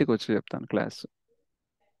 అక్కడ మీ ఇంటికి వచ్చి చెప్తాను క్లాస్.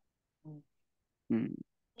 ఉమ్,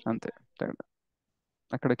 అంతే తేడా.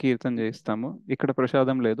 అక్కడ కీర్తన చేయిస్తాము, ఇక్కడ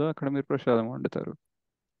ప్రసాదం లేదు, అక్కడ మీరు ప్రసాదం వండుతారు.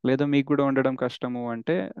 లేదా మీకు కూడా వండడం కష్టము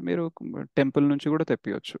అంటే మీరు టెంపుల్ నుంచి కూడా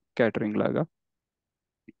తెప్పియచ్చు క్యాటరింగ్ లాగా.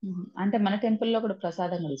 అంటే మన టెంపుల్లో కూడా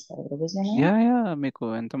ప్రసాదం కూడా ఇస్తారు ప్రభుజీ ఏమైనా? యా యా మీకు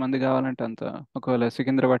ఎంతమంది కావాలంటే అంత. ఒకవేళ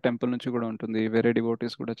సికింద్రాబాద్ టెంపుల్ నుంచి కూడా ఉంటుంది, వేరే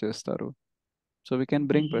డివోటీస్ కూడా చేస్తారు. సో వీ కెన్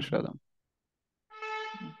బ్రింగ్ ప్రసాదం.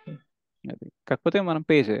 ఓకే. అది కాకపోతే మనం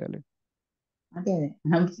పే చేయాలి. అదే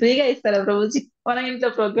అదే ఫ్రీగా ఇస్తారా ప్రభుజీ మన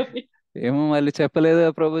ఇంట్లో ప్రోగ్రామ్? ఏమో మళ్ళీ చెప్పలేదు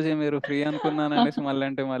ప్రభుజీ, మీరు ఫ్రీ అనుకున్నాను అనేసి మళ్ళీ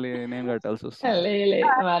అంటే మళ్ళీ నేను కట్టాల్సి వస్తుంది. లే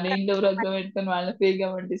మన ఇంట్లో ప్రోగ్రామ్ పెట్టుకొని వాళ్ళు ఫ్రీగా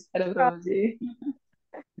పండిస్తారా ప్రభుజీ?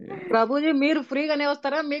 ప్రభుజీ మీరు ఫ్రీగానే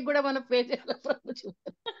వస్తారా, మీకు కూడా మనం పే చేయాలి ప్రభుజీ?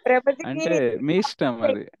 ప్రభుజీకి అంటే మీ ఇష్టం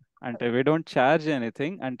అది. అంటే వి డోంట్ ఛార్జ్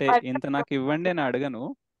ఎనీథింగ్. అంటే ఇంత నాకు ఇవ్వండి అని అడగను.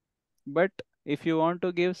 But if you want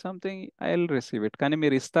to give something I will receive it. కానీ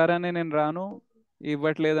మీరు ఇస్తారని నేను రాను,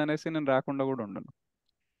 ఇవ్వట్లేదు అనేసి నేను రాకుండా కూడా ఉండను.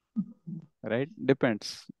 Right,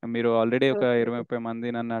 depends. మీరు ఆల్రెడీ ఒక 20-30 మంది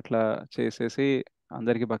నన్ను అట్లా చేసేసి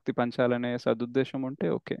అందరికి భక్తి పంచాలనే సదుద్దేశం ఉంటే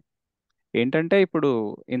ఓకే. ఏంటంటే ఇప్పుడు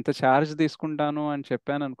ఇంత ఛార్జ్ తీసుకుంటాను అని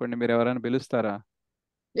చెప్పాను అనుకోండి, మీరు ఎవరైనా పిలుస్తారా?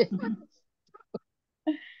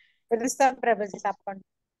 పిలుస్తాం ప్రభుజీ తప్పకుండా.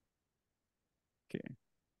 ఓకే,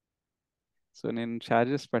 సో నేను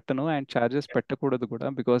ఛార్జెస్ పెట్టను అండ్ ఛార్జెస్ పెట్టకూడదు కూడా.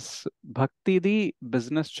 బికాస్ భక్తిది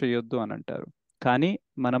బిజినెస్ చేయొద్దు అని అంటారు. కానీ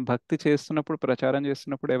మనం భక్తి చేస్తున్నప్పుడు, ప్రచారం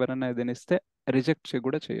చేస్తున్నప్పుడు ఎవరైనా ఏదైనా ఇస్తే రిజెక్ట్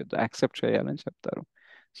కూడా చేయొద్దు, యాక్సెప్ట్ చేయాలని చెప్తారు.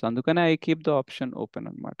 సో అందుకనే I keep the option open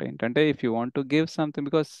అనమాట. ఏంటంటే if you want to give something,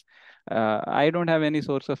 because I don't have any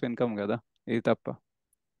source of income కదా, ఇది తప్ప.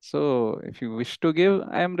 So if you wish to give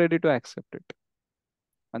I'm ready to accept it,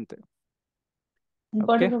 అంతే.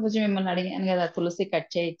 ఇంకోటి okay, Prabhuji మిమ్మల్ని అడిగాను కదా తులసి కట్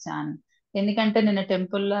చేయొచ్చా అని. ఎందుకంటే నిన్న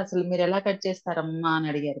టెంపుల్లో అసలు మీరు ఎలా కట్ చేస్తారమ్మా అని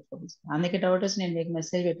అడిగారు ప్రభుజీ. అందుకే డౌట్ వచ్చి నేను మీకు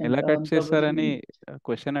మెసేజ్ పెట్టాను ఎలా కట్ ప్రభుజీ. చేస్తారని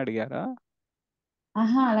క్వశ్చన్ అడిగారా?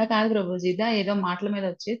 ఆహా అలా కాదు ప్రభుజీ, ఇదా ఏదో మాటల మీద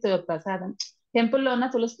వచ్చి ప్రసాదం టెంపుల్లో ఉన్న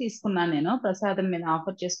తులసి తీసుకున్నాను నేను ప్రసాదం మీద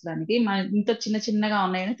ఆఫర్ చేసుకోవడానికి. మా ఇంట్లో చిన్న చిన్నగా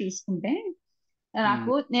ఉన్నాయని తీసుకుంటే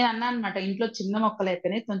నాకు నేను అన్నా అనమాట, ఇంట్లో చిన్న మొక్కలు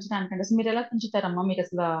అయితేనే తుంచడానికి. అసలు మీరు ఎలా తుంచుతారమ్మా, మీకు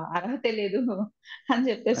అసలు అర్హత లేదు అని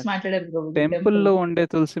చెప్పేసి మాట్లాడారు ప్రభుజీ టెంపుల్లో టెంపుల్లో. ఉండే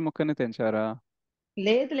తులసి మొక్కని తెంచారా?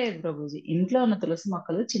 లేదు లేదు ప్రభుజీ, ఇంట్లో ఉన్న తులసి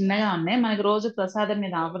మొక్కలు చిన్నగా ఉన్నాయి, మనకి రోజు ప్రసాదం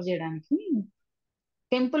మీద ఆఫర్ చేయడానికి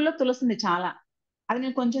టెంపుల్లో తులసి ఉంది చాలా, అది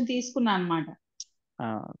నేను కొంచెం తీసుకున్నాను అనమాట.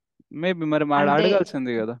 మేబీ మరి మా అంటే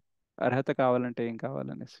అడగాల్సింది కదా, అర్హత కావాలంటే ఏం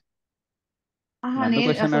కావాలనేసి. ఆహా నన్ను నేను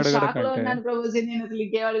క్వశ్చన్ అసలు అడగడం షాక్ లో కంటే ఉన్నాను ప్రభుజీ. నేను అసలు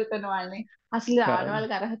ఇంకేం అడుగుతాను వాళ్ళని, అసలు కాదు.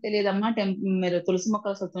 ఆడవాళ్ళకి అర్హత లేదమ్మా మీరు తులసి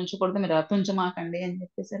మొక్కలు అసలు తుంచకూడదు, మీరు తుంచమాకండి అని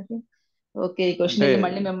చెప్పేసరికి ఓకే ఈ క్వశ్చన్ అంటే వెళ్ళి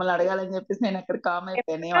మళ్ళీ మిమ్మల్ని అడగాలని చెప్పేసి నేను అక్కడ కామ్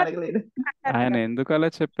అయిపోయాను, ఏం అడగలేదు. ఆయన ఎందుకు అలా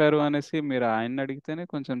చెప్పారు అనేసి మీరు ఆయన్ని అడిగితేనే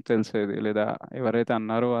కొంచెం తెలిసేది. లేదా ఎవరైతే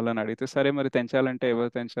అన్నారో వాళ్ళని అడిగితే సరే మరి తెంచాలంటే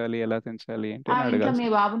ఎవరు తెంచాలి, ఎలా తెంచాలి ఏంటి అని ఇంట్లో మీ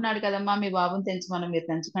అడగాల్సింది. బాబున్నాడు కదమ్మా, మీ బాబుని తెంచమని, మీరు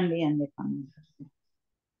తెంచకండి అని చెప్పాను.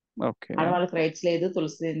 ఓకే, ఆడవాళ్ళకి రైట్స్ లేదు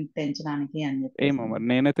తులసి తెంచడానికి అని చెప్పేసి. ఏమో మరి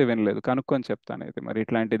నేనైతే వినలేదు, కనుక్కొని చెప్తాను అయితే మరి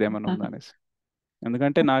ఇట్లాంటిది ఏమైనా ఉందా అనేసి.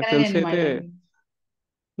 ఎందుకంటే నాకు అందుకనే తెలిసి నేను అయితే మళ్ళీ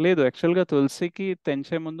లేదు. యాక్చువల్గా తులసికి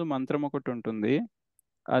తెంచే ముందు మంత్రం ఒకటి ఉంటుంది,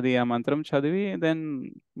 అది ఆ మంత్రం చదివి దెన్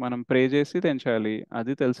మనం ప్రే చేసి తెంచాలి,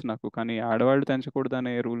 అది తెలుసు నాకు. కానీ ఆడవాళ్ళు తెంచకూడదు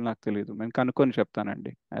అనే రూల్ నాకు తెలియదు. నేను కనుక్కొని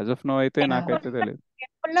చెప్తానండి. యాజ్ ఆఫ్ నో అయితే నాకైతే తెలియదు.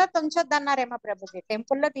 టెంపుల్లో తుంచొద్దు అన్నారేమో ప్రభుజీ,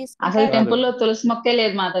 టెంపుల్లో తీసుకుంటే అసలు కాదు, టెంపుల్లో తులసి మొక్కే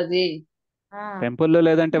లేదు మాతాజీ. టెంపుల్లో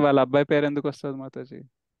లేదంటే వాళ్ళ అబ్బాయి పేరు ఎందుకు వస్తుంది మాతాజీ?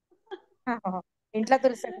 ఇంట్లో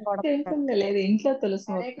తులసి కూడా టెంపుల్లో లేదు, ఇంట్లో తులసి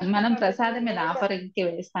మొక్క మనం ప్రసాదం మీద ఆఫర్కి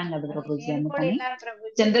వేస్తాం కదా ప్రభుజీ. అందుకని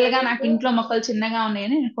జనరల్ గా నాకు ఇంట్లో మొక్కలు చిన్నగా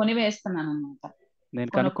ఉన్నాయని నేను కొని వేస్తున్నాను అనమాట,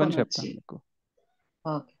 నేను కనుక్కొని కొనుక్కొని వచ్చి. చెప్తాను మీకు.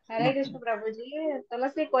 ఓకే హరే కృష్ణ ప్రభుజీ,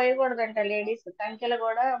 తులసి కోయకూడదంట లేడీస్, సంఖ్యలు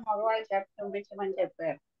కూడా మగవాళ్ళు పంపించమని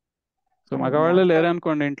చెప్పారు. సో మగవాళ్ళు లేరు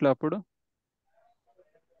అనుకోండి ఇంట్లో అప్పుడు.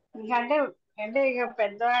 అంటే అంటే ఇక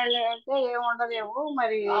పెద్దవాళ్ళు అంటే ఏముండదేమో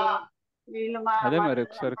మరి వీళ్ళు అదే మరి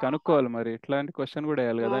ఒకసారి కనుక్కోవాలి, మరి ఇట్లాంటి క్వశ్చన్ కూడా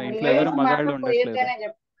వేయాలి కదా. ఇంట్లో ఎవరు లేడీస్ మగాళ్ళు మాత్రం ఉండట్లేదు. పోయొద్దనే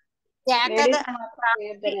చెప్తారు. లేడీస్ మాత్రం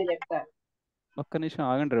పోయొద్దనే చెప్తారు. ఒక్క నిమిషం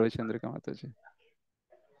ఆగండి Ravichandrika Mataji.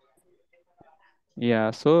 Yeah,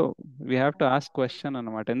 so we have to ask question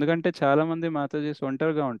అన్నమాట. ఎందుకంటే చాలా మంది మాతాజీస్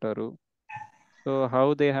ఒంటరిగా ఉంటారు. So how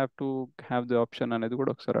they have to have the option అనేది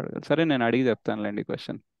కూడా ఒకసారి అడగాలి. సరే, నేను అడిగి చెప్తానులేండి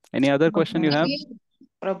question. Any other question you have?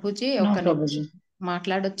 Prabhuji no ఒక్క ప్రభుజీ. నిమిషం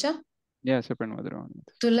మాట్లాడొచ్చా? యా, చెప్పండి మధుర.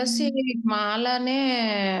 తులసి మాలనే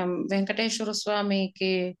వెంకటేశ్వర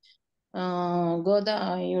స్వామికి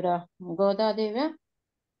ఈవిడ గోదాదేవి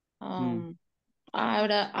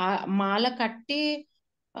ఆవిడ ఆ మాల కట్టి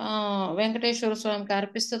వెంకటేశ్వర స్వామికి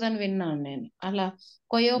అర్పిస్తుందని విన్నాను నేను. అలా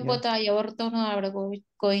కొయ్యకపోతే ఎవరితోనూ ఆవిడ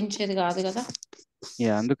కోయించేది కాదు కదా.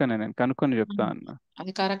 యా, అందుకనే నేను కనుక్కొని చెప్తా అన్న.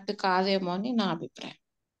 అది కరెక్ట్ కాదేమో అని నా అభిప్రాయం.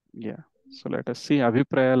 Yeah, so let us see.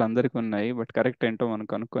 అభిప్రాయాలు అందరికి ఉన్నాయి, బట్ కరెక్ట్ ఏంటో మనం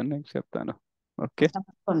కనుక్కొని నేను చెప్తాను. ఓకే,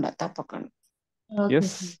 తప్పకుండా.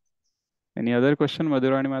 Yes. Any other question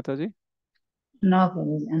మధురాణి Mataji? No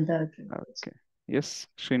Prabhuji, అంతవరకు. Okay, yes.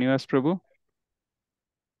 శ్రీనివాస్ ప్రభు?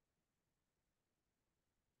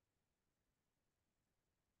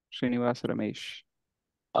 శ్రీనివాస్ రమేష్?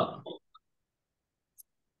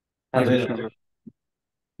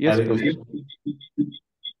 ఎస్ ప్రభు.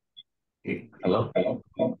 హలో,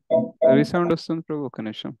 రీసౌండ్ వస్తుంది ప్రభు, ఒక్క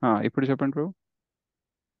నిమిషం. ఇప్పుడు చెప్పండి ప్రభు.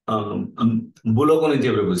 భూలోకం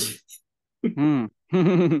నుంచి ప్రభుజీ.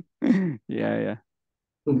 యా యా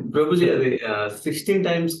ప్రభుజీ, అది 16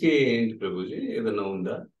 times కి ఏంటి ప్రభుజీ, ఏదైనా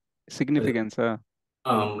ఉందా సిగ్నిఫికెన్సా?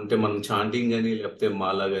 అంటే మనం చాంటింగ్ గానీ లేకపోతే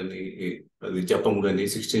మాల గానీ అది జపం గానీ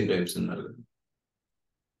 16 times అన్నారు.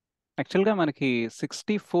 యాక్చువల్గా మనకి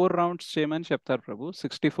 64 రౌండ్స్ చేయమని చెప్తారు ప్రభు.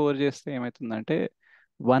 64 చేస్తే ఏమవుతుందంటే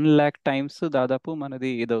 1,00,000 times దాదాపు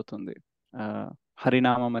మనది ఇదవుతుంది,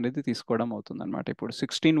 హరినామం అనేది తీసుకోవడం అవుతుంది అనమాట. ఇప్పుడు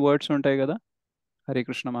 16 words ఉంటాయి కదా హరే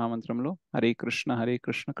కృష్ణ మహామంత్రంలో. హరే కృష్ణ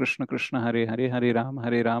కృష్ణ కృష్ణ హరే హరే, హరే రామ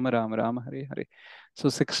రామ రామ హరే హరే. సో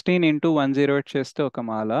 16 into 108 చేస్తే ఒక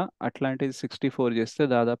మాల, అట్లాంటిది 64 చేస్తే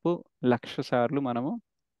దాదాపు 1,00,000 సార్లు మనము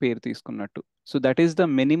పేరు తీసుకున్నట్టు. So that is the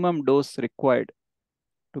minimum dose required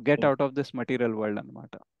to get out of this material world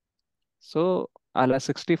అనమాట. సో అలా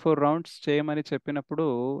 64 రౌండ్స్ చేయమని చెప్పినప్పుడు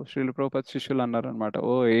శ్రీల ప్రభుపాద శిష్యులు అన్నారు అనమాట,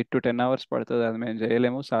 8 to 10 hours పడుతుంది, అది మేము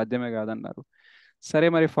చేయలేము, సాధ్యమే కాదన్నారు. సరే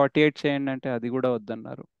మరి 48 చేయండి అంటే అది కూడా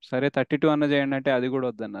వద్దన్నారు. సరే 32 అన్న చేయండి అంటే అది కూడా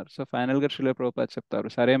వద్దన్నారు. సో ఫైనల్గా శ్రీల ప్రభుపాద చెప్తారు,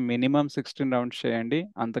 సరే మినిమం 16 రౌండ్స్ చేయండి,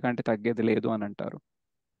 అంతకంటే తగ్గేది లేదు అని అంటారు.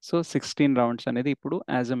 సో 16 రౌండ్స్ అనేది ఇప్పుడు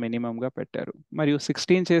యాజ్ అ మినిమంగా పెట్టారు. మరియు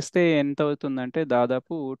 16 చేస్తే ఎంత అవుతుందంటే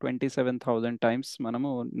దాదాపు 27,000 times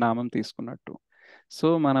మనము నామం తీసుకున్నట్టు. సో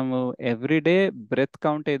మనము ఎవ్రీడే బ్రెత్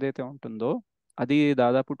కౌంట్ ఏదైతే ఉంటుందో అది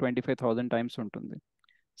దాదాపు 25,000 times ఉంటుంది.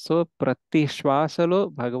 సో ప్రతి శ్వాసలో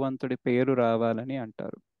భగవంతుడి పేరు రావాలని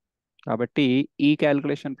అంటారు. కాబట్టి ఈ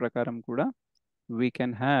క్యాల్కులేషన్ ప్రకారం కూడా we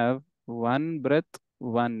can have 1 breath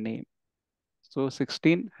 1 name. So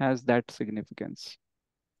 16 has that significance.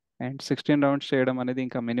 And 16 rounds చేయడం అనేది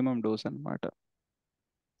ఇంకా మినిమం డోస్ అన్నమాట.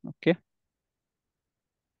 ఓకే,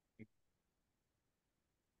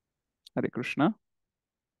 హరే కృష్ణ.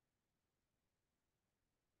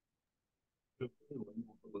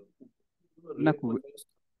 నాకు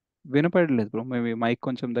వినపడలేదు బ్రో, మీ మైక్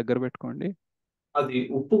కొంచెం దగ్గర పెట్టుకోండి. అది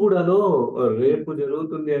ఉప్పుగూడలో రేపు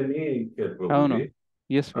జరుగుతుంది అని ఇచ్చారు అవును, ప్రభుజీ.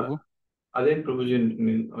 ఎస్ ప్రభు. అదే ప్రభుజీ,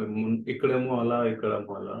 ఇక్కడేమో అలా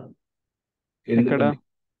ఇక్కడేమో అలా ఎక్కడ? ఎందుకని?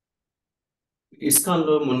 ఇస్కాన్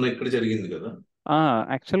లో మొన్న ఇక్కడ జరిగింది కదా.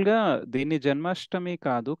 యాక్చువల్గా దీన్ని జన్మాష్టమి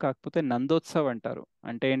కాదు, కాకపోతే నందోత్సవ్ అంటారు.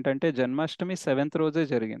 అంటే ఏంటంటే జన్మాష్టమి 7th రోజే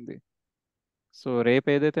జరిగింది. సో రేపు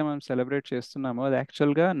ఏదైతే మనం సెలబ్రేట్ చేస్తున్నామో అది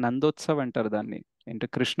యాక్చువల్గా నందోత్సవ్ అంటారు దాన్ని. అంటే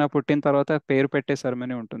కృష్ణ పుట్టిన తర్వాత పేరు పెట్టే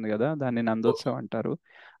సెరమనీ ఉంటుంది కదా, దాన్ని నందోత్సవ్ అంటారు.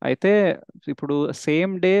 అయితే ఇప్పుడు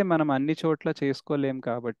సేమ్ డే మనం అన్ని చోట్ల చేసుకోలేం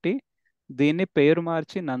కాబట్టి దీన్ని పేరు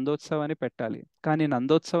మార్చి నందోత్సవ్ అని పెట్టాలి. కానీ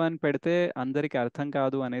నందోత్సవ్ అని పెడితే అందరికి అర్థం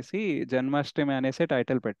కాదు అనేసి జన్మాష్టమి అనేసి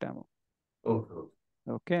టైటిల్ పెట్టాము.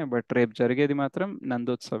 ఓకే, బట్ రేపు జరిగేది మాత్రం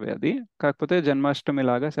నందోత్సవే అది. కాకపోతే జన్మాష్టమి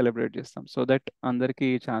లాగా సెలబ్రేట్ చేస్తాం, సో దట్ అందరికీ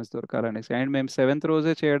ఛాన్స్ దొరకాలనేసి. అండ్ మేము 7th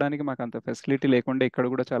రోజే చేయడానికి మాకు అంత ఫెసిలిటీ లేకుండా ఇక్కడ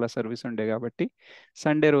కూడా చాలా సర్వీస్ ఉండే కాబట్టి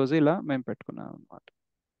సండే రోజు ఇలా మేము పెట్టుకున్నాం అనమాట.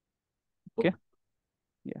 Okay,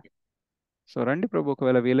 yeah. సో రండి ప్రభు,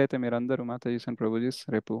 ఒకవేళ వీలైతే మీరు అందరూ మాతాజీస్ అండ్ ప్రభుజీస్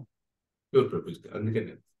రేపు.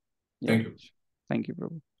 Thank you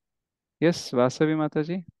Prabhu. Yes, Vasavi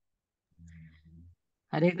Mataji.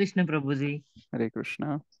 Hare Krishna Prabhuji. Hare Krishna.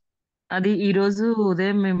 అది ఈ రోజు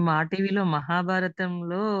ఉదయం మేము మా టీవీలో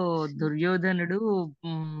మహాభారతంలో దుర్యోధనుడు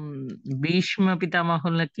భీష్మ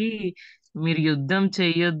పితామహులకి మీరు యుద్ధం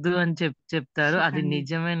చెయ్యొద్దు అని చెప్తారు, అది శిఖండి.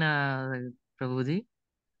 నిజమేనా ప్రభుజీ?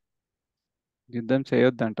 యుద్ధం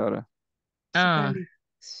చేయొద్దంటారా? ఆ శిఖండి.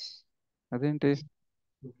 అదేంటి?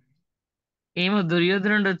 ఏమో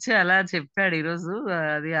దుర్యోధనుడు వచ్చి అలా చెప్పాడు ఈరోజు,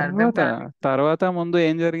 అది అర్థం తర్వాత కాలేదు. తర్వాత ముందు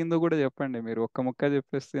ఏం జరిగిందో కూడా చెప్పండి. మీరు ఒక్క ముక్క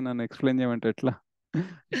చెప్పేస్తే నన్ను ఎక్స్ప్లెయిన్ చేయమంటే ఎట్లా?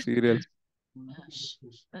 సీరియల్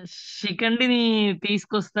శిఖండిని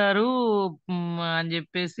తీసుకొస్తారు అని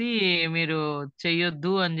చెప్పేసి మీరు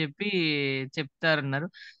చెయ్యొద్దు అని చెప్పి చెప్తారన్నారు.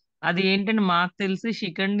 అది ఏంటంటే మాకు తెలిసి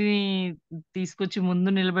శిఖండిని తీసుకొచ్చి ముందు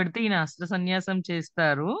నిలబెడితే ఈయన అస్త్ర సన్యాసం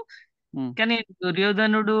చేస్తారు. కానీ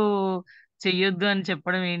దుర్యోధనుడు చెయ్యొద్దు అని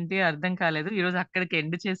చెప్పడం ఏంటి అర్థం కాలేదు. ఈరోజు అక్కడికి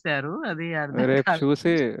ఎండ్ చేశారు, అది అర్థం కాలేదు.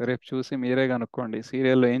 రేపు చూసి మీరే కనుక్కోండి.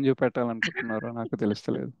 సీరియల్లో ఏం చూపెట్టాలనుకుంటున్నారో నాకు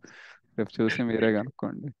తెలుస్తలేదు. రేపు చూసి మీరే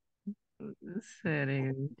కనుక్కోండి. సరే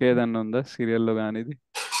ఇంకేదన్నా ఉందా సీరియల్లో కానిది?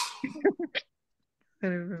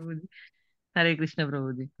 సరే Prabhuji. Hare Krishna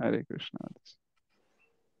Prabhuji. Hare Krishna.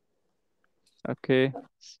 Okay,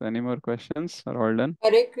 so any more questions are all done?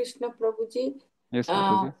 Hare Krishna Prabhuji. Yes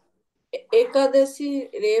Prabhuji. Ekadashi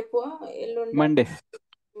రేపు ఎల్లుండ మండే.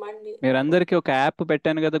 మండే. మీరందరికీ ఒక యాప్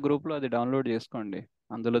పెట్టాను కదా గ్రూప్లో, అది డౌన్లోడ్ చేసుకోండి.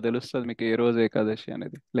 అందులో తెలుస్తుంది మీకు ఏ రోజు ఏకాదశి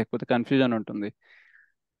అనేది, లేకపోతే కన్ఫ్యూజన్ ఉంటుంది.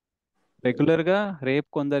 రెగ్యులర్గా రేపు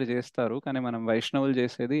కొందరు చేస్తారు, కానీ మనం వైష్ణవులు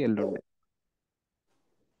చేసేది ఎల్లుండే.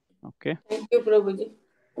 Okay, thank you Prabhuji.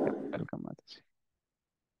 Welcome Mataji.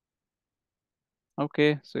 Okay,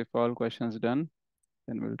 so if all questions done,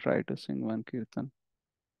 then we'll try to sing one kirtan.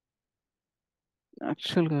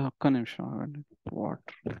 యాక్చువల్గా ఒక్క నిమిషం ఆగండి.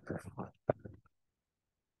 Water.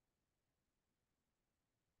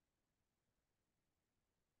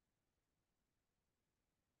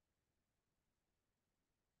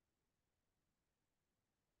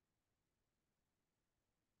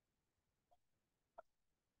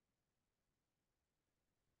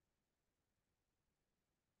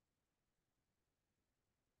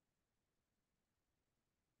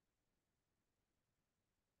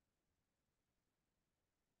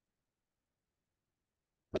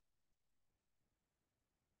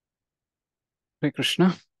 Hare Krishna.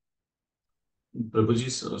 Prabhuji,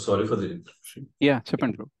 sorry for the interruption. Yeah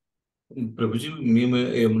చెప్పండి బ్రో. ప్రభుజీ, మేము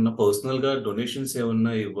ఏమన్నా పర్సనల్ గా డొనేషన్స్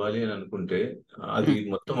ఏమన్నా ఇవ్వాలి అని అనుకుంటే అది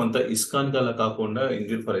మొత్తం అంతా ఇస్కాన్ కి అలా కాకుండా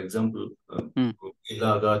ఫర్ ఎగ్జాంపుల్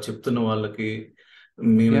ఇలాగా చెప్తున్న వాళ్ళకి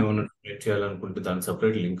మేము ఏమన్నా డొనేట్ చేయాలనుకుంటే దాని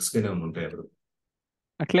సపరేట్ లింక్స్ గా ఏమైనా ఉంటాయి బ్రో?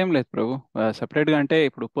 అట్లేం లేదు ప్రభు. సపరేట్గా అంటే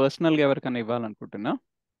ఇప్పుడు పర్సనల్గా ఎవరికైనా ఇవ్వాలనుకుంటున్నా,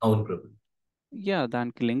 అవును ప్రభు. యా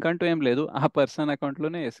దానికి లింక్ అంటూ ఏం లేదు. ఆ పర్సన్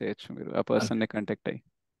అకౌంట్లోనే వేసేయచ్చు మీరు, ఆ పర్సన్ని కాంటాక్ట్ అయ్యి.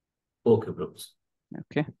 Okay Prabhu.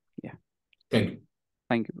 Okay, yeah thank you.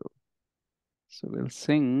 Thank you Prabhu. So will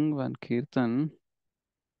sing one kirtan.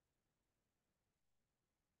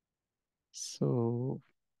 So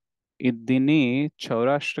దీన్ని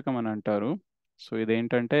చౌరాష్టకం అని అంటారు. సో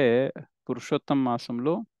ఇదేంటంటే పురుషోత్తం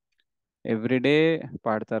మాసంలో ఎవ్రీడే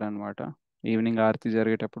పాడతారనమాట. ఈవినింగ్ ఆరతి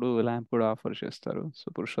జరిగేటప్పుడు ల్యాంప్ కూడా ఆఫర్ చేస్తారు. సో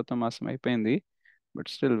పురుషోత్తం మాసం అయిపోయింది, but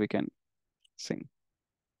still we can sing.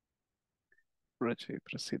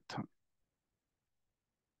 ప్రసిద్ధం.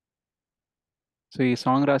 So ఈ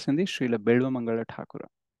సాంగ్ రాసింది శ్రీల బెల్వమంగళ ఠాకూర.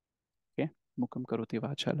 ఓకే, ముఖం కరోతి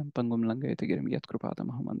వాచాలం పంగుం లంఘయతి గిరిం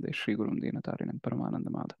యత్కృపాదమహం వందే శ్రీ గురుం దీనతారిణం పరమానంద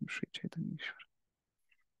మాధవం శ్రీ చైతన్యేశ్వర.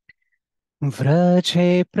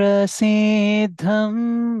 వ్రజే ప్రసిద్ధం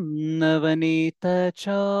నవనీతచౌరం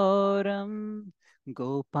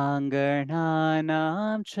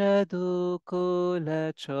గోపాంగణానాం చదుకులచౌరం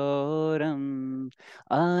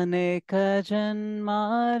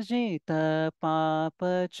అనేకజన్మార్జిత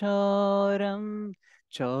పాపచౌరం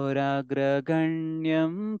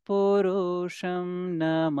చౌరాగ్రగణ్యం పురుషం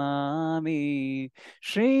నమామి.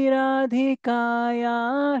 శ్రీరాధికాయా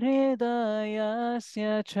హృదయస్య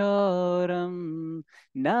చౌరం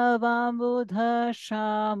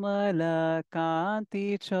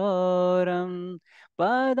నవాంబుధశ్యామలకాంతిచౌరం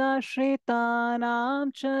పదాశ్రితానాం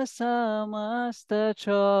చ సమస్తచౌరం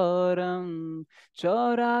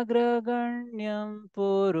చౌరాగ్రగణ్యం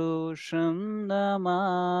పురుషం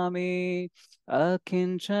నమామి.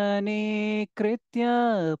 అకించనీకృత్య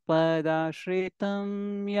పదాశ్రితం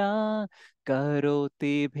యా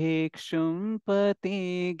కరోతి భిక్షుం పతిగేహహీనం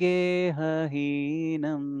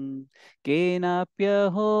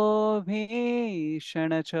కేనాప్యహో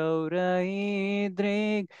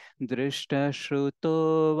భీషణచౌరైర్దృగ్ దృష్టశ్రుతో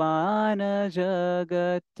श्रुतोवान्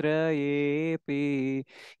जगत्त्रयेऽपि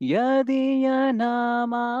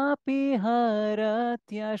यदीयनामापि हरत्यशेषं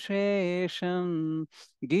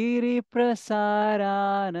गिरिप्रसारानपि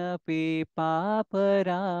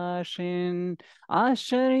पापराशिन्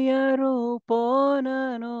आश्चर्यरूपो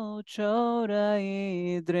ननु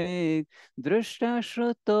चौरयेद्रेक्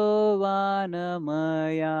दृष्टश्रुतो वा न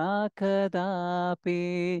मया कदापि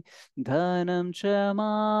धनं च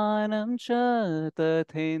मानं च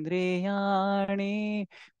तथेन्द्रियाणि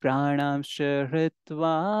प्राणांश्च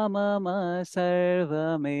हृत्वा मम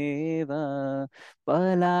सर्वमेव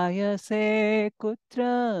पलायसे कुत्र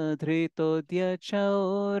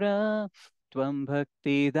धृतोऽद्यचौर त्वं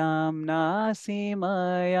भक्तिदाम्नासि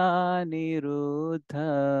मया निरुद्ध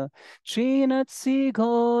क्षीणत्सि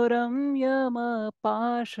घोरं यमपाशबन्धं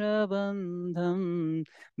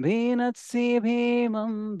भीनत्सि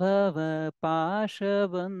भीमं भव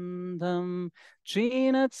पाशबन्धं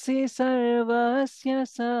क्षीणत्सि सर्वस्य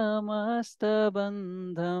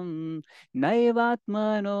समस्तबन्धं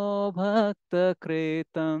नैवात्मनो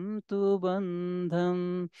भक्तकृतं तु बन्धं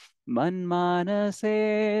मन्मानसे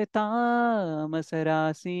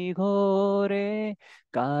तामसरासि घोरे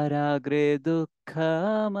काराग्रे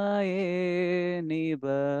दुःखमये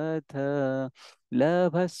निबद्ध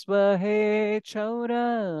लभस्व हे चौर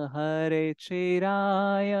हरे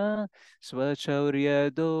चिराय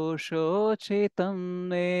स्वचौर्यदोषोचितम्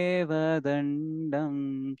एव दण्डं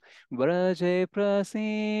व्रजे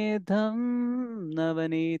प्रसिद्धं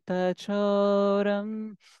नवनीतचौरम्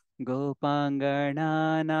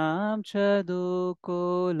गोपाङ्गणानां च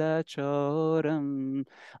दुकूलचौरम्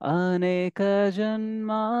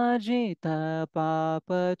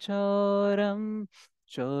अनेकजन्मार्जितपापचौरम्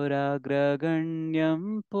चौराग्रगण्यं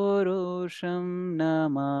पुरुषं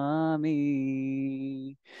नमामि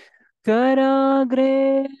कराग्रे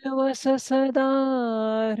वस सदा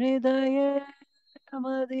हृदये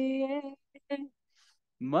मदीये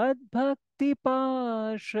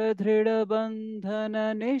मद्भक्तिपाशदृढबन्धन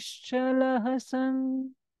निश्चलः सन्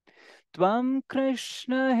त्वं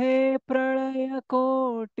कृष्ण हे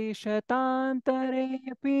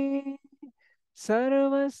प्रलयकोटिशतान्तरेऽपि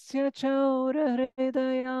सर्वस्य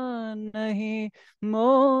चौरहृदयान्न हि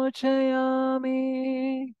मोचयामि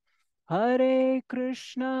हरे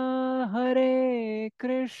कृष्णा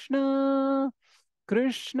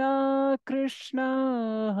कृष्णा कृष्णा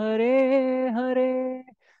हरे हरे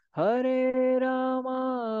हरे राम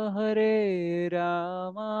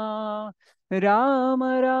राम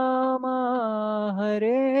राम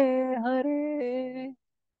हरे हरे।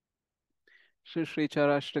 श्री श्री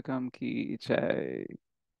चौराष्टकम की जय।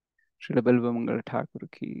 श्री बलवमंगल ठाकुर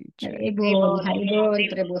की जय। हरि बोल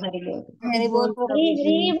प्रभु हरि बोल हरि बोल हरी प्रभु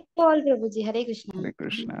जी बोल प्रभु जी हरे Krishna Hare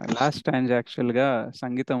Krishna. Last time actual గా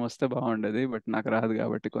సంగీతం వస్తే బాగుండేది, బట్ నాకు రాదు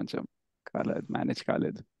కాబట్టి కొంచెం కాలేదు, మేనేజ్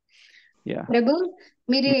కాలేదు. యా ప్రభు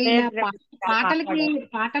మీరు ఇలా పాటలకి మాట్లాడారు.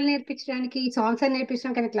 పాటలు నేర్పించడానికి సాంగ్స్ అని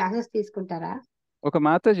నేర్పించడానికి క్లాసెస్ తీసుకుంటారా? ఒక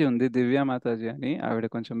మాతాజీ ఉంది, దివ్య మాతాజీ అని. ఆవిడ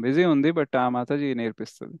కొంచెం బిజీ ఉంది, బట్ ఆ మాతాజీ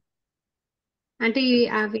నేర్పిస్తుంది. అంటే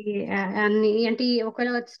అవి అన్ని అంటే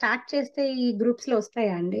ఒకవేళ స్టార్ట్ చేస్తే ఈ గ్రూప్స్ లో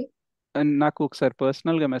వస్తాయా అండి? అండ్ నాకు ఒకసారి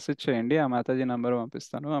పర్సనల్ గా మెసేజ్ చేయండి, ఆ మాతాజీ నంబర్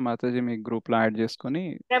పంపిస్తాను. ఆ మాతాజీ మీ గ్రూప్ లో యాడ్ చేసుకొని.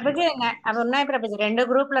 ప్రభుజీ అవి ఉన్నాయి ప్రభుజీ, 2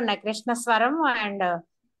 గ్రూపులు ఉన్నాయి, కృష్ణ స్వరం అండ్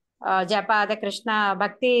జప అదే కృష్ణ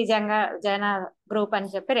భక్తి జన గ్రూప్ అని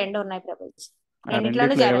చెప్పి 2 ఉన్నాయి ప్రభుజీ. ఆ రెండిట్లోనూ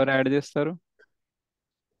రెండిట్లో జాయిన్ ఎవరు యాడ్ చేస్తారు?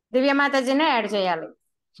 దివ్యమాతాజీనే యాడ్ చేయాలి.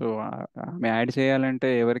 సో ఆమె యాడ్ చేయాలంటే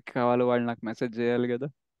ఎవరికి కావాలో వాళ్ళు నాకు మెసేజ్ చేయాలి కదా.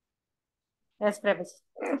 ఎస్ ప్రభుజీ.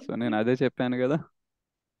 సో నేను అదే చెప్పాను కదా.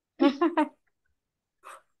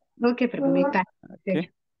 Okay Prabhu okay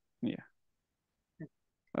yeah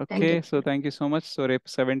okay. So thank you so much. So రేపు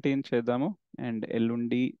 17 చేద్దాము, అండ్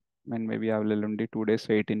ఎల్లుండి అండ్ మేబీ ఎల్లుండి 2 days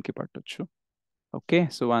 18 కి పట్టొచ్చు. Okay.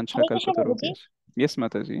 So వాంఛా Hare Krishna Kalpataru. Prabhuji. Yes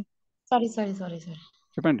Mataji sorry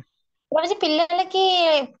చెప్పండి. ప్రభుజీ, పిల్లలకి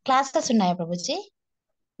క్లాసెస్ ఉన్నాయా ప్రభుజీ?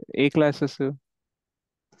 ఏ క్లాసెస్?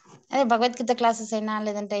 అదే భగవద్గీత క్లాసెస్ అయినా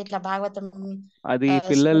లేదంటే ఇట్లా భాగవతం అది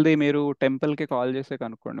పిల్లలది మీరు టెంపుల్ కి కాల్ చేసే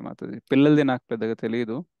కనుక్కోండి మాతాజీ. పిల్లలది నాకు పెద్దగా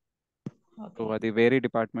తెలియదు. సో అది వేరే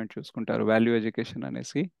డిపార్ట్మెంట్ చూసుకుంటారు, వాల్యూ ఎడ్యుకేషన్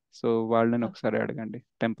అనేసి. సో వాళ్ళని ఒకసారి అడగండి.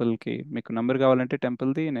 టెంపుల్ కి మీకు నంబర్ కావాలంటే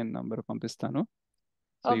టెంపుల్ది నేను నంబర్ పంపిస్తాను.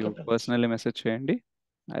 సో యూ పర్సనల్లీ మెసేజ్ చేయండి.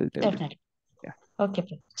 I will tell you. Okay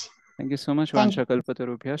thank you so much. వాంఛా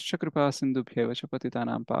కల్పతరుభ్యశ్చ కృపా సింధుభ్యవ చ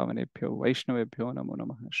పతితానాం పావనేభ్యో వైష్ణవేభ్యో నమో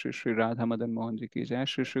నమః. శ్రీ శ్రీ రాधा मदन मोहन जी की जय.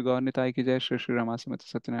 श्री श्री गौर निताई की जय. श्री श्री रमा समेत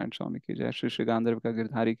सत्यनारायण स्वामी की जय. श्री श्री गांधर्व का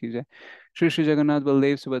गिरधारी की जय. श्री श्री जगन्नाथ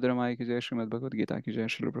बलदेव सुभद्रा माई की जय. श्रीमद् भगवद गीता की जय.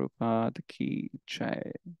 श्री प्रभुपाद की जय.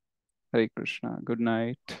 हरे Krishna. Good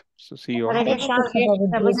night. So C you Hare all. Krishna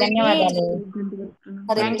ప్రభుజీకి ధన్యవాదాలు.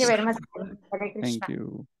 Thank you very much. Hare Krishna thank you.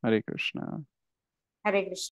 Hare Krishna. Hare Krishna.